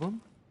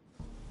problem?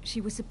 She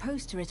was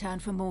supposed to return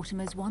from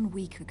Mortimer's 1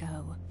 week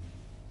ago.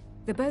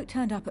 The boat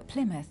turned up at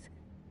Plymouth,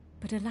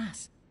 but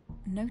alas,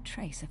 no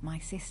trace of my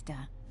sister.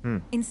 Hmm.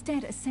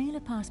 Instead, a sailor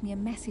passed me a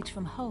message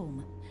from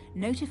home,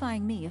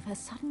 notifying me of her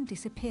sudden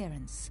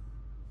disappearance.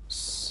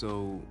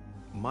 So,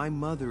 my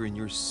mother and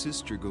your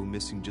sister go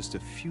missing just a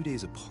few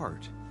days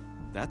apart.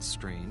 That's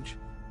strange.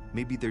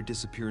 Maybe their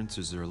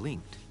disappearances are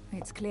linked.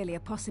 It's clearly a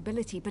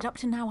possibility, but up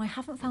to now I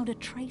haven't found a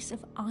trace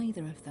of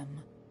either of them.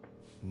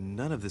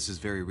 None of this is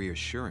very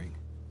reassuring.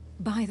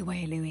 By the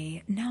way,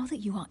 Louis, now that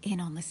you are in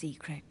on the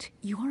secret,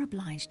 you are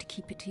obliged to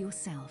keep it to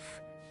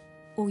yourself,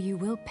 or you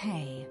will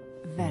pay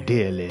very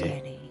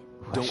dearly.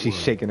 Don't She's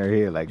worry. shaking her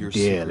head like Your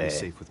dearly. secret is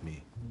safe with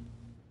me.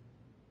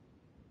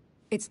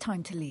 It's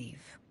time to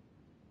leave.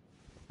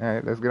 All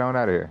right, let's get on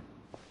out of here.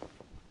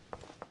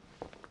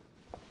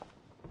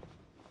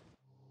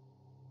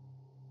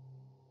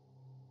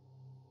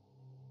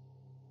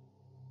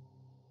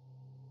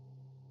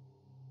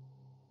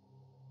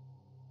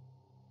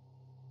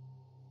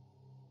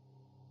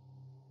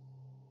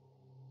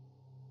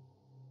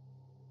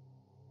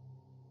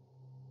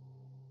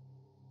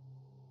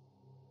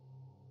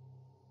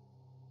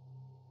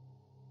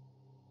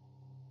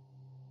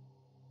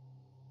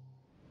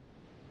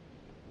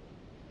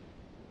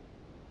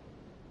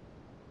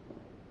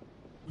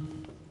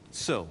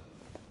 So,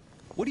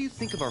 what do you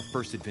think of our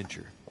first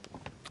adventure?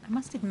 I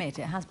must admit,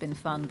 it has been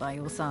fun by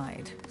your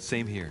side.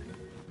 Same here.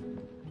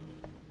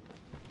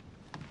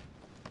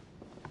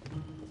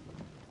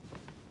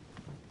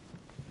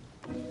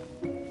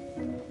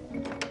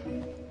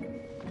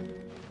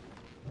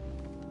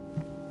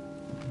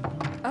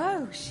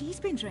 Oh, she's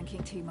been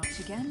drinking too much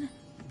again.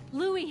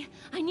 Louis,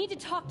 I need to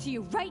talk to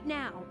you right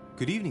now.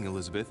 Good evening,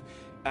 Elizabeth.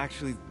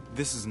 Actually,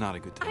 this is not a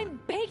good time. I'm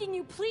begging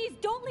you, please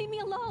don't leave me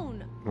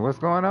alone. What's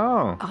going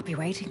on? I'll be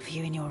waiting for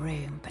you in your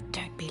room, but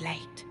don't be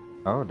late.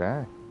 Oh,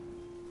 dang.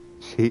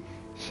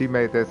 She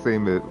made that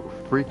seem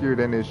freakier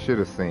than it should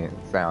have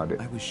sounded.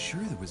 I was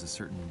sure there was a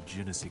certain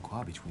je ne sais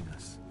quoi between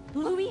us.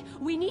 Louis,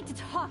 we need to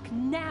talk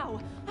now.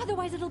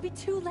 Otherwise, it'll be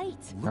too late.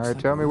 All right,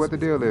 tell me what the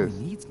deal Elizabeth is.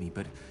 really needs me,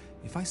 but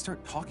if I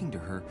start talking to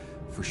her,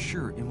 for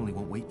sure Emily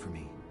won't wait for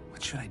me.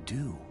 What should I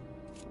do?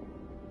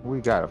 We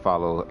gotta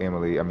follow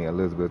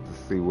Elizabeth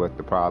to see what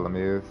the problem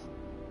is.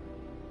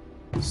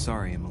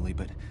 Sorry, Emily,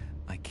 but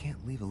I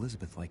can't leave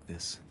Elizabeth like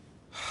this.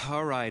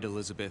 All right,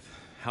 Elizabeth.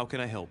 How can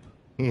I help?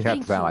 You have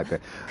to sound like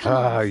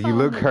that. You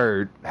look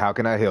hurt. How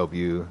can I help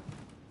you?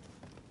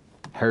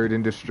 Hurt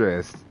and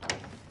distressed.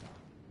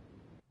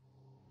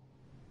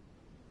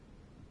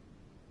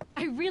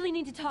 I really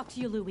need to talk to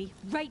you, Louis,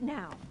 right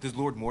now. Does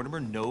Lord Mortimer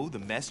know the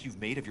mess you've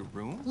made of your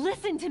room?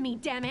 Listen to me,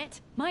 damn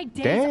it. My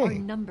days are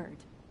numbered.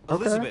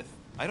 Elizabeth,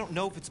 I don't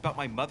know if it's about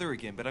my mother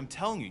again, but I'm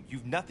telling you,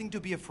 you've nothing to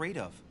be afraid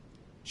of.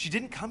 She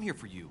didn't come here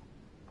for you.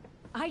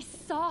 I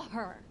saw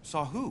her.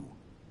 Saw who?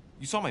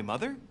 You saw my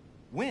mother?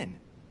 When?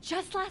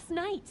 Just last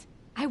night.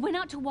 I went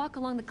out to walk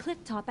along the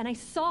cliff top and I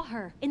saw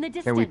her in the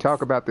distance. Can we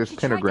talk about this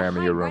pentagram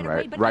in your room, right away,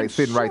 right? but Right, I'm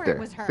sitting sure right it there.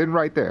 was her. Sitting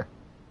right there.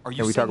 Are you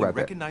Can we saying talk you about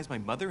that? recognized my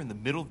mother in the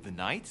middle of the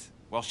night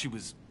while she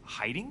was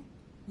hiding?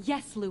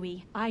 Yes,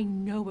 Louis. I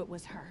know it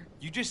was her.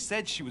 You just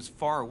said she was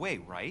far away,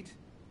 right?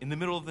 In the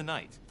middle of the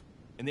night.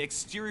 And the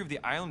exterior of the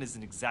island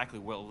isn't exactly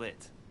well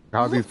lit.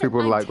 All these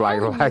people life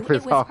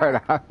is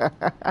hard.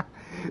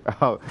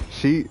 Oh,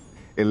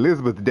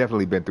 Elizabeth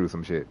definitely been through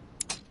some shit.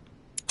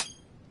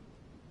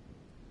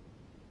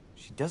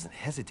 She doesn't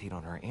hesitate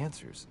on her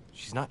answers.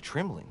 She's not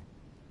trembling.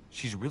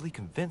 She's really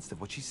convinced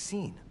of what she's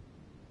seen.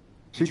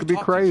 She could be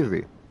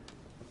crazy.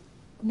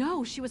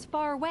 No, she was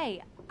far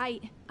away. I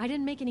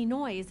didn't make any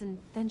noise, and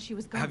then she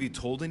was gone. Have you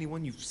told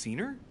anyone you've seen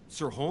her?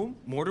 Sir Holm?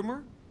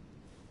 Mortimer?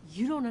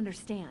 You don't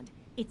understand.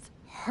 It's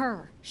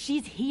her.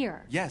 She's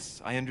here.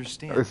 Yes, I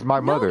understand. It's my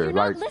No, mother. you're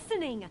Like, not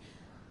listening.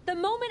 The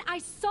moment I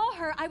saw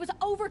her, I was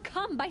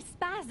overcome by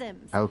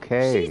spasms.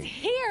 okay. She's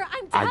here.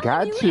 I'm I telling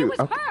got you, you. it was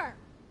Okay. her.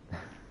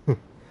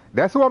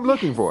 That's who I'm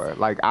looking for.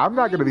 Like, I'm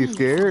not gonna be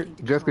scared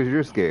just because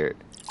you're scared.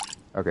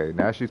 Okay,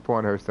 now she's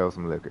pouring herself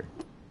some liquor.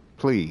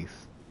 Please,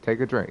 take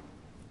a drink.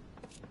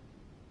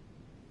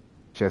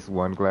 Just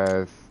one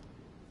glass.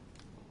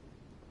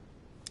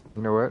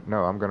 You know what?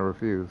 No, I'm gonna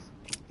refuse.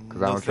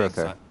 Because I No don't trust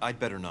thanks, her. I'd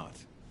better not.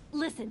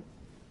 Listen,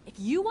 if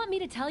you want me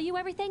to tell you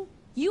everything,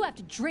 you have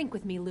to drink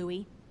with me,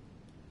 Louis.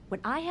 What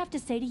I have to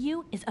say to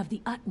you is of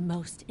the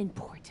utmost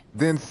importance.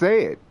 Then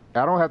say it.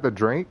 I don't have to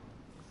drink.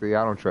 See,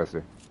 I don't trust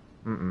her.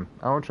 I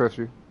don't trust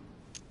you.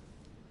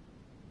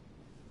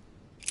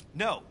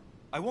 No,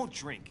 I won't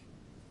drink.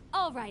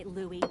 All right,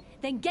 Louis,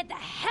 then get the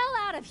hell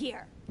out of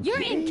here.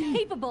 You're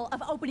incapable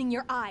of opening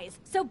your eyes,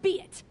 so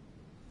be it.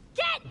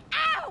 Get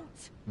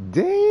out!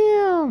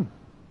 Damn.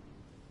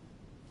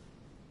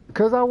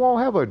 Because I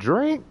won't have a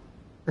drink?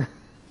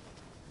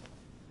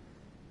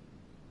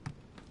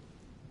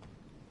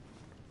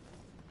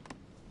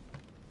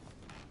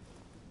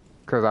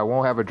 Because I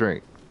won't have a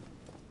drink.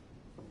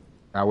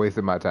 I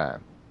wasted my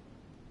time.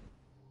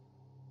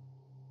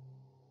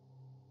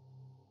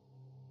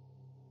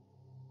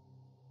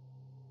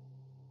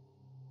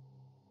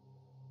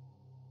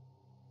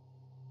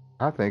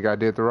 I think I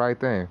did the right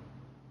thing.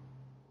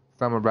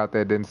 Something about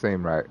that didn't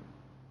seem right.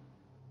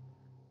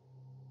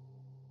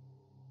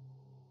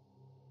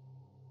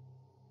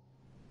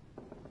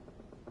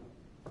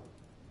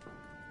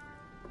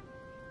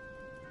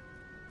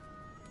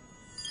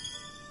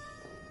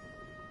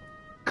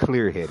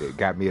 clear-headed.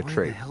 Got me a Why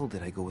trait. the hell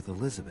did I go with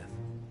Elizabeth?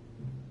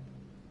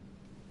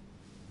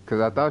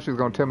 Because I thought she was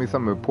going to tell me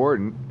something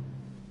important.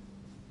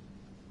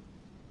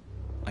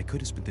 I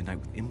could have spent the night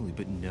with Emily,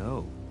 but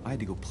no. I had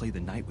to go play the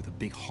night with a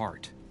big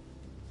heart.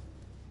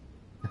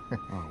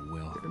 Oh,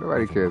 well.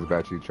 Nobody cares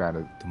about you trying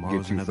to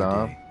Tomorrow's get you another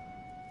some. day.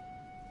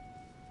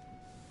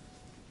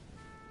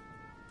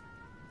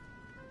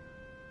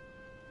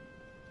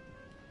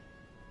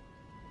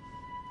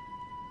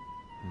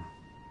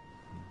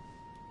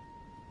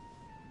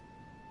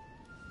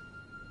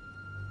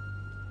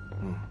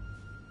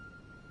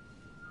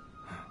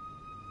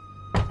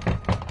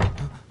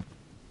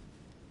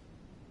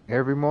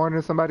 Every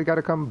morning somebody got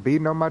to come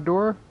beating on my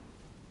door?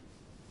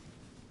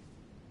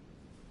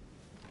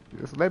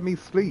 Just let me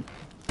sleep.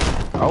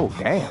 Oh,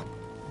 damn.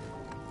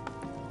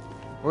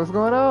 What's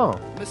going on?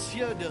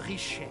 Monsieur de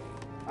Richet,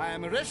 I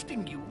am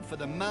arresting you for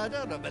the murder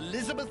of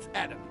Elizabeth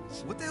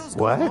Adams. What the hell's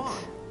What? going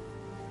on?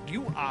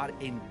 You are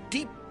in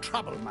deep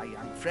trouble, my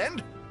young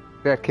friend.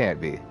 That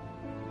can't be.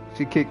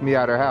 She kicked me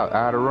out of her house,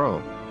 out of her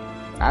room.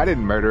 I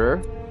didn't murder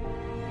her.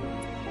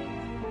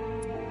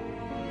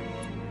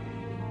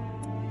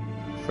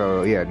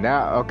 So yeah,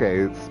 now okay,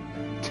 it's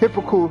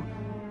typical.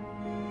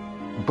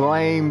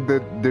 Blame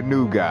the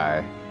new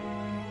guy.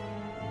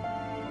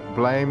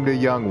 Blame the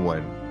young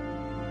one.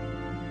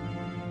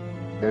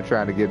 They're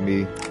trying to get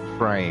me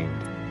framed.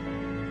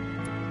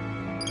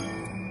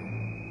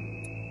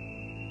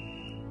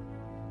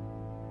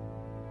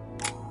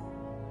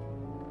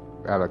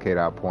 Allocate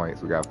our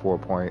points. We got 4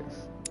 points.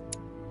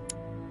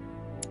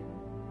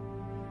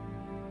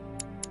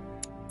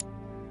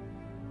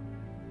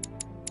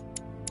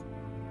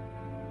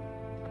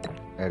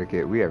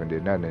 Etiquette. We haven't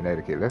did nothing in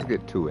etiquette. Let's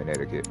get 2 in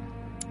etiquette.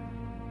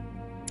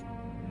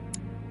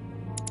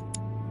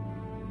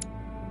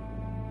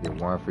 Get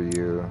 1 for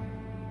you.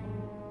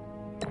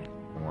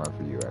 1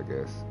 for you, I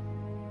guess.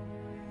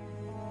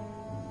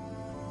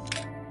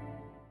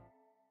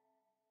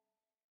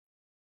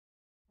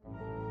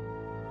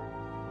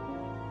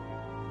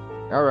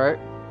 All right.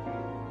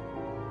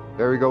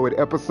 There we go with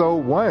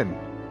episode 1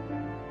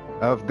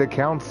 of The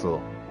Council.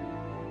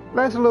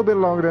 Lasts a little bit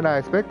longer than I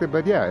expected,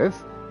 but yeah,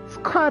 it's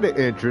kind of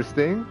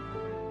interesting.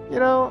 You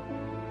know,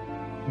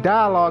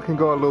 dialogue can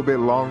go a little bit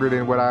longer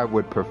than what I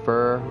would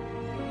prefer,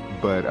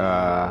 but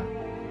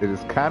it is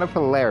kind of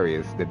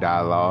hilarious, the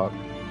dialogue.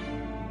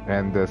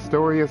 And the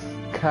story is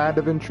kind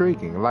of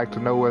intriguing. I'd like to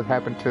know what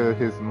happened to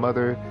his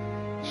mother.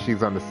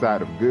 She's on the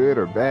side of good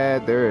or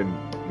bad. They're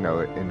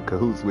in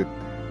cahoots with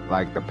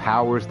like the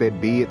powers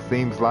that be, it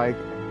seems like.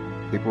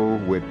 People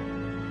with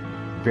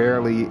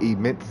fairly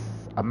immense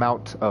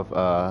amount of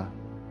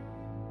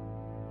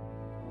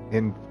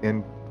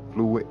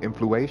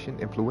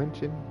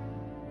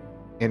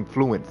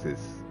influences,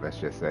 let's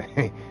just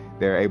say.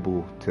 They're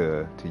able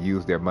to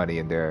use their money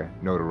and their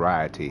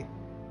notoriety.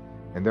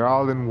 And they're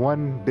all in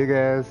one big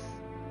ass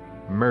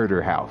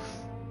murder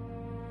house.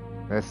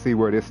 Let's see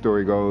where this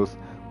story goes.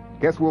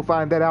 Guess we'll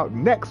find that out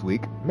next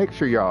week. Make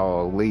sure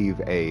y'all leave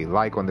a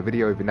like on the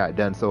video if you're not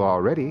done so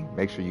already.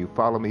 Make sure you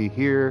follow me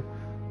here,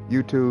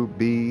 YouTube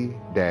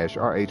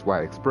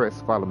B-RHY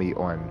Express. Follow me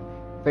on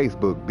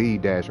Facebook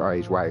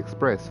B-RHY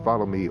Express.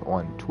 Follow me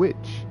on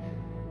Twitch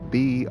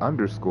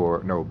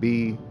B_RHY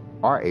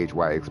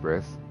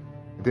Express.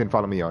 And then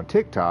follow me on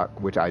TikTok,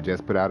 which I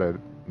just put out a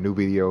new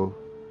video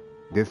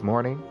this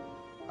morning.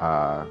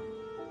 And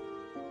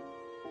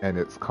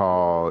it's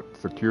called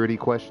Security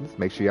Questions.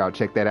 Make sure y'all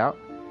check that out.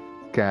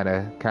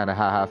 Kinda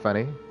ha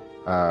funny.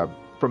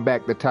 From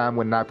back the time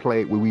when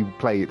we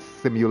played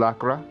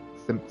Simulacra,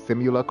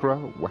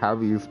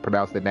 however you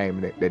pronounce the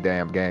name of that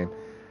damn game.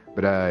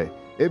 But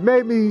it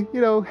made me,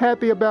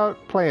 happy about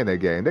playing that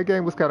game. That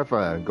game was kind of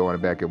fun,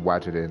 going back and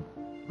watching it and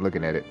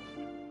looking at it.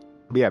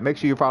 But yeah, make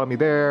sure you follow me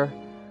there.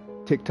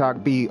 TikTok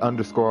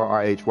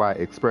B_RHY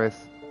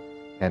Express.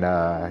 And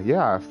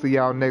yeah, I'll see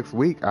y'all next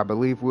week. I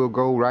believe we'll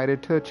go right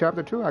into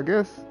chapter 2, I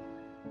guess,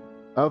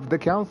 of The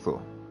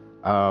Council.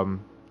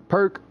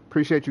 Perk,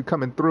 appreciate you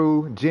coming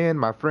through. Jen,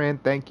 my friend,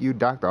 thank you.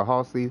 Dr.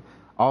 Halsey,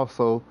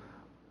 also,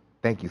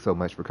 thank you so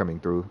much for coming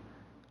through.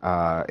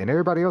 And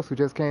everybody else who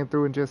just came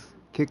through and just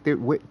kicked it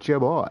with your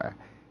boy.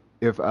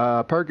 If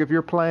Perk, if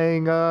you're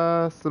playing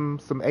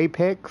some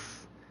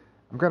Apex,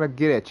 I'm gonna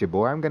get at you,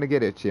 boy. I'm gonna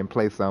get at you and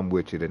play some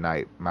with you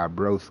tonight, my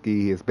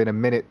broski. It's been a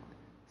minute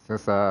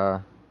since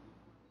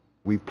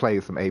we've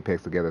played some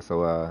Apex together,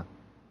 so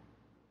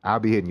I'll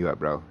be hitting you up,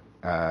 bro.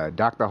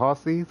 Dr.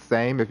 Halsey,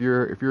 same. If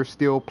you're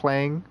still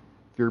playing,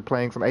 if you're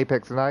playing some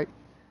Apex tonight,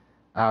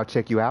 I'll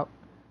check you out.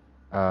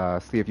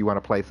 See if you want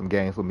to play some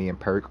games with me and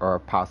Perk, or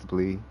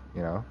possibly,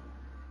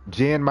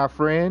 Jen, my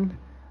friend.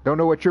 Don't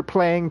know what you're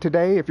playing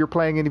today, if you're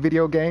playing any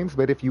video games,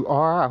 but if you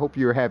are, I hope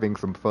you're having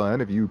some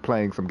fun. If you're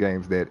playing some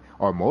games that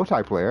are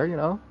multiplayer,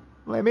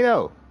 let me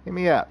know. Hit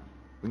me up.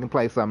 We can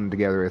play something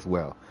together as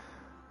well.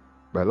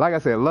 But like I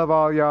said, love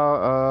all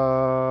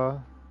y'all.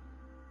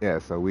 Yeah,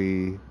 so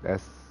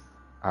that's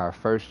our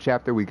first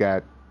chapter. We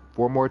got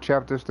 4 more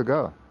chapters to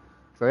go.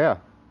 So yeah,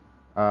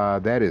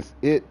 that is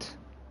it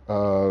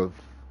of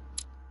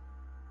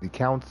The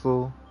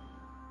Council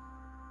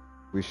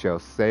We shall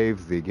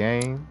save the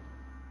game.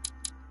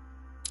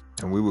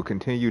 And we will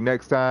continue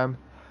next time.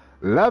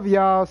 Love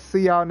y'all.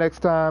 See y'all next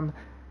time.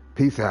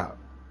 Peace out.